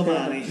แล้วเดินเข้ามา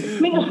อะไร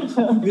ไม่เ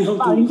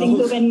ปล่าจริงๆ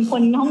คือเป็นค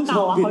นห้องเก่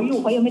าเขาอยู่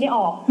เขายังไม่ได้อ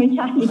อกไม่ใ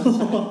ช่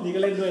นี่ก็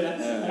เล่นด้วยนะ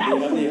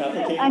ดีครับ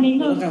อันนี้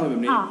คือ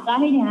แล้ว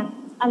ที่เนี้ย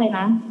อะไรน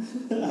ะ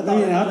ไม่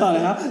มีแล้วต่อเล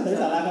ยครับได้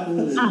สาระครับ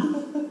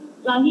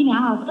แล้วที่เนี้ย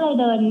ค่ะก็เลย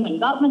เดินเหมือน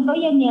ก็มันก็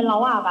เย็นๆแล้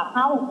วแบบ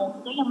5-6 โมง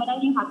ก็ยังไม่ได้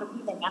ที่พักสักที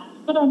อะไรเงี้ย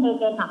ก็เ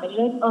ดินหาไปเ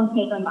รื่อยโอเค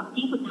จนแบบ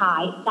ที่สุดท้า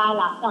ยได้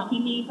ละจาก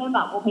ที่นี่เพื่อนแบ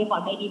บโอเคปลอ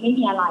ดภัยดีไม่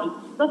มีอะไร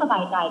ก็สบา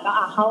ยใจก็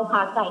เข้า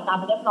พักจ่ายตาม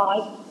ไปเรียบร้อย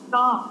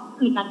ก็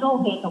คืนนั้นก็โอ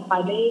เคจบไป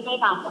ได้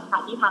ตามสถา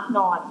นที่พักน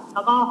อนแ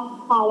ล้วก็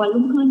พอวัน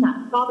รุ่งขึ้น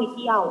ก็ไปเ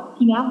ที่ยว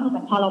ทีนี้คือแบ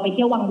บพอเราไปเ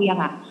ที่ยววังเวียง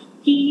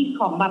ที่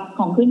ของแบบข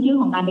องขึ้นชื่อ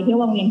ของการไปเที่ยว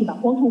วังเวียงคือแบบ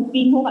พวกทู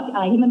ปิ้งพวกแบบอะ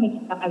ไรที่มันเป็น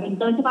แบบแอดเวนเ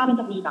จอร์ใช่ป่ะมัน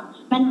จะมีแบบ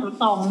แม่น้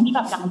ำซองที่แบ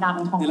บดัง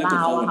ๆของล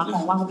าวข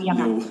องวังเวียง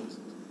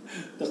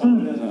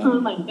คือ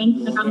เหมือนเป็น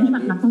กิจกรรมที่แบ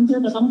บนักท่องเที่ยว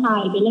จะต้อง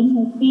ไปเล่น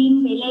ทูปิ้ง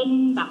ไปเล่น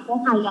แบบพวก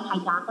ไทยกับไทย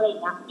ยักษ์อะไรอย่า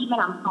งเงี้ยที่แม่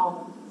น้ำซอง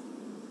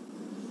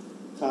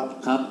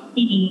ครับ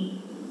ทีนี้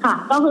ค่ะ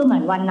ก็คือเหมื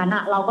อนวันนั้น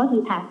เราก็ซื้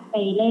อแพ็คไป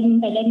เ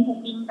ล่นทู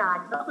ปิ้งกัน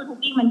ก็คือทู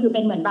ปิ้งมันคือเ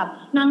ป็นเหมือนแบบ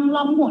นั่ง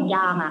ล่องห่วงย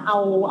างเ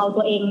อา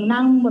ตัวเอง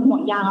นั่งบนห่ว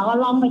งยางแล้วก็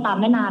ล่องไปตาม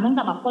แม่น้ำตั้งแ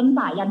ต่แบบต้นส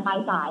ายยันปลาย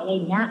สายอะไรอ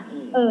ย่างเงี้ย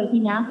ที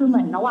เนี้ยคือเห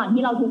มือนระหว่าง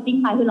ที่เราทูปิ้ง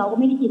ไปคือเราก็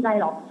ไม่ได้คิดอะไร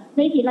หรอกไ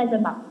ม่ได้คิดอะไรจ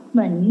นแบบเห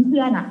มือนเ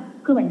พื่อน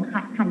คือเหมือน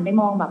หันไป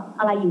มองแบบ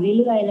อะไรอยู่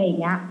เรื่อยๆอะไรอย่าง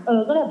เงี้ย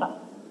ก็เลยแบบ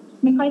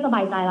ไม่ค่อยสบ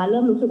ายใจแล้วเ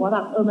ริ่มรู้สึกว่าแบ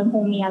บมันค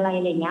งมีอะไร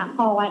อะไรเงี้ย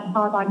พ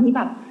อตอนที่แ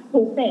บบ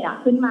ทุกเสร็จ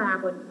ขึ้นมา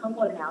บนข้างบ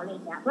นแล้วอะไร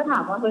เงี้ยก็ถา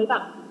มว่าเฮ้ยแบ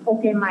บโอ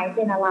เคไหมเ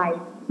ป็นอะไร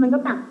มันก็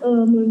แบบ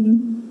มึง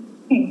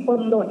เห็นคน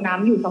โดดน้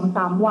ำอยู่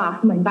ซ้ำๆว่ะ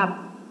เหมือนแบบ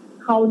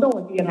เขาโด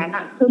ดอยู่อย่างนั้น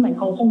คือเหมือนเ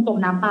ขาคงจม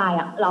น้ำตาย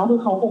แล้วคือ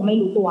เขาคงไม่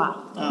รู้ตัว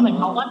เหมือน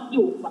เขาก็อ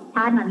ยู่แบบ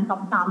ท่านั้น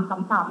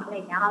ซ้ำๆอะไรเ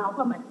งี้ยแล้ว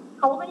ก็เหมือนเ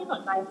ขาไม่ได้ส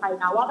นใจใคร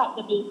นะว่าแบบจ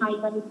ะมีใคร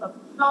มาแบบ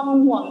ล่อง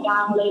ห่วงยา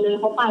งเลย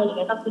เขาไปอะไรเ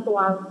งี้ยแต่คือตัว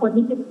คน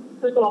ที่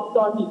คือ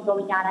ตัวผีตัว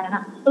วิญญาณอะไร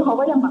นั่นคือเขา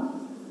ก็ยังแบบ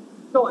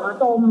โดดแล้ว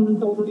จม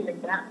อยู่อย่า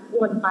งเงี้ย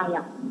วนไป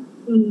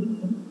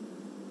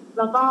แ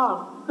ล้วก็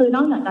คือน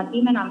อกจาก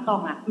ที่แม่น้ำกอ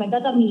งมันก็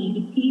จะมี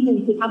อีกที่หนึ่ง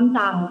คือถ้ำ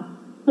จัง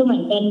คือเหมื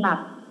อนเป็นแบบ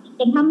เ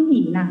ป็นถ้ำหิ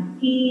น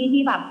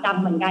ที่แบบจำ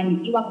เหมือนกันอยู่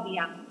ที่วังเวี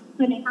ยง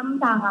คือในถ้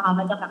ำจัง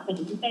มันจะแบบเป็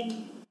น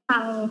ทา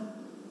ง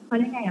เขา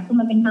เรียกไงคือ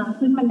มันเป็นทาง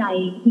ขึ้นบันได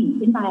หิน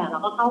ขึ้นไปแล้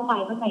วก็เข้าไป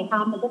ข้างในถ้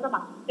ำมันก็จะแบ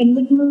บเป็น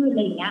มืดๆอะไ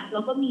รอย่างเงี้ยแล้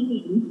วก็มีหิ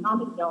นนอก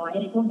หินย้อยอ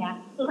ะไรพวกเนี้ย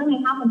คือข้างใน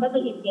ถ้ำมันก็จะ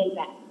เย็นๆแ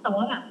หละแต่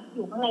ว่าแบบอ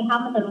ยู่ข้างในถ้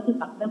ำมันจะรู้สึก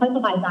แบบไม่ค่อยส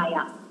บายใจ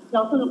แล้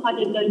วคือพอเ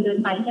ดิน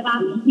ไปใช่ป่ะ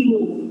อ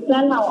ยู่เพื่อ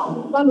นเรา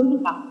ก็รู้สึ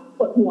กแบบป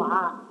วดหัว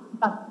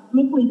แบบไ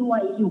ม่คุยด้วย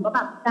อยู่ก็แบ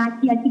บน่าเค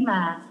รียดขึ้นมา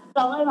เ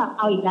ราก็เลยแบบเ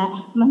อาอีกแล้ว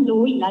มัน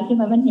รู้อีกแล้วใช่ไห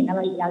มมันเห็นอะไ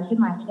รอีกแล้วใช่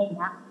ไหมอะไรอย่างเ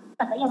งี้ยแ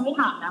ต่ก็ยังไม่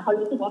ถามนะเขา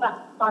รู้สึกว่าแบบ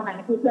ตอนนั้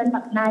นคือเพื่อนแบ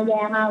บหน้าแย่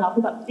มากแล้วคื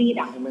อแบบซีด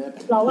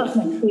เราแบบเห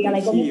มือนคุยอะไร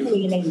ก็ไม่คุย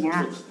อะไรอย่างเงี้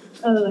ย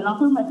แล้ว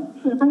คือเหมือน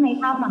คือข้างใน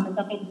ถ้ำมันจ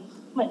ะเป็น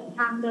เหมือนท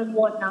างเดินว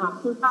นนะคะ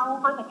คือเข้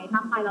าจากในถ้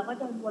ำไปแล้วก็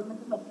เดินวนมัน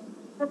จะเหมือน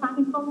จะตั้งเ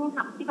ป็นกล้อง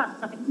ขับที่แบบ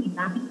จะเป็นหิน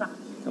นะที่แบบ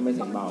ทำไมเ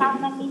สียงเบา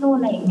นั่นนี่นู่น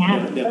อะไรอย่างเงี้ย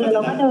เร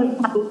าก็เดิน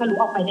ทะลุ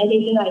ออกไปได้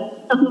เรื่อย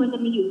ๆแต่คือมันจะ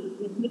มีอยู่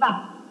ที่แบบ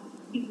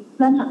เ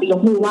พื่อนขับไปย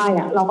กมือไหว้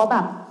เราก็แบ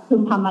บพึ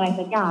มพำอะไร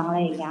สักอย่างอะไร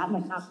อย่างเงี้ยเหมื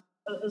อนแบบ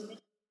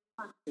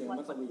วัน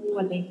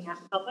อะไรอย่างเงี้ย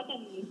เราก็จะ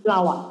มีเรา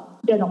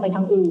เดินออกไปท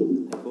างอื่น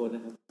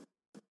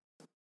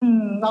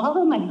เราก็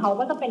คือเหมือนเขา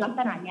ก็จะเป็นลักษ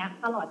ณะเนี้ย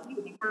ตลอดที่อ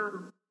ยู่ในถ้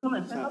ำก็เหมื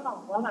อนเพื่อนก็บอก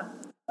ว่าแบบ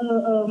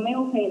ไม่โ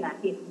อเคแหละ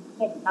เห็น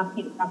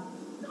กับ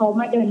เขา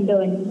มาเดิ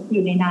นอ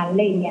ยู่ในนั้นอะ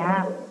ไรอย่างเงี้ย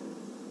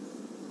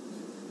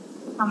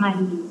ประมาณ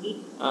นี้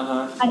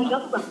อันนี้ก็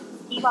แบบ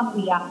ที่วังเ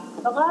วียง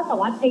แล้วก็แต่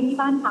ว่าที่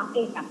บ้านพักเอ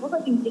งก็คื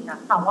อจริง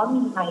ๆถามว่า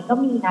มีไหมก็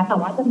มีนะแต่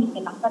ว่าจะมีเป็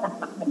นลักษณะ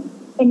แบบ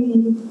เป็น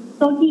เ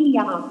จ้าที่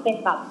เป็น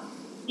แบบ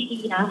ดี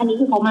ๆนะอันนี้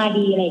คือเขามา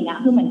ดีอะไรอย่างเงี้ย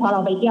คือเหมือนพอเร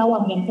าไปเที่ยววั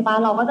งเวียงใช่ป่ะ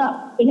เราก็จะ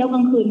ไปเที่ยวกล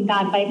างคืนกั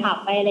นไปผับ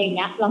ไปอะไรอย่างเ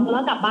งี้ยเรา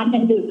ก็กลับบ้านกั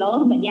นดึกแล้วก็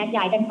เหมือนแยก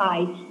ย้ายกันไป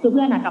คือเ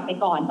พื่อนกลับไป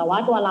ก่อนแต่ว่า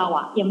ตัวเรา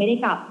ยังไม่ได้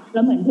กลับแล้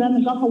วเหมือนเพื่อนมั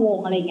นก็พะวง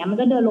อะไรอย่างเงี้ยมัน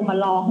ก็เดินลงมา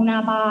รอข้างหน้า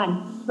บ้าน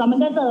แล้วมัน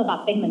ก็เจอแบบ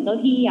เป็นเหมือนเจ้า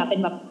ที่เป็น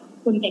แบบ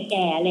คนแ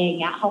ก่ๆอะไรอย่าง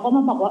เงี้ยเขาก็ม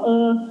าบอกว่า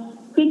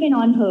ขึ้นไปน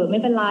อนเถอะไม่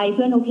เป็นไรเ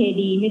พื่อนโอเค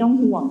ดีไม่ต้อง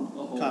ห่วง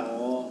ครับ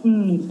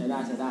ใช้ไ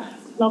ด้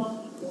แล้ว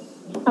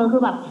คื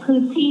อแบบคือ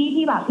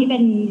ที่แบบที่เป็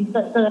น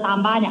เจอตาม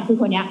บ้านเนี่ยคือ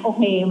คนเนี้ยโอเ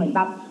คเหมือนแ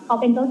บบเขา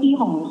เป็นเจ้าที่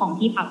ของ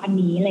ที่พักอัน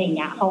นี้อะไรอย่างเ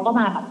งี้ยเขาก็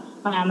มาแบบ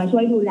มาช่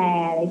วยดูแล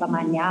อะไรประม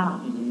าณเนี้ย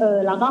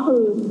แล้วก็คื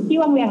อที่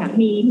วังเวียง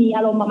มีอ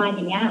ารมณ์ประมาณอ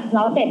ย่างเงี้ยแ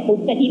ล้วเสร็จปุ๊บ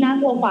แต่ที่น่า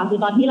กลัวกว่าคือ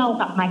ตอนที่เรา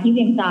กลับมาที่เ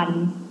วียงจันท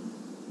ร์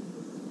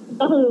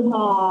ก็คือพ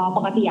อป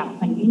กติเ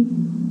หมือน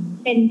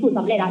เป็นสูตรส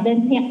ำเร็จเ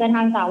ดินท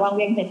างจากวังเ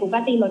วียงเสร็จปุ๊บ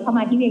ก็ตีรถเข้าม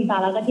าที่เวียงจันท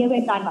ร์แล้วก็เที่ยวเวี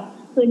ยงจันทร์แบบ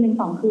คืนนึง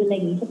2 คืนอะไรอ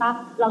ย่างงี้ใช่ปะ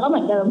เราก็เหมื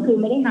อนเดิมคือ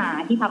ไม่ได้หา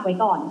ที่พักไว้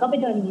ก่อนก็ไป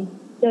เดิน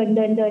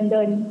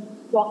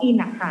walk in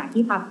หา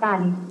ที่พักกัน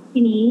ที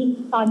นี้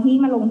ตอนที่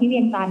มาลงที่เวี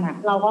ยงจันทร์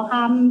เราก็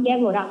ข้ามแยก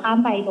รถข้าม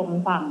ไปตรง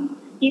ฝั่ง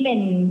ที่เป็น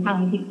ทาง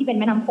ที่เป็น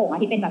แม่น้ำโขง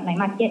ที่เป็นแบบไนท์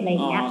มาร์เก็ตอะไรอ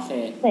ย่างเงี้ย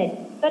เสร็จ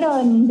ก็เดิ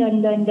น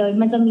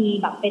มันจะมี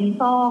แบบเป็น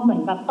ซอกเหมือ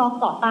นแบบซอก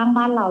ก่อสร้าง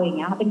บ้านเราอย่างเ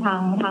งี้ยเป็นทาง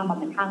แบบเ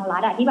หมือนทางลั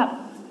ดที่แบบ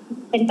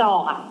เป็นจอ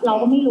กเรา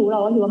ก็ไม่รู้เร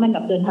าก็คิดว่ามันแบ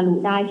บเดินทะลุ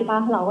ได้ใช่ปะ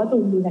เราก็จู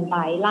งมือกันไป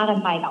ล่ากัน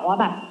ไปแต่ว่า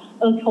แบบ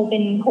คงเ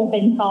ป็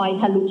นซอย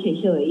ทะลุเ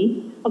ฉย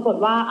ๆปรากฏ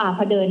ว่าพ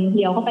อเดินเ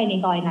ลี้ยวเข้าไปใน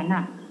ซอยนั้น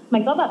มั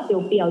นก็แบบเป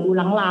ลี่ยวๆดู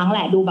ล้างๆแห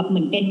ละดูแบบเห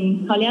มือนเป็น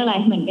เขาเรียกอะไร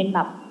เหมือนเป็นแบ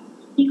บ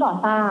ที่ก่อ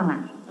สร้าง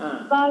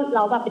ก็เร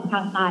าแบบเป็นทา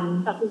งตัน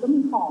แต่คือก็มี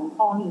ของก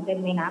องอยู่เต็ม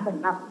เลยนะเหมือน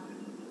แบบ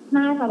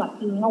น่าจะแบบ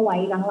ทิ้งเอาไว้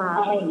ล้าง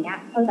ๆอะไรอย่างเงี้ย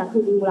แต่คื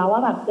อดูแล้วว่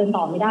าแบบเดิน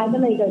ต่อไม่ได้ก็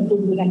เลยเดินจู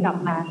งมือกันกลับ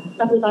มาแ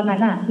ต่คือตอนนั้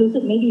นรู้สึ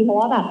กไม่ดีเพราะ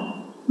ว่าแบบ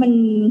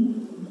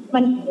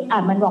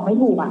มันบอกไม่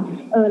ถูก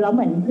แล้วเห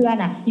มือนเพื่อน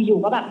อยู่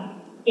ๆก็แบบ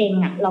เก่ง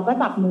เราก็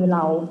จับมือเร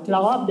า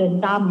ก็เดิน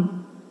จ้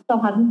ำสัก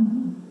พัก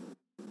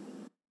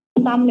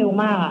จ้ำเร็ว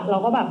มากเรา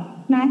ก็แบบ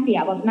หน้าเสีย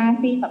แบบหน้า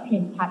ซีดแบบเห็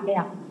นชัดเลย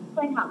ก็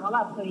เลยถามว่าแบ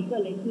บเคยเกิด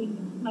อะไรขึ้น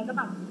มันก็แ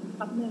บบแ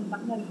ป๊บนึง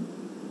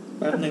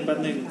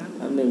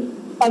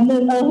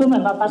คือเหมื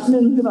อนแบบแป๊บนึ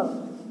งคือแบบ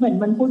เหมือน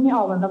มันพูดไม่อ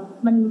อกมันแบบ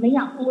มันไม่อย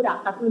ากพูด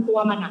แต่คือตัว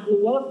มัน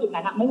รู้ว่าจุด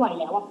นั้นไม่ไหว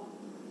แล้ว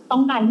ต้อ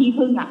งการที่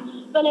พึ่ง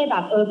ก็เลยแบ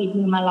บบิด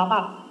มือมันแล้วแบ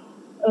บ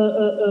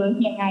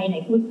ยังไงไหน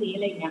พูดซิอ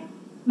ะไรเงี้ย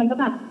มันก็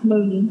แบบมึ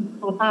งเ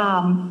ขาตา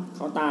ม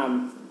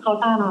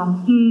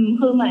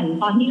คือเหมือน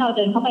ตอนที่เราเ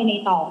ดินเข้าไปใน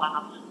ตอก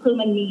คือ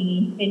มันมี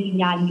เป็นวิญ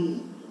ญาณอยู่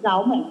แล้ว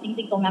เหมือนจ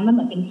ริงๆตรงนั้นมันเห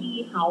มือนเป็นที่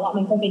เขา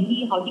มันคงเป็นที่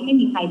เขาที่ไม่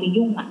มีใครไป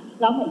ยุ่ง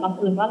แล้วเหมือนบังเ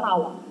อิญว่าเรา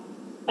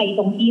ไปต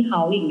รงที่เข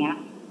าอย่างเงี้ย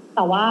แ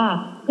ต่ว่า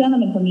เพื่อนมัน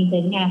เป็นคนมีเซ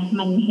นส์ไง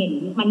มันเ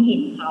ห็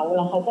นเขาแ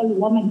ล้วเขาก็รู้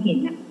ว่ามันเห็น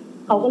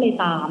เขาก็เลย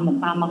ตามเหมือน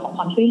ตามมาขอค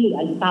วามช่วยเหลือ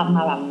หรือตามม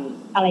าแบบ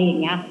อะไรอย่า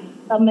งเงี้ย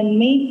แต่มัน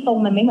ไม่ตรง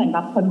มันไม่เหมือนแบ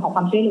บคนขอค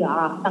วามช่วยเหลือ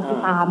อ่ะแต่คือ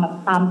ตามแบบ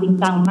ตามจริง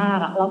จังมาก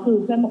อ่ะแล้วคือ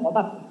เพื่อนบอกว่าแ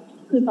บบ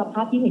คือสภ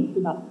าพที่เห็นคื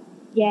อแบบ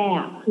แย่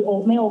คือ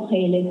ไม่โอเค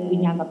เลยวิ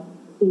ญญาณแบบ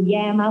ดูแ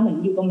ย่มากเหมือน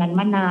อยู่ตรงนั้น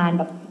มานาน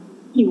แบบ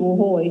หิว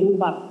โหย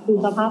ดู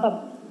สภาพแบบ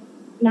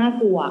น่า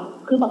กลัว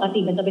คือปกติ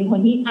มันจะเป็นคน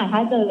ที่ถ้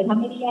าเจอถ้า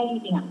ไม่ได้แย่จ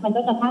ริงๆอ่ะมัน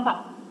ก็จะแค่แบบ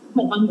เห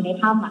มือนตอนอยู่ใน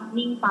ถ้ำอ่ะ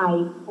นิ่งไป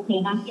โอเค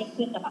น่าเกลียด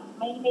ขึ้นแต่แบบ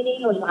ไม่ได้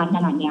โวยวายข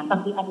นาดเนี้ยแต่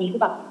คืออันนี้คื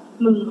อแบบ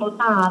มึงเขา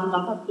ตามแล้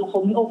วแบบดูเขา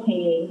ไม่โอเค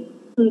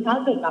คือถ้า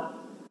เกิดแบบ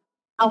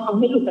เอาเขา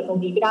ให้หลุดจากตรง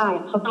นี้ไม่ได้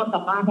เขาตามกลั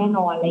บบ้านแน่น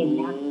อนอะไรอย่างเ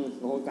งี้ย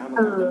โอ้การมา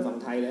เป็นฝั่ง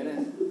ไทยเลยเนี่ย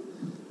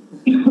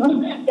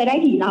จะได้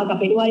ผีเรากลับ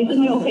ไปด้วยซึ่ง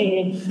ไม่โอเค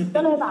ก็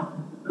เลยแบบ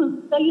คือ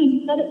ก็ยืน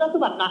ก็คื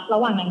อแบบระ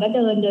หว่างนั้นก็เ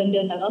ดิน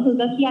แต่ก็คือ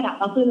ก็เครียดอ่ะ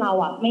ก็คือเรา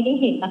อ่ะไม่ได้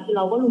เห็นแต่คือเ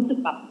ราก็รู้สึก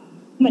แบบ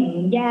เหมือน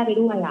แย่ไป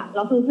ด้วยอ่ะแ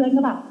ล้วคือเพื่อน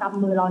ก็แบบก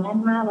ำมือเราแน่น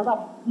มากแล้วแบ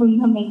บมึง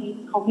ทำไม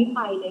เขาไม่ไป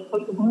เลยเขา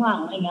อยู่ข้างหลัง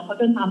อะไรเงี้ยเขา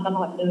เดินตามตล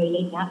อดเลยอะไร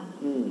เงี้ย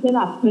เลยแ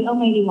บบเฮ้ยเอา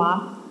ไงดีวะ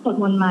สวด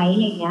มนต์ไหมอะ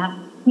ไรเงี้ย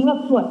นี่แบบ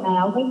สวดแล้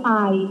วไม่ไป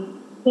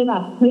เลยแบ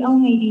บเฮ้ยเอา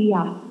ไงดี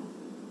อ่ะ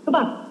ก็แบ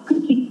บคือ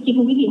คิด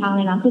ทุกวิถีทางเ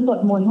ลยนะคือสวด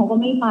มนต์เขาก็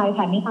ไม่ไปแ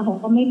ผ่เมตตาเขา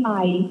ก็ไม่ไป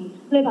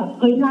เลยแบบ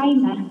เฮ้ยไล่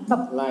นะแบ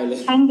บไล่เลย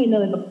แช่งไปเล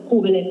ยแบบขู่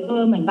ไปเลย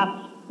เหมือนแบบ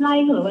ไล่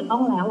เถอะมันต้อ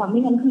งแล้วอ่ะไ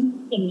ม่งั้นคือ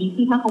อย่างนี้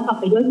คือถ้าเขากลับ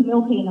ไปด้วยคือไม่โ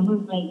อเคนะมึง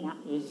อะไรอย่างเงี้ย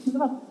ก็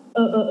แบบ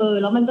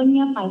แล้วมันก็เ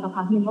งียบไปสัก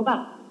พักนึงก็แบ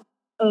บ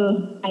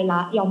ไปละ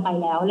ยอมไป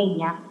แล้วอะไรอย่าง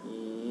เงี้ย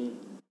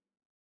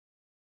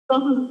ก็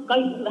คือก็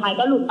สุดท้าย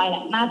ก็หลุดไปแหล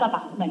ะน่าจะแบ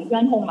บเหมือนเพื่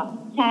อนคงแบบ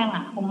แช่งอ่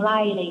ะคงไล่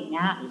อะไรอย่างเ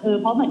งี้ย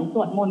เพราะเหมือนส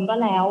วดมนต์ก็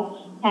แล้ว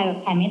แ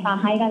ผ่เมตตา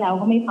ให้ก็แล้ว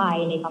ก็ไม่ไป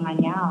อะไรประมาณ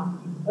เนี้ย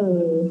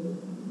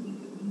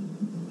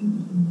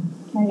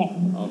นั่นแหละ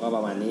ก็ป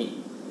ระมาณนี้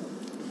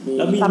แ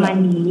ล้ว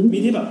มี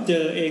ที่แบบเจ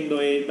อเองโด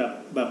ยแ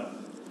บบ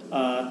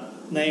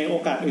ในโอ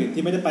กาสอื่น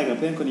ที่ไม่ได้ไปกับ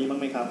เพื่อนคนนี้บ้าง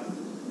ไหมครับ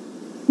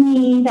มี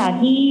แต่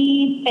ที่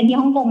เป็นที่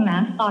ฮ่องกงนะ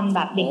ตอนแบ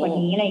บเด็กกว่า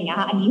นี้อะไรอย่างเงี้ย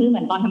ค่ะอันนี้คือเห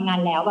มือนตอนทำงาน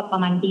แล้วแบบปร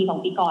ะมาณปี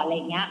2 ปีก่อนอะไรอ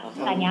ย่างเงี้ย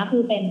แต่เนี้ยคื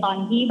อเป็นตอน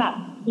ที่แบบ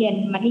เรียน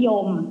มัธย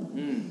ม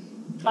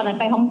ตอนนั้น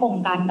ไปฮ่องกง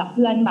กันกับเ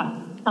พื่อนแบบ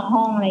ทั้ง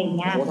ห้องอะไรอย่าง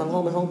เงี้ยโอ้ทั้งห้อ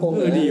งไปฮ่องกง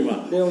ดีว่ะ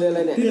โรงเรียนอะไ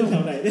รเนี่ยที่แถ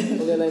วไหนเนี่ยโ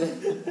รงเรียนอะไรเนี่ย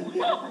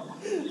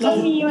มัน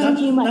มี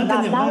เหมือนแบ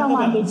บได้ราง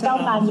วัลเป็นเจ้า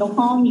การยก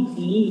ห้องอีก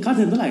ทีค่าเ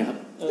ทอมเท่าไหร่ครับ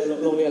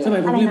โรงเรียนสมั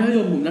ยผมเรียนมัธย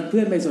มผมนัดเพื่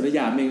อนไปสวนสย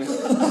ามเองนะ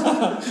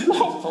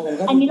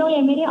อันนี้โรงเรี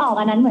ยนไม่ได้ออก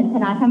อันนั้นเหมือนช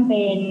นะแคมเป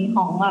ญข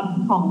องแบบ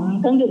ของ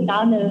เครื่องดื่ม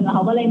91แล้วเข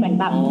าก็เลยเหมือน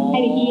แบบให้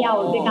ไปเที่ยว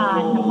ด้วยกั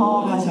นทั้งห้อ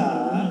งอะไร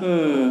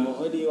เ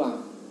ฮ้ยดีว่ะ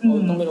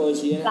ต้องเป็นโอ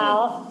ชินะแล้ว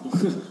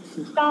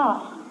ก็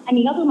อัน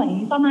นี้ก็คือเหมือน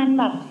ประมาณ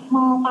แบบม.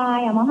ปลาย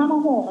ม.5 ม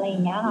.6อะไรอย่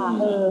างเงี้ยค่ะ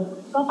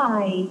ก็ไป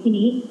ที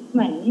นี้เห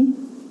มือน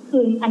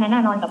คืนอันนั้น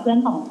นอนกับเพื่อน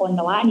2 คนแ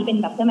ต่ว่าอันนี้เป็น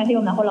แบบเพื่อนมัธย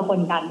มนะคนละคน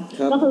กัน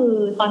ก็คือ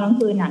ตอนกลาง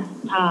คืน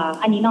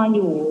อันนี้นอนอ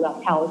ยู่แบบ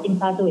แถวจิน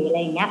ซาจุยอะไร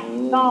อย่างเงี้ย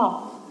ก็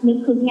นึก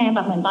คึกไงแบ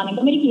บเหมือนตอนนั้น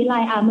ก็ไม่ได้คิดอะไร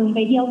มึงไป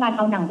เที่ยวกันเ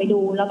อาหนังไปดู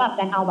แล้วแบบ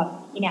กันเอาแบบ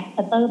เนี่ย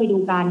ชัตเตอร์ไปดู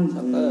กัน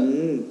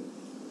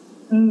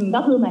ก็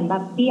คือเหมือนแบ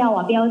บเปรี้ย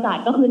วจัด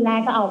ก็คืนแร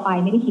กก็เอาไป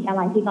ไม่ได้คิดอะไ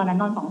รคือตอนนั้น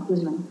นอน2 คืน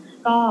มัน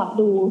ก็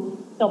ดู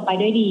จบไป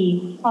ด้วยดี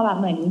พอแบบ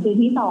เหมือนคืน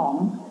ที่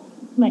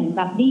2เหมือนแ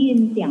บบได้ยิน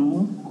เสียง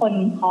คน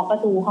เคาะประ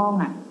ตูห้อง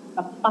แบ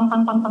บ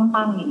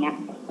ปังอย่างเงี้ย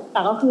แ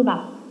ต่ก็คือแบบ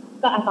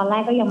ก็ตอนแร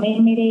กก็ยังไ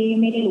ม่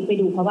ได้ลุกไป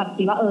ดูเพราะแบบ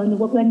คิดว่านึก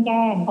ว่าเพื่อนแก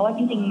ล้งเพราะว่าจ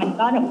ริงๆมัน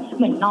ก็แบบเ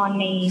หมือนนอน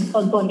ในโ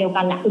ซนเดียว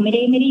กันแหละคือไม่ไ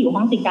ด้อยู่ห้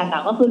องติดกันแต่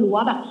ก็คือรู้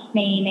ว่าแบบใ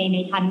น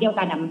ชั้นเดียว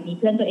กันมี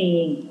เพื่อนตัวเอ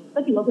งก็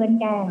คิดว่าเพื่อน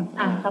แกล้ง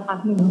สักพัก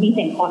นึงมีเ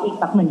สียงเคาะอีก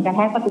แบบเหมือนกระแท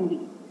กประตูอี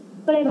ก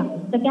ก็เลยแบบ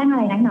จะแกล้งอะ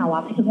ไรนักหนาว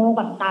ะไปถึงโง่แ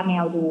บบตาแม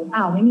วดู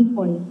ไม่มีค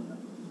น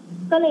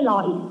ก็เลยรอ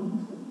อีก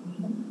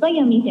ก็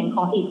ยังมีเสียงเค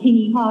าะอีกที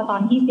นี้พอตอ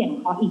นที่เสียง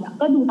เคาะอีก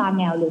ก็ดูตาม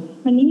แนวเลย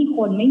มันไม่มีค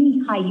นไม่มี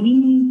ใครวิ่ง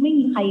ไม่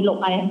มีใครหลบ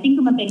อะไรทั้งสิ้น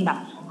คือมันเป็นแบบ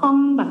ห้อง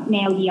แบบแน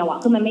วเดียว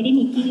คือมันไม่ได้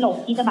มีที่หลบ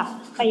ที่จะแบบ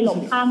ไปหลบ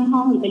ข้างห้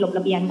องหรือไปหลบร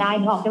ะเบียงได้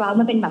นึกออกใช่ป่ะ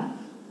มันเป็นแบบ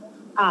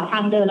ทา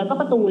งเดินแล้วก็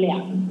ประตูเลย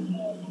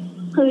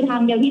คือทา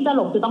งเดียวที่จะห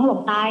ลบคือต้องหล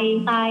บใต้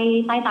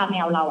ตามแน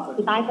วเรา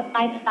คือใ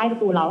ต้ประ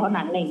ตูเราเท่า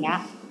นั้นอะไรอย่างเงี้ย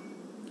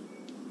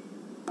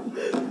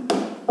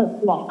เปิด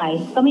หลอกไป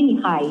ก็ไม่มี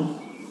ใคร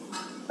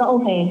ก็โอ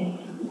เค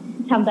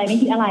ทำใจไม่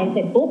คิดอะไรเส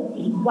ร็จปุ๊บ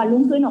วัน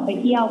รุ่งขึ้นออกไป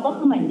เที่ยวก็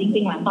คือเหมือนจ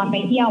ริงๆตอนไป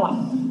เที่ยว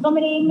ก็ไ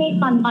ม่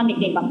ตอนเ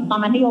ด็กๆแบบตอน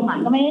มัธยม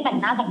ก็ไม่ได้แต่ง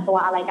หน้าแต่งตัว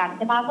อะไรกันใ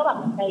ช่ป่ะก็แบบ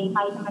ไป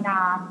ธรรมดา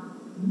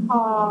พอ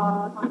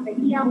ตอนไป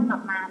เที่ยวกลั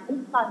บมาปุ๊บ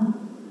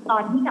ตอ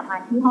นที่กลับมา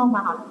ที่ห้อง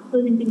ค่ะคื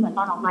อจริงๆเหมือนต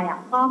อนออกไป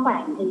ก็แขว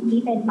น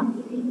ที่เป็นแบบ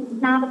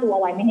หน้าประตูเอ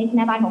าไว้ไม่ให้แ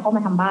ม่บ้านเขาเข้าม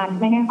าทำบ้าน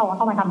ไม่ให้เขาเ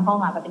ข้ามาทำห้อง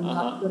แบบเป็นแ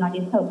บบดูนอ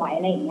ดิสเทอร์ไว้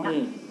อะไรอย่างเงี้ย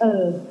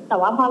แต่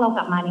ว่าพอเราก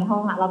ลับมาในห้อ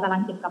งเรากำลั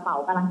งเก็บกระเป๋า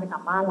กำลังจะกลั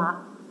บบ้านละ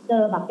เจ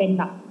อแบบเป็น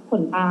แบบข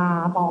นตา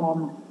ปลอม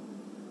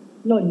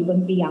หล่นอยู่บน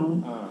เตียง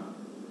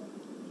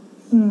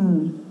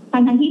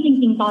ทั้งที่จ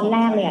ริงๆตอนแร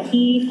กเลย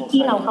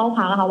ที่เราเข้า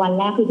พักวัน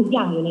แรกคือทุกอ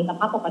ย่างอยู่ในส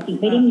ภาพปกติ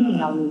ไม่ได้มีสิ่ง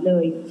เหล่านี้เล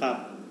ยครับ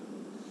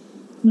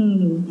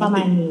ประม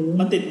าณนี้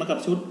มันติดมากับ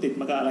ชุดติด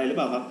มากับอะไรหรือเ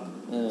ปล่าครับ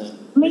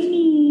ไม่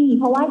มี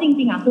เพราะว่าจ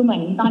ริงๆคือเหมื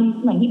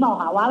อนที่บอก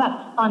ว่าแบบ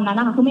ตอนนั้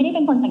นคือไม่ได้เ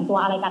ป็นคนแต่งตัว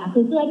อะไรกันคื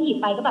อเสื้อที่หยิบ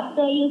ไปก็แบบเ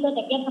สื้อยืดเสื้อแ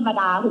จ็คเก็ตธรรม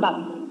ดาคือแบบ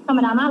ธรรม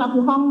ดามากแล้วคื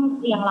อห้อง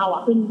เตียงเรา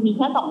คือมีแ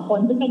ค่2 คน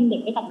ซึ่งเป็นเด็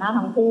กไม่แต่งหน้า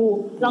ทั้งคู่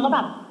แล้วก็แบ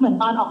บเหมือน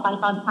ตอนออกไป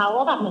ตอนเช้า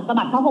ก็แบบเหมือนสะ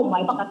บัดผ้าห่มไ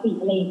ว้ปกติ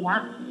อะไรอย่างเงี้ย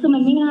คือมั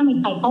นไม่น่ามี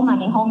ใครเข้ามา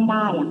ในห้องไ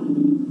ด้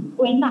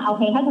เว้นแต่โอ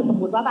เคถ้าสม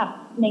มติว่าแบบ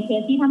ในเค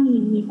สที่ถ้า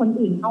มีคน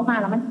อื่นเข้ามา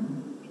แล้วมัน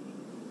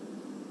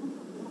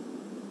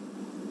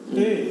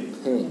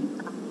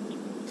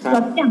ร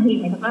ถอย่างอื่น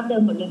ในสภาพเดิ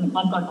มหมดเลยเหมือนต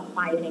อนก่อนออกไ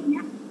ปอะไรอย่างเ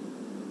งี้ย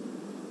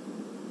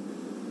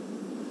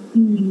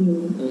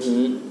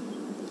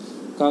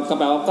ก็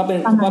แปลว่าก็เป็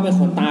น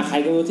ขนตาใคร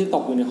ก็ไม่รู้ที่ต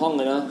กอยู่ในห้องเ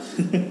ลยเนาะ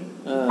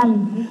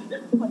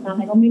ขนตาใ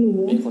ครก็ไม่รู้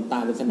เป็นขนตา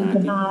เป็นขนาด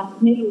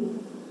ไม่รู้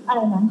อะไ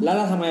รนะแล้วเ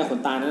ราทำไงกับข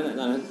นตานั้น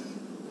ตอนนั้น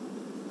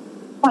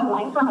ปล่อยไ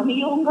ว้ค่ะไม่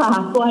ยุ่งค่ะ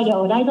กลัวเดี๋ย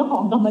วได้เจ้าขอ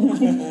งกลับมาด้วย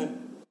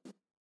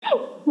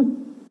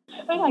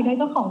ไม่ไหวได้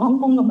เจ้าของฮ่อง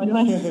กงกลับมาด้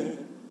วย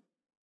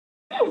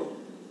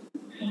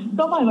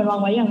ก็ปล่อยมันวาง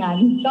ไว้อย่างนั้น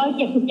ก็เ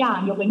ก็บทุกอย่าง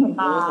ยกเป็นขน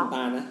ตา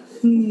นะ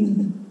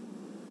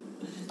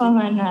ประม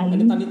าณนั้น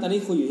ตอนนี้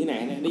คุณอยู่ที่ไหน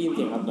เนี่ยได้ยินเ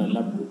สียงแบบเหมือนแบ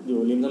บอยู่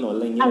ริมถนนอะ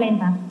ไรอย่างเงี้ยอะไร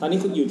นะตอนนี้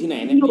คุณอยู่ที่ไหน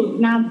เนี่ยอ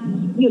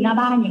ยู่หน้า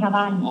บ้านอยู่หน้า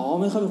บ้านอ๋อ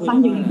ไม่ค่อยไปคุยบ้าน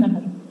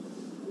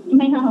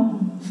ไม่เอา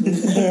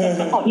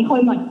ขอที่คุย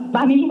หน่อยบ้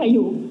านไม่มีใครอ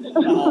ยู่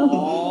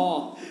อ๋อ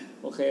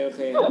โอเคโอเ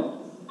ค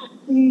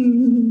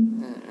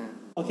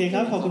โอเคค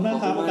รับขอบคุณมาก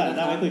ครับโอกาสห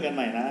น้าไว้คุยกันให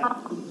ม่นะ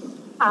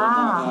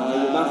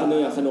อยู่บ้านคนนึง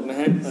สนุกนะ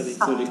ฮะส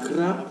วัสดีค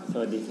รับส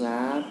วัสดีค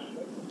รับ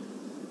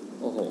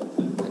โอ้โห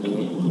อันนี้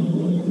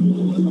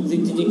จ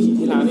ริงๆผี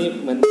ที่ลาวนี่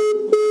เหมือน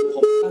ผ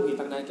มเล่าผี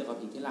ตั้งนานเกี่ยวกับ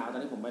ผีที่ลาวตอน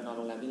นี้ผมไปนอนโ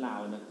รงแรมที่ลาว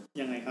นะ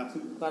ยังไงครับ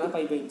ตอนนั้นไป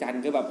เวียงจันท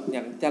ร์ก็แบบอย่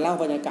างจะเล่า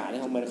บรรยากาศเนี่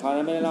ยของเหมือนเขา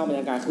ไม่ได้เล่าบรร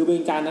ยากาศคือเวีย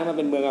งจันทร์นะมันเ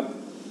ป็นเมืองแบบ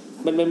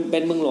มันเป็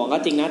นเมืองหลวงก็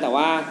จริงนะแต่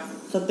ว่า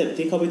สเต็ป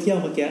ที่เขาไปเที่ยว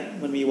เมื่อกี้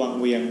มันมีวัง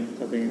เวียง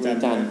กับเวียง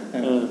จันทร์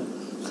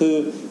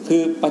คื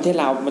อประเทศ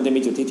ลาวมันจะมี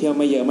จุดที่เที่ยว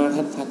ไม่เยอะมาก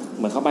ถ้าเ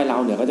หมือนเข้าไปลา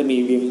วเหนือก็จะมี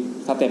เวียง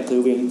สเต็ปคือ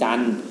เวียงจัน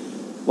ทร์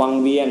วัง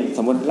เวียงส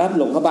มมติแล้ว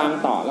หลงพระบาง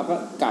ต่อแล้วก็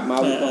กลับมา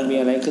วังเวีย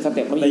งอะไรคือสเ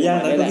ต็ปมันระยะ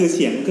นั้นก็คือเ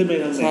ฉียงขึ้นไป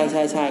ทางเหนือใ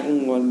ช่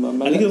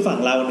อันนี้คือฝั่ง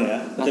เราเหนือ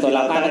ส่วนล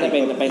าวใต้ก็จะเป็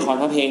นไปคอน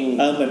พระเพง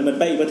เหมือน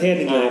ไปอีกประเทศ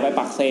นึงเลยไป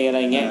ปักเซอะไร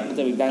เงี้ยมัน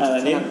จะมีด้าน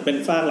อันนี้เป็น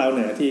ฝั่งเราเห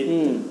นือที่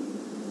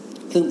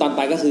ซึ่งตอนไป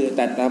ก็คือแ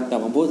ต่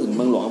ผมพูดถึงเ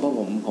มืองหลวงเพราะ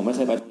ผมไม่เค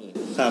ยไป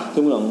คื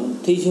อเมืองหลวง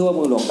ที่ชื่อว่าเ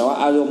มืองหลวงแต่ว่า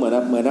อารมณ์เหมื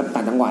อนต่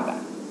างจังหวัดอ่ะ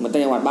เหมือนต่า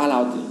งจังหวัดบ้านเรา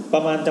ปร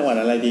ะมาณจังหวัด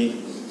อะไรดี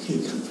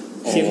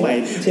เชียงให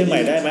ม่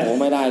ได้ไหมโอ้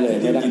ไม่ได้เลย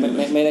ไ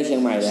ม่ได้เชีย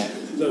งใหม่เลย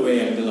ระแว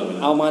งตลอด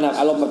เอามาแบบ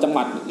อารมณ์แบบจังห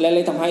วัดเ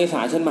ล็กๆทางภาคอีส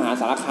านเช่นมหา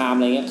สารคามอ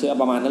ะไรเงี้ยคือ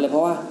ประมาณนั้นเลยเพร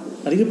าะว่า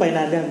อันนี้คือไปน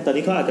านยังตอน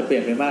นี้เขาอาจจะเปลี่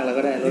ยนไปมากแล้ว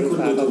ก็ได้ลูก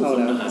ค้าเข้าแ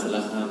ล้วมหาสาร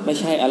คามไม่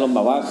ใช่อารมณ์แบ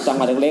บว่าจังห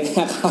วัดเล็กๆ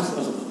นะครับ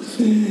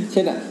เ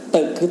ช่น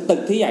ตึก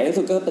ที่ใหญ่ที่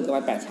สุดก็ตึกประม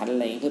าณ8ชั้นอะ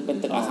ไรเงี้ยคือเป็น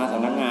ตึกอาคารส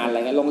ำนักงานอะไรเ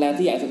งี้ยโรงแรม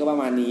ที่ใหญ่สุดก็ประ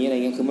มาณนี้อะไรเ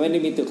งี้ยคือไม่ได้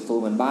มีตึกสูง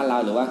เหมือนบ้านเรา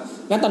หรือว่า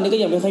งั้นตอนนี้ก็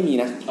ยังไม่ค่อยมี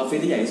นะออฟฟิศ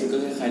ที่ใหญ่ที่สุดก็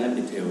คล้ายๆแลม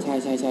ดิเทลใ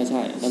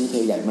ช่แลมดิเท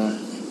ลใหญ่มาก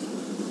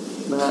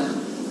นะฮะ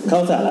เข้า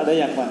สาระได้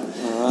อย่างไร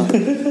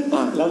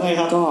แล้วไง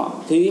ครับก็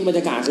ทีนี้บรรย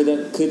ากาศคื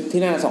อที่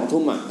นั่น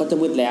20:00 นก็จะ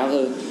มืดแล้ว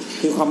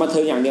คือความบันเทิ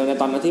งอย่างเดียวใน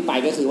ตอนนั้นที่ไป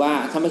ก็คือว่า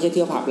ถ้าไม่ใช่เ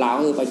ที่ยวผับลาว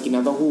ก็คือไปกิน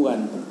น้ำเต้าหู้กัน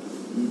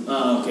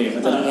โอเคเขา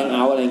จะแฮงเอ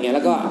าท์อะไรเงี้ยแ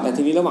ล้วก็แต่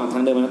ทีนี้ระหว่างทา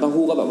งเดินมาน้ำเต้า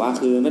หู้ก็แบบว่า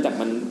คือเนื่องจาก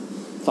มัน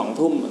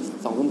20:00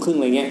 นอ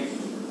ะไรเงี้ย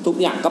ทุก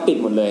อย่างก็ปิด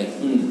หมดเลย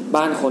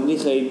บ้านคนที่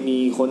เคย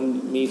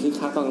มีคึก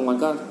คักตอนกลางวัน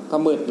ก็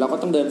มืดเราก็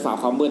ต้องเดินฝ่า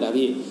ความมืด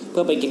พี่เ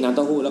พื่อไปกินน้ำเ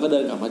ต้าหู้แล้วก็เดิ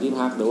นกลับมาที่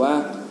พักหรือว่า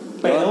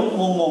ไปแล้ว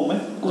งงไหม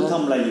คุณท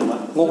ำอะไรอยู่วะ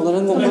งงตอน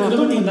นั้นงงมาก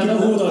ต้องกินน้ำเต้า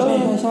หู้ตอนนี้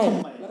ใช่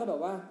แล้วก็แบบ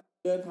ว่า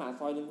เดินผ่าน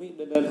ซอยนึง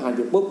เดินผ่านอ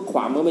ยู่ปุ๊บขว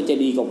ามือเป็นเจ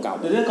ดีย์เก่าๆ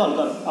เดี๋ยวก่อน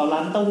เอาร้า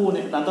นเต้าหู้เ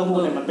นี่ย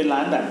มันเป็นร้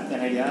านแบบยัง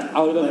ไงเนี้ยเอ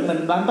าเหมือน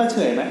ร้านป้าเฉ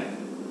ยไหม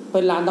เ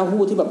ป็นร้านเต้า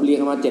หู้ที่แบบเรียง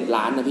กันมา7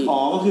 ร้านนะพี่อ๋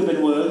อก็คือเป็น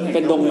เวิร์กเ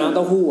ป็นดงน้ำเ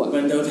ต้าหู้อ่ะมั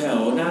นแถว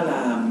หน้าร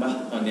ามป่ะ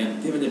ตอนเนี้ย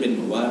ที่มันจะเป็นแ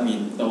บบว่ามี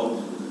โ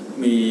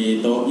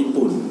ต๊ะญี่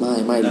ปุ่นไ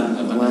ม่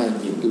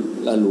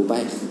เรารู้ไป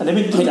อันนี้เ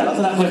ป็นกิจลัก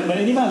ษณะเหมือน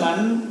นี่ป่ะร้าน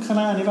ข้างห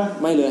น้านี่ป่ะ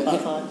ไม่เลย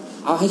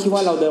เอาให้คิดว่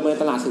าเราเดินไป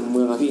ตลาดถึงเ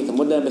มืองอะพี่สมม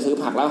ติเดินไปซื้อ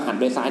ผักแล้วหัน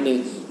ไปซ้ายนึง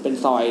เป็น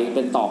ซอยเ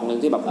ป็นตอกนึง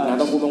ที่แบบน้ำ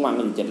เต้าหู้วาง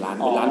กันอยู่7 ร้านเ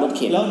ป็นร้านรถเ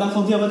ข็นแล้วนักท่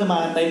องเที่ยวก็จะมา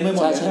เต็มไปหม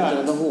ดใช่ไหม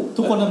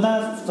ทุกคนทำหน้า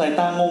สาย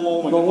ตางง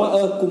เหมือนกันว่า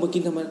กูมากิ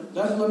นทำไมแ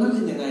ล้วนั่ง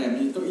กินยังไง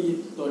มีเก้าอี้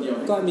ตัวเดียว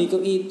ก็มีเก้า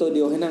อี้ตัวเ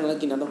ดียวให้นั่งแล้ว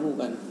กินน้ำเต้าหู้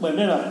กันเหมือน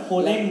แบบโค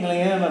เล้งอะไร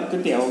เงี้ยแบบก๋ว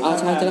ยเตี๋ยว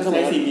ใช่แล้วก็แบ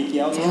บมีเ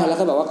กี๊ยวใช่แล้ว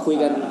ก็แบบว่าคุย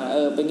กัน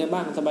เป็นไงบ้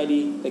างสบายดี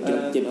แต่กิน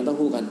จิบน้ำเต้า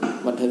หู้กัน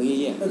บันเทิงที่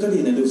ก็ดี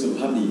นะดูสุข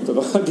ภาพดี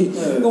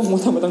ก็คง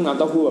ทำมาตั้งน้ำ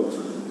เต้าหู้แบบ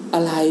อ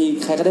ะไร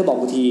ใครก็ได้บอก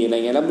กูทีอะไรเ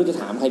งี้ยแล้วไม่รู้จะ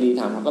ถามใครดี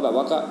ถามเขาก็แบบ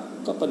ว่า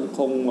ก็เป็นค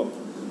งแบบ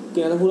กิ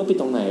นน้ำเต้าหู้แล้วปิด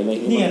ตรงไหนอะไรเ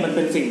งี้ยนี่มันเ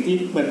ป็นสิ่งที่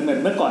เหมือน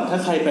เมื่อก่อนถ้า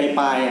ใครไป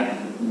ปลายอ่ะ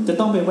จะ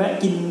ต้องไปแวะ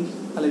กิน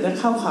อะไรนะ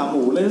ข้าวขาห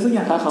มูเลยสักอ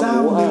ย่างเจ้า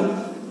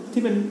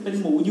ที่เป็น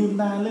หมูยูน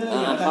นานเลย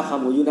ข้าวขา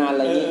หมูยูนนานอะ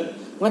ไรเงี้ย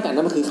ว่าแต่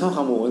นั้นมันคือข้าวข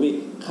าหมูพี่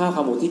ข้าวข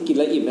าหมูที่กิน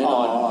แล้วอิ่มแน่น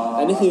อน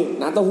อันนี้คือ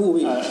น้ำเต้าหู้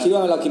พี่คิดว่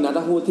าเรากินน้ำเ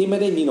ต้าหู้ที่ไม่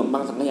ได้มีขนมปั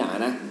งสังขยา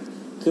นะ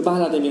คือบ้าน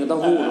เราจะมีน้ำเต้า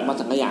หู้มา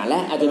สังขยาและ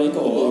อาจจะเป็น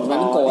อื่นๆมั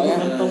นโกะนะ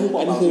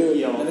อันนี้คือ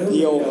เ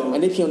พียวอัน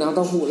นี้เพียวน้ำเ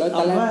ต้าหู้แล้ว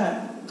ตอนแรก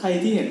ใคร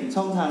ที่เห็น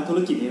ช่องทางธุร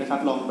กิจนี้นะครับ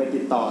ลองไปติ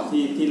ดต่อ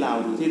ที่ลาว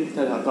ดูที่แถ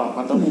วๆตรอก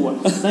น้ำเต้าหู้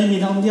ได้มี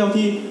นักท่องเที่ยว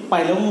ที่ไป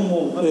แล้วง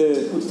ง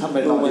ๆทำไป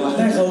ต่อไปแ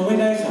ต่เขาไม่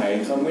ได้ขาย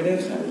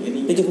อัน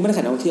นี้จริงๆเขาไม่ได้ข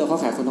ายนักท่องเที่ยวเขา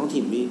ขายคนท้อง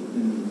ถิ่นพี่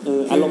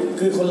อารมณ์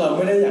คือคนเราไ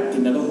ม่ได้อยากกิ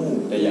นน้ำเต้าหู้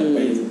แต่อยากไป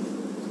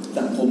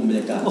สังคมบรร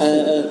ยากาศ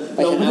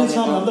เราไม่ได้ช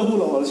อบน้ำเต้าหู้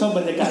หรอกเราชอบบ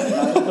รรยากาศ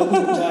น้ำเต้า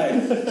หู้ใช่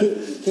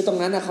คือตรง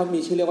นั้นนะเขามี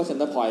ชื่อเรียกว่าเซ็น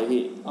เตอร์พอยต์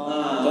พี่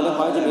เซ็นเตอร์พ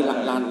อยต์จะมีร้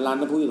านน้ำ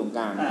เต้าหู้อยู่ตรงก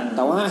ลางแ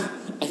ต่ว่า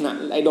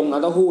ไอ้ดงน้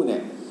ำเต้าหู้เนี่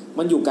ย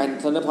มันอยู่กัน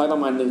เซ็นเตอร์พอยต์ปร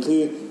ะมาณนึงคื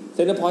อเซ็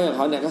ซ็นเตอร์พอยต์ของเ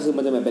ขาเนี่ยก็คือ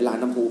มันจะเป็นร้าน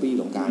น้ำพุพี่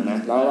ตรงกลางนะ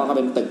แล้วเราก็เ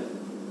ป็นตึก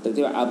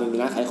ที่แบบมี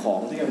ร้านขายของ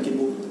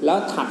แล้ว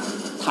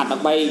ถัดออ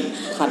ก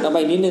ไป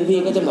นิดนึงพี่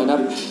ก็จะเหมือ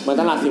น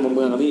ตลาดสี่มุมเ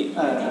มืองอะพี่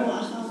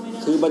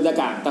คือบรรยา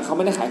กาศแต่เขาไ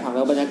ม่ได้ขายผักแล้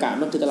วบรรยากาศ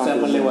มันคือตลาด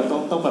มันเร็ว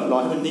ต้องแบบร้อ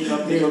นให้มันนิ่งครั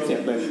บนี่เราเสีย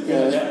งเลย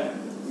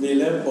มี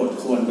เริ่มบท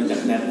ควรมาจา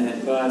กแนทนะฮะ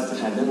ก็ส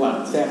ถานจังหวัด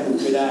แทรกมุก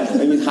ไม่ได้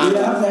ไม่มีทาง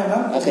ครับแทรกครั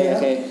บโอเค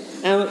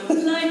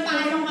เลยไป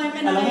ลงไปเป็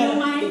นอะไรลง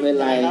ไปเป็น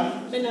ไร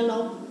เป็นนร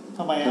กท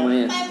ำไม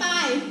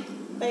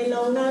ไปล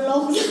งนร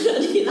ก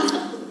ทีละ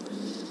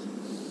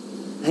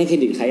ให้เคร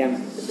ดิตใครยัง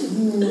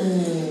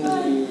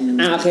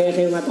โอเค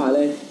มาต่อเล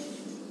ย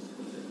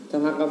สะ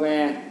พานกาแฟ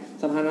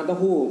สะพานน้ำเต้า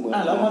หู้เหมือน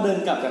แล้วพอเดิน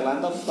กลับจากร้าน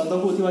เต้า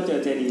หู้ที่ว่าเจอ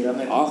เจดีย์แล้วไ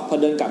งพอ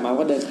เดินกลับมา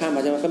ก็เดินข้ามม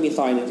าใช่ไหมก็มีซ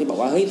อยนึงที่บอก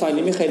ว่าเฮ้ยซอย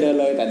นี้ไม่เคยเดิน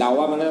เลยแต่เดา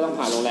ว่ามันน่าจะต้อง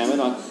ผ่านโรงแรมแน่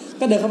นอน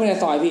ก็เดินเข้าไปใน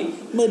ซอยพี่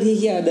เมื่อที่เ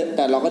ฮียแ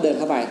ต่เราก็เดิน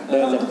เข้าไปเดิ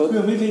นเสร็จปุ๊บคื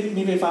อไม่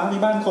มีไฟฟ้ามี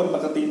บ้านคนป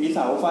กติมีเส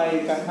าไฟ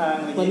กลางทาง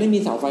มันไม่มี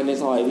เสาไฟใน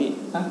ซอยพี่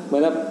เหมื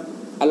อนแบบ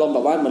อารมณ์แบ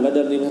บว่าเหมือนเราเ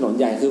ดินริมถนน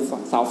ใหญ่คือ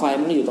เสาไฟ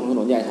มันอยู่ตรงถน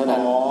นใหญ่เท่านั้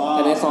นแ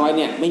ต่ในซอยเ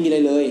นี่ยไม่มีอะไร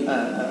เลย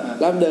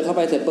แล้วเดินเข้าไ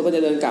ปเสร็จปุ๊บก็จ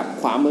ะเดินกลับ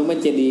ขวามือมัน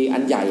เจดีย์อั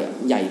นใหญ่อ่ะ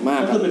ใหญ่มา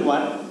กก็คือเป็นวั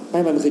ดไ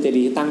ม่มันคือเจ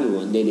ดีย์ที่ตั้งอยู่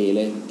เดๆเ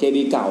ลยเจ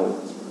ดีย์เก่า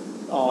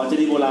เจ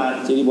ดีย์โบราณ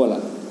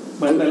เ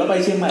หมือนเราไป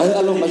เชียงใหม่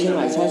อารมณ์ไปเชียงให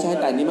ม่ใช่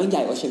แต่อันนี้มันให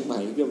ญ่กว่าเชียงใหม่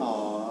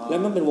แล้ว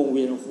มันเป็นวงเ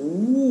วียนโอ้โห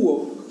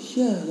เ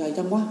ชี่ยใหญ่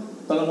จังวะ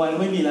ตอนกลางวัน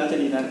ไม่มีแล้วเจ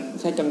ดีย์นั้น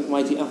ใช่จังไว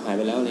ที่หายไ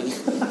ปแล้วอะไรเงี้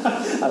ย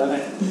แล้วไง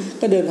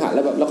ก็เดินผ่านแ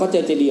ล้วแบบแล้วก็เจ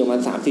อเจดีย์ประมาณ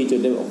 3-4 จุด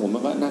เลยโอ้โหมั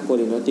นก็น่ากลัว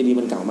ดีเนาะเจดีย์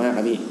มันเก่ามากค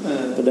รับพี่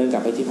พอเดินกลั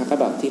บไปที่พักก็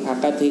แบบที่พัก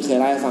ก็ที่เคย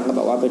เล่าให้ฟังก็แ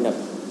บบว่าเป็นแบบ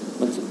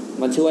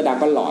มันชื่อว่าดาร์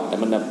กหลอดแต่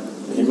มันแบบ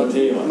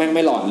แม่งไ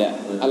ม่หลอดเลย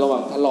อารมณ์แบ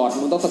บถ้าหลอด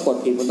มึงต้องสะกด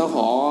ผิดมึงต้องห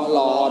อร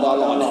อ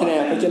แน่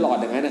ๆไม่ใช่หลอด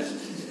อย่างนั้นน่ะ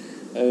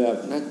แบบ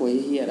น่ากลัว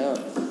เหี้ยแล้ว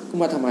กู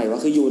มาทำไมวะ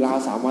คืออยู่ราว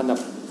3วันแบบ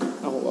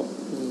เอาแบบ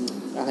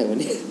อะไรวะ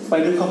นี่ไป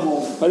ด้วยความง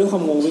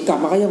งกลับ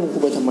มาก็ยังกู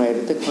ไปทำไม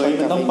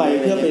มันต้องไป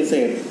เพื่อไปเส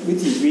พวิ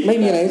ถีชีวิตไม่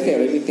มีอะไรเสพ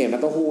เลยมีเสพน้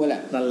ำเต้าหู้แหล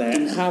ะนั่นแหละกิ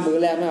นข้าวมื้อ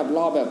แรกแบบร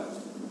อบแบบ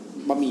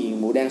บะหมี่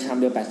หมูแดงชาม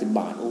เดียว80 บ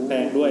าทแพ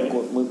งด้วยก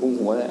ดมือปรุง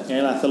หัวเลยไง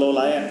ล่ะสโลว์ไ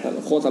ลฟ์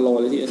โคตรสโลว์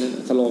เลยที่อันนั้น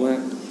สโลว์มาก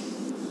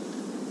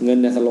เงิน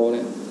เนี่ยสโลว์เ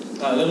นี่ย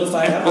เรื่องรถไฟ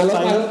ครับรถไฟ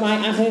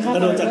เคยครับกร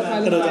ะโดดจากร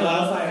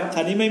ถไฟครับ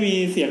คันนี้ไม่มี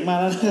เสียงมา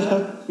แล้วนะครั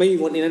บไม่มี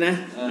วนนี้แล้วนะ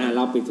เร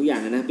าปิดทุกอย่า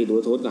งนะปิดบ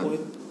ลูทูธก่อน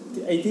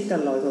ไอ้ที่กั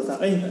นลอยโทรศัพท์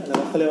อะไร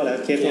เขาเรียกว่าอะไร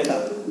เคสโทรศัพ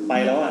ท์ไป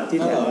แล้วอ่ะที่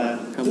แถวมา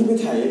ที่ไป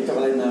ถ่ายกับอ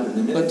ะไรมาแบบ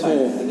นี้ไม่ได้ไป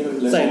อันนี้มั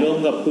นใส่รวม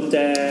กับกุญแจ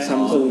ซั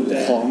มซุง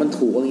ของมัน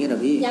ถูกอย่างเงี้ยเหร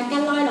อพี่อยากกั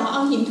นลอยเหรอเอ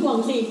าหินถ่วง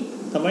สิ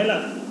ทำไมล่ะ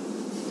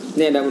เ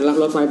นี่ยเดี๋ยวรับ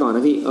รถไฟต่อน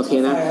ะพี่โอเค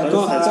นะ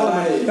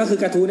ก็คือ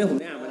กระทู้เนี่ยผม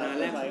ได้อ่านมานาน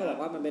แล้วเขาบอก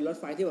ว่ามันเป็นรถ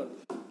ไฟที่แบบ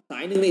สา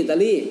ยนึงในอิตา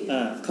ลี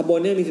ขบวน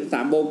เนี่ยมี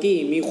13โบกี้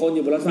มีคนอ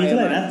ยู่บนรถไฟประ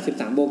มาณ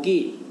13โบ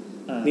กี้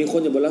มีคน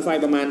อยู่บนรถไฟ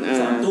ประมาณ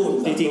3 ตู้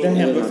จริงๆถ้าแ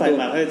ถวรถไฟ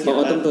มาให้เข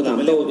าต้องตัว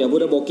3ตู้อย่าพูด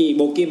ว่าโบกี้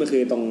มันคื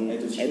อตรง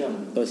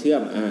ตัวเชื่อ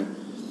ม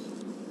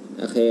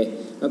โอเค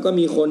แล้วก็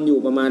มีคนอยู่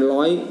ประมาณ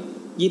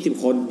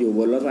120คนอยู่บ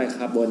นรถไฟข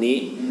บวนนี้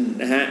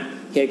นะฮะ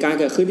เหตุการณ์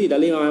เกิดขึ้นที่อิตา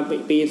ลีประมาณ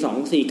ปี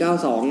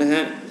2492นะฮ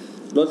ะ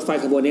รถไฟ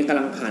ขบวนนี้กำ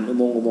ลังผ่านอุ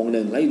โมงค์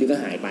นึงแล้วอยู่ดีก็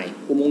หายไป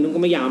อุโมงค์นึงก็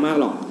ไม่ยาวมาก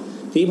หรอก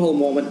ทีนี้พออุ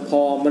โมงค์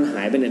มันห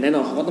ายไปเนี่ยแน่น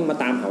อนเขาก็ต้องมา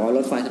ตามหาว่าร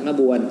ถไฟทั้งข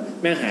บวน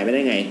แม่งหายไปได้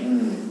ไง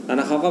ตอน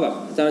นั้นเขาก็แบบ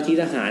เจ้าหน้าที่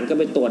ทหารก็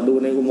ไปตรวจดู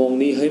ในอุโมงค์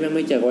นี้เฮ้ยแม่งไ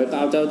ม่เจอไว้ก็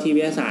เอาเจ้าที่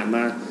วิทยาศาสตร์ม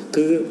า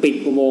คือปิด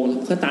อุโมงค์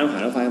เพื่อตามหา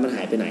รถไฟมันห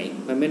ายไปไหน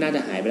มันไม่น่าจะ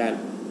หายไปได้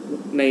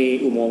ใน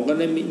อุโมงค์ก็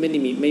ไม่ได้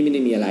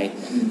มีอะไร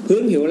พื้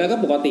นผิวแล้วก็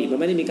ปกติมัน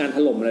ไม่ได้มีการถ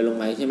ล่มอะไรลง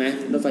ไปใช่ไหม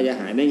รถไฟจะ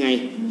หายได้ไง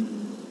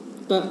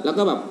ก็แล้ว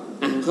ก็แบบ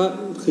ก็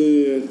คือ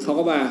เขา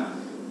ก็มา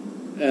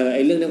ไ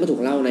อ้เรื่องนี้ก็ถู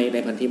กเล่าใน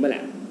พันทิปมาแหล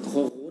ะ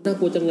น่า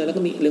กลัวจังเลยแล้ว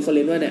ก็มีเรฟเฟอเร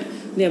นซ์ว่าเ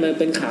นี่ยมัน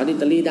เป็นข่าวอิ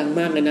ตาลีดัง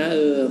มากเลยนะ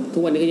ทุ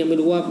กวันนี้ก็ยังไม่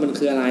รู้ว่ามัน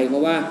คืออะไรเพรา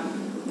ะว่า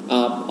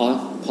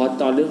พอ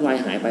ตอนเรื่องไฟ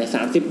หายไป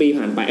30 ปี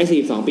ผ่านไป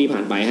42 ปีผ่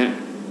านไปฮะ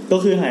ก็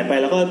คือหายไป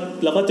แล้ว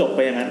ก็จบไป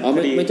อย่างนั้น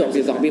ไม่จบ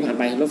42 ปีผ่าน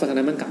ไปรถไฟคัน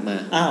นั้นมันกลับมา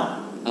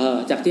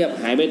จากที่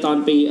หายไปตอน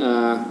ปี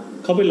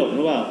เขาไปหลงห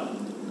รือเปล่า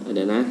เ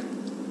ดี๋ยวนะ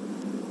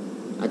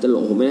อาจจะหล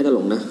งผมไม่แน่จะหล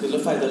งนะคือร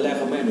ถไฟตอนแรกเ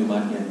ขาไม่อนุมั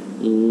ติไง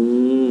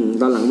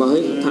ตอนหลังบอกเ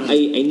ฮ้ย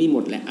ไอ้นี่หม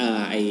ดแล้ว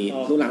ไอ้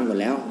ลูกรังหมด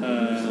แล้ว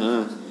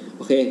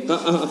โอเคก็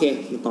โอเค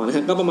ต่อนะฮ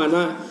ะก็ประมาณ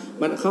ว่า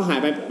มันเขาหาย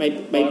ไป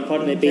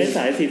ในปีส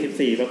าย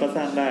44แล้วก็ส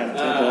ร้างได้ค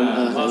รับผม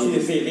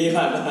44 ปี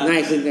ผ่านมาง่า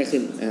ยขึ้น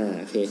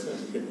โอเค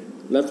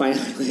รถไฟ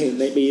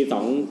ในปี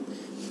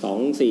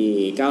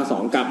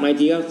2492กลับมา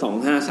ทีก็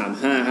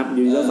2535ครับอ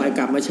ยู่รถไฟ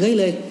กลับมาเฉย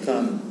เลย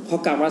พอ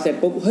กลับมาเสร็จ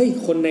ปุ๊บเฮ้ย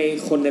คน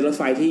ในรถไ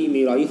ฟที่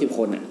มี120ค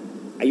น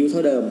อายุเท่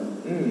าเดิม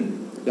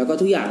แล้วก็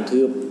ทุกอย่างคื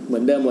อเหมื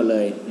อนเดิมหมดเล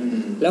ย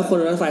แล้วคน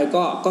รถไฟ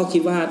ก็คิ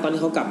ดว่าตอน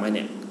ที่เขากลับมาเ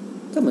นี่ย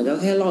ก็เหมือนกับ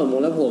แค่รอดอุโมง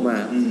ค์แล้วโผล่มา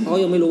เขา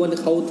ยังไม่รู้ว่า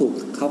เ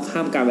ขาข้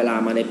ามการเวลา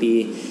มาในปี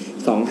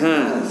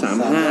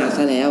2535ซ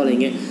ะแล้วอะไร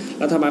เงี้ย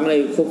รัฐบาลก็เล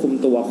ยควบคุม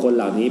ตัวคนเ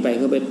หล่านี้ไปเ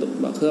พื่อ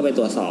ไปต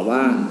รวจสอบว่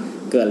า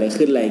เกิดอะไร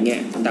ขึ้นอะไรเงี้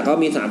ยแต่ก็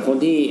มี3คน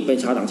ที่เป็น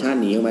ชาวต่างชาติ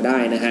หนีออกมาได้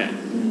นะฮะ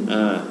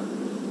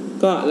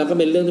ก็แล้วก็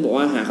เป็นเรื่องที่บอก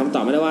ว่าหาคำต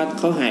อบไม่ได้ว่า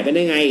เขาหายไปไ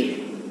ด้ไง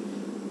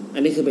อั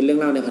นนี้คือเป็นเรื่อง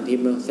เล่าในพันทิป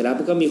เนาะเสร็จแล้ว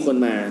ก็มีคน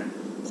มา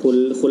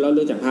คุณเล่าเ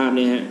รื่องจากภาพเ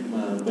นี่ยฮะ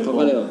เขา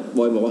ก็เลย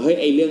บอกว่าเฮ้ย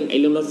ไอ้เรื่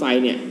องรถไฟ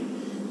เนี่ย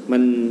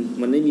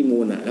มันไม่มีมู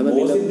ลแล้วมันโ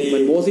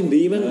ม้สิ้น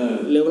ดีมัน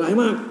เลวร้าย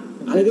มาก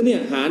อะไรก็เนี่ย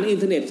หาในอิน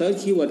เทอร์เน็ตเซิร์ช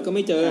คีย์เวิร์ดก็ไ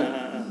ม่เจอ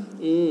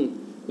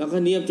แล้วก็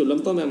เนี่ยจุดเริ่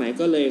มต้นจากไหน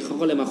ก็เลยเขา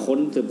ก็เลยมา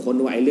สืบค้น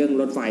ดูไอ้เรื่อง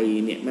รถไฟ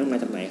เนี่ยมันมา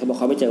จากไหนเขาบอก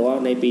เขาไปเจอว่า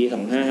ในปี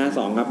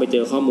2552ครับไปเจ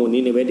อข้อมูล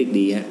นี้ในเว็บเด็ก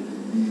ดีฮะ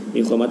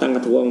มีคนมาตั้งกร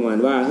ะทู้ประมาณ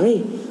ว่าเฮ้ย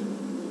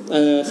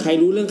ใคร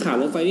รู้เรื่องข่าว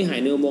รถไฟที่หาย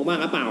ในอุโมงค์บ้าง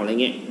หรือเปล่าอะไร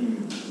เงี้ย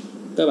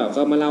ก็แบบ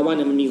ก็มาเล่าว่าเ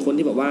นี่ยมันมีคน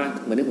ที่แบบว่า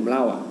เหมือนที่ผมเล่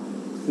าอ่ะ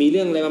มีเ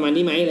รื่องอะไรประมาณ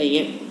นี้ไหมอะไรเ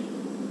งี้ย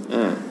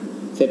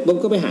เสร็จปุ๊บ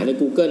ก็ไปหาใน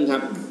Google ครั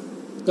บ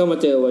ก็มา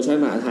เจอเวอร์ชัน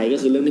ภาษาไทยก็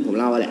คือเรื่องที่ผม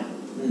เล่าแหละ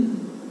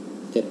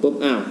เสร็จปุ๊บ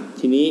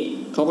ทีนี้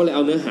เขาก็เลยเอ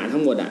าเนื้อหาทั้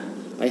งหมด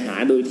ไปหา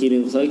ดูอีกทีนึ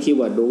งเซิร์ชคีย์เ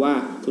วิร์ดดูว่า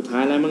สุดท้า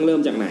ยแล้วมันเริ่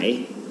มจากไหน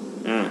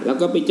แล้ว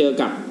ก็ไปเจอ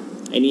กับ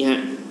ไอ้นี่ฮะ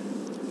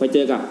ไปเจ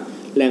อกับ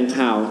แหล่ง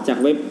ข่าวจาก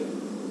เว็บ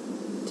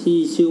ที่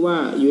ชื่อว่า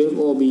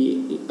UFOB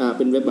เ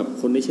ป็นเว็บแบบ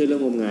คนที่เชื่อเรื่อ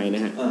งงมงายน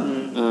ะฮะ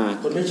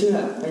คนไม่เชื่อ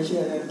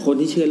คน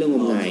ที่เชื่อเรื่องง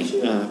มงาย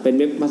เป็น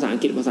เว็บภาษาอัง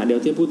กฤษภาษาเดียว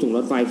ที่พูดถึงร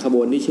ถไฟขบ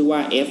วนที่ชื่อว่า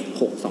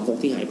F626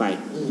 ที่หายไป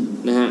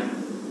นะฮะ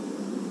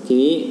ที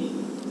นี้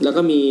แล้ว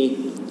ก็มี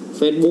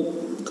Facebook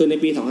คือใน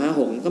ปี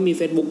256ก็มี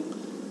Facebook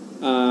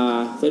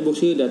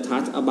ชื่อ The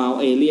Touch About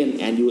Alien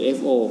and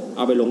UFO เอ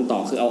าไปลงต่อ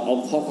คือเอา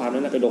ข้อความ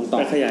นั้นไปลงต่อ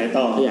ไปขยาย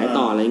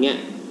ต่ออะไรเงี้ย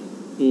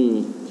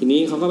ทีนี้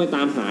เขาก็ไปต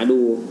ามหา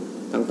ดู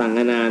ต่างๆน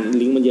านา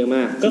ลิงก์มันเยอะม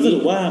ากก็สรุ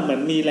ปว่าเหมือ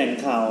นมีแหล่ง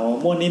ข่าว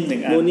มั่วนิ่ม1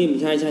อันมั่วนิ่ม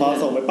ใช่พอ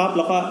ส่งไปปั๊บแ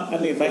ล้วก็อั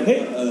นอื่นไปเฮ้ย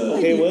โอ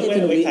เคเวิร์ก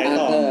ไปขาย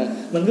ต่อ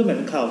มันก็เหมือน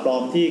ข่าวปลอ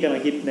มที่กำลั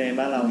งฮิตใน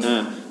บ้านเรา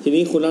ที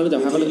นี้คุณเล่ารู้จั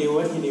กครับที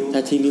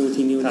นิว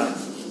ทีนิว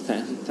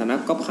ฐานะ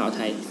ก๊อปข่าวไ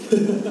ทย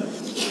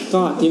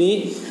ก็ทีนี้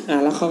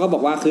แล้วเขาก็บอ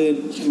กว่าคือ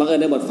บังเอิญ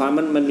ในบทความ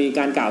มันมีก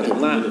ารกล่าวถึง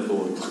ว่า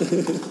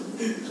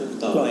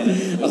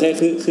โอเค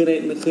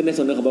คือใน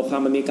ส่วนหนึ่งของบทควา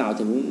มมันมีกล่าว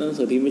ถึงหนัง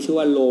สือพิมพ์ที่ชื่อ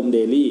ว่าโรมเด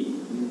ลี่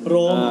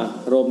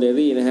โรมเด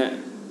ลี่นะฮะ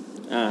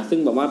ซึ่ง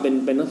บอกว่าเ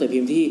ป็นหนังสือพิ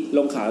มพ์ที่ล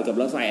งข่าวเกี่ยวกับ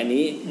รถไฟอัน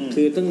นี้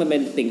คือซึ่งมันเป็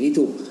นสิ่งที่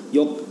ถูกย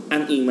กอ้า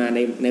งอิงมา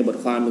ในบท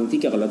ความนึงที่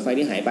เกี่ยวกับรถไฟ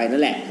ที่หายไปนั่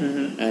นแหละ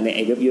ในไ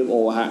อ้เว็บ UFO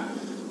ฮะ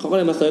เขาก็เ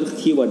ลยมาเซิร์ช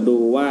คีย์เวิร์ดดู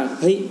ว่า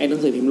เฮ้ยไอ้หนั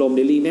งสือพิมพ์โรมเ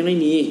ดลี่แม่งไม่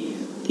มี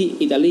ที่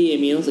อิตาลี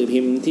มีหนังสือพิ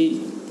มพ์ที่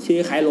ชื่อ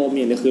คล้ายโรมเ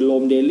นี่ยคือโร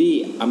มเดลี่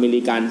อเม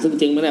ริกันซึ่ง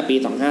เจ๊งมาตั้งแต่ปี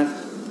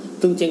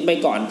25ซึ่งเจ๊งไป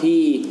ก่อนที่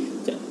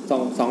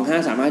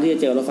25สามารถที่จะ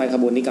เจอรถไฟข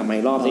บวนนี้กลับมา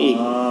อีกรอบซะอีก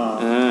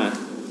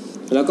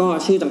แล้วก็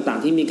ชื่อต่าง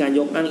ๆที่มีการ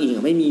ยกอ้างอิง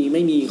ไ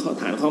ม่มี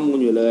ฐานข้อมูล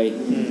อยู่เลย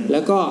แล้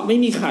วก็ไม่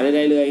มีข่าวใ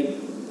ดๆเลย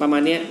ประมา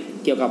ณเนี้ย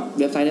เกี่ยวกับ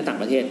เว็บไซต์ในต่าง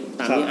ประเทศ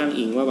ตามที่อ้าง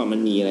อิงว่าแบบมั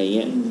นมีอะไรเ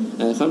งี้ย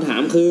คำถา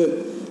มคือ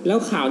แล้ว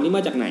ข่าวนี้ม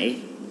าจากไหน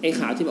ไอ้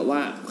ข่าวที่แบบว่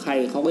าใคร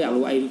เขาก็อยาก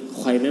รู้ไอ้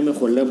ใครแม่งเป็น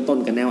คนเริ่มต้น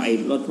กันแนวไอ้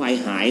รถไฟ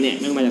หายเนี่ย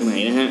แม่งมาจากไหน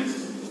นะฮะ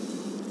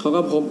เขา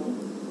ก็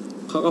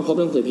พบ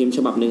หนังสือพิมพ์ฉ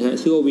บับนึงฮะ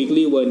ชื่อว่า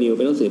Weekly World News เ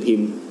ป็นหนังสือพิม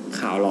พ์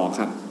ข่าวหลอก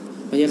ครับ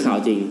ไม่ใช่ข่าว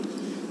จริง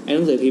ไอ้ห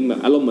นังสือพิมพ์แบบ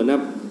อารมณ์เหมือนแบ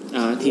บ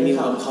ทีนิว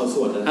ข่าวส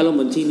วดอารมณ์เห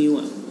มือนทีนิว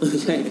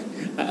ใช่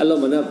อารมณ์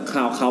เหมือนแบบ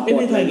ข่าวปลด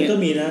อะไรเงี้ยก็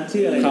มีนะ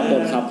ชื่ออะไรข่า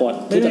วปลด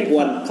ที่จะก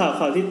วน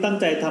ข่าวที่ตั้ง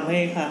ใจทำให้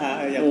ฮา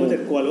ๆอย่างพูดจะ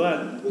กวนหรือว่า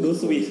ดู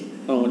สวีท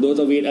ดู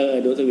สวีท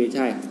ดูสวีทใ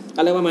ช่อ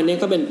ะไรประมาณนี้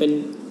ก็เป็น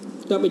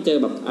ก็ไปเจอ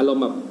แบบอารม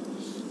ณ์แบบ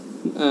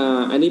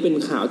อันนี้เป็น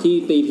ข่าวที่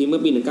ตีพิมพ์เมื่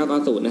อปี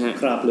1990นะฮะ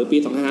หรือปี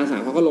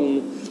2553เขาก็ล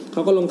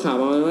งข่าว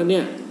มาว่าเนี่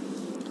ย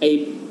ไอ้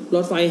ร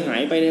ถไฟหา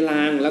ยไปในร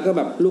างแล้วก็แ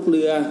บบลูกเ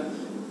รือ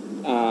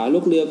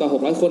กว่า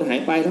600คนหาย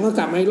ไปแล้วก็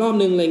กลับมาอีกรอบ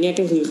นึงอะไรเงี้ย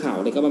ก็คือข่าว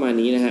เนี่ยก็ประมาณ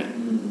นี้นะฮะ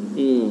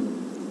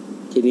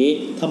ทีนี้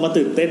ทำมา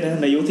ตื่นเต้นนะ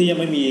ในยุคที่ยัง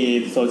ไม่มี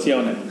โซเชียล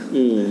เนี่ย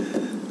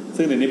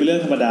ซึ่งเดี๋ยวนี้เป็นเรื่อ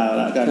งธรรมดา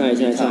แล้วกัน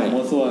ข่าว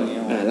มั่วซั่วอย่างเงี้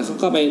ยแล้วเขา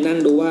ก็ไปนั่ง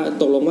ดูว่า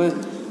ตกลงว่า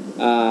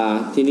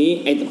ทีนี้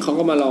ไอ้เขา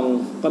ก็มาลอง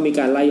ก็มี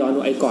การไล่ย้อนดู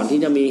ไอ้ก่อนที่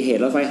จะมีเห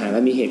ตุรถไฟหายแล้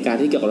วมีเหตุการณ์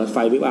ที่เกี่ยวกับรถไฟ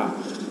หรือเปล่า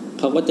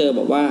เขาก็เจอบ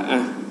อกว่า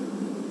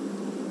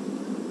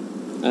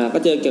ก็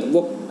เจอเกี่ยวกับพ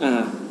วก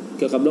เ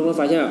กี่ยวกับเรื่องรถไ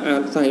ฟใช่ไหม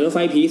สถานีรถไฟ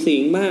ผีสิ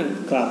งบ้าง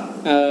ครับ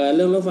เ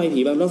รื่องรถไฟผี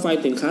บ้างรถไฟ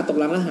สินค้าตก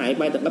รางแล้วหาย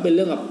ไปแต่ก็เป็นเ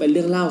รื่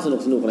องเล่าส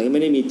นุกอะไรไ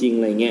ม่ได้มีจริง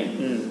อะไรเงี้ย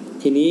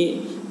ทีนี้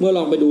เมื่อล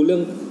องไปดูเรื่อ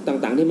ง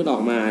ต่างๆที่มันออ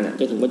กมาเนี่ย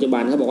จนถึงปัจจุบั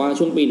นเขาบอกว่า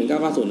ช่วงปี1990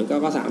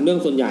 1993เรื่อง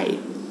ส่วนใหญ่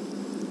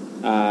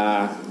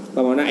ป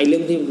ระมาณนั้นไอ้เรื่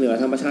องที่เหนือ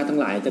ธรรมชาติทั้ง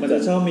หลายจะเกิด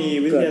ชอบมี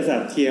วิทยาศาส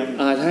ตร์เทียม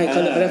ใช่เขา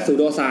เรียกซูโ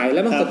ดไซด์แ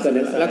ล้วมันเกิด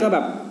แล้วก็แบ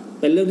บ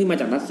เป็นเรื่องที่มา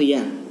จากรัสเซีย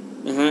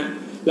นะฮะ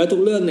แล้วทุ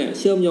กเรื่องเนี่ย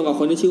เชื่อมโยงกับ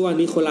คนที่ชื่อว่า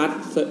นิโคลัส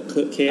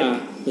เค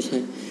ไม่ใช่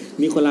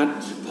นิโคลัส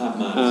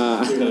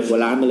หัว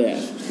ล้านมาเลย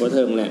หัวเ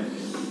ทิงเลย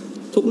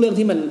ทุกเรื่อง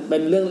ที่มันเป็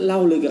นเรื่องเล่า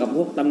ลือเกี่ยวกับพ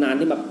วกตำนาน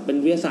ที่แบบเป็น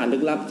วิทยาศาสตร์ลึ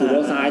กลับซูโด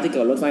ไซด์ที่เกี่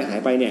ยวกับรถไฟหาย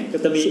ไปเนี่ยก็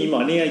จะมีอีหมอ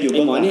เนี่ยอยู่ไ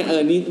อ้หมอเนี่ย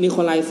นิโค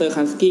ลัยเซอร์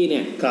คันสกี้เนี่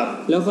ย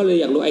แล้วเขาเลย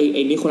อยากรู้ไ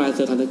อ้นิโคลัยเซ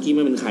อร์คันสกี้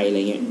มันเป็นใครอะไร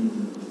เงี้ย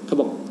เขา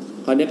บอก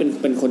เขาเนี่ย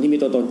เป็นคนที่มี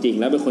ตัวตนจริง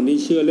แล้วเป็นคนที่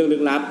เชื่อเรื่องลึ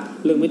กลับ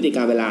เรื่องมิติก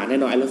ารเวลาแน่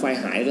นอนไอ้รถไฟ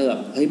หายก็แบบ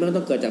เฮ้ยมัน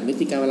ต้องเกิดจากมิ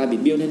ติการเวลาบิ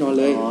ดเบี้ยวแน่นอน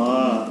เลย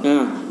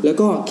แล้ว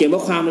ก็เขียนบ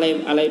ทความ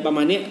อะไรประม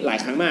าณนี้หลาย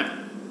ครั้งมาก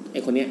ไอ้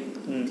คนเนี้ย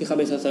ที่เขา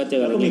ไปเซิร์ชเจ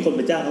อแล้วก็มีคนไ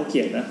ปจ้างเขาเ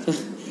ขียนนะ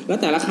แล้ว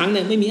แต่ละครั้งเ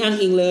นี่ยไม่มีอ้าง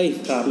อิงเลย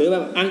หรือแบ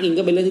บอ้างอิง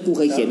ก็เป็นเรื่องที่กูเ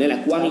คยเขียนนี่แหละ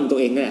กูอ้างอิงตัว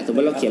เองนี่แหละสมม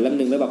ติเราเขียนเล่ม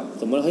นึงแล้วแบบ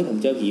สมมติเฮ้ยผม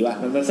เจอผีว่ะ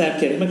มันแซ่บเ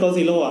ขียนมันโก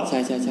ซิโร่อ่ะใช่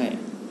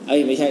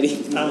ไม่ใช่ดิ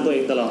อ้างตัวเอ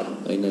งตลอด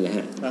นั่นแหละฮ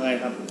ะยังไง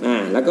ครับ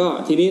แล้วก็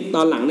ทีนี้ต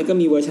อนหลังเนี่ยก็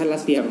มีเวอร์ชันรั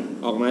สเซีย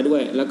ออกมาด้ว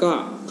ยแล้วก็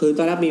คือต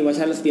อนแรกมีเวอร์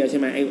ชันรัสเซียใช่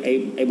ไหม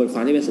ไอบทควา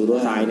มที่เป็นซูโด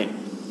ไซด์เนี่ย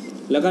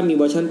แล้วก็มีเ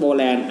วอร์ชันโป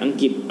แลนด์อัง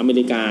กฤษอเม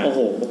ริกาโอ้โ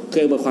ห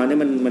คือบทความเนี่ย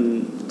มัน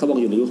เขาบอก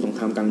อยู่ในยุคสงค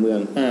รามกลางเมือง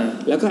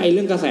แล้วก็ไอเ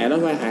รื่องกระแสรถ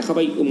ไฟหายเข้าไ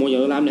ปอุโมงค์ยา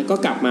วราบเนี่ยก็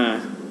กลับมา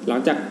หลั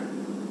งจาก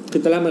คื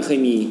อตอนแรกมันเคย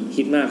มี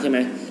ฮิตมากใช่ไหม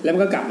แล้วมั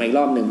นก็กลับมาอีกร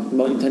อบหนึ่งบ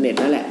นอินเทอร์เน็ต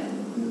นั่นแหละ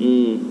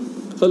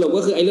สรุป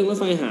ก็คือไอ้เรื่องรถ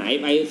ไฟหาย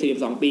ไป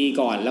42ปี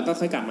ก่อนแล้วก็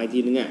ค่อยกลับมาอีกที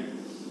นึงอ่ะ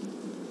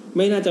ไ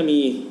ม่น่าจะ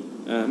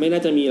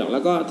มีหรอกแล้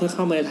วก็ถ้าเ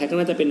ข้ามาในไทยก็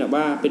น่าจะเป็นแบบ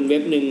ว่าเป็นเว็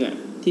บนึงอ่ะ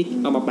ที่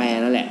เอามาแปล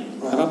นั่นแหละ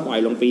แล้วก็ปล่อย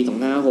ลงปี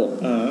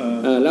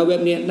256แล้วเว็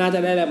บนี้น่าจะ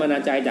ได้แรงบันดา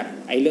ลใจจาก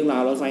ไอ้เรื่องรา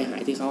วรถไฟหา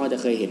ยที่เขาอาจจะ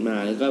เคยเห็นมา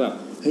แล้วก็แบบ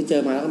เฮ้ยเจ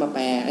อมาแล้วก็มาแป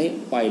ล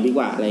ปล่อยดีก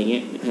ว่าอะไรเงี้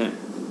ยฮะ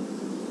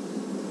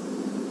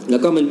แล้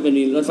วก็มัน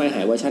มีรถไฟห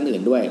ายเวอร์ชันอื่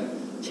นด้วย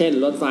เช่น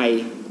รถไฟ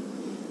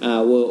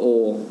เวอร์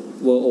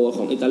โอข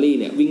องอิตาลี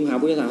เนี่ยวิ่งพา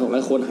ผู้โดยสาร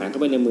600คนหายเข้า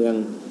ไปในเมือง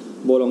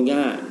โบโลญญ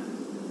า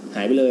ห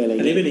ายไปเลยอะไรเ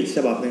งี้ยอันนี้เป็นอีกฉ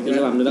บับนึงแ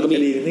ล้วก็มี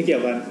ไม่เกี่ย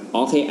วกันโ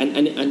อเค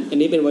อัน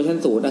นี้เป็นเวอร์ชัน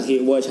0นะคือ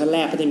เวอร์ชันแร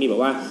กก็จะมีแบบ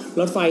ว่า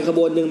รถไฟขบ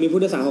วนนึงมีผู้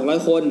โดยสาร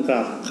600คน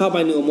เข้าไป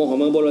ในอุโมงค์ของ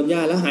เมืองโบโลญญ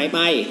าแล้วหายไป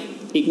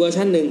อีกเวอร์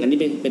ชันนึงอันนี้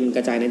เป็นก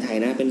ระจายในไทย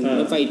นะเป็น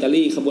รถไฟอิตา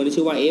ลีขบวนที่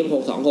ชื่อว่า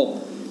F626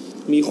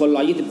 มีคน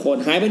120คน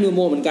หายไปในอุโ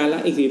มงค์เหมือนกันแล้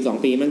วอีก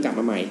42ปีมันกลับ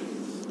มาใหม่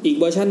อีก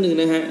เวอร์ชันนึง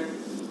นะฮะ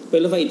เป็น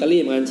รถไฟอิตาลี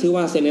เหมือนกันชื่อ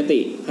ว่าเซเนติ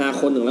5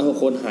คน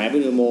106คนหายไป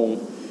ในอุโมงค์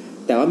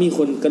แต่ว่ามีค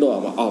นกระโดดอ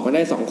อกมาไ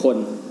ด้2คน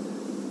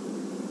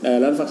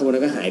แล้วรถไฟขบวน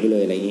นั้นก็หายไปเล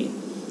ยอะไรอย่างนี้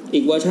อี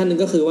กเวอร์ชันนึง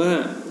ก็คือว่า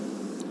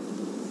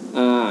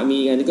มี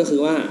อันนี้ก็คื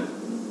อว่า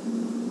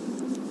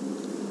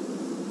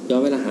ย้อ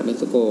นเวลาหาเม็ก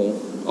ซิโก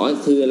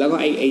คือแล้วก็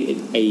ไ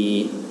อ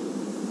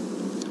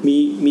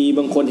มีบ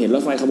างคนเห็นร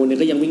ถไฟขบวนนี้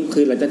ก็ยังวิ่ง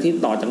คือหลังจากที่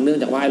ต่อจากเนื่อง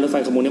จากว่ารถไฟ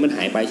ขบวนนี้มันห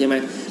ายไปใช่ไหม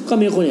ก็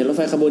มีคนเห็นรถไ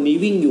ฟขบวนนี้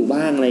วิ่งอยู่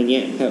บ้างอะไรเ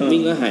งี้ยวิ่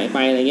งแล้วหายไป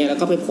อะไรเงี้ยแล้ว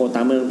ก็ไปโผล่ต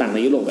ามเมืองต่างๆใน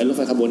ยุโรปไอ้รถไ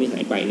ฟขบวนนี้ห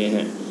ายไปเนี่ยฮ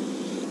ะ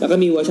แล้วก็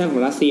มีเวอร์ชันขอ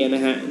งรัสเซียน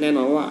ะฮะแน่น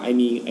อนว่าไอ้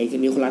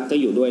นิโคลัสก็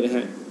อยู่ด้วยนะฮ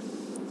ะ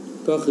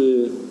ก็คือ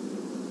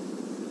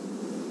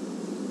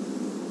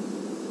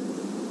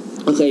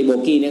โบ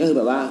กี้เนี่ยก็คือ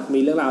แบบว่ามี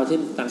เรื่องราวที่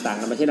ต่างๆ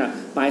กันไปเช่น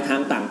ปลายทา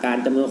งต่างกัน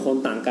จำนวนคน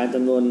ต่างกันจ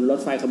ำนวนรถ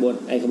ไฟขบวน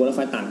รถไ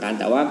ฟต่างกัน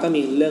แต่ว่าก็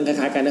มีเรื่องค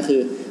ล้ายๆกันก็คื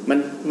อมัน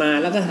มา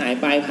แล้วก็หาย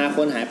ไปพาค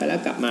นหายไปแล้ว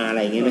กลับมาอะไร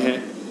อย่างเงี้ยนะฮะ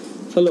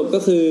สรุปก็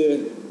คือ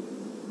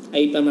ไ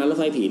อ้ประมาณรถ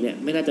ไฟผีเนี่ย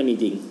ไม่น่าจะมี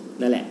จริง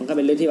นั่นแหละมันก็เ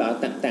ป็นเรื่องที่แบบ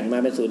แต่งมา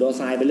เป็นสูโดไ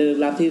ซน์เป็นเรื่อง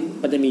ลับที่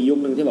มันจะมียุค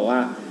นึงที่บอกว่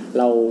า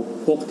เรา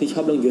พวกที่ช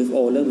อบเรื่อง UFO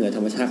เรื่องเหนือธ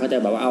รรมชาติเขาจะ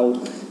แบบว่าเอา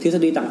ทฤษ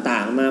ฎีต่า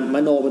งๆมาม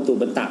โนเป็นตุ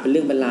บรรตะเป็นเ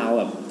รื่องเป็นราว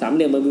แบบสามเห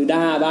ลี่ยมเบอร์มิวด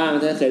าบ้าง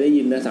ถ้าเคยได้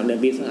ยินนะสามเหลี่ยม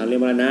ปีศาจสามเหลี่ย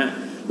มมรณะ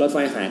รถไฟ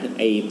หาย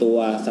ไอตัว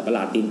สัตว์ประหล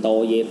าดตีนโต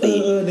เยติ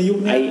ในยุค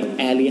นี้ไอ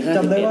แอรี51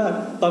จำได้ว่า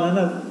ตอนนั้น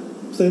น่ะ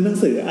ซื้อหนัง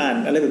สืออ่าน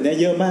อะไรแบบนี้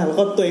เยอะมากแล้ว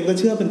ก็ตัวเองก็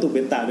เชื่อเป็นตุเ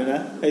ป็นตาด้วยน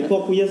ะไอพว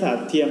กวิทยาศาสต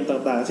ร์เทียม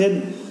ต่างๆเช่น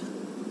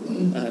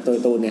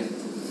ตัวเนี่ย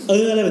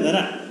อะไรแบบนั้น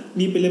อ่ะ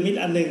มีพีระมิด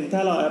อันนึงถ้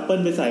าเราแอปเปิล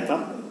ไปใส่ครั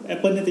บแอป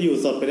เปิลเนี่ยจะอยู่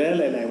สดไปได้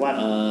หลายๆวัน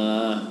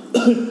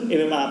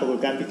MMR ปรากฏ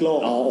การณ์พลิกโลก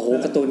โอ้โห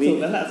การ์ตูนนี้สูต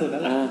รนั้นแหละ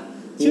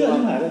เชื่อ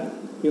ที่หมายเลย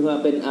มีความ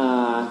เป็น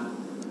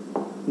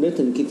นึก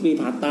ถึงคิดวี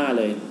พาสต้า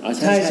เลย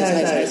ใช่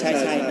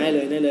ได้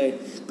เลย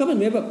ก็เป็น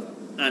แบบ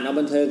อ่านเอา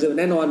บันเทิงคือ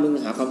แน่นอนมึง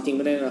หาความจริงไ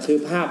ม่ได้นะคือ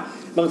ภาพ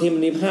บางทีมั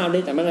นมีภาพได้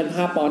แต่ไม่เป็นภ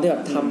าพปลอมที่แบ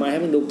บทำมาให้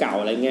มันดูเก่า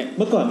อะไรเงี้ยเ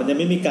มื่อก่อนมันยัง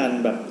ไม่มีการ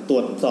แบบตร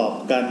วจสอบ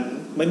กัน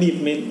ไม่มี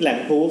แหล่ง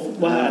พิสูจ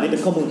ว่าอันนี้เป็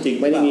นข้อมูลจริง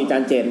ไม่ได้มีจา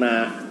นเจตมา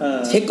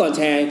เช็คก่อนแ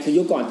ชร์คือ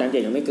ยุคก่อนจานเจ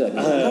ตยังไม่เกิด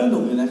ก็หนุ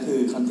กเลยนะคือ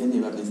คอนเทนต์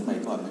แบบในสมัย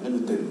ก่อนมันก็ดู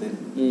ตื่นเต้น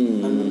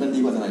มันดี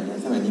กว่าสมัยนี้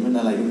สมัยนี้มัน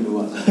อะไรก็ไม่รู้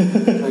อ่ะ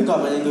สมัยก่อน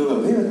มันยังดูแบบ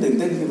เฮ้ยมันตื่นเ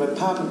ต้นคือมัน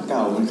ภาพมันเก่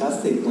ามันคลาส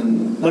สิก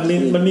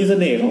มันมีเส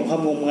น่ห์ของควา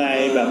มงมงาย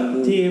แบบ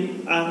ที่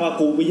อ้างว่า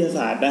กูวิทยาศ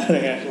าสตร์ได้อะไร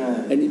เงี้ย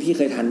อันนี้พี่เ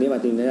คยทันนี่ป่ะ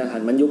จริงๆทั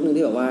นมันยุคนึง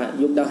ที่แบบว่า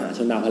ยุคดาวหางช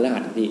นดาวพฤ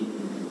หัสพี่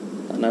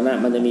ตอนนั้นน่ะ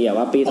มันจะมีแบบ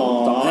ว่าปี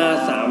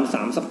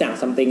2533สักอย่าง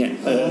ซัมติงอ่ะ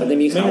มันจะ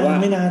มีข่าวว่า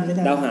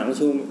ดาวหาง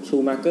ชู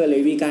มาเกอร์เล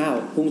วี่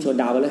9พุ่งชน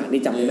ดาวพฤหัส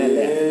นี่จำไม่แม่นเ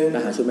ลยดา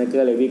วหางชูมาเกอ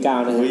ร์เลวี่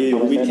9นะฮะ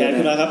วิดแคส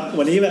ขึ้นมาครับ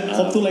วันนี้แบบค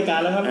รบทุกรายการ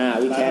แล้วครับ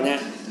วิดแคสฮ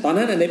ะตอน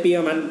นั้นในปี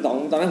ประมาณ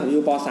ตอนนั้นผมอ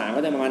ยู่ป.3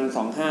 ก็จะประมาณ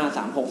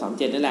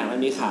253637นั่นแหละมัน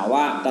มีข่าว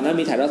ว่าตอนนั้น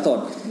มีถ่ายทอดสด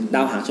ด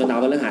าวหางชนดาว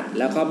พฤหัส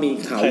แล้วก็มี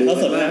ข่าวถ่ายทอด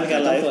ส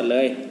ดเล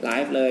ยไล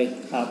ฟ์เลย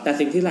แต่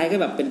สิ่งที่ไลฟ์ก็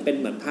แบบเป็น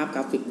เหมือนภาพก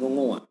ราฟิกโ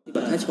ง่ๆที่แบ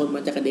บถ้าชนมั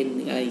นจะกระเด็น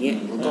อะไรอย่างเงี้ย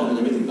ก็มัน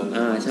ยังไม่ถึงตอน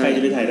ใช่ใครจ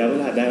ะไปถ่ายดาวพฤ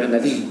หัสได้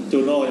จู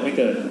โน่ยังไม่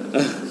เกิด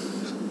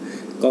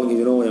กล้อง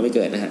จูโน่ยังไม่เ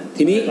กิดนะฮะ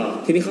ทีนี้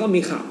เขาก็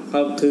มีข่าว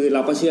คือเร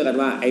าก็เชื่อกัน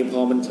ว่าไอ้พอ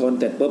มันชน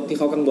เสร็จปุ๊บที่เ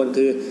ขากังวล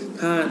คือ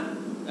ถ้า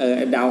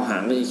ดาวหา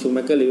งชูม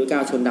าเกอร์เลวี่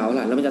9ชนดาวพฤ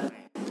หัสแล้วมันจะ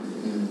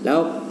แล้ว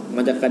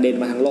มันจะกระเด็น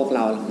มาทางโลกเร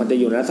ามันจะ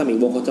อยู่ในรัศมี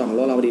วงโคจรของโ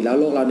ลกเราพอดีแล้ว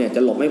โลกเราเนี่ยจ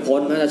ะหลบไม่พ้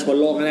นน่าจะชน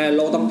โลกแน่โ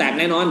ลกต้องแตก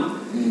แน่นอน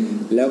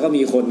แล้วก็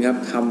มีคนครับ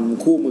ท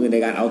ำคู่มือใน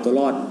การเอาตัว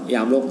รอดย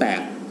ามโลกแตก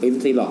ปริ้น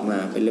ซีล็อกมา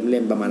เป็นเ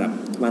ล่มๆประม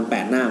าณ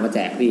8หน้ามาแจ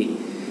กพี่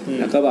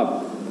แล้วก็แบบ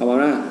ประมาณ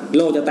ว่าโ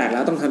ลกจะแตกแล้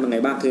วต้องทำยังไง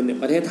บ้างคือ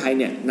ประเทศไทย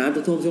เนี่ยน้ำจ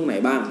ะท่วมช่วงไหน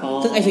บ้าง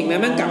ซึ่งไอ้สิ่งนั้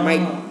นมันกลับมา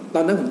ต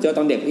อนนั้นผมเจอต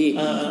อนเด็กพี่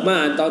มา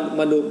ตอน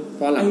มาดูพ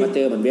อหลังมาเจ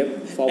อเหมือนเว็บ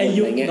ฟอร์เวิร์ด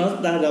อะไรเงี้ยนอส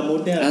ดาดามุ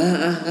สเนี่ย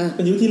เ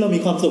ป็นยุคที่เรามี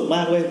ความสุขม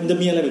ากเว้ยมันจะ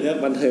มีอะไรแบบนี้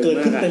เกิด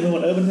ขึ้นเต็มไปหมด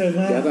บันเทิง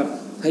มากเดี๋ยวแบบ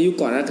ถ้ายุค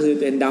ก่อนนะคือ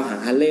เป็นดาวหาง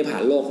ฮันเล่ผ่า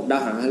นโลกดา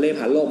วหางฮันเล่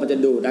ผ่านโลกมันจะ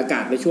ดูดอากา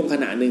ศไปช่วงข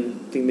ณะนึง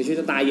ถึงมีชีวิ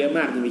ตตายเยอะม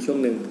ากจะมีช่วง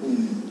นึง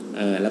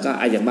แล้วก็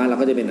อย่างบ้านเรา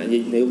ก็จะเป็น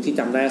ในยุคที่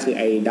จำได้คือ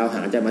ไอ้ดาวห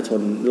างจะมาช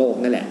นโลก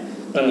นั่นแหละ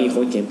ก็มีค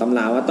นเขียนตำร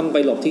าว่าต้องไป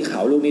หลบที่เข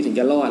าลูกนี้ถึง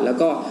จะรอดแล้ว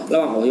ก็ระ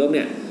หว่างอพยพเ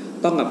นี่ย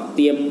ต้องแบบเ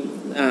ตรียม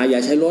อย่า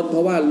ใช้รถเพร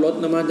าะว่ารถ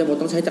น้ำมันจะหมด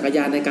ต้องใช้จักรย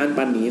านในการ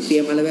ปั่นหนีเตรี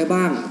ยมอะไรไว้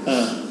บ้าง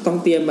ต้อง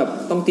เตรียมเ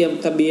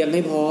สบียงใ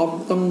ห้พร้อม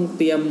ต้อง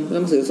เตรียมห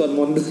นังสือสวดม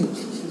นต์ด้วย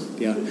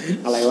เดี๋ยว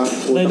อะไรวะ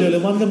ในโดเร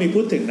มอนก็มี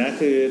พูดถึงนะ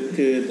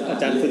คืออา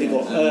จารย์ฟุจิโก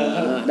ะ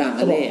ด่าง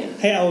ทะเล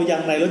ให้เอายา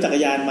งในรถจักร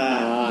ยานมา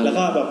แล้ว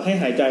ก็แบบให้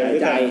หายใจด้ว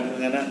ยกันอย่า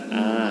งนั้นนะ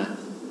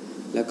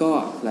แล้วก็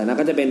หลังนั้น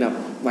ก็จะเป็นแบบ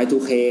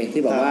Y2K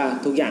ที่บอกว่า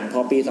ทุกอย่างพ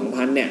อปี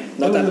 2000 เนี่ย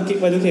นอตา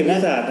Y2K วิทย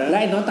าศาสตร์นะและ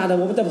ไอ้นอตตาดา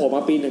มดจะโผล่ม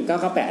าปี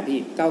1998พี่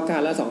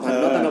99แล้ว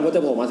2000นอตตาดามดจ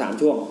ะโผล่มา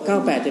3ช่วง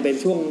98จะเป็น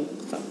ช่วง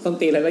ต้น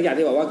ปีอะไรสักอย่าง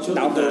ที่บอกว่าด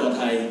าว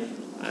ไทย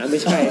ไม่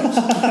ใช่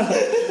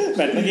แ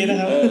บบเมื่อกี้นะ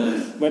ครับ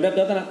เหมือนเ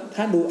ดิมๆ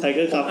ถ้าดูไทเก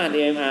อร์ครับอ่าน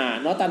AMR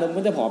นอตตาดาม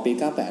ดจะโผล่ปี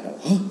98อ่ะ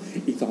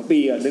อีก2ปี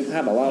อ่ะนึกภา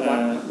พแบบว่า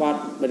วาด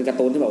เป็นการ์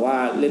ตูนที่แบบว่า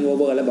เล่นเว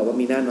อร์แล้วแบบว่า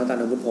มีหน้านอตตา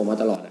ดามดโผล่มา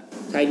ตลอดอ่ะ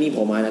ถ้านี่โผ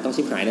ล่มาเนี่ยต้อง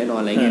ชิบหายแน่นอ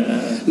นอะไรเงี้ย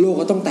โลก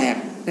ก็ต้องแตก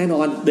แน่นอ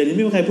นเดี๋ยวนี้ไ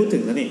ม่มีใครพูดถึ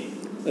งแล้วนี่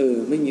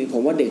ไม่มีผ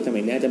มว่าเด็กสมั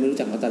ยนี้จะไม่รู้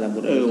จักนอตตาดาม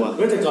ดว่ะ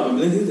แต่ก่อนมันเป็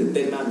นเรื่องที่ตื่นเ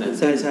ต้นมากนะ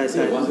ใ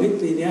ช่ว่าเฮ้ย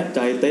ปีนี้ใจ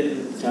เต้น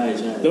ใช่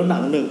แล้วหนั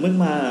งหนึ่งมึง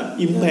มา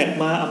อิมแพค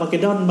มาอาร์มาเก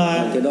ดดอนมา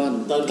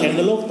ตอนแข่ง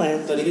กับโลกแตก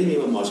ตอนนี้ก็มี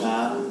หมอช้า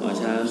ง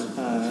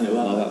หรือ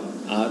ว่าแบบ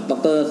ด็อก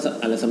เตอร์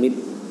อะไรสมิธ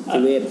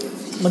เวช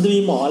มันจะมี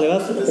หมออะไรว่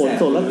าโหน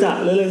โสรจักร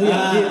เลยทุกอย่า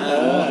งที่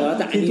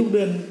ทุกเ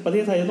ดือนประเท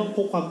ศไทยจะต้องพ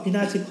กความพิน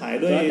าศชิบหาย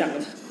ด้วย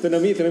สึนา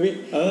มิ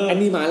อัน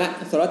นี้มาแล้ว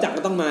โสรจักร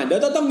ก็ต้องมาเดี๋ยว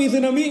ต้องมีสึ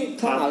นามิ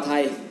เข้าอ่าวไท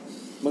ย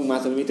มึงมา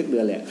สึนามิทุกเดื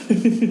อนเลย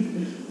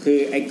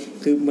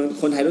คือ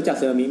คนไทยรู้จัก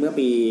สึนามิเมื่อ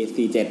ปี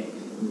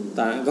47แ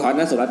ต่ก่อนห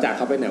น้าโสรจักรเ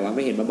ขาไปไหนวะไ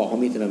ม่เห็นมาบอกว่า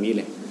มีสึนามิเ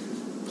ลย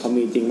พอ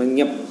มีจริงมันเ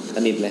งียบส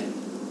นิทเลย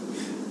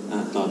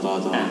ต่อ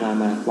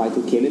มา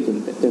Y2K นี่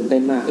ตื่นเต้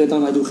นมากตอ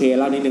น Y2K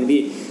เล่านิดนึงที่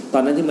ตอ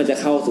นนั้นที่มันจะ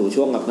เข้าสู่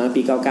ช่วงแบบนั้น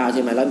ปี99ใ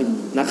ช่ไหมแล้วมี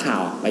นักข่า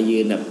วไปยื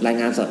นแบบราย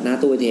งานสดหน้า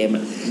ตู้ ATM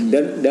เ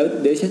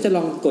ดี๋ยวฉันจะล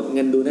องกดเ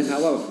งินดูนะครับ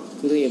ว่า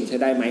ตู้ ATM ใช้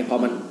ได้ไหมพ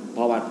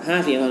อวัด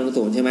5 4 3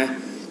 0ใช่ไหม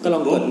ก็ล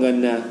องกดเงิน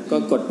นะก็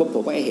กดปุ๊บผ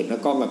มก็เห็นแล้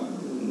วก็แบบ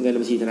เงิน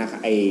บัญชีธนาคา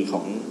รขอ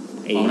ง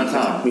นัก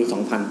ข่าวมี 2,000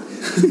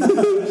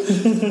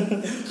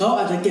 เขาอ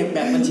าจจะเก็บแบ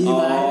บบัญชีไ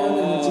ว้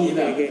บัญชีแ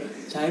บบ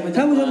ใช้ถ้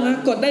าผู้ชมนะ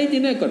กดได้จริ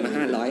งเนี่ยกดมา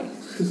500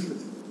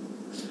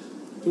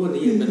ทุกวัน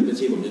นี้มันบัญ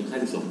ชีผมยังค่า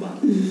12 บาท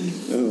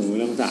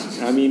ลองสั่ง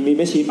มี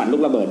บัญชีปั่นลู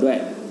กระเบิดด้วย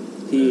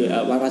ที่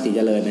วัดภาษีเจ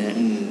ริญนะฮะ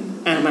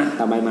มา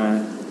ต่อไปมา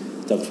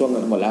จบช่วง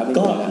หมดแล้ว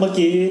ก็เมื่อ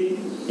กี้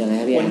ยังไง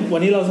พี่วั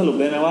นนี้เราสรุป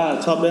ได้ไหมว่า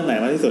ชอบเรื่องไหน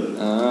มากที่สุด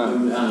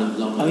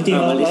จริงๆ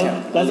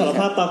เราสาร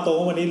ภาพตามตรง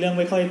ว่าวันนี้เรื่อง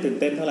ไม่ค่อยตื่น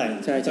เต้นเท่าไหร่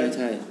ใช่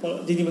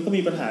จริงๆมันก็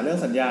มีปัญหาเรื่อง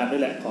สัญญาณด้ว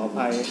ยแหละขออ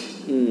ภัย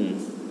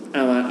เอ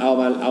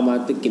ามา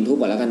กินทูบ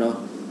ก่อนแล้วกันเนาะ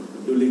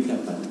ดูลิงก์ครับ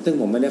ซึ่ง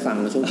ผมไม่ได้ฟัง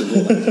ช่วงกินทู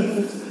บ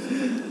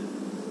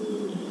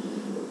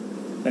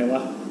ไหนว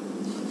ะ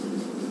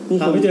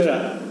หาไม่เจอ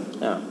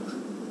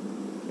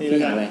นี่แล้ว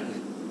กัน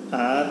ห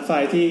าไฟ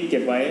ล์ที่เก็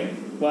บไว้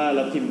ว่าเร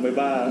าพิมพ์ไว้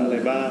บ้างอะไร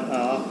บ้าง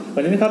วั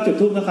นนี้นะครับจุด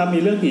ทูบนะครับมี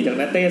เรื่องผีจาก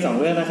นัตเต้2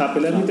เรื่องนะครับเป็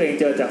นเรื่องที่ตัวเอง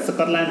เจอจากสก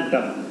อตแลนด์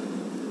กับ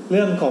เ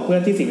รื่องของเพื่อ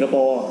นที่สิงคโป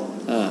ร์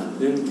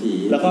เรื่องผี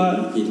แล้วก็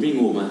ผีวิ่ง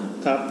งูมา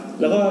ครับ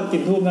แล้วก็กิ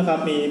นทูบนะครับ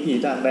มีผี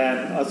จากแดน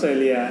ออสเตร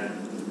เลีย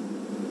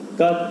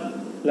ก็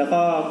แล้ว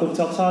ก็คุณ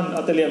ช็อกซ่อนอ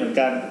อสเตรเลียเหมือน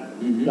กัน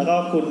แล้วก็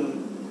คุณ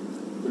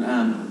อ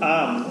า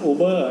ร์มอู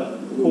เบอร์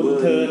คุณ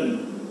เทิร์น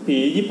ผี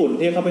ญี่ปุ่น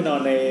ที่เข้าไปนอ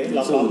นใน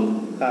ล็อก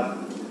ครับ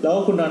แล้ว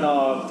ก็คุณนอ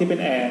ที่เป็น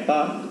แอร์ก็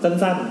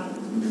สั้น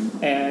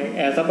ๆแอ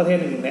ร์สักประเทศ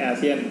นึงในอา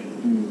เซียน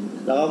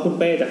แล้วก็คุณ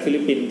เป้จากฟิลิ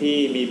ปปินส์ที่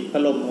มีพั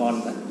ดลมงอน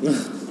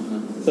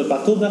ส่วนปั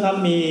กทูบนะครับ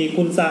มี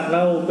คุณซางเ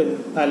ล่าเป็น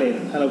พาเลท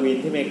ฮาโลวีน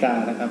ที่อเมริกา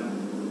นะครับ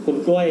คุณ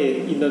กล้วย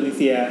อินโดนีเ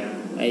ซีย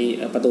ไอ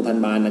ประตูพัน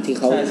บานนะที่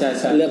เขา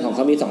เรื่องของเข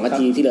ามี2นา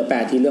ทีที่เหลือ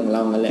8ที่เรื่องของเร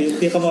านั่นแหละ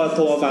ที่เขามาโท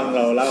รมาฟังเ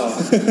ราเล่า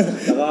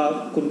แล้วก็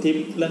คุณทิพ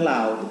ย์เรื่องรา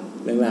ว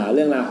ของเราเ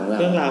รื่องราวของเร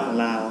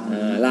า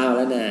เล่าแ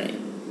ล้วนาย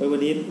วัน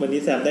นี้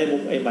แซมได้มุ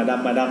กไอหมาด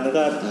ำแล้ว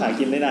ก็หา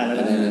กินได้นานแล้ว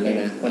น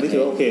ะวันนี้ถือ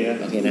ว่าโอเคน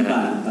ะ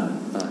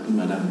ห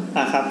มาด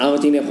ำครับเอาจ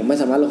ริงเนี่ยผมไม่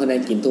สามารถลงคะแนน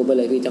กินทูบไปเ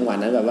ลยพี่จังหวะ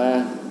นั้นแบบว่า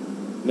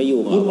ไม่อยู่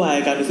วุ่นวาย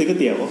การไปซื้อก๋วย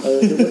เตี๋ยว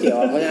ซื้อก๋วยเตี๋ยว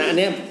เพราะฉะนั้นอัน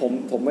นี้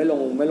ผมไม่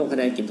ลงคะแ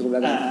นนกินทูบแล้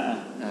วกัน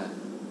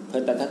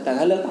แต่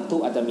ถ้าเลือกปักทูบ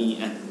อาจจะมี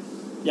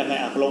ยังไง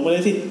ลงไปเล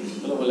ยสิ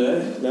ลงไปเลย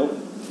เ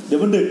ดี๋ยว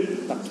มันดึก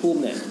ปักทูบ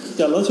เนี่ยจ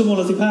อดรถชั่วโมง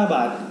ละ15 บ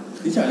าท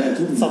นี่จ่ายได้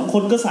ทุก2 ค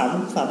นก็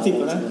30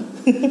แล้วนะ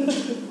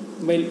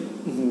ไม่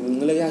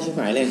เลือกยากชิบ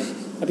หายเลย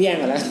เอาพี่แอน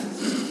ก่อนแล้ว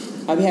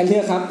เอาพี่แอนเลื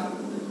อกครับ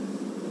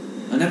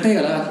เอานักเตะ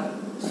ก่อนแล้ว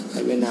ไป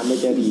เวียดนามไม่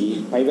เจอผี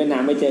ไ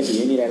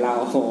ม่มีอะไรเล่า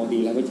โอ้ดี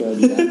แล้วไม่เจอ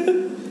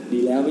ดี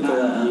แล้วไม่เจอ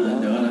ดีแล้ว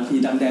เดี๋ยวนะผี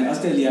ดำแดนออส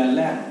เตรเลีย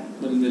แรก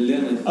มันเป็นเรื่อ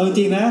งอะไรเอาจ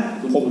ริงนะ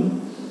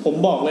ผม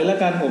บอกเลยละ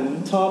กันผม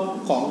ชอบ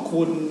ของ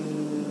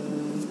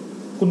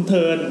คุณเ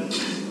ทิร์น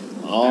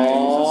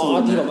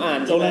ที่ผมอ่าน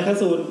โจแลนคา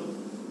ซูน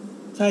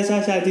ใช่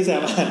ที่แซ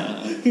มอ่าน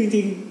คือจ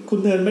ริงๆคุณ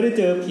เทิร์นไม่ได้เ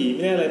จอผีไ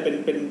ม่ได้อะไร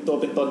เป็นตัว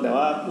เป็นตนแต่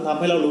ว่าทำ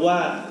ให้เรารู้ว่า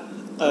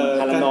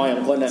พารานอยข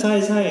องคนใ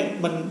ช่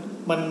มั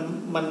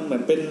นเหมือ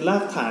นเป็นรา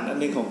กฐานอัน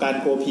นึงของการ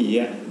กลัวผี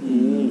อ่ะ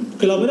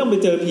คือเราไม่ต้องไป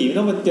เจอผีไม่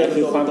ต้องมาเจอ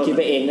คือความคิดไ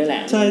ปเองนั่นแหล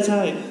ะใ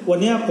ช่วัน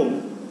นี้ผม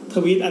ท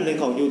วีตอันนึง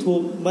ของ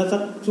YouTube เมื่อสั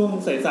กช่วง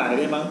สายๆไ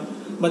ด้มั้ง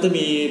มันจะ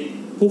มี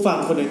ผู้ฟัง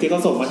คนหนึ่งที่เขา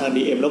ส่งมาทาง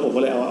DM แล้วผม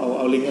ก็เลยเ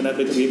อาลิงก์อันนั้นไ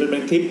ปทวีตเป็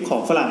นคลิปขอ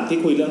งฝรั่งที่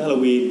คุยเรื่องฮาโล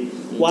วีน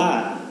ว่า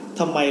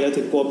ทำไมเรา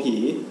ถึงกลัวผี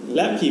แล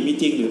ะผีมี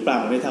จริงหรือเปล่า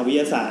ในทางวิท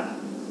ยาศาสตร์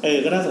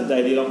ก็น่าสนใจ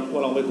ดี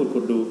ลองไปขุ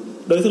ดดู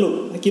โดยสรุป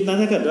คลิปนั้น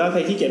ถ้าเกิดว่าใคร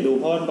ขี้เกียจดู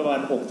เพราะมันประมาณ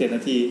 6-7 น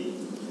าที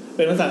เ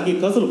ป็นภาษาอังกฤษ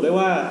เขาสรุปได้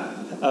ว่า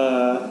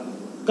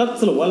ก็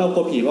สรุปว่าเราก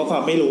ลัวผีเพราะควา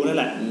มไม่รู้นั่น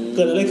แหละเ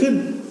กิดอะไรขึ้น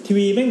ที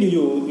วีแม่งอ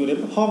ยู่ใน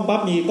ห้องปั๊บ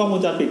มีกล้องว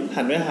งจรปิด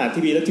หันไปหาที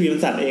วีแล้วทีวีมั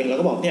นสั่นเองแล้ว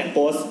ก็บอกเนี่ยโก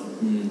ส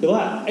หรือว่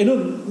าไอ้นู่น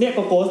เนี่ย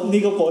ก็โกส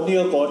นี่ก็โกสนี่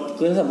ก็โกส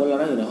คือถ้าสมมติเรา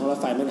นั่งอยู่ในห้องรถ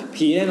ไฟมันหนัก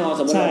ผีแน่นอนส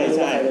มมติเราไม่รู้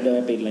ว่าใครจะเดินไ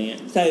ปปิดอะไรเงี้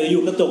ยใช่อ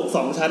ยู่กระจก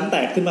2ชั้นแต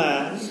กขึ้นมา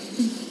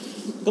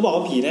ก็บอก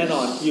ว่าผีแน่นอ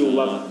นอยู่แ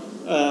บบ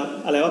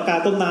อะไรว่าการ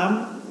ต้มน้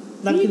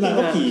ำนั่งขึ้นมา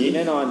ก็ผีแ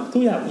น่นอนทุ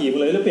กอย่างผีหมด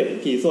เลยแล้วเปรียบ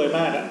ผีซวยม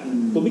ากอ่ะ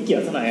กูไม่เกี่ย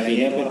วซะหน่อยอะไร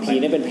เงี้ยผี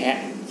นี่เป็นแพะ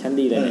ชั้น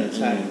ดีเลย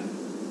ใช่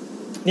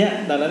เนี่ย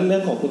ดังนั้นเรื่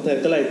องของคุณเทิร์น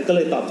ก็เล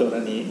ยตอบโจทย์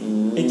อันนี้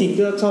จริงๆ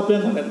ก็ชอบเรื่อ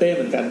งของนัตเต้เ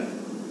หมือนกัน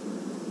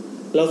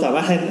เราสามา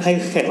รถให้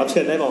แขกรับเ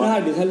ชิญได้บอกว่าได้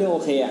ดูถ้าเรื่องโอ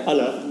เคอ่ะเ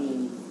หรอ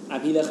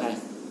พี่เลือกใคร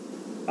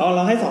เอาเร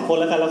าให้2คน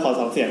แล้วกันเราขอ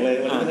2เสียงเลย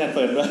วันนี้เป็นงานเ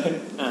ปิดด้วย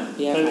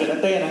พี่เปิดนัต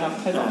เต้นะครับ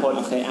ให้2คน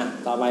โอเค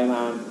ต่อไปม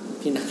า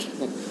พี่นัท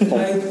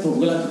ผม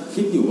กำลัง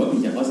คิดอยู่ว่าผี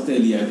จากออสเตร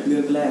เลียเรื่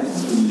องแรกขอ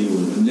งคุณริว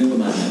มันเรื่องปร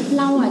ะมาณไหน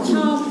เราช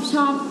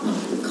อบ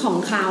ของ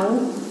เขา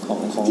ของ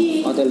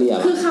ออสเตรเลีย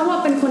คือเขา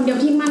เป็นคนเดียว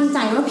ที่มั่นใจ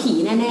ว่าผี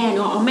แน่ๆเ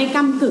นาะไม่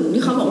ก้ำกึ่ง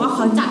ที่เขาบอกว่าเข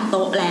าจัดโ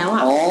ต๊ะแล้วอ่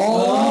ะ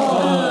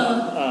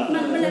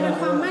มันเลยเป็น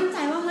ความมั่นใจ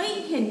ว่าเฮ้ย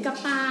เห็นกับ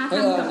ตาท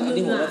ำกับมือ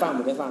ผมได้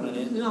ฟังอัน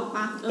นี้นึกออกป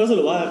ะก็ส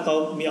รุปว่าเขา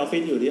มีออฟฟิ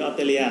ศอยู่ที่ออสเต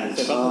รเลียเส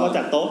ร็จแล้วเขาก็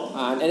จัดโต๊ะ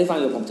อันนี้ฟัง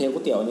อยู่ผมเทก๋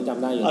วยเตี๋ยวนี่จ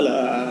ำได้อยู่เหรอ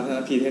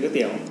ผีเทก๋วยเ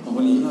ตี๋ยวของ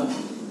วันนี้ป่ะ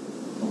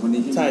ของวัน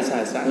นี้ใช่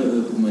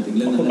ผมหมายถึงเ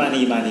รื่องคุณมา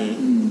นีวันนี้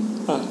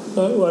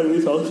มี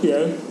2เสีย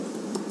ง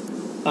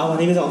วัน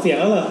นี้มี2เสียง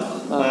แล้วเหรอ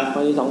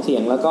วันนี้2เสีย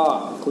งแล้วก็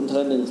คุณเทิ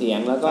ร์น1เสียง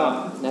แล้วก็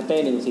นัตเต้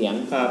1เสียง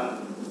ครับ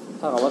เ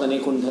ท่ากับว่าตอนนี้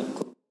คุณ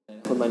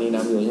มานีน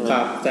ำอยู่ใช่ไหมค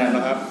รับแจ้งม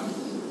าครับ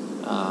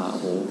โอ้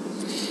โห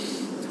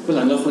เมื่อห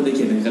ลังเราคนได้เ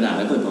ขียนในกระดาษแ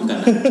ล้วเปิดพร้อมกัน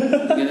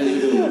ไม่งั้นได้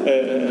ดู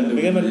ไ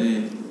ม่งั้นมัน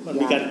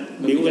มีการ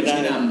บิ้วกันได้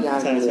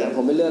ใช่ผ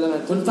มไม่เลือกแล้วกั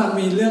นคนฟัง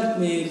มีเลือก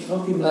มีเขา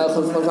พิมพ์ค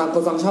น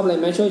ฟังชอบอะไร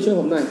ไหมช่วย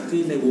ผมหน่อยที่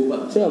ในบุ๊กอ่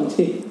ะช่วยผม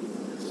ที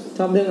ช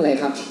อบเรื่องอะไร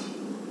ครับ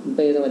คุณเป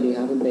สวัสดีค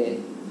รับคุณเป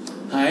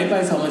หายไป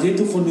2 อาทิตย์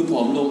ทุกคนดูผ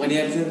อมลงอันนี้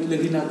เรื่อ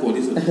งที่น่ากลัว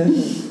ที่สุด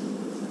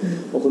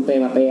คุณเป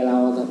มาเปเรา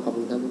ขอบ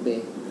คุณครับคุณเป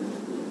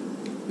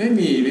ไม่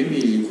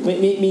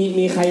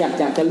มีใครอยาก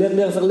จะเลือกเ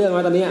รื่องสักเรื่องไหม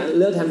ตอนนี้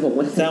เลือกแทนผม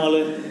กันแจ้งมาเล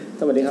ย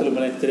สวัสดีครับสรุปม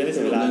าเลยจะได้ไม่เ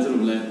สียเวลาสรุ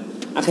ปเลย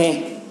โอเค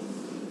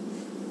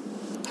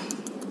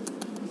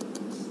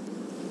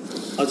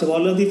เอาเฉพาะ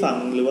เรื่องที่ฟัง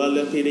หรือว่าเ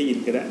รื่องที่ได้ยิน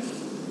ก็ได้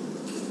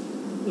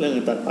เรื่อง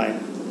อื่นตัดไป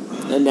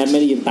แนทไม่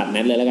ได้ยินตัดแน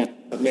ทเลยแล้วกัน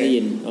ไม่ได้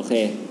ยินโอเค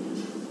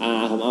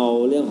ผมเอา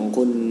เรื่องของ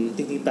คุณจ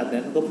ริงๆตัดแน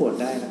ทก็ผวด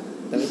ได้นะ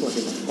แต่ไม่ผวดจ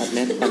ริงตัดแน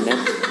ท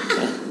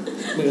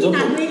มือส้ม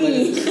ผมมื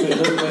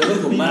อส้ม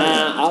ผมมา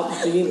ก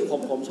จริง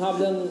ๆผมชอบ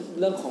เ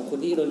รื่องของคุณ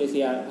ที่อินโดนีเ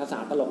ซียภาษา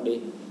ตลกดี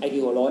ไอพี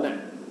หัวโล้น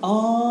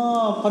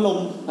พัดลม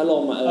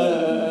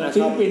ฟิ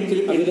ลิปปิ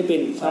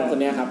นส์ชอบคน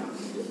นี้ครับ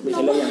เ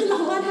รา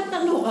ว่าถ้าต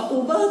ลกอู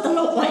เบอร์ตล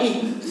กกว่าอีก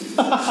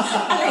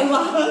อะไรว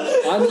ะ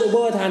นี่อูเบ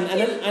อร์ทันอัน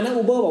นั้น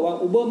อูเบอร์บอกว่า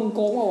อูเบอร์มึงโก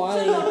งว่าวะอะไ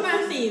รรถมา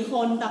4ค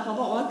นแต่เขา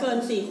บอกว่าเกิน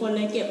4คนเ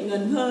ลยเก็บเงิ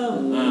นเพิ่ม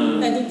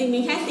แต่จริงๆมี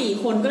แค่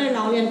4คนก็เลย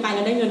ร้องเรียนไปแ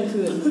ล้วได้เงิน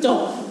คืนจบ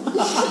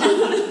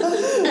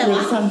อะไรว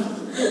ะ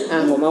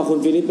ผมเอาคุณ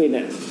ฟิลิปปินส์เ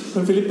นี่ยคุ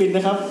ณฟิลิปปินส์น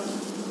ะครับ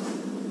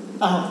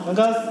มัน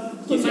ก็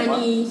คุณมา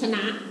นีชน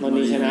ะ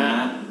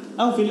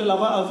เรา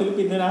ก็เอาฟิลิป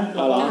ปินส์ด้วยนะเ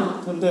รา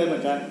คุณเทิร์นเหมื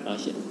อนกัน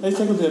ใ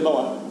ช่คุณเทิร์นป่าว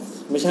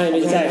ไม่ใช่คุ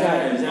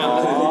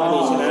ณมานี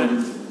ชนะ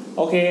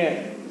โอเค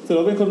ถือ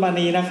ว่าเป็นคุณมา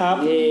นีนะครับ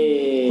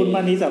คุณม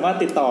านีสามารถ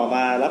ติดต่อม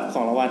ารับข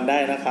องรางวัลได้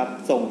นะครับ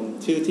ส่ง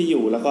ชื่อที่อ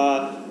ยู่แล้วก็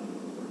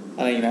อ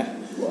ะไรอีกนะ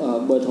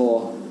เบอร์โทร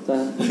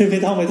ไม่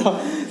ต้อง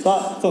ก็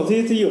ส่ง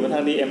ที่อยู่มาท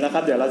าง DM นะครั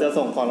บเดี๋ยวเราจะ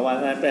ส่งของรางวัล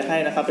ไปให้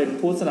นะครับเป็น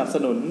ผู้สนับส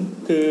นุน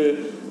คือ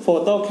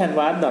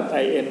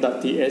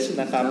photocanvas.in.th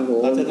นะครับ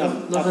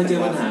เราเคยเจอ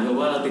ปัญหาแบบ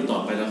ว่าเราติดต่อ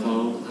ไปแล้วเขา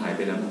หายไ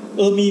ปแล้ว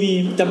มี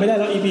จำไม่ได้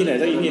แล้ว EP ไหน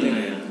สัก EP นึง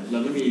เรา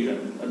ไม่มีแบบ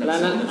อัน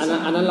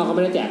นั้นเราก็ไ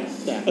ม่ได้แจก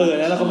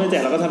นั้นเราก็ไม่ได้แจ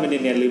กเราก็ทำเป็นเ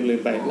นียนๆลืม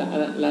ไป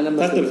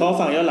ถ้าเกิดเขา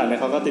ฟังย้อนหลังเนี่ย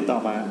เขาก็ติดต่อ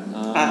มา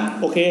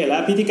โอเคแล้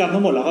วพิธีกรรมทั้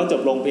งหมดเราก็จ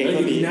บลงเพลงเท่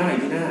านี้อีกหน้าอี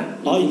กหน้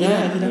า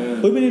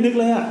เฮ้ยไม่ได้นึก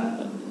เลย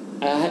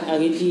อัน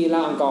นี้พี่เล่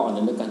าอังกอร์ก่อน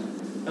นึกกัน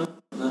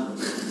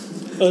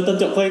ตอน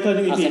จบค่อย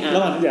นึกอีกทีร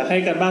ะหว่างเดี๋ยวให้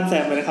กันบ้านแซ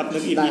มไปนะครับนึ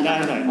ก EP หน้า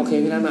หน่อยโอเค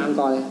พี่นัทมาอัง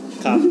กอร์เลย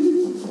ครับ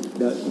เ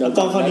ดี๋ยวก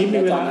องคราวนี้มี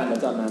เวลา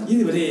จอดนาน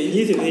20 นาที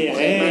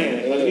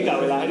เราพี่กล่าว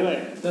เวลาให้ด้วย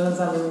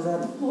สั้น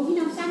โหพี่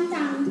น้ำสั้น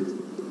จัง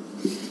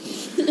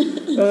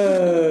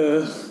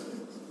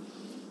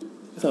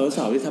ส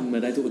าวที่ทำมา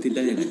ได้ทุกอาทิตย์ไ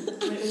ด้ยังไง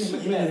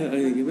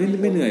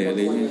ไม่เหนื่อยอะไร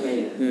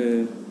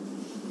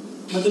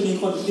มันจะมี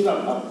คนที่แบบ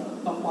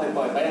ต้องปล่อ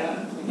ยไป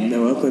แต่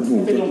ว่าเปิดหู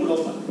เป็นลม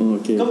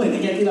ก็เหมือนใน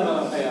แง่ที่เรา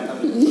พยายามทำ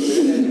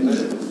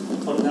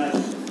คนได้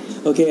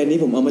โอเคอันนี้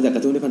ผมเอามาจากกร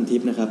ะทู้ในพันทิ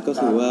ปนะครับก็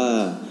คือว่า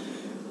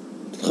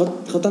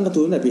เขาตั้งกระ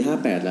ทู้ตั้งแต่ปี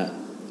58แล้ว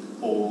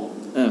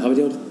เขาไปเ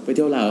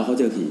ที่ยวลาวแล้วเขา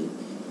เจอผี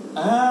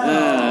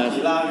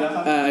ผีลาวแล้วค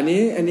รับอัน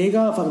นี้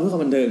ก็ฟังเพื่อควา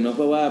มบันเทิงเนาะเ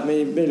พราะว่า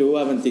ไม่รู้ว่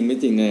ามันจริงไม่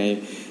จริงไง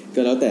ก็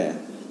แล้วแ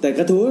ต่ก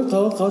ระทู้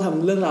เขาท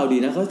ำเรื่องราวดี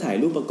นะเขาถ่าย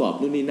รูปประกอบ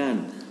นู่นนี่นั่น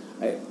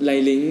ไล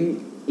ลิง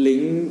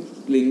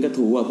ก์กระ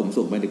ทู้ผม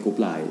ส่งไปในกลุ่ม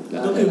ไลน์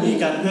ก็คือมี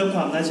การเพิ่มค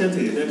วามน่าเชื่อ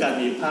ถือด้วยการ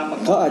มีภาพประก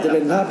อบเขาอาจจะเป็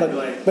นภาพ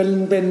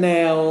เป็นแน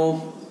ว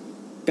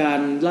กา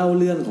รเล่า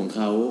เรื่องของเ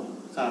ขา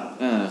ครับ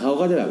เขา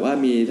ก็จะแบบว่า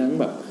มีทั้ง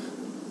แบบ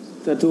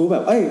กระทู้แบ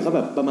บเขาแบ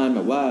บประมาณแบ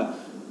บว่า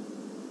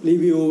รี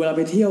วิวเวลาไ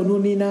ปเที่ยวนู่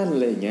นนี่นั่นอะ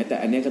ไรอย่างเงี้ยแต่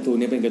อันนี้กระทู้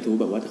นี้เป็นกระทู้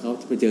แบบว่าเขา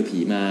ไปเจอผี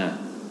มา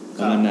ป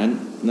ระมาณนั้น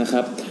นะค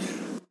รับ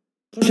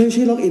เขาใช้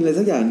ชื่อล็อกอินอะไร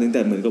สักอย่างนึงแ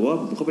ต่เหมือนกับว่า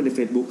เขาเป็นใน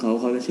Facebook เข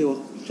าจะ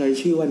ใช้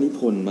ชื่อว่านิพ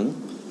นธ์มั้ง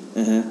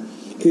นะฮะ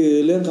คือ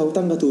เรื่องเขา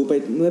ตั้งกระทู้ไป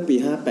เมื่อปี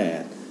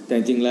58แต่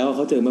จริงๆแล้วเข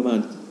าเจอประมาณ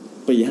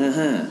ปี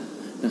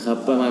55นะครับ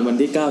ประมาณวัน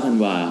ที่9ธัน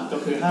วาก็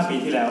คือ5ปี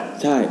ที่แล้ว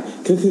ใช่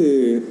ก็คือ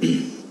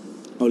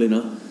เอาเลยเน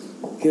าะ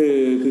คื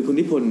อคุณ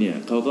นิพนธ์เนี่ย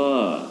เขาก็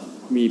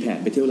มีแผน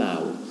ไปเที่ยวลา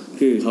ว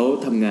คือเขา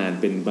ทำงาน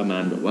เป็นประมา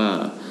ณแบบว่า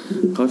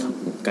เขา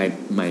ไกล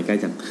ใหม่ใกล้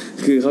จัง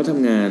คือเขาท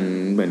ำงาน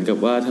เหมือนกับ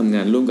ว่าทำง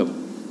านร่วมกับ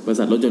บริ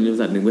ษัทรถยนต์บ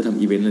ริษัทหนึ่งเพื่อทำ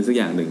อีเวนต์อะไรสัก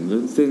อย่างหนึ่ง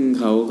ซึ่ง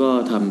เขาก็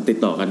ทำติด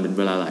ต่อกันเป็นเ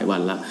วลาหลายวั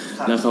นละ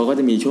แล้วเขาก็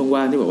จะมีช่วง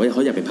ว่างที่บอกว่าเข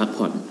าอยากไปพัก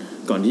ผ่อน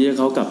ก่อนที่เ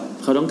ขา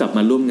ต้องกลับม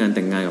าร่วมงานแ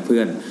ต่งงานกับเพื่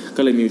อน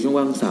ก็เลยมีช่วง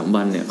ว่าง3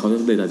วันเนี่ยเขา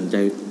เลยตัดสินใจ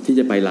ที่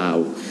จะไปลาว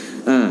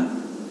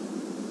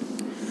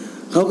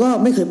เขาก็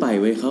ไม่เคยไป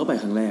เว้ยเขาก็ไป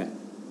ครั้งแรก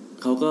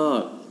เขาก็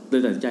เล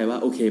ยตัดสินใจว่า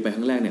โอเคไปค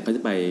รั้งแรกเนี่ยเขาจ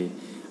ะไป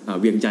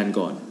เวียงจันทร์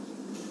ก่อน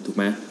ถูกไ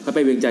หมเขาไป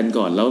เวียงจันทร์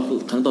ก่อนแล้ว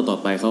ครั้งต่อ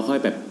ๆไปเขาค่อย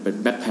แบบเป็น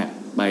แบ็คแพ็ค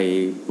ไป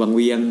วังเ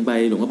วียงไป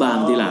หลวงพระบาง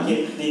ทีหลัง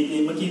ดี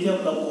เมื่อกี้ที่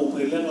เราปู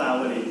พื้นเรื่องราว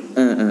เลย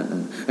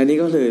อันนี้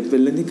ก็เลยเป็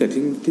นเรื่องที่เกิด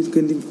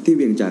ขึ้นที่เ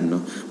วียงจันทร์เนา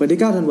ะวันที่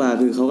9ธันวา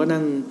คือเขาก็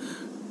นั่ง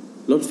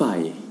รถไฟ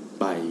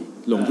ไป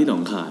ลงที่หนอ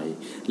งคาย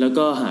แล้ว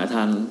ก็หาท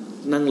าง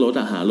นั่งรถ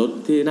หารถ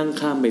ที่นั่ง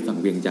ข้ามไปฝั่ง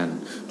เวียงจันทร์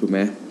ถูกไหม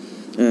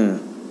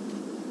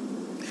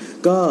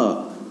ก็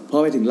พอ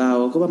ไปถึงลาว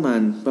ก็ประ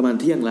มาณ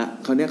เที่ยงละ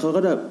คราวนี้เขาก็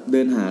จะเ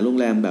ดินหาโรง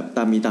แรมแบบต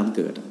ามมีตามเ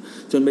กิด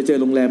จนไปเจอ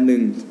โรงแรมนึ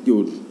งอ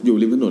ยู่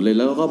ริมถนนเลยแ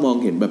ล้วก็มอง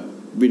เห็นแบบ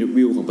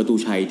วิวของประตู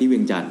ชัยที่เวี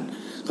ยงจันทร์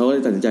เขาก็เล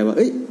ยตัดสินใจว่า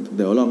เ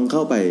ดี๋ยวลองเข้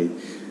าไป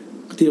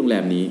ที่โรงแร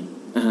มนี้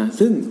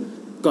ซึ่ง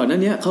ก่อนหน้า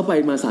นี้เขาไป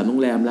มา3โร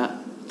งแรมละ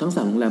ทั้ง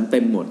3โรงแรมเต็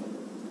มหมด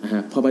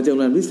พอมาเจอโร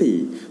งแรมที่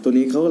4ตัว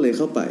นี้เขาก็เลยเ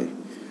ข้า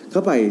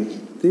ไป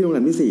ที่โรงแร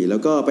มที่4แล้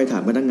วก็ไปถา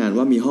มพนักงาน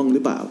ว่ามีห้องหรื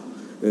อเปล่า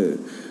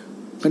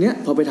คราวนี้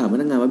พอไปถามพ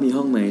นักงานว่ามี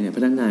ห้องไหมเนี่ยพ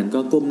นักงานก็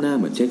ก้มหน้า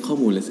เหมือนเช็คข้อ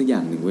มูลอะไรสักอย่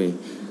างหนึ่งเว้ย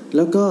แ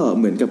ล้วก็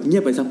เหมือนกับเงี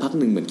ยบไปสักพัก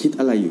หนึ่งเหมือนคิด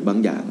อะไรอยู่บาง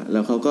อย่างแล้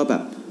วเขาก็แบ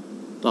บ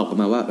ตอบกลับ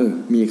มาว่า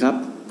มีครับ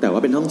แต่ว่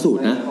าเป็นห้องสูต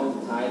รนะ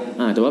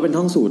แต่ว่าเป็น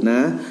ห้องสูตรนะ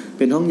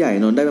เป็นห้องใหญ่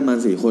นอนได้ประมาณ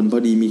4คนพอ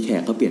ดีมีแข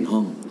กเขาเปลี่ยนห้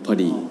องพอ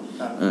ดี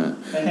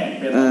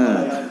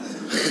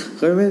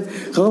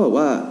เขาก็บอก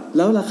ว่าแ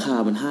ล้วราคา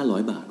มัน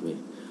500 บาทเว้ย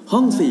ห้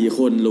อง4ค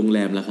นโรงแร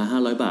มราคา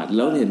500 บาทแ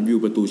ล้วเห็นวิว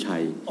ประตูชั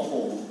ย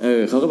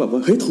เขาก็แบบว่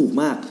าเฮ้ยถูก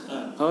มาก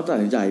เขาก็ตัด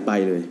สินใจไป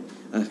เลย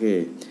โอเค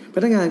พ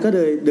นักงานก็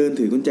เดิน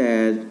ถือกุญแจ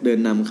เดิน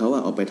นำเขา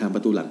ออกไปทางปร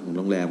ะตูหลังของโ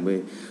รงแรมเว้ย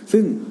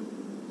ซึ่ง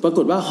ปราก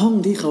ฏว่าห้อง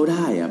ที่เขาไ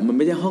ด้มันไ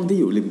ม่ใช่ห้องที่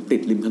อยู่ติ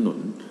ดริมถนน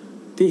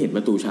ที่เห็นป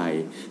ระตูชัย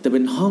แต่เป็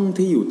นห้อง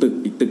ที่อยู่ตึก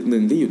อีกตึกนึ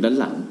งที่อยู่ด้าน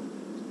หลัง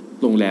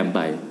โรงแรมไป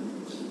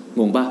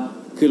งงปะ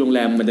คือโรงแร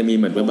มมันจะมี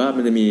เหมือนว่า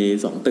มันจะมี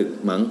2ตึก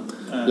มั้ง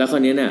แล้วครา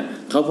วนี้เนี่ย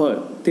เขาพอ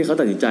ที่เขา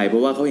ตัดสินใจเพรา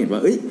ะว่าเขาเห็นว่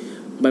า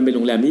มันเป็นโ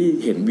รงแรมที่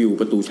เห็นวิว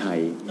ประตูชัย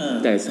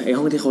แต่ไอ้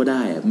ห้องที่เขาไ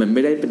ด้มันไ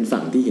ม่ได้เป็น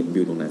ฝั่งที่เห็น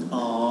วิวตรงนั้น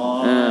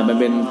มัน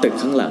เป็นตึก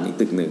ข้างหลังอีก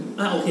ตึกนึง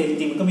โอเคจ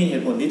ริงๆมันก็มีเห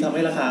ตุผลที่ทำใ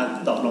ห้ราคา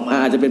ดรอปลงมา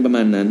อาจจะเป็นประม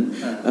าณนั้น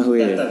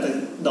แต่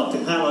ดรอปถึ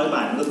ง500 บ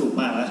าทมันก็ถูก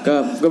มากแล้ว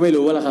ก็ไม่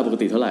รู้ว่าราคาปก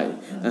ติเท่าไหร่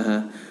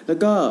แล้ว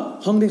ก็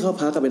ห้องที่เขา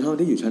พักก็เป็นห้อง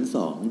ที่อยู่ชั้น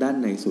2ด้าน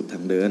ในสุดท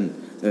างเดิน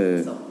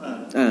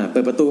เ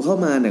ปิดประตูเข้า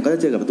มาเนี่ยก็จะ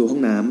เจอกับประตูห้อ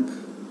งน้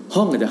ำ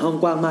ห้องอาจจะห้อง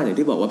กว้างมากอย่าง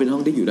ที่บอกว่าเป็นห้อ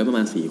งที่อยู่ได้ประม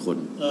าณ4คน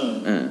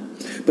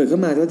เปิดเข้า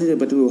มาก็จะเจอ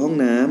ประตูห้อง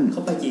น้ำเข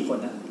าไปกี่คน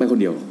นะไปคน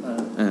เดียว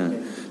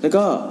แล้ว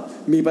ก็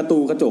มีประตู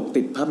กระจก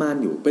ติดผ้าม่าน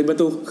อยู่เป็นประ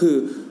ตูคือ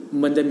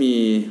มันจะมี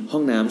ห้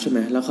องน้ำใช่ไหม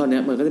แล้วคราวนี้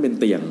มันก็จะเป็น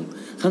เตียง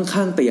ข้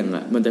างๆเตียง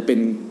มันจะเป็น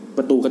ป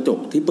ระตูกระจก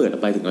ที่เปิดออ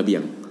กไปถึงระเบีย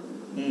ง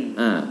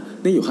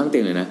นี่อยู่ข้างเตี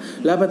ยงเลยนะ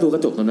แล้วประตูกร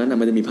ะจกตรงนั้น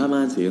มันจะมีผ้าม่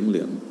านสีเห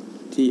ลือง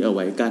ๆที่เอาไ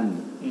ว้กั้น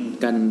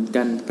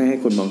ไม่ให้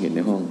คนมองเห็นใน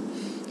ห้อง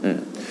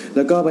แ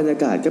ล้วก็บรรยา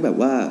กาศก็แบบ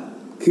ว่า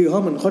คือห้อ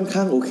งมันค่อน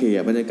ข้างโอเค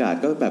บรรยากาศ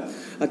ก็แบบ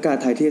อากาศ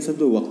ถ่ายเทสะ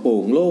ดวกโปร่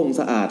งโล่ง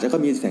สะอาดแล้วก็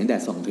มีแสงแด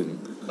ดส่องถึง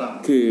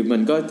คือมั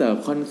นก็จะ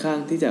ค่อนข้าง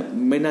ที่จะ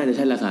ไม่น่าจะใ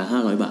ช่ราคา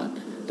500 บาท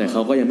แต่เข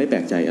าก็ยังไม่แปล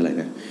กใจอะไร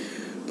นะ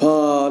พอ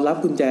รับ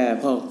กุญแจ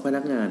พอพ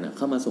นักงานเ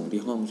ข้ามาส่ง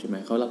ที่ห้องใช่ไหม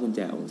เขารับกุญแจ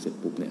ออกเสร็จ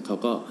ปุ๊บเนี่ยเขา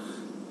ก็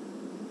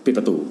ปิดป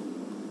ระ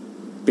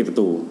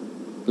ตู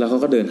แล้วเขา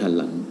ก็เดินหัน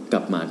หลังก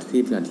ลับมา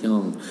ที่ห้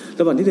อง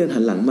ระหว่างที่เดินหั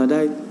นหลังมาไ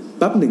ด้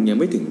แป๊บหนึ่งยัง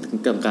ไม่ถึง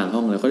กลางห้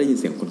องแล้วก็ได้ยิน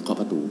เสียงคนเคาะ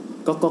ประตู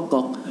ก๊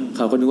อกเ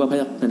ขาก็นึกว่า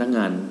พนักง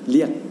านเ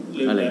รียก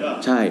อะไร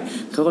ใช่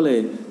เขาก็เลย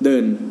เดิ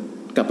น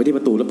กลับไปที่ป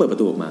ระตูแล้วเปิดประ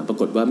ตูออกมาปรา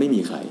กฏว่าไม่มี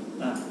ใคร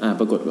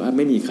ปรากฏว่าไ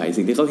ม่มีใคร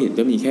สิ่งที่เขาเห็น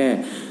ก็มีแค่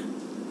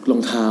รอ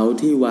งเท้า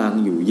ที่วาง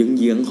อยู่เ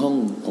ยื้องๆห้อง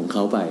ของเข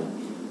าไป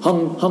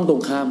ห้องตร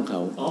งข้ามเข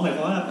าหมายค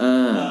วามว่า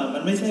มั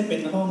นไม่ใช่เป็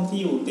นห้องที่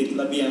อยู่ติด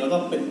ระเบียงแล้วก็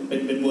เ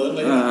ป็นเวิร์กเล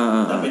ย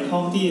แต่เป็นห้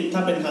องที่ถ้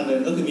าเป็นทางเดิ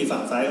นก็คือมีฝั่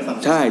งซ้ายกับฝั่งข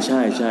วาใ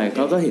ช่เข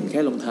าก็เห็นแค่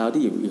รองเท้า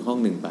ที่อยู่อีกห้อง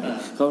นึงไป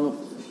เขา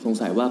สง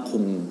สัยว่าค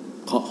ง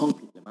เคาะห้อง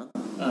ผิดเลยมั้ง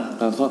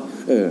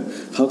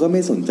เขาก็ไ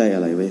ม่สนใจอ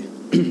ะไรเว้ย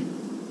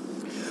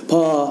พ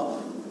อ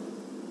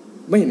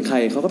ไม่เห็นใคร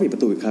เขาก็ปิดปร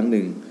ะตูอีกครั้งนึ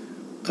ง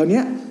คราวเนี้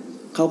ย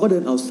เขาก็เดิ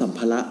นเอาสัมภ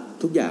าระ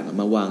ทุกอย่าง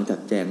มาวางจัด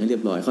แจงให้เรีย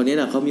บร้อยคราวนี้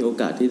นะเขามีโอ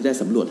กาสที่ได้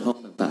สำรวจห้อง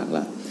ต่างๆ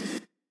ละ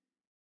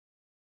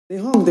ใน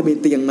ห้องจะมี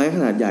เตียงไม้ข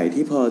นาดใหญ่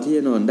ที่พอที่จ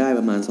ะนอนได้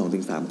ประมาณ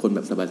 2-3 คนแบ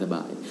บสบ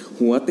ายๆ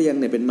หัวเตียง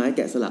เนี่ยเป็นไม้แก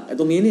ะสลักไอ้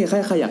ตรงนี้นี่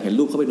ใครอยากเห็น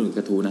รูปเข้าไปดูใน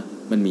กระทู้นะ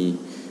มันมี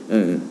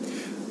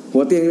หั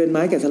วเตียงเป็นไ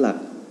ม้แกะสลัก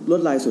ลว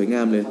ดลายสวยง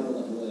ามเลย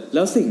แ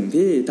ล้วสิ่ง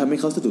ที่ทำให้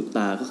เขาสะดุดต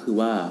าก็คือ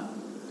ว่า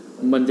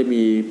มันจะ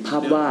มีภา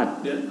พวาด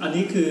เดี๋ยวอัน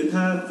นี้คือถ้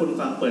าคน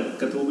ฟังเปิด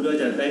กระทู้ไปด้วย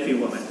จะได้ฟีล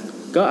กว่าไหม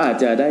ก็อาจ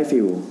จะได้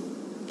ฟีล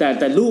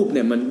แต่รูปเ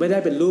นี่ยมันไม่ได้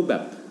เป็นรูปแบ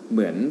บเห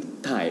มือน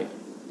ถ่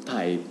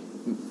าย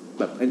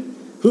แบบ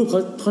รูปเข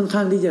าค่อนข้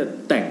างที่จะ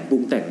แต่งปรุ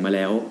งแต่งมาแ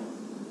ล้ว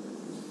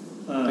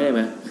ใช่ไห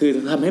มคือ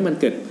ทำให้มัน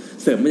เกิด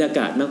เสริมบรรยาก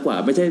าศมากกว่า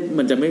ไม่ใช่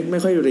มันจะไม่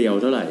ค่อยเรียว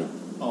เท่าไหร่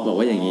บอก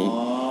ว่าอย่างนี้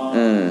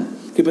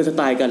คือเป็นสไ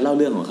ตล์การเล่า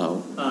เรื่องของเขา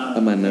ป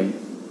ระมาณนั้น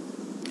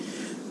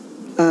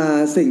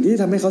สิ่งที่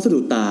ทำให้เขาสะดุ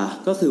ดตา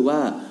ก็คือว่า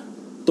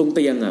ตรงเ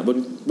ตียง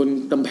บน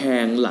กำแพ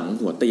งหลัง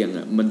หัวเตียง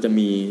มันจะ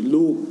มี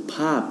รูปภ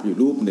าพอยู่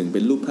รูปหนึ่งเ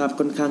ป็นรูปภาพ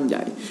ค่อนข้างให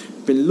ญ่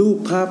เป็นรูป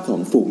ภาพของ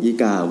ฝูงอี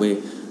กาเว้ย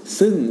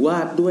ซึ่งวา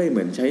ดด้วยเห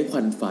มือนใช้ค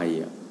วันไฟ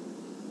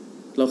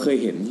เราเคย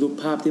เห็นรูป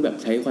ภาพที่แบบ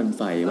ใช้ควันไ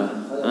ฟป่ะ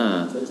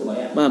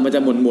มันจะ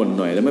หม่นๆ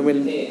หน่อยแล้วมันเป็น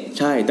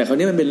ใช่แต่คราว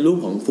นี้มันเป็นรูป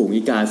ของฝูง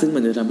อีกาซึ่งมั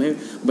นจะทำให้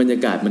บรรยา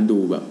กาศมันดู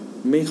แบบ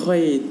ไม่ค่อย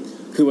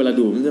คือเวลา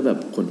ดูมันจะแบบ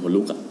ขนหัว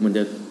ลุกมั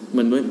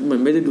น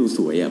ไม่ได้ดูส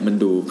วยมัน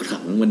ดูขลั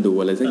งมันดู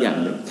อะไรสักอย่าง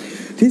นึง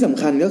ที่สำ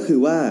คัญก็คือ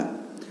ว่า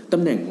ตำ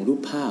แหน่งของรูป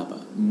ภาพ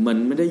มัน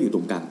ไม่ได้อยู่ต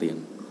รงกลางเตียง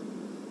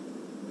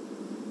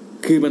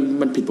คือ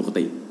มันผิดปก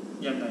ติ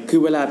คือ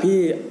เวลาพี่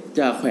จ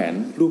ะแขวน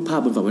รูปภา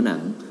พบนฝาผนั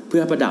งเพื่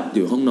อประดับอ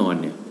ยู่ห้องนอน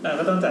เนี่ย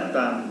ก็ต้องจัด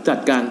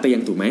กลางเตียง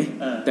ถูกไหม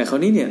แต่คราว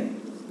นี้เนี่ย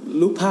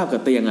รูปภาพกั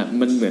บเตียง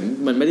มันเหมือน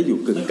มันไม่ได้อยู่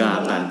กึ่งกลาง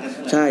กัน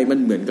ใช่มัน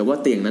เหมือนกับว่า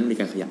เตียงนั้นมี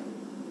การขยับ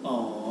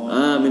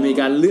มันมี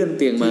การเลื่อนเ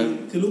ตียงมา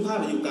คือรูปภาพ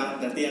อยู่กลาง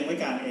แต่เตียงไม่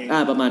กลางเอง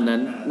ประมาณนั้น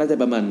น่าจะ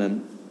ประมาณนั้น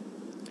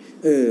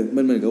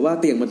มันเหมือนกับว่า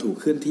เตียงมันถูก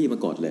เคลื่อนที่มา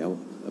ก่อนแล้ว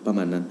ประม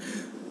าณนั้น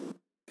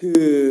คื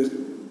อ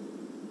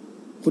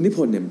คุณนิพ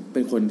นธ์เนี่ยเป็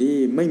นคนที่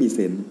ไม่มีเซ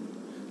นส์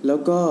แล้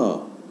วก็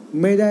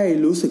ไม่ได้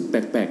รู้สึกแป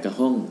ลกๆกับ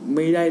ห้องไ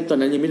ม่ได้ตอน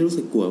นั้นยังไม่รู้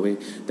สึกกลัวเว้ย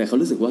แต่เขา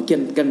รู้สึกว่า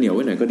กันเหนียวไ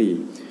ว้หน่อยก็ดี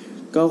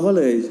ก็เ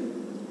ลย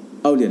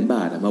เอาเหรียญบ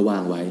าทมาวา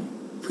งไว้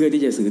เพื่อ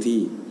ที่จะซื้อที่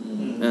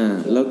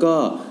แล้วก็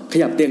ข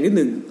ยับเตียงนิด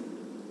นึง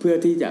เพื่อ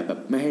ที่จะแบบ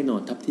ไม่ให้นอ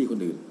นทับที่คน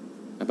อื่น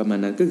ประมาณ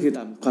นั้นก็คือต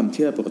ามความเ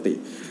ชื่อปกติ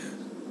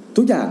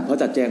ทุกอย่างพอ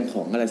จัดแจงข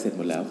องอะไรเสร็จห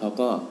มดแล้วเขา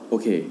ก็โอ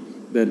เค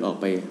เดินออก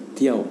ไปเ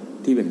ที่ยว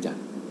ที่เวียงจันท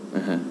ร์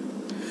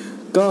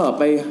ก็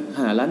ไป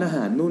หาร้านอาห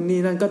ารนู่นนี่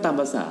นั่นก็ตาม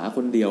ภาษาค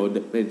นเดียว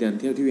ไปเดิน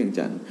เที่ยวที่เวียง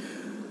จันทร์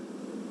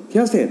เที่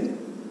ยวเสร็จ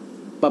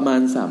ประมาณ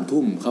 3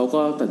 ทุ่มเขา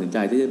ก็ตัดสินใจ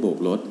ที่จะโบก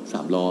รถ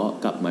3 ล้อ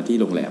กลับมาที่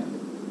โรงแรม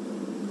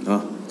เนา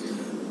ะ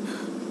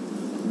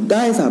ไ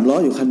ด้3 ล้อ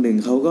อยู่คันหนึ่ง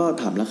เขาก็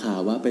ถามราคา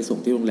ว่าไปส่ง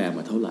ที่โรงแรม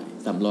มาเท่าไหร่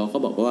3 ล้อก็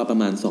บอกว่าประ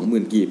มาณ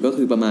 20,000 กีบก็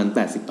คือประมาณ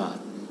80 บาท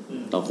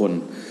ต่อคน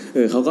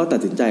เขาก็ตัด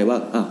สินใจว่า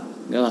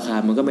ราคา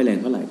มันก็ไม่แรง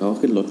เท่าไหร่เขาก็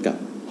ขึ้นรถกลับ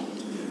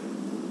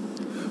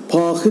พ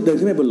อเดิน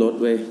ขึ้นไปบนรถ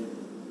เว้ย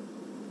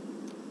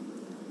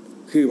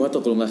คือว่าต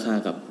กลงราคา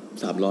กับ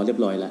3 ล้อเรียบ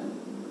ร้อยแล้ว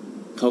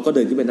เขาก็เ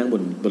ดินขึ้นไปนั่ง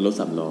บนรถ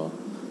3 ล้อ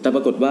แต่ป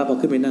รากฏว่าพอ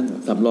ขึ้นไปนั่ง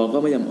3 ล้อก็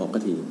ไม่ยอมออก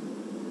ที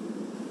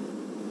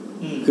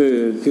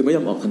คือไม่ย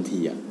อมออกทันที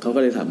เขาก็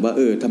เลยถามว่า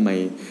ทำไ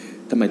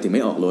มถึงไ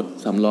ม่ออกรถ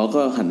3 ล้อ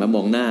ก็หันมาม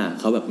องหน้า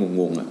เขาแบบ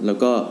งงๆแล้ว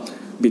ก็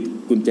บิด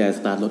กุญแจส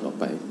ตาร์ทรถออก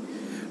ไป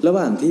ระห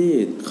ว่างที่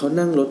เขา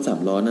นั่งรถ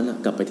3 ล้อนั้น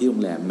กลับไปที่โร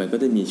งแรมมันก็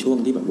จะมีช่วง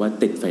ที่แบบว่า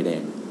ติดไฟแด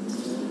ง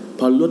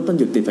พอรถมัน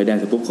หยุดติดไฟแดง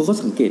เสร็จปุ๊บเขาก็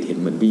สังเกตเห็น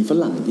เหมือนมีฝ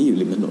รั่งที่อยู่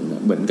ริมถนน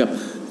เหมือนกับ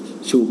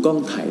ชูกล้อง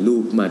ถ่ายรู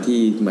ปมา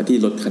ที่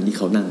รถคันที่เ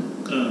ขานั่ง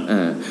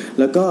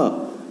แล้วก็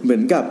เหมือ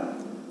นกับ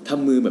ท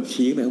ำมือแบบ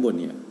ชี้ไปข้างบน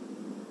เนี่ย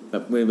แบ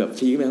บมือแบบ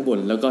ชี้ไปข้างบน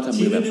แล้วก็ทำ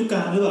มือแบบชี้นิ้วกล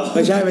างหรือเปล่าไ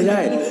ม่ใช่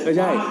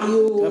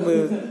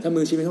ทำ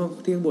มือชี้ไป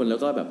ที่ข้างบนแล้ว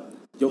ก็แบบ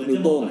ยกนิ้ว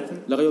โป้ง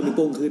แล้วก็ยกนิ้วโ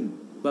ป้งขึ้น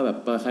ว่าแบบ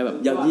คล้ายแบบ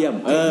ยอดเยี่ยม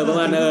ประ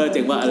มาณเ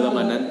จ๋งว่าอะไรประม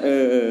าณนั้น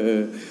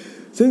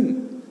ซึ่ง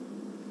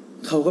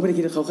เขาก็ไม่ได้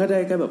คิดเขาแค่ได้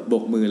แค่แบบโบ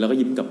กมือแล้วก็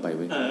ยิ้มกลับไปเ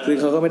ว้ยคือ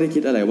เขาก็ไม่ได้คิ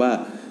ดอะไรว่า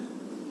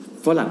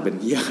ฝรั่งเป็น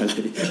เหี้ยอะไร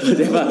เข้า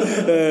ใจป่ะ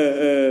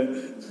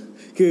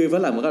คือฝ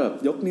รั่งมันก็แบบ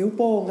ยกนิ้วโ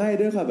ป้งให้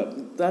ด้วยค่ะแบบ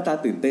หน้าตา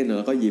ตื่นเต้นแ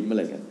ล้วก็ยิ้มอะไ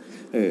รกัน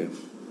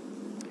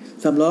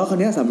3 ล้อคน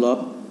นี้3 ล้อ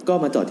ก็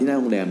มาจอดที่หน้า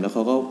โรงแรมแล้วเข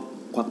าก็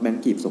ควักแบง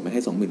ค์กีบส่งไปใ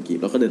ห้ 20,000 กีบ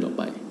แล้วก็เดินออก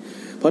ไป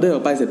พอเดินอ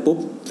อกไปเสร็จปุ๊บ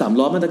3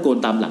 ล้อมันตะโกน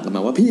ตามหลังกันม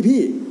าว่าพี่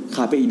ข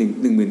าดไปอีก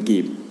 10,000 กี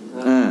บ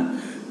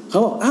เขา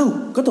บอกอ้าว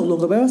ก็ตกลง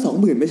กันไว้ว่า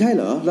 20,000 ไม่ใช่เ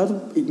หรอแล้ว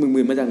อีก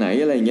 10,000 มาจากไหน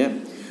อะไรอย่างเงี้ย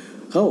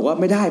เขาบอกว่า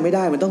ไม่ได้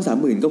มันต้อง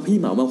 30,000 ก็พี่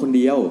เหมามาคนเ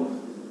ดียว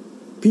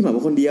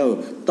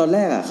ตอนแร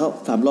กเขา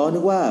3 ล้อนึ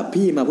กว่า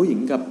พี่มากับผู้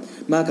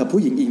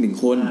หญิงอีก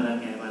1 คน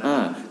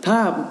ถ้า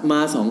มา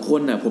2 ค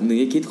นผมถึง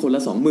จะคิดคนล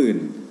ะ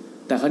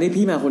 20,000 แต่คราวนี้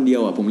พี่มาคนเดีย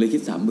วผมเลยคิ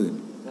ด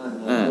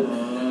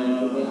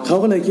 30,000เขา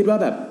ก็เลยคิดว่า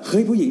แบบเฮ้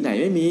ยผู้หญิงไหน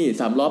ไม่มี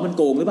3 ล้อมัน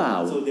โกงหรือเปล่า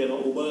สูตรเดียวกับ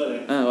Uber เลย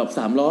แบบ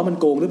3 ล้อมัน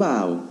โกงหรือเปล่า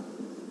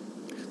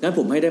งั้นผ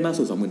มให้ได้มาก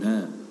สุด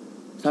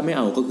 25,000 ถ้าไม่เ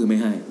อาก็คือไม่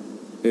ให้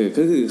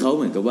ก็คือเขาเ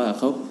หมือนกับว่า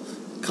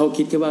เขา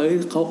คิดแค่ว่า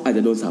เขาอาจจ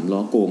ะโดน3 ล้อ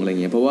โกงอะไร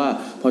เงี้ยเพราะว่า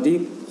พอที่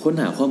ค้น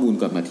หาข้อมูล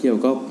ก่อนมาเที่ยว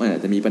ก็อา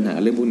จจะมีปัญหา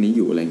เรื่องพวกนี้อ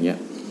ยู่อะไรเงี้ย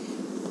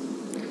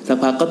สัก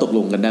พักก็ตกล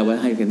งกันได้ว่า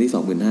ให้กันที่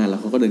 25,000 แล้ว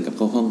เขาก็เดินกลับเ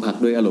ข้าห้องพัก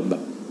ด้วยอารมณ์แบ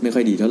บไม่ค่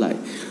อยดีเท่าไหร่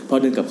พอ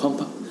เดินกลับห้อง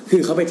พักคื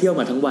อเขาไปเที่ยว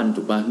มาทั้งวัน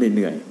ถูกป่ะเห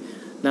นื่อย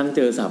ๆ นั่งเจ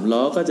อ3ล้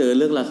อก็เจอ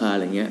เรื่องราคาอะ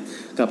ไรเงี้ย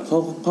กับ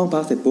ห้องพั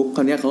กเสร็จปุ๊บคร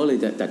าวนี้เขาเลย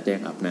จะจัดแจง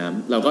อาบน้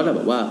ำเราก็แ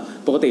บบว่า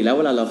ปกติแล้วเ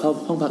วลาเราเข้า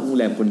ห้องพักโรง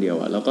แรมคนเดียว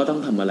อ่ะเราก็ต้อง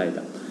ทำอะไรแบ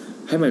บ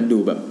ให้มันดู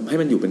แบบให้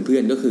มันอยู่เป็นเพื่อ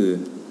นก็คือ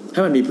ใ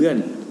ห้มันมีเพื่อน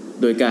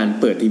โดยการ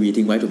เปิดทีวี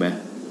ทิ้งไว้ถูกไหม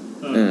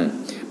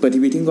เปิดที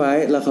วีทิ้งไว้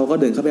แล้วเขาก็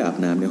เดินเข้าไปอาบ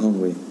น้ำในห้อง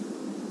เว้ย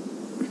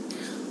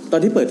ตอน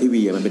ที่เปิดที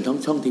วีมันเป็น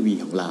ช่องทีวี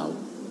ของเรา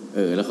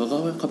แล้วเขาก็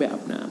เข้าไปอา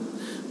บน้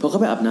ำพอเข้า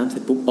ไปอาบน้ำเสร็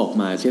จปุ๊บออก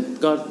มาเช็ด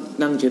ก็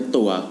นั่งเช็ด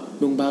ตัว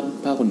นุ่ง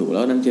ผ้าขนหนูแล้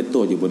วนั่งเช็ดตั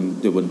วอยู่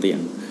บนเตียง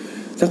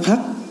สักพัก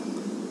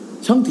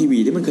ช่องทีวี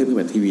ที่มันเคยเป็นแ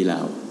บบทีวีลา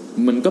ว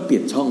มันก็เปลี่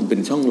ยนช่องเป็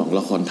นช่องหลอง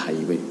ละครไทย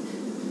เว้ย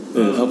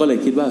เขาก็เลย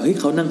คิดว่าเฮ้ย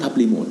เขานั่งทับ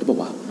รีโมทหรือเปล่า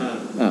วะ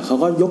เขา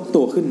ก็ยก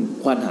ตัวขึ้น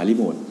ควานหารี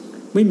โมท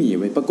ไม่มี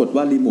เว้ยปรากฏ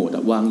ว่ารีโมท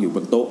วางอยู่บ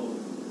นโต๊ะ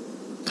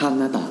ข้าง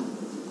หน้าต่าง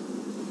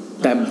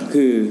แต่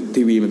คือ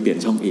ทีวีมันเปลี่ยน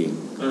ช่องเอง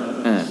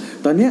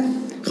ตอนเนี้ย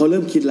เขาเ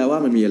ริ่มคิดแล้วว่า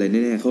มันมีอะไรแ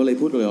น่ๆเขาเลย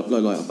พูดลอย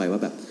ๆออกไปว่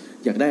าแบบ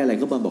อยากได้อะไร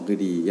ก็มาบอก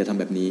ดีๆอย่าทำ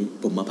แบบนี้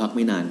ผมมาพักไ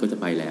ม่นานก็จะ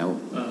ไปแล้ว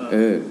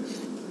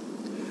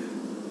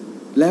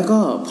แล้วก็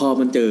พอ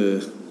มันเ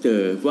จ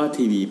อว่า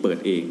ทีวีเปิด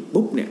เอง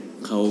ปุ๊บเนี่ย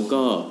เขา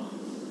ก็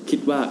คิด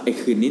ว่าไอ้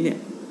คืนนี้เนี่ย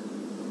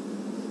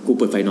กูเ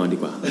ปิดไฟนอนดี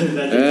กว่า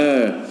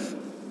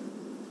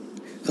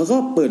เขาก็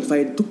เปิดไฟ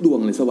ทุกดวง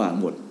เลยสว่าง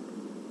หมด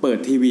เปิด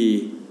ทีวี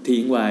ทิ้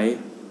งไว้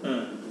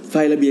ไฟ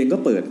ระเบียงก็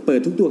เปิด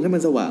ทุกดวงให้มั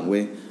นสว่างเว้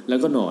ยแล้ว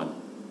ก็นอน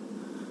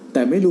แ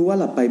ต่ไม่รู้ว่า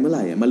หลับไปเมื่อไห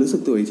ร่มารู้สึ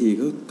กตัวอีกที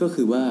ก็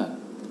คือว่า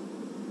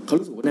เขา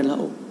รู้สึกว่าแน่นหน้า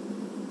อก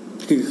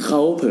คือเข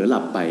าเผลอหลั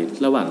บไป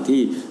ระหว่างที่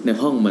ใน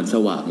ห้องมันส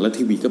ว่างแล้ว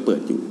ทีวีก็เปิ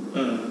ดอยู่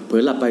เผล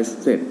อหลับไป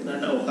เสร็จ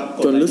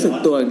จนรู้สึก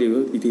ตัว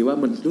อีกทีว่า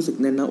มันรู้สึก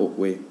แน่นหน้าอก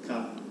เว้ย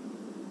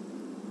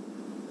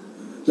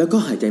แล้วก็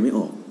หายใจไม่อ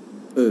อก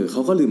เข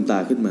าก็ลืมตา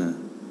ขึ้นมา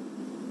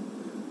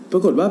ปร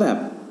ากฏว่าแบบ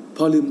พ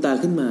อลืมตา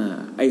ขึ้นมา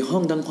ไอ้ห้อ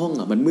งทั้งห้อง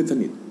มันมืดส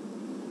นิท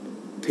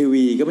ที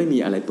วีก็ไม่มี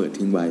อะไรเปิด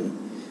ทิ้งไว้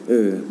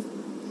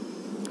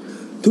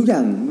ทุกอย่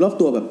างรอบ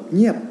ตัวแบบเ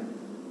งียบ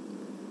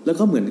แล้ว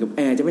ก็เหมือนกับแ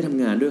อร์จะไม่ท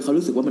ำงานด้วยเขา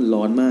รู้สึกว่ามัน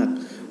ร้อนมาก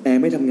แอ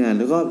ร์ไม่ทำงาน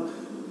แล้ว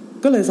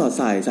ก็เลยสอด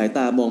สายต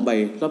ามองไป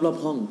รอบ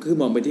ๆห้องคือ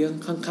มองไปที่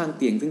ข้างๆเ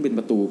ตียงซึ่งเป็นป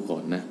ระตูก่อ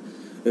นนะ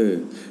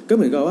ก็เ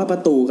หมือนกับว่าปร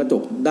ะตูกระจ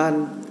กด้าน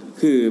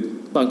คือ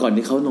ตอนก่อน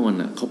ที่เขานอน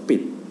อ่ะเขาปิด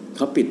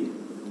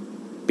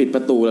ป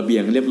ระตูระเบีย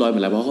งเรียบร้อยหม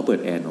ดแล้วเพราะเขาเปิด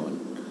แอร์นอน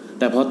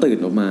แต่พอตื่น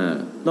ออกมา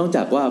นอกจ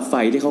ากว่าไฟ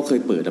ที่เขาเคย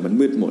เปิดมัน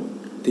มืดหมด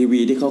ทีวี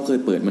ที่เขาเคย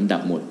เปิดมันดั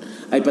บหมด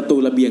ไอประตู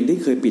ระเบียงที่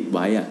เคยปิดไ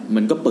ว้อ่ะ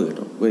มันก็เปิด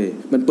เว้ย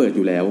มันเปิดอ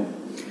ยู่แล้ว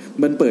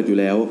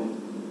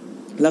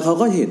แล้วเขา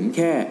ก็เห็นแ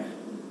ค่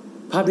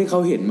ภาพที่เขา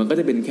เห็นมันก็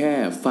จะเป็นแค่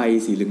ไฟ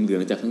สีเหลือ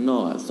งๆจากข้างนอ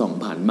กส่อง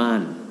ผ่านม่า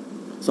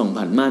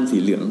นสี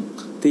เหลือง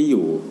ที่อ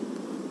ยู่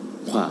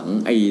ขวาง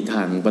ไอท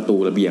างประตู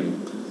ระเบียง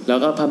แล้ว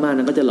ก็ผ้าม่าน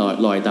นั้นก็จะ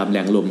ลอยตามแร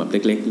งลมแบบเ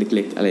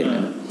ล็กๆอะไรอย่างเ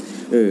งี้ย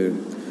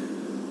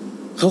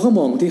เขาก็ม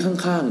องที่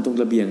ข้างๆตรง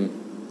ระเบียง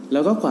แล้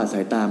วก็กวาดส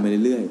ายตาไป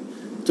เรื่อย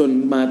ๆจน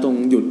มาตรง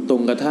หยุดตร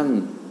งกระทั่ง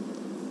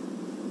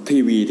ที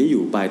วีที่อ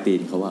ยู่ปลายตี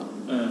นเขาอะ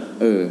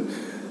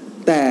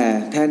แต่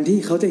แทนที่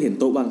เขาจะเห็น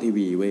โต๊ะวางที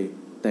วีเว้ย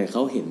แต่เข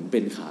าเห็นเป็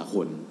นขาค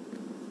น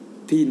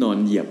ที่นอน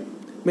เหยียบ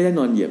ไม่ได้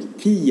นอนเหยียบ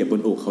ที่เหยียบบ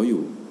นอกเขาอ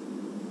ยู่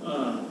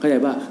เข้าใจ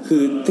ป่ะคื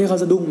อที่เขา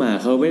สะดุ้งมา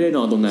เขาไม่ได้น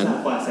อนตรงนั้น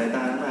กวาดสายต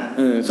ามา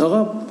เขาก็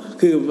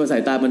คือสา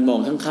ยตามันมอง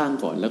ข้าง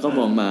ๆก่อนแล้วก็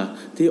มองมา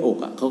ที่อก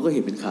อ่ะเขาก็เห็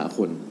นเป็นขา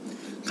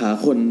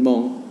คนมอง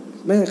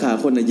ไม่ใช่ขา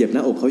คนนะเหยียบหน้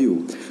าอกเขาอยู่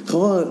เขา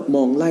ก็ม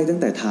องไล่ตั้ง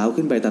แต่เท้า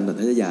ขึ้นไปตามสัญ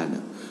ชาตญาณอ่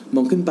ะม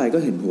องขึ้นไปก็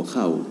เห็นหัวเ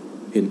ข่า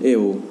เห็นเอ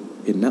ว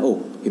เห็นหน้าอก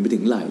เห็นไปถึ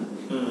งไหล่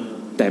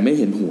แต่ไม่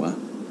เห็นหัว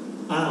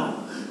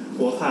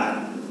หัวขาด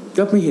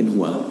ก็ไม่เห็น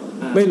หัว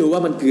ไม่รู้ว่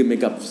ามันกลืนไป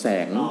กับแส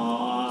ง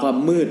ความ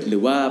มืดหรื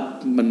อว่า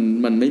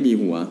มันไม่มี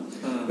หัว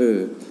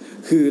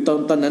คือ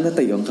ตอนนั้นส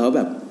ติของเขาแ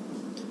บบ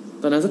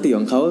ตอนนั้นสติข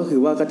องเขาก็คื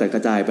อว่ากระจัดกร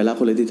ะจายไปแล้ว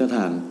คนละทิศท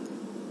าง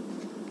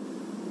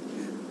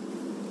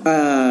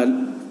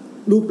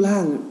รูปร่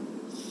าง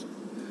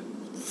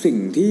สิ่ง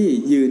ที่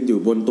ยืนอยู่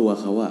บนตัว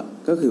เขาอ่ะ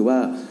ก็คือว่า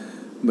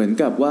เหมือน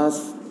กับว่า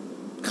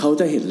เขา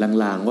จะเห็นล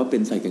างๆว่าเป็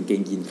นใส่กางเก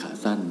งยีนขา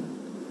สั้น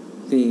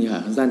จริงๆขา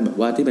สั้นแบบ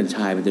ว่าที่เป็นช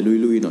ายมันจะ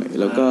ลุยๆหน่อย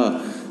แล้วก็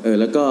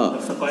แล้วก็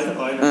สกอย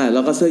แล้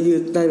วก็เสื้อยื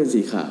ดได้เป็น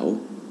สีขาว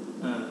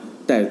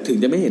แต่ถึง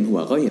จะไม่เห็นหัว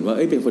ก็เห็นว่า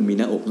เป็นคนมีห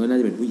น้าอกก็น่า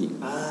จะเป็นผู้หญิง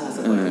ส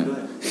กอยด้ว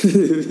ย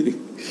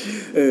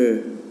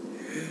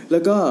แล้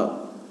วก็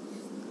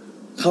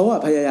เขา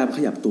พยายามข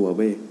ยับตัวเ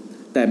ว้ย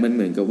แต่มันเห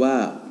มือนกับว่า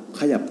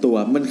ขยับตัว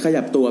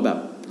แบบ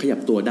ขยับ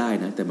ตัวได้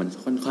นะแต่มัน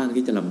ค่อนข้าง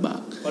ที่จะลำบาก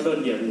เพราะโดน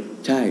เหยียบอยู่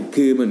ใช่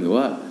คือเหมือนกับ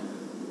ว่า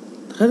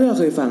ถ้าเรา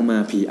เคยฟังมา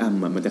ผีอ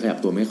ำมันจะขยับ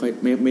ตัวไม่ค่อย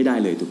ไม่ได้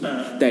เลยถูกไหม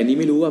แต่อันนี้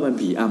ไม่รู้ว่ามัน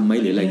ผีอำไหม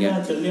หรืออะไรเงี้ย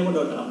จะเรียกว่าโด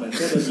นอำแ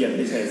ค่โดนเหยียบ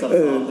เฉย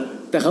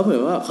ๆแต่เขาเหมือ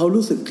นว่าเขา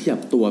รู้สึกขยับ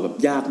ตัวแบบ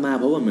ยากมาก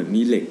เพราะว่าเหมือน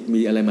มีเหล็ก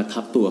มีอะไรมา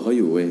ทับตัวเขา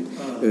อยู่เว้ย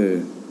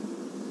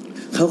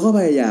เขาก็พ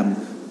ยายาม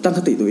ตั้งส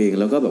ติตัวเอง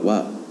แล้วก็แบบว่า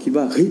คิด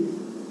ว่าเฮ้ย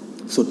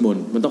สวดมน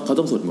ต์เขา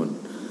ต้องสวดมนต์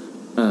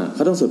เข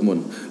าต้องสวดมน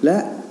ต์และ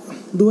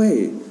ด้วย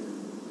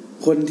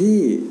คนที่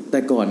แต่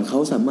ก่อนเขา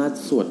สามารถ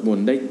สวดมน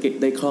ต์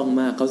ได้คล่อง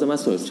มากเขาสามาร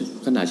ถสวด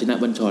ขณะชิน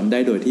บัญชรได้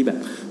โดยที่แบบ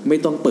ไม่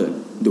ต้องเปิด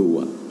ดู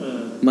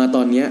มาต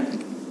อนเนี้ย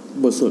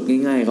บทสวด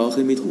ง่ายๆเขา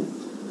ขึ้นไม่ถูก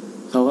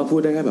เขาก็พูด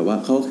ได้แค่แบบว่า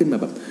เขาขึ้นมา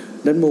แบบ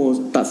นันโม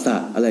ตัสสะ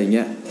อะไรอย่างเ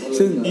งี้ย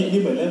ซึ่งนี่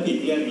เหมือนเรื่องผี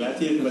เรื่องแล้ว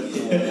ที่มัน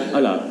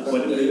เหรอ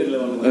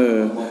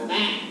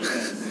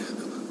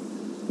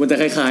มันจะ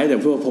คล้ายๆแต่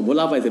พวกผมก็เ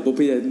ล่าไปเสร็จปุ๊บ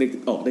พี่จะนึก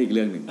ออกได้อีกเ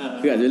รื่องนึง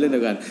คืออาจจะเรื่องเดี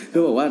ยวกันคื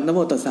อบอกว่านะโม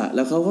ตัสสะแ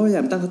ล้วเขาก็พยาย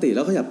ามตั้งสติแ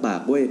ล้วก็ขยับปา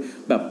กด้วย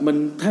แบบมัน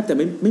แทบจะ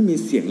ไม่มี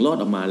เสียงรอด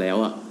ออกมาแล้ว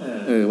อ่ะ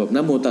แบบน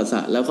ะโมตัสสะ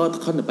แล้วก็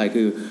ท่อนต่อไป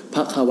คือภ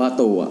ควะ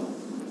โตอ่ะ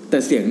แต่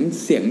เสี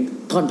ยง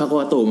ท่อนภค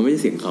วะโตมันไม่ใ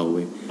ช่เสียงเขาเ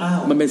ว้ย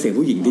มันเป็นเสียง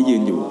ผู้หญิงที่ยื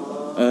นอยู่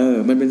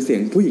มันเป็นเสียง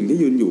ผู้หญิงที่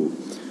ยืนอยู่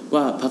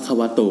ว่าภค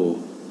วะโต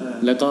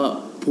แล้วก็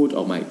พูดอ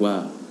อกมาอีกว่า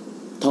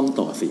ท่อง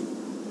ต่อสิ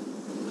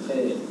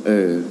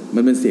มั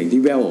นเป็นเสียง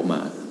ที่แว่วออกม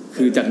า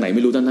คือจากไหนไ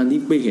ม่รู้ทั้งที่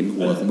ไม่เห็น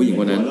หัวของผู้หญิง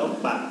คนนั้น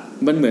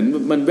มันเหมือน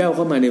มันแว่วเ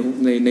ข้ามา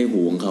ใน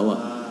หูของเขาอ่ะ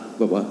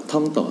แบบว่าท่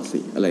องต่อสิ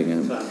อะไรเงี้ย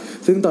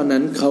ซึ่งตอนนั้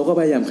นเขาก็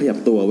พยายามขยับ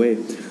ตัวเว้ย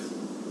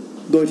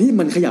โดยที่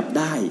มันขยับ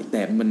ได้แ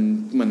ต่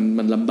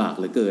มันลำบาก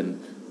เหลือเกิน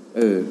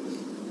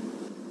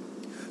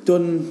จ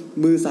น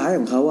มือซ้ายข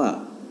องเขาอ่ะ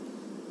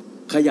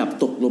ขยับ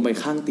ตกลงไป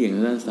ข้างเตียง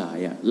ด้านซ้าย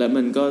อ่ะแล้ว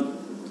มันก็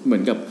เหมื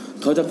อนกับ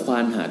เขาจะควา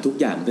นหาทุก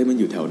อย่างที่มัน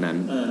อยู่แถวนั้น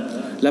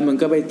แล้วมัน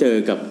ก็ไปเจอ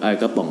กับ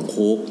กระป๋องโ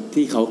ค้ก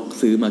ที่เขา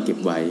ซื้อมาเก็บ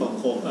ไว้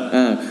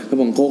กระ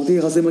ป๋องโค้กที่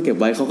เขาซื้อมาเก็บ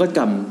ไว้เขาก็ก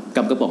ำ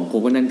กระป๋องโค้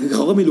กนั้นคือเข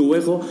าก็ไม่รู้ว่า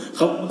เ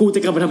ขากูจะ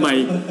กำมาทำไม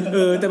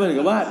แต่เหมือน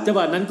กับว่าจังหว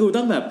ะนั้นกู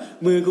ต้องแบบ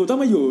มือกูต้อง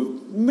มาอยู่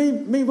ไ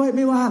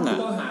ม่ว่างอ่ะ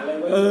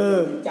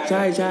ใ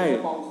ช่ใช่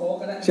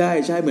ใช่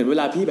ใช่เหมือนเว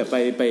ลาพี่แบบไ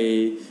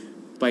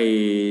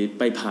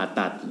ปผ่า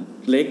ตัด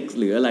เล็ก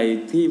หรืออะไร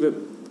ที่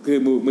คือ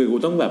มือกู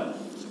ต้องแบบ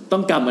ต้อ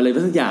งกำอะไร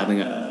สักอย่างนึง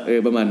อ่ะ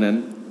ประมาณนั้น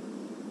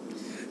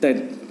แต่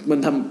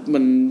มั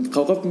นเข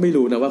าก็ไม่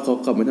รู้นะว่าเขา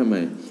กำไว้ทำไม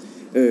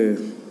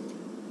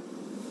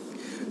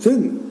ซึ่ง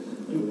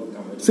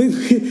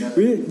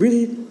วิ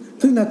ธี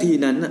ซึ่งนาที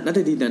นั้น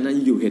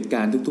อยู่เหตุก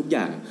ารณ์ทุกๆอ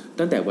ย่าง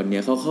ตั้งแต่วันนี้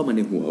เขาเข้ามาใน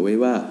หัวไว้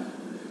ว่า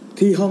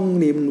ที่ห้อง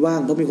นี้มันว่า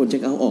งเพราะมีคนเช็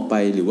คเอาท์ออกไป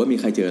หรือว่ามี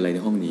ใครเจออะไรใน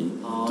ห้องนี้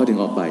เขาถึง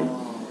ออกไป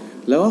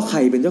แล้วก็ใคร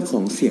เป็นเจ้าขอ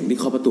งเสียงที่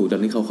เคาะประตูตอ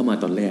นที่เขาเข้ามา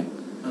ตอนแรก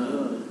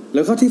แ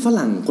ล้วก็ที่ฝ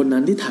รั่งคนนั้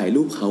นที่ถ่าย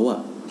รูปเขาอ่ะ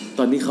ต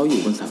อนนี้เขาอยู่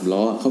บน3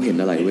 ล้อเขาเห็น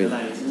อะไรเว้ย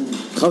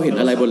เขาเห็น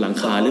อะไรบนหลัง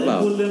คาหรือเปล่า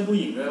พูดเรื่องผู้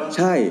หญิงด้วยว่าใ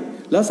ช่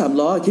แล้ว3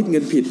 ล้อคิดเงิ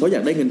นผิดเพราะอย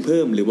ากได้เงินเ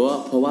พิ่มหรือว่า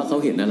เพราะว่าเขา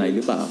เห็นอะไรห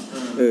รือเปล่า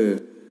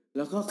แ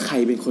ล้วก็ใคร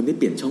เป็นคนที่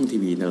เปลี่ยนช่องที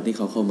วีตอนที่เ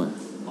ขาเข้ามา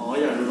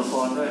อยากดูละค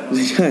รด้วยไ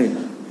ม่ใช่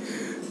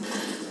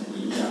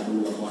อยากดู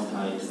ละครไท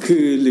ยคื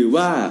อหรือ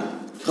ว่า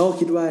เขา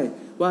คิด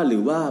ว่าหรื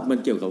อว่ามัน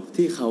เกี่ยวกับ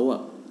ที่เขาอ่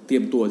ะเตรี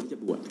ยมตัวที่จะ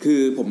บวชคือ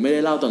ผมไม่ได้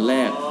เล่าตอนแร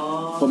ก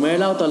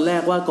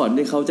ว่าก่อน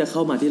ที่เขาจะเข้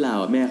ามาที่ลาว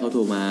แม่เขาโท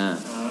รมา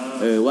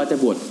ว่าจะ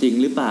บวชจริง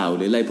หรือเปล่าห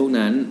รืออะไรพวก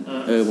นั้น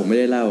ผมไม่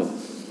ได้เล่า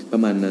ปร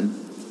ะมาณนั้น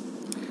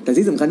แต่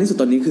ที่สำคัญที่สุด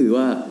ตอนนี้คือ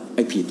ว่าไ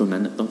อ้ผีตรงนั้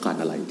นต้องการ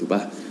อะไรถูกป่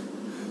ะ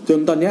จน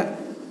ตอนเนี้ย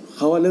เ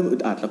ขาเริ่มอึ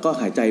ดอัดแล้วก็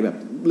หายใจแบบ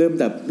เริ่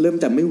ม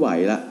จะไม่ไหว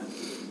ละ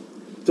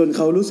จนเ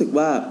ขารู้สึก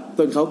ว่าจ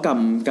นเขาก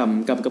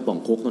ำกระป๋อง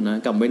โค้กตรงนั้น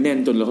กำไว้แน่น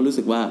จนเขารู้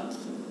สึกว่า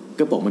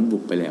กระป๋องมันบุ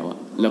บไปแล้วอะ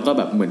แล้วก็แ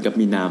บบเหมือนกับ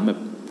มีน้ำแบบ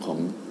ของ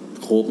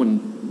โค้ก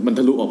มันท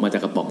ะลุออกมาจา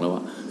กกระป๋องแล้วอ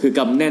ะคือก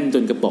ำแน่นจ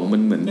นกระป๋องมั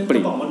นเหมือนป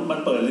ริ่งกระป๋องมัน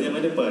เปิดหรือยังไ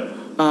ม่ได้เปิด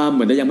เห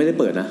มือนจะยังไม่ได้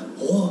เปิดนะ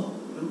โอ้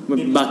มัน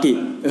บากิ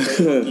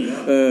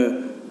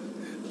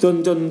จ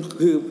น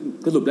คือ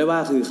สรุปได้ว่า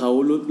คือเขา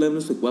เริ่ม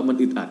รู้สึกว่ามัน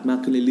อึดอัดมาก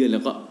ขึ้นเรื่อยๆแล้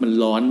วก็มัน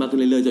ร้อนมากขึ้น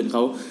เรื่อยๆจนเข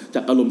าจ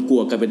ากอารมณ์กลั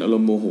วกลายเป็นอาร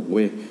มณ์โมโหเ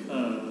ว้ย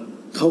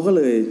เขาก็เ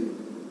ลย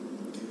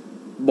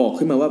บอก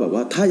ขึ้นมาว่าแบบว่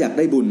าถ้าอยากไ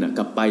ด้บุญน่ะก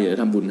ลับไปเดี๋ยวจะ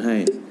ทำบุญให้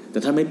แต่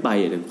ถ้าไม่ไป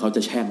เดี๋ยวเขาจ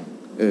ะแช่ง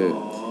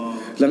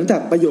หลังจาก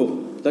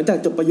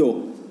จบประโยค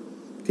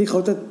ที่เขา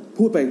จะ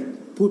พูด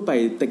ไป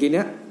ตะกี้เ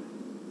นี้ย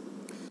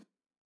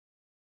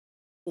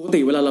ปกติ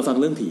เวลาเราฟัง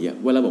เรื่องผีอ่ะ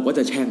เวลาบอกว่า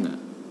จะแช่งอ่ะ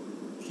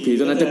ผี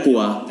ตัวนั้นจะกลั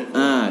ว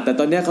แต่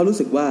ตอนนี้เขารู้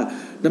สึกว่า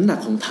น้ำหนัก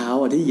ของเท้า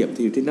อ่ะที่เหยียบ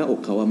ที่หน้าอก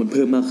เขาอ่ะมันเ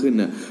พิ่มมากขึ้น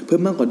น่ะเพิ่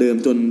มมากกว่าเดิม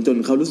จน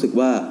เขารู้สึก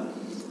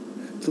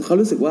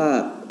ว่า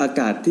อา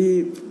กาศ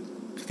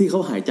ที่เขา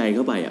หายใจเ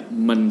ข้าไปอ่ะ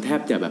มันแทบ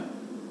จะแบบ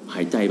ห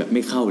ายใจแบบไ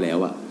ม่เข้าแล้ว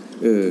อ่ะ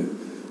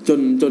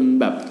จน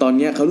แบบตอน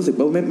นี้เขารู้สึก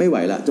ว่าไม่ไหว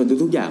ละจน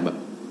ทุกอย่างแบบ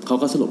เขา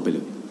ก็สลบไปเล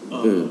ย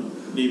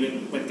ดีเ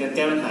ป็นการแ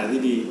ก้ปัญหาที่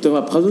ดีจนแบ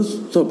บเขา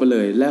สลบไปเล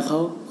ยแล้วเขา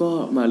ก็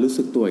มารู้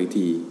สึกตัวอีก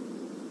ที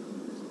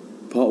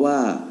เพราะว่า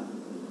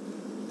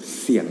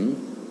เสียง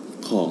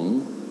ของ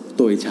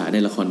ตัวอิจฉาใน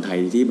ละครไทย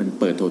ที่มัน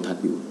เปิดโทรทัศ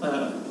น์อยู่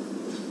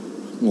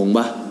งงป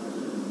ะ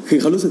คือ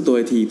เขารู้สึกตัว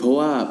อีกทีเพราะ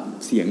ว่า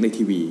เสียงใน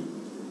ทีวี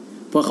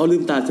พอเขาลื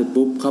มตาเสร็จ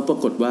ปุ๊บเขาปรา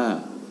กฏว่า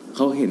เข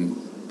าเห็น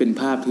เป็น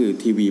ภาพคือ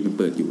ทีวีมัน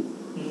เปิดอยู่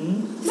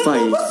ไฟ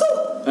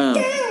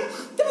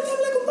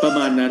ประม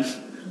าณนั้น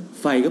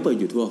ไฟก็เปิด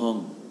อยู่ทั่วห้อง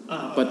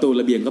ประตู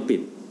ระเบียงก็ปิ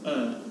ด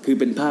คือ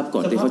เป็นภาพก่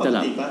อนที่เขาจะห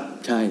ลับ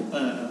ใช่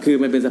คือ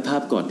มันเป็นสภา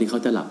พก่อนที่เขา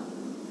จะหลับ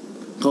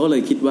เขาก็เล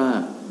ยคิดว่า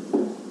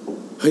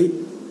เฮ้ย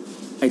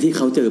ไอ้ที่เ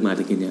ขาเจอมาต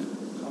ะกี้เนี่ย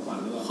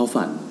เขา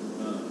ฝัน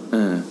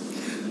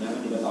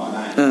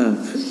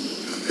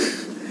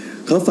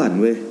เขาฝัน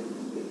เว้ย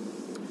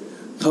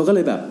เขาก็เล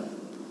ยแบบ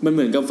มันเห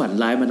มือนกับฝัน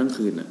ร้ายมาทั้ง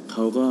คืนอ่ะเข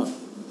าก็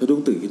สะดุ้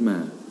งตื่นขึ้นมา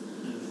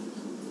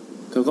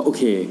เขาก็โอเ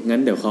คงั้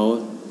นเดี๋ยวเขา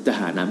จะ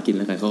หาน้ำกินแ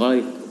ล้วกันเขาก็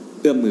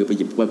เอื้อมมือไปห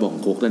ยิบกระป๋อง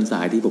โค้กด้านซ้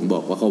ายที่ผมบอ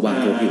กว่าเขาวาง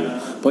โค้กอยู่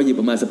พอหยิบ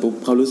ออกมาเสร็จปุ๊บ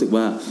เขารู้สึก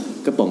ว่า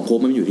กระป๋องโค้ก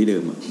มันอยู่ที่เดิ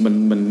มอ่ะ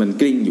มัน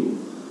กลิ้งอยู่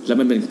แล้ว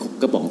มันเป็น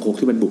กระป๋องโค้ก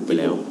ที่มันบุบไป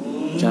แล้ว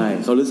ใช่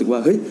เขารู้สึกว่า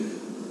เฮ้ย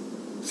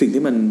สิ่ง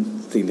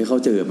ที่เขา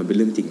เจอมันเป็นเ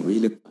รื่องจริงไม่ใ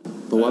ช่เรื่อง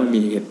เพราะว่ามัน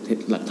มีเห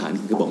ตุหลักฐาน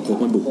คือกระป๋องโค้ก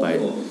มันบุกไป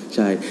ใ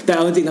ช่แต่เอ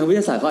าจริงทางวิท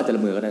ยาศาสตร์เขาอาจจะล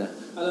ะเมอก็ได้นะ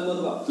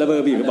ละเม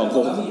อบีบกระป๋องโ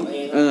ค้ก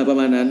ประ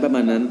มาณนั้นประม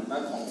าณนั้น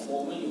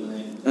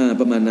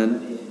ประมาณนั้น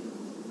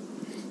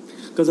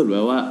ก็สรุปแ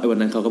ล้วว่าไอ้วัน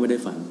นั้นเขาก็ไม่ได้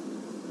ฝัน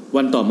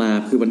วันต่อมา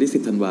คือวันที่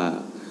10 ธันวา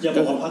อย่าบ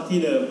อกว่าพักที่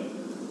เดิม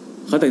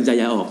เขาตัดใจ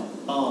ย้ายออก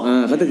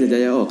เขาตัดใจย้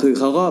ายออกคือ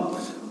เขาก็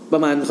ปร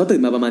ะมาณเขาตื่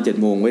นมาประมาณ 7:00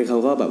 นเว้ยเขา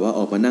ก็แบบว่าอ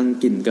อกมานั่ง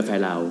กินกาแฟ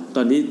ลาวต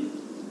อนที่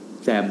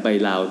แจมไป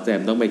ลาวแจม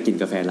ต้องไปกิน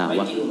กาแฟลาว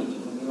วะ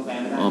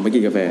ไม่กิ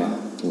นกาแฟ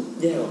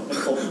แย่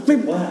ไม่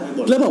ว่า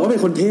แล้วบอกว่าเป็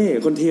นคนเ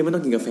ท่ไม่ต้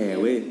องกินกาแฟ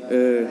เว้ย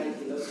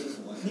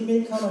นี่ไม่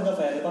เข้าร้านกาแ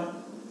ฟเลยป่ะ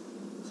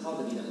เข้าแ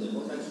ต่กินอย่างอื่นพ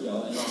วกชาเขียว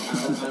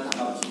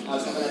เอา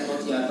ช็อกโกแลตโม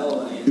จิอาโต้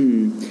อะไร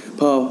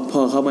พอ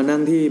เขามานั่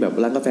งที่แบบ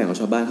ร้านกาแฟของ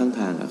ชาวบ้านข้าง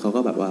ทางอ่ะเขาก็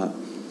แบบว่า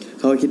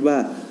เขาคิดว่า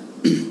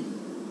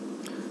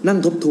นั่ง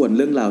ทบทวนเ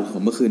รื่องราวขอ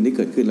งเมื่อคืนที่เ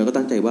กิดขึ้นแล้วก็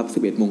ตั้งใจว่า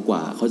 11:00 นกว่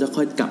าเขาจะ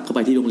ค่อยกลับเข้าไป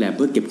ที่โรงแรมเ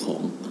พื่อเก็บขอ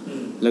ง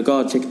แล้วก็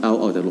เช็คเอา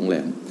ท์ออกจากโรงแร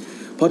ม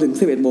พอถึง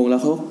 11:00 นแล้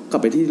วเขากลั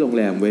บไปที่โรงแ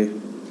รมเว้ย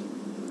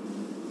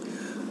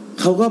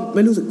เขาก็ไ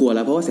ม่รู้สึกกลัวแ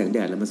ล้วเพราะว่าแสงแด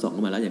ดมันส่องเข้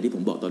ามาแล้วอย่างที่ผ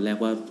มบอกตอนแรก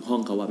ว่าห้อ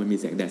งเขาว่ามันมี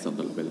แสงแดดส่อง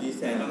ตลอดเวลามี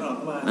แสงออก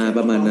มาป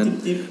ระมาณ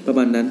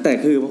นั้นแต่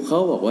คือเขา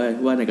บอก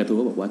ว่าในการ์ตูนเ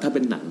ขาบอกว่าถ้าเ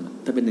ป็นหนัง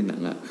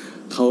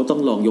เขาต้อง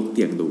ลองยกเ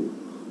ตียงดู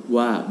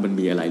ว่ามัน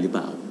มีอะไรหรือเป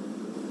ล่า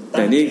แ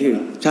ต่นี่คือ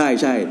ใช่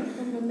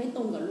มันไม่ต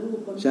รงกับรูป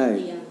บนเ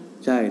ตียง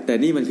ใช่แต่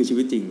นี่มันคือชี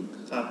วิตจริง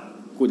ครับ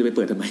กูจะไปเ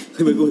ปิดทำไม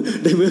เมื่อ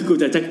กู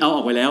จะเช็คเอาท์อ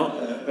อกไปแล้ว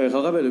เขา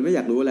ก็ไม่อย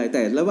ากรู้อะไรแ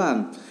ต่ระหว่าง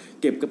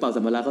เก็บกระเป๋าสั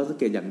มภาระเขาสัง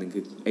เกตอย่างหนึ่งคื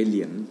อไอเห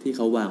รียญที่เ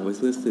ขาวางไว้เ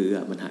พื่อซื้อ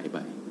มันหายไป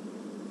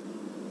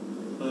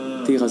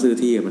ที่เขาซื้อ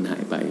ที่มันหา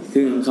ยไป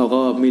ซึ่งเขา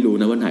ก็ไม่รู้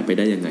นะว่าหายไป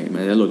ได้ยังไงมัน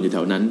จะหล่นอยู่แถ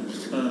วนั้น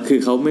คือ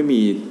เขาไม่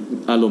มี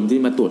อารมณ์ที่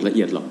มาตรวจละเ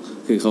อียดหรอก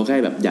คือเขาแค่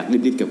แบบอยาก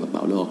รีบๆเก็บกระเป๋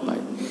าแล้วออกไป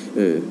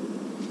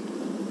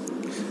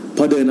พ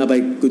อเดินเอาไป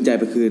กุญแจ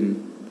ไปคืน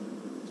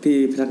ที่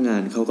พนักงา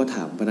นเขาก็ถ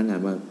ามพนักงาน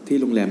ว่าที่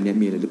โรงแรมนี้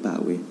มีอะไรหรือเปล่า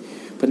เว้ย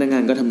พนักงา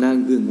นก็ทำหน้า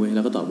อึ้งเว้ยแ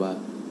ล้วก็ตอบว่า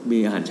มี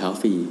อาหารเช้า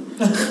ฟรี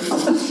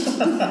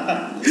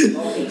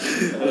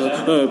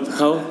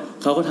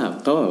เขาก็ถาม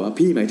เขาแบบว่า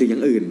พี่หมายถึงอย่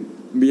างอื่น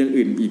มีอย่าง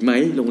อื่นอีกไหม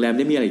โรงแรม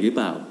นี้มีอะไรหรือเ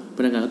ปล่าพ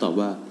นักงานก็ตอบ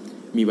ว่า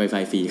มี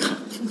Wi-Fi ฟรีครับ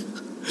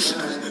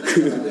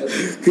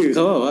คือเข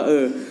าบอกว่า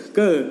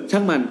ก็ช่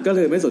างมันก็เล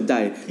ยไม่สนใจ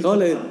เขา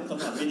เลยค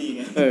ำถามไม่ดีไ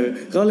ง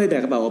เขาเลยแบ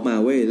กกระเป๋าออกมา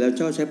เว้ยแล้ว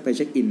ชอบไปเ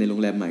ช็คอินในโร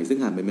งแรมใหม่ซึ่ง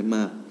ห่างไปไม่ม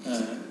าก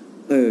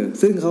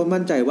ซึ่งเขา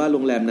มั่นใจว่าโร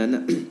งแรมนั้น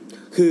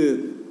คือ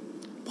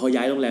พอ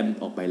ย้ายโรงแรม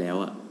ออกไปแล้ว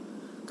อ่ะ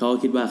เขา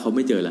คิดว่าเขาไ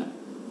ม่เจอละ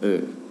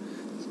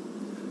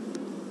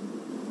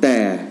แต่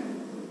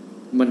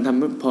มันท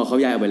ำพอเขา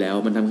ย้ายออกไปแล้ว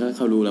มันทำให้เ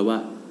ขารู้แล้วว่า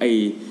ไอ้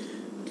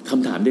ค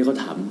ำถามที่เขา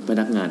ถามพ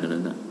นักงาน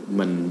นั้นน่ะ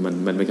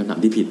มันเป็นคำถาม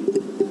ที่ผิด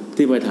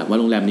ที่ไปถามว่า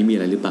โรงแรมนี้มีอ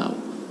ะไรหรือเปล่า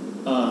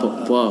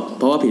เ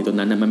พราะว่าผีตัว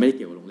นั้นน่ะมันไม่ได้เ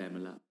กี่ยวกับโรงแรมมั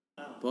นละ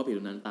เพราะว่าผี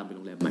ตัวนั้นตามไปโ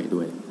รงแรมใหม่ด้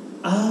วย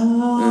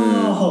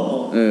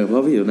เพรา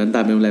ะผีตัวนั้นต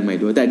ามไปโรงแรมใหม่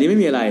ด้วยแต่นี้ไม่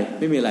มีอะไ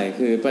ร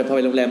คือพอไป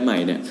โรงแรมใหม่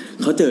เนี่ย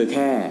เขาเจอแ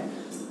ค่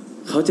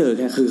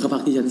คือเขาพั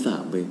กที่ชั้น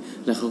3ไป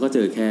แล้วเขาก็เจ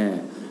อแค่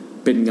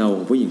เป็นเงาข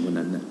องผู้หญิงคน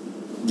นั้นน่ะ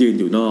ยืน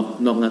อยู่น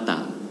อกหน้าต่า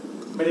ง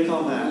ไม่ได้เข้า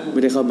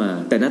มา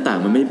แต่หน้าต่าง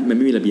มันไ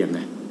ม่มีระเบียงไง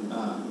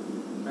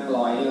นั่งล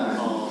อยนี่แหละ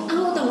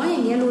แต่ว่าอย่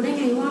างเงี้ยรู้ได้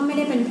ไงว่าไม่ไ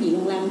ด้เป็นผีโร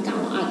งแรมเก่า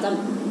อาจจะ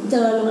เจ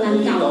อโรงแรม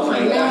เก่าครั้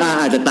งแรก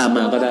อาจจะตามม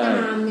าก็ได้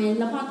ตามไง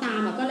แล้วพอตาม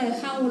ก็เลย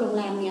เข้าโรงแ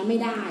รมเนี้ยไม่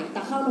ได้แ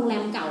ต่เข้าโรงแร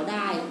มเก่าไ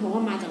ด้เพราะว่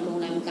ามาจากโรง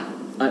แรมเก่า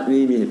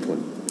นี่มีเหตุผล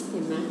เ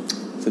ห็นไหม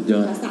สุดยอ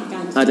ด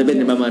อาจจะเป็น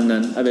ประมาณนั้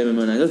น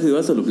ก็คือว่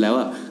าสรุปแล้ว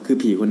อ่ะคือ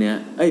ผีคนเนี้ย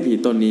ผี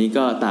ตนนี้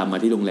ก็ตามมา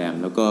ที่โรงแรม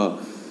แล้ว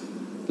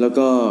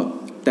ก็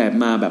แต่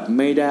มาแบบ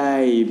ไม่ไ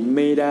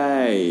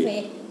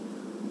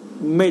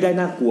ด้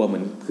น่ากลัวเหมื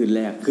อนคืนแ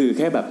รกคือแ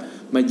ค่แบบ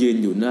มายืน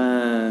อยู่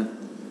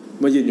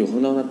ข้า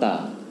งนอกหน้าต่า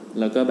ง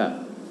แล้วก็แบบ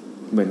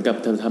เหมือนกับ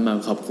ทำมา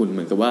ขอบคุณเห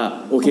มือนกับว่า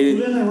โอเค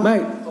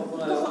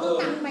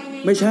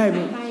ไม่ใ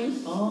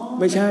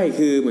ช่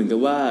คือเหมือนกับ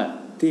ว่า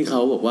ที่เขา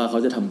บอกว่าเขา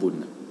จะทำบุญ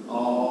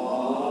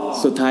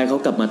สุดท้ายเขา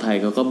กลับมาไทย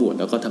เขาก็บวช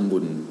แล้วก็ทำบุ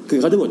ญคือ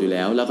เขาจะบวชอยู่แ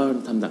ล้วก็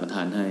ทำสังฆท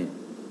านให้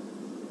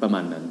ประมา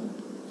ณนั้น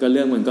ก็เ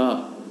รื่องมันก็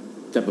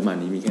จะประมาณ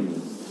นี้มีแค่นี้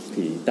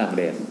ผีต่างแ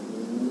ดน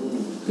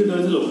คือโด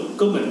ยสรุป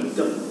ก็เหมือน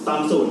กับตา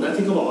มสูตรนะ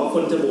ที่เขาบอกว่าค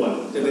นจะบวช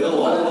จะเป็นต้อง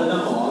บวช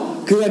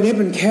คืออันนี้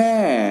เป็น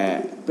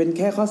แ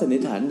ค่ข้อสันนิ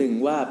ษฐานหนึ่ง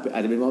ว่าอา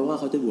จจะเป็นเพราะว่า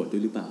เขาจะบวชด้ว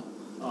ยหรือเปล่า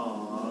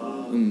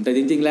แต่จ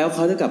ริงๆแล้วเข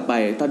าจะกลับไป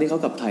ตอนนี้เขา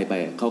กลับไทยไป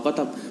เขาก็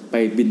ต้องไป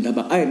บิณฑบ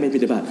าตไม่บิ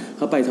ณฑบาตเ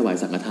ขาไปถวาย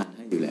สังฆทานใ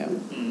ห้อยู่แล้ว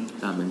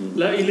ตามนี้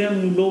แล้วไอ้เรื่อง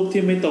รูป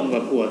ที่ไม่ตรงกั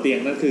บหัวเตียง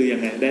นั่นคือยั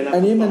งไงได้รับอั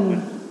นนี้มัน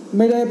ไ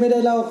ม่ได้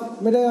เล่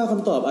าค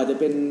ำตอบอาจจะ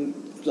เป็น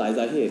หลายส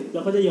าเหตุแล้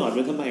วเขาจะหยอดไ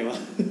ว้ทำไมวะ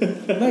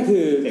ไม่คื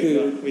อ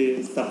มี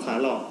สับขา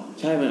หลอก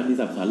ใช่มันมี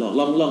สับขาหลอก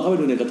ลองเข้าไป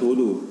ดูในกระทู้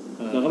ดู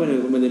ลองเข้าไปดู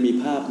มันจะมี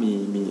ภาพ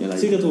มีอะไร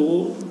ชื่อกระทู้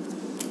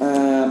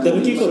แต่เ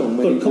มื่อกี้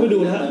กดเข้าไปดู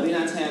แล้วพี่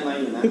นัทแชร์มา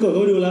อยู่นะพี่กดเข้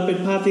าไปดูแล้วเป็น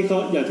ภาพที่เขา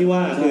อย่างที่ว่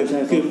า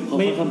คือ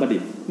ไม่ทำประดิ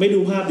ษฐ์ไม่ดู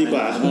ภาพดีก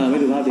ว่าไม่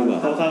ดูภาพดีกว่า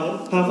ภ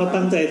าพเขา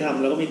ตั้งใจท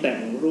ำแล้วก็มีแต่ง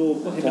รูป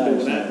ให้มันดู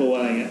น่ากลัวอ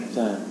ะไรเงี้ยใ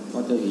ช่ก็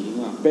เจอผี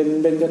ว่าเ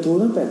ป็นกระทู้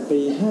ตั้งแต่ปี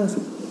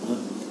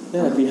50น่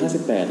าจะปี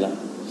58แล้ว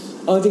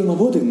เอาจริงมา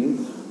พูดถึง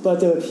พอ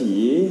เจอผี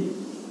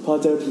พอ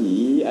เจอผี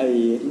ไอ้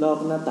นอก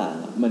หน้าต่าง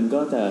มัน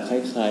ก็จะค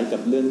ล้ายๆกั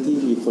บเรื่องที่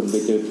มีคนไป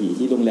เจอผี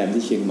ที่โรงแรม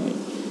ที่เชียงใหม่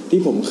ที่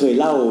ผมเคย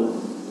เล่า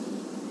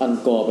อัง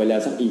กอร์ไปแล้ว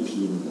สัก EP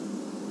นึง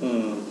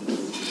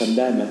จำไ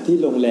ด้ไหมที่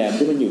โรงแรม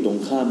ที่มันอยู่ตรง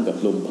ข้ามกับ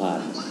ลมพา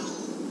น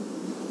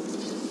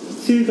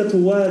ชื่อกระ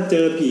ทู้ว่าเจ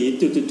อผี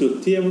จุด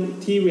ๆ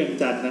ที่เวียง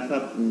จันทร์นะครั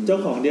บเจ้า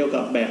ของเดียว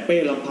กับแบกเป้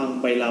ลำพัง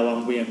ไปลาวัง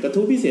เวียงกระ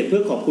ทู้พิเศษเพื่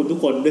อขอบคุณทุก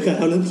คนด้วยการ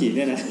เล่าเรื่องผีเ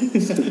นี่ยนะ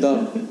ถูกต้อง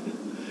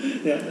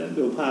เนี่ย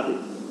ดูภาพดิ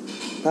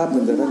ภาพมั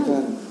นจะค่อนข้า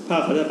งภา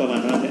พเขาจะประมาณ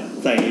ว่าเนี่ย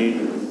ใส่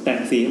แต่ง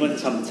สีให้มัน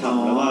ช้ำ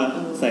ๆแล้วว่า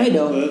ใส่เ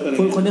ดี๋ยว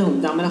คนนี้ผม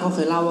จำไม่ได้เขาเค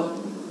ยเล่าว่า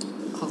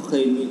เขาเค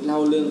ยเล่า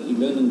เรื่องอีก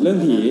เรื่องนึงเรื่อง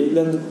ผีเ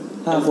รื่อง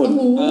5 คน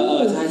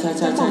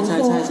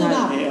ใช่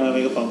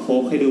มีกระป๋องโค้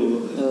กให้ดู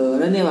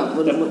แล้วเนี่ยแบบ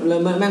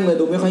แม่งเลย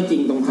ดูไม่ค่อยจริ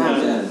งตรงภาพ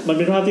เลยมันเ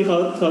ป็นภาพที่เ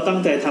ขาตั้ง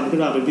ใจทำขึ้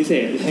นมาเป็นพิเศ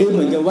ษคือเห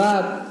มือนกับว่า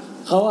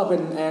เขาเป็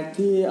นแอค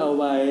ที่เอา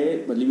ไว้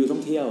เหมือนรีวิวท่อ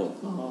งเที่ยว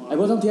ไอ้พ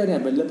วกท่องเที่ยวเนี่ย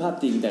เป็นเรื่องภาพ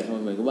จริงแต่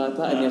เหมือนกับว่า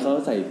ถ้าอันนี้เขา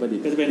ใส่ประดิษ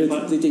ฐ์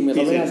จริงๆมันเข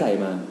าไม่ได้ใส่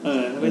มา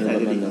ไม่ใส่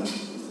จริง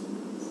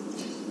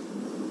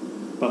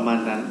ประมาณ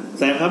นั้นแ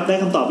ซมครับได้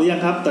คำตอบหรือยั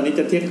งครับตอนนี้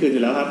จะเที่ยงคืนอ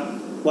ยู่แล้วครับ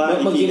ว่า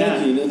เมื่อกี้ได้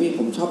ผีนึงพี่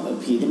ผมชอบ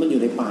ผีที่มันอ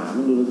ยู่ในป่า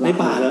มันดูใน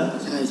ป่าเหรอ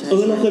ใช่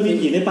เราเคยมี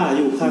ผีในป่าอ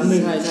ยู่ครั้งนึ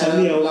งครั้ง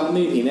เดียวเราไ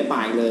ม่มีผีในป่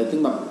าเลยซึ่ง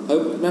แบบ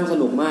นั่งส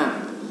นุกมาก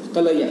ก็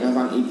เลยอยากจะ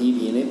ฟัง EP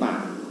ผีในป่า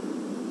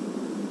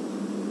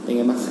เป็นไ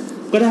งบ้าง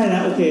ก็ได้น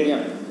ะโอเค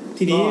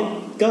ทีนี้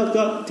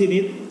ก็ที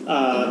นี้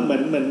เห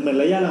มือน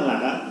ระยะหลั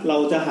งๆอ่ะเรา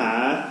จะห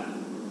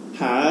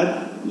า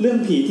เรื่อง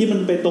ผีที่มัน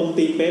ไปตรง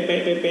ตีเ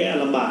ป๊ะ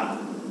ลำบาก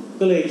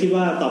ก็เลยคิด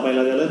ว่าต่อไปเร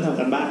าจะเริ่มทำ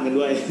กันบ้านกัน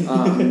ด้วย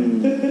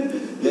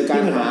โดยกา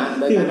รหา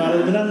ที่ผ่านมาเรา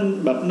ไม่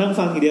นั่ง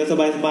ฟังอย่างเดียวส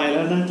บายๆแล้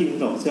วนั่งกินข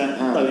นมใช่ไหม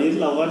ตอนนี้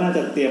เราก็น่าจ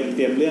ะเตรีย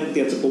มเรื่องเต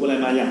รียมสกู๊ปอะไร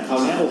มาอย่างเขา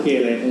เนี้ยโอเค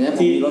เลย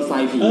ที่รถไฟ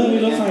ผีมี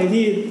รถไฟ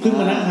ที่เพิ่ง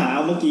มานั่งหา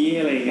เมื่อกี้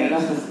อะไรอย่างเงี้ย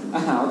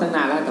หาตั้งน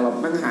านแล้วแต่แบบ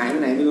มันหายไป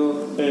ไหนไม่รู้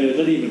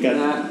ก็ดีเหมือนกัน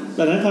นะ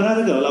ดังนั้นเขาน่าจ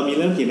ะเกิดเรามีเ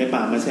รื่องผีในป่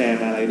ามาแชร์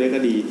มาอะไรด้วยก็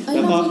ดีแ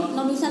ล้วก็เร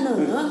ามีเสนอ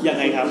ยัง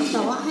ไงครับแ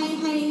ต่ว่าใ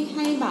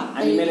ห้แบบ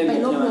ไป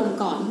รวบรวม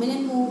ก่อนไม่เล่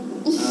นมุก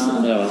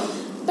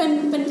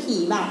เป็นผี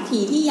แบบผี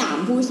ที่หยาม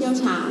ผู้เชี่ยว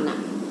ชาญน่ะ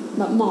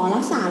แบบหมอ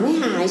รักษาไม่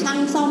หายช่าง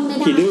ซ่อมไม่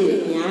ได้อ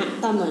ย่างเงี้ย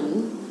แต่เหมือน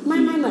ไม่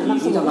เหมือนแบบ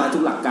ที่ทำลายทุ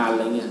กหลักการอะ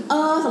ไรเงี้ย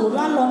สมมติ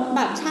ว่ารถแ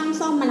บบช่าง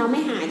ซ่อมมันเราไ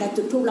ม่หายแต่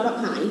จุดทูบแล้วแบบ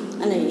หาย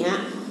อะไรเงี้ย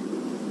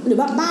หรือ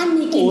แบบบ้าน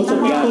มีกลิ่นต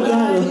ลอดเล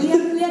ย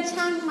เรียก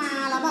ช่างมา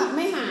แล้วแบบไ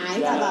ม่หาย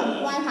แต่แบบ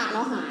ไหว้พระแ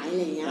ล้วหายอะไ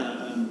รเงี้ย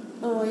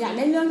อยากไ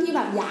ด้เรื่องที่แ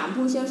บบหยาม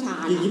ผู้เชี่ยวชา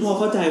ญอย่างนี้พอ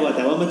เข้าใจว่ะแ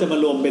ต่ว่ามันจะมา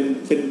รวมเป็น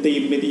ธี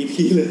มเป็น EP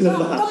เลย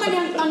ก็มัน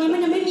ยังตอนนี้มั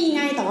นยังไม่มีไ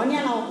งแต่ว่าเนี่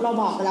ยเรา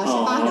บอกไปแล้วใ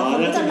ช่ป่ะเดี๋ยวค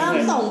นก็จะเริ่ม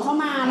ส่งเข้า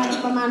มาแล้วอี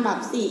กประมาณแบบ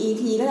4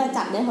 EP ก็จะ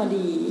จัดได้พอ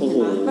ดี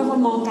เป็นคน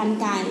มองกัน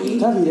ไกล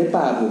ถ้าผีใน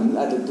ป่าผม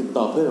อาจจะติด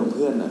ต่อเพื่อนของเ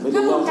พื่อนน่ะไม่รู้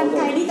ว่ามองกันไ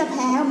กลนี่จะแ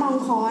พ้มอง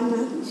คอนน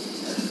ะ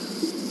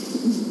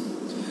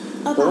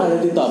ผมอาจจะ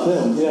ติดต่อเพื่อน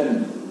ของเพื่อน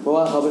เพราะ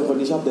ว่าเขาเป็นคน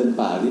ที่ชอบเดิน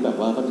ป่าที่แบบ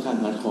ว่าค่อนข้าง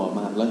ฮาร์ดคอร์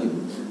มากแล้วเห็น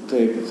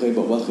เคยบ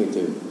อกว่าเคยเจ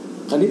อ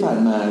ครั้งที่ผ่าน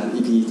มา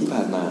EP ที่ผ่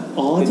านมา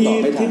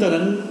ที่ตอน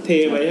นั้นเท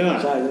ไว้ใช่ป่ะ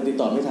ใช่ติด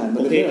ต่อไม่ทันมั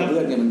นเป็นเ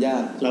รื่องไงมันยา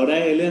กเราได้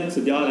เรื่อง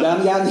สุดยอดแล้ว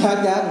ยัง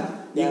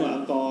ยิ่งกว่า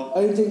อังกอ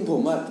ร์จริงๆผ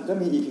มก็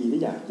มี EP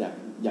ที่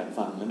อยาก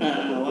ฟังนะ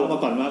ว่ามา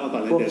ก่อน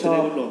เลยเดี๋ยวจะได้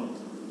รวบรวม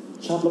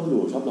ชอบลบห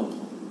ลู่ชอบลอง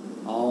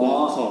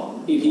ของ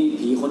EP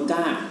ผีคนก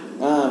ล้า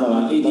ประมา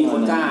ณ EP ค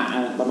นกล้า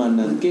ประมาณ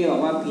นั้นเก้บอ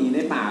กว่าผีใน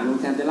ป่าลุง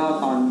แซมจะเล่า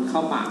ตอนเข้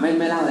าป่าไ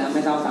ม่เล่าแล้วไ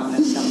ม่เล่าซ้ำแล้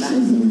วจำได้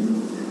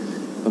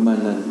ประมาณ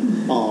นั้น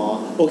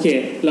โอเค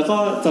แล้วก็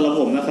สำหรับ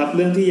ผมนะครับเ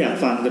รื่องที่อยาก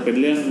ฟังจะเป็น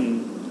เรื่อง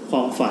คว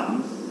ามฝัน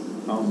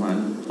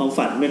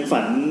เป็นฝั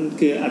น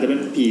คืออาจจะเป็น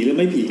ผีหรือไ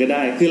ม่ผีก็ไ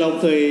ด้คือเรา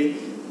เคย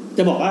จ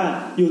ะบอกว่า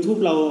YouTube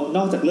เราน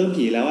อกจากเรื่อง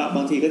ผีแล้วอ่ะบ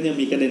างทีก็ยัง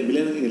มีกระเด็นไปเ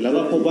รื่องอื่นแล้ว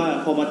ก็พบว่า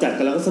พอมาจัด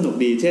กันแล้วก็สนุก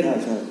ดีเช่น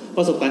ป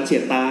ระสบการณ์เฉีย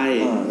ดตาย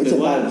หรือ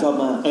ว่าชอบ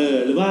มาก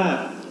หรือว่า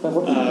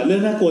เรื่อ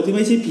งน่ากลัวที่ไ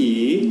ม่ใช่ผี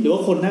หรือว่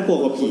าคนน่ากลัว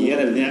กว่าผีอะไ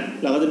รแบบเนี้ย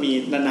เราก็จะมี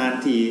นาน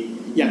ๆที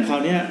อย่างครา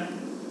วเนี้ย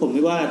ผม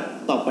คิดว่า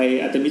ต่อไป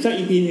อาจจะมีสัก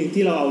EP นึง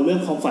ที่เราเอาเรื่อง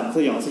ความฝันส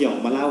ยอง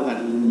มาเล่ากัน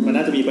มัน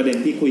น่าจะมีประเด็น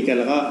ที่คุยกัน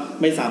แล้วก็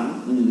ไม่ซ้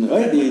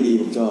ำดี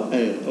ผมชอบ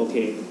โอเค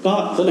ก็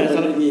แต่ส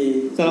ำห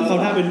รับเขา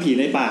หน้าเป็นผี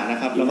ในป่านะ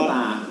ครับแล้วก็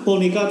พวก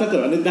นี้ก็ถ้าเกิ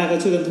ดว่านึกได้ก็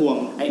ช่วยกันทวง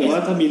หรือว่า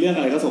ถ้ามีเรื่องอ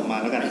ะไรก็ส่งมา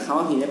แล้วกันเขา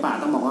ว่าผีในป่า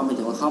ต้องบอกว่าหมาย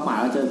ถึงว่าเข้าป่า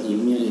แล้วเจอผี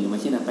มีอื่นมา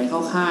เช่นไปเข้า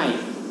ค่าย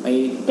ไป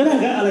ก็ได้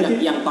ก็อะไรที่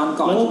อย่างตอน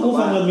ก่อนแล้วผู้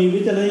ฟังเรามี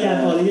วิจารณญาณ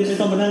พอที่ไม่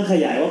ต้องมานั่งข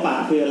ยายว่าป่า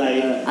คืออะ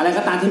ไร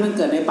ก็ตามที่มันเ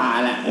กิดในป่า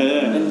แหละ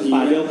เป็นป่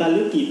าเดียวกันห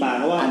รือกี่ป่า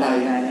ก็ว่าได้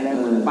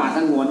ป่า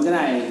ทั้งมวลก็ไ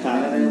ด้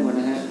ได้หมด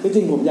นะฮะจ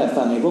ริงผมอยาก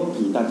ฟังไอ้พวก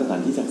ผีตามสถาน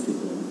ที่ศักดิ์สิท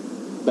ธิ์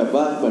แบบ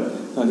ว่าแบบ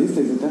สถานที่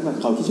ศักดิ์สิทธิ์ทั้ง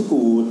เขาที่ชิ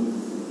กูด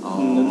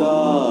แล้วก็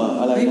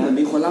อะไรนะเหมือน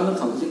มีคนเล่าเรื่อง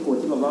เขาที่ชิกูด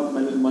ที่แบบว่า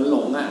มันหล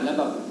งอ่ะแล้ว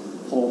แบบ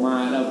โผล่มา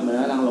แล้วเหมือน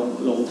กำลัง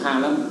หลงทาง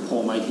แล้วโผล่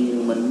มาอีกทีนึ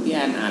งเหมือนพี่แอ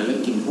นอ่านเรื่อง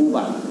กลิ่นทูบแ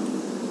บบ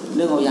เ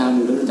รื่องยาวอ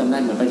ยู่แล้วจำได้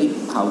เหมือนไปที่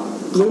เขา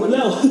เขาไม่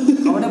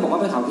ได้บอกว่า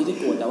ไปเขาที่ชิ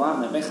กูดแต่ว่าเ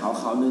หมือนไปเข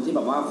านึงที่แบ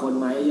บว่าคน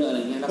ไม้เยอะอะไร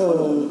เงี้ยแล้วคน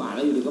ลงป่าแ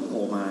ล้วอยู่ดีก็โผ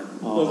ล่มา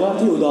แล้วก็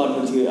ที่อุดร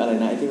มันคืออะไร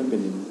นะที่มันเป็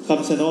นค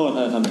ำชะโนด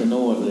คำชะโน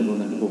ดอะไรพวก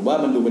นั้นผมว่า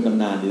มันดูเป็นต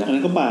ำนานดีนะอัน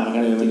นั้นก็ป่าเหมือนกั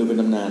นมันดูเป็น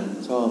ตำนาน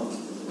ชอบ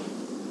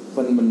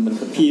มัน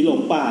ผีหลง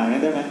ป่างั้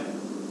นได้ไหม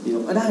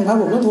ได้ครับ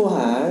ผมต้องโทรห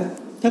า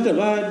ถ้าเกิด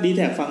ว่าดีแ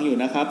ท็กฟังอยู่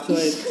นะครับช่ว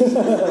ย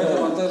ส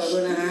ปอนเซอร์เราด้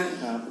วยนะฮะ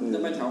จะ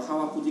ไปแถวคา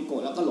วาคุจิโก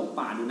ะแล้วก็หลง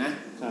ป่าอยู่นะ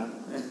ครับ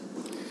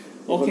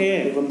โอเค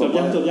จบ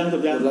ยัง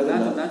แ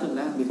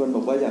ล้วมีคนบ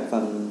อกว่าอยากฟั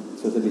ง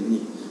สวนสลิดอี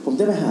กผม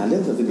จะไปหาเรื่อ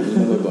งสวนสลิดนี้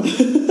มาบ่อย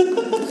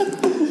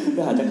ๆไป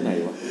หาจากไหน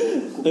วะ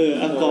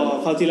อังกอร์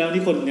คราวที่แล้ว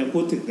นี่คนยังพู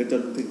ดถึงกันจ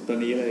นถึงตอน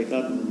นี้เลยก็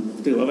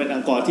ถือว่าเป็นอั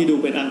งกอร์ที่ดู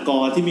เป็นอังกอ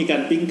ร์ที่มีกา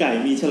รปิ้งไก่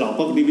มีฉลอง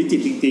ป้องดีวิจิต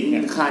รจริง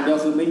ๆขาดเดียว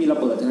คือไม่มีระ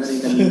เบิดเท่านั้นเอง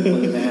จะมีปื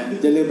นนะฮะ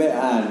อย่าลืมไป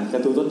อ่านกา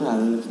ร์ตูนต้นทาง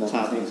ค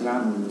รั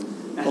บ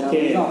โอเค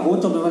ก็โห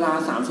จบเป็นเวลา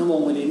3ชั่วโมง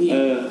พอดีนี่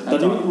ตอน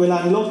นี้เวลา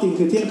ในโลกจริง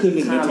คือเที่ยงคืน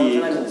1นาที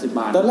60 บ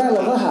าทตอนแรกเร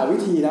าก็หาวิ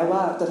ธีแล้วว่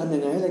าจะทำยั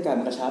งไงให้รายการ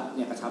มันกระชับเ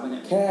นี่ยกระชับไปเนี่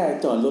ยแค่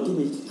จอดรถที่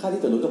มีค่าที่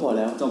จอดรถก็พอแ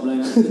ล้วจบเลย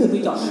นะ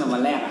พี่จอดตั้งแต่วั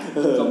นแรกอ่ะ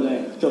จบเ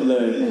ล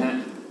ยนะฮะ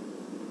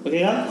โอเค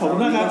ครับขอบคุณ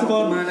มากครับทุกค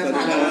นสวัส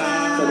ดี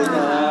ค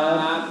รับ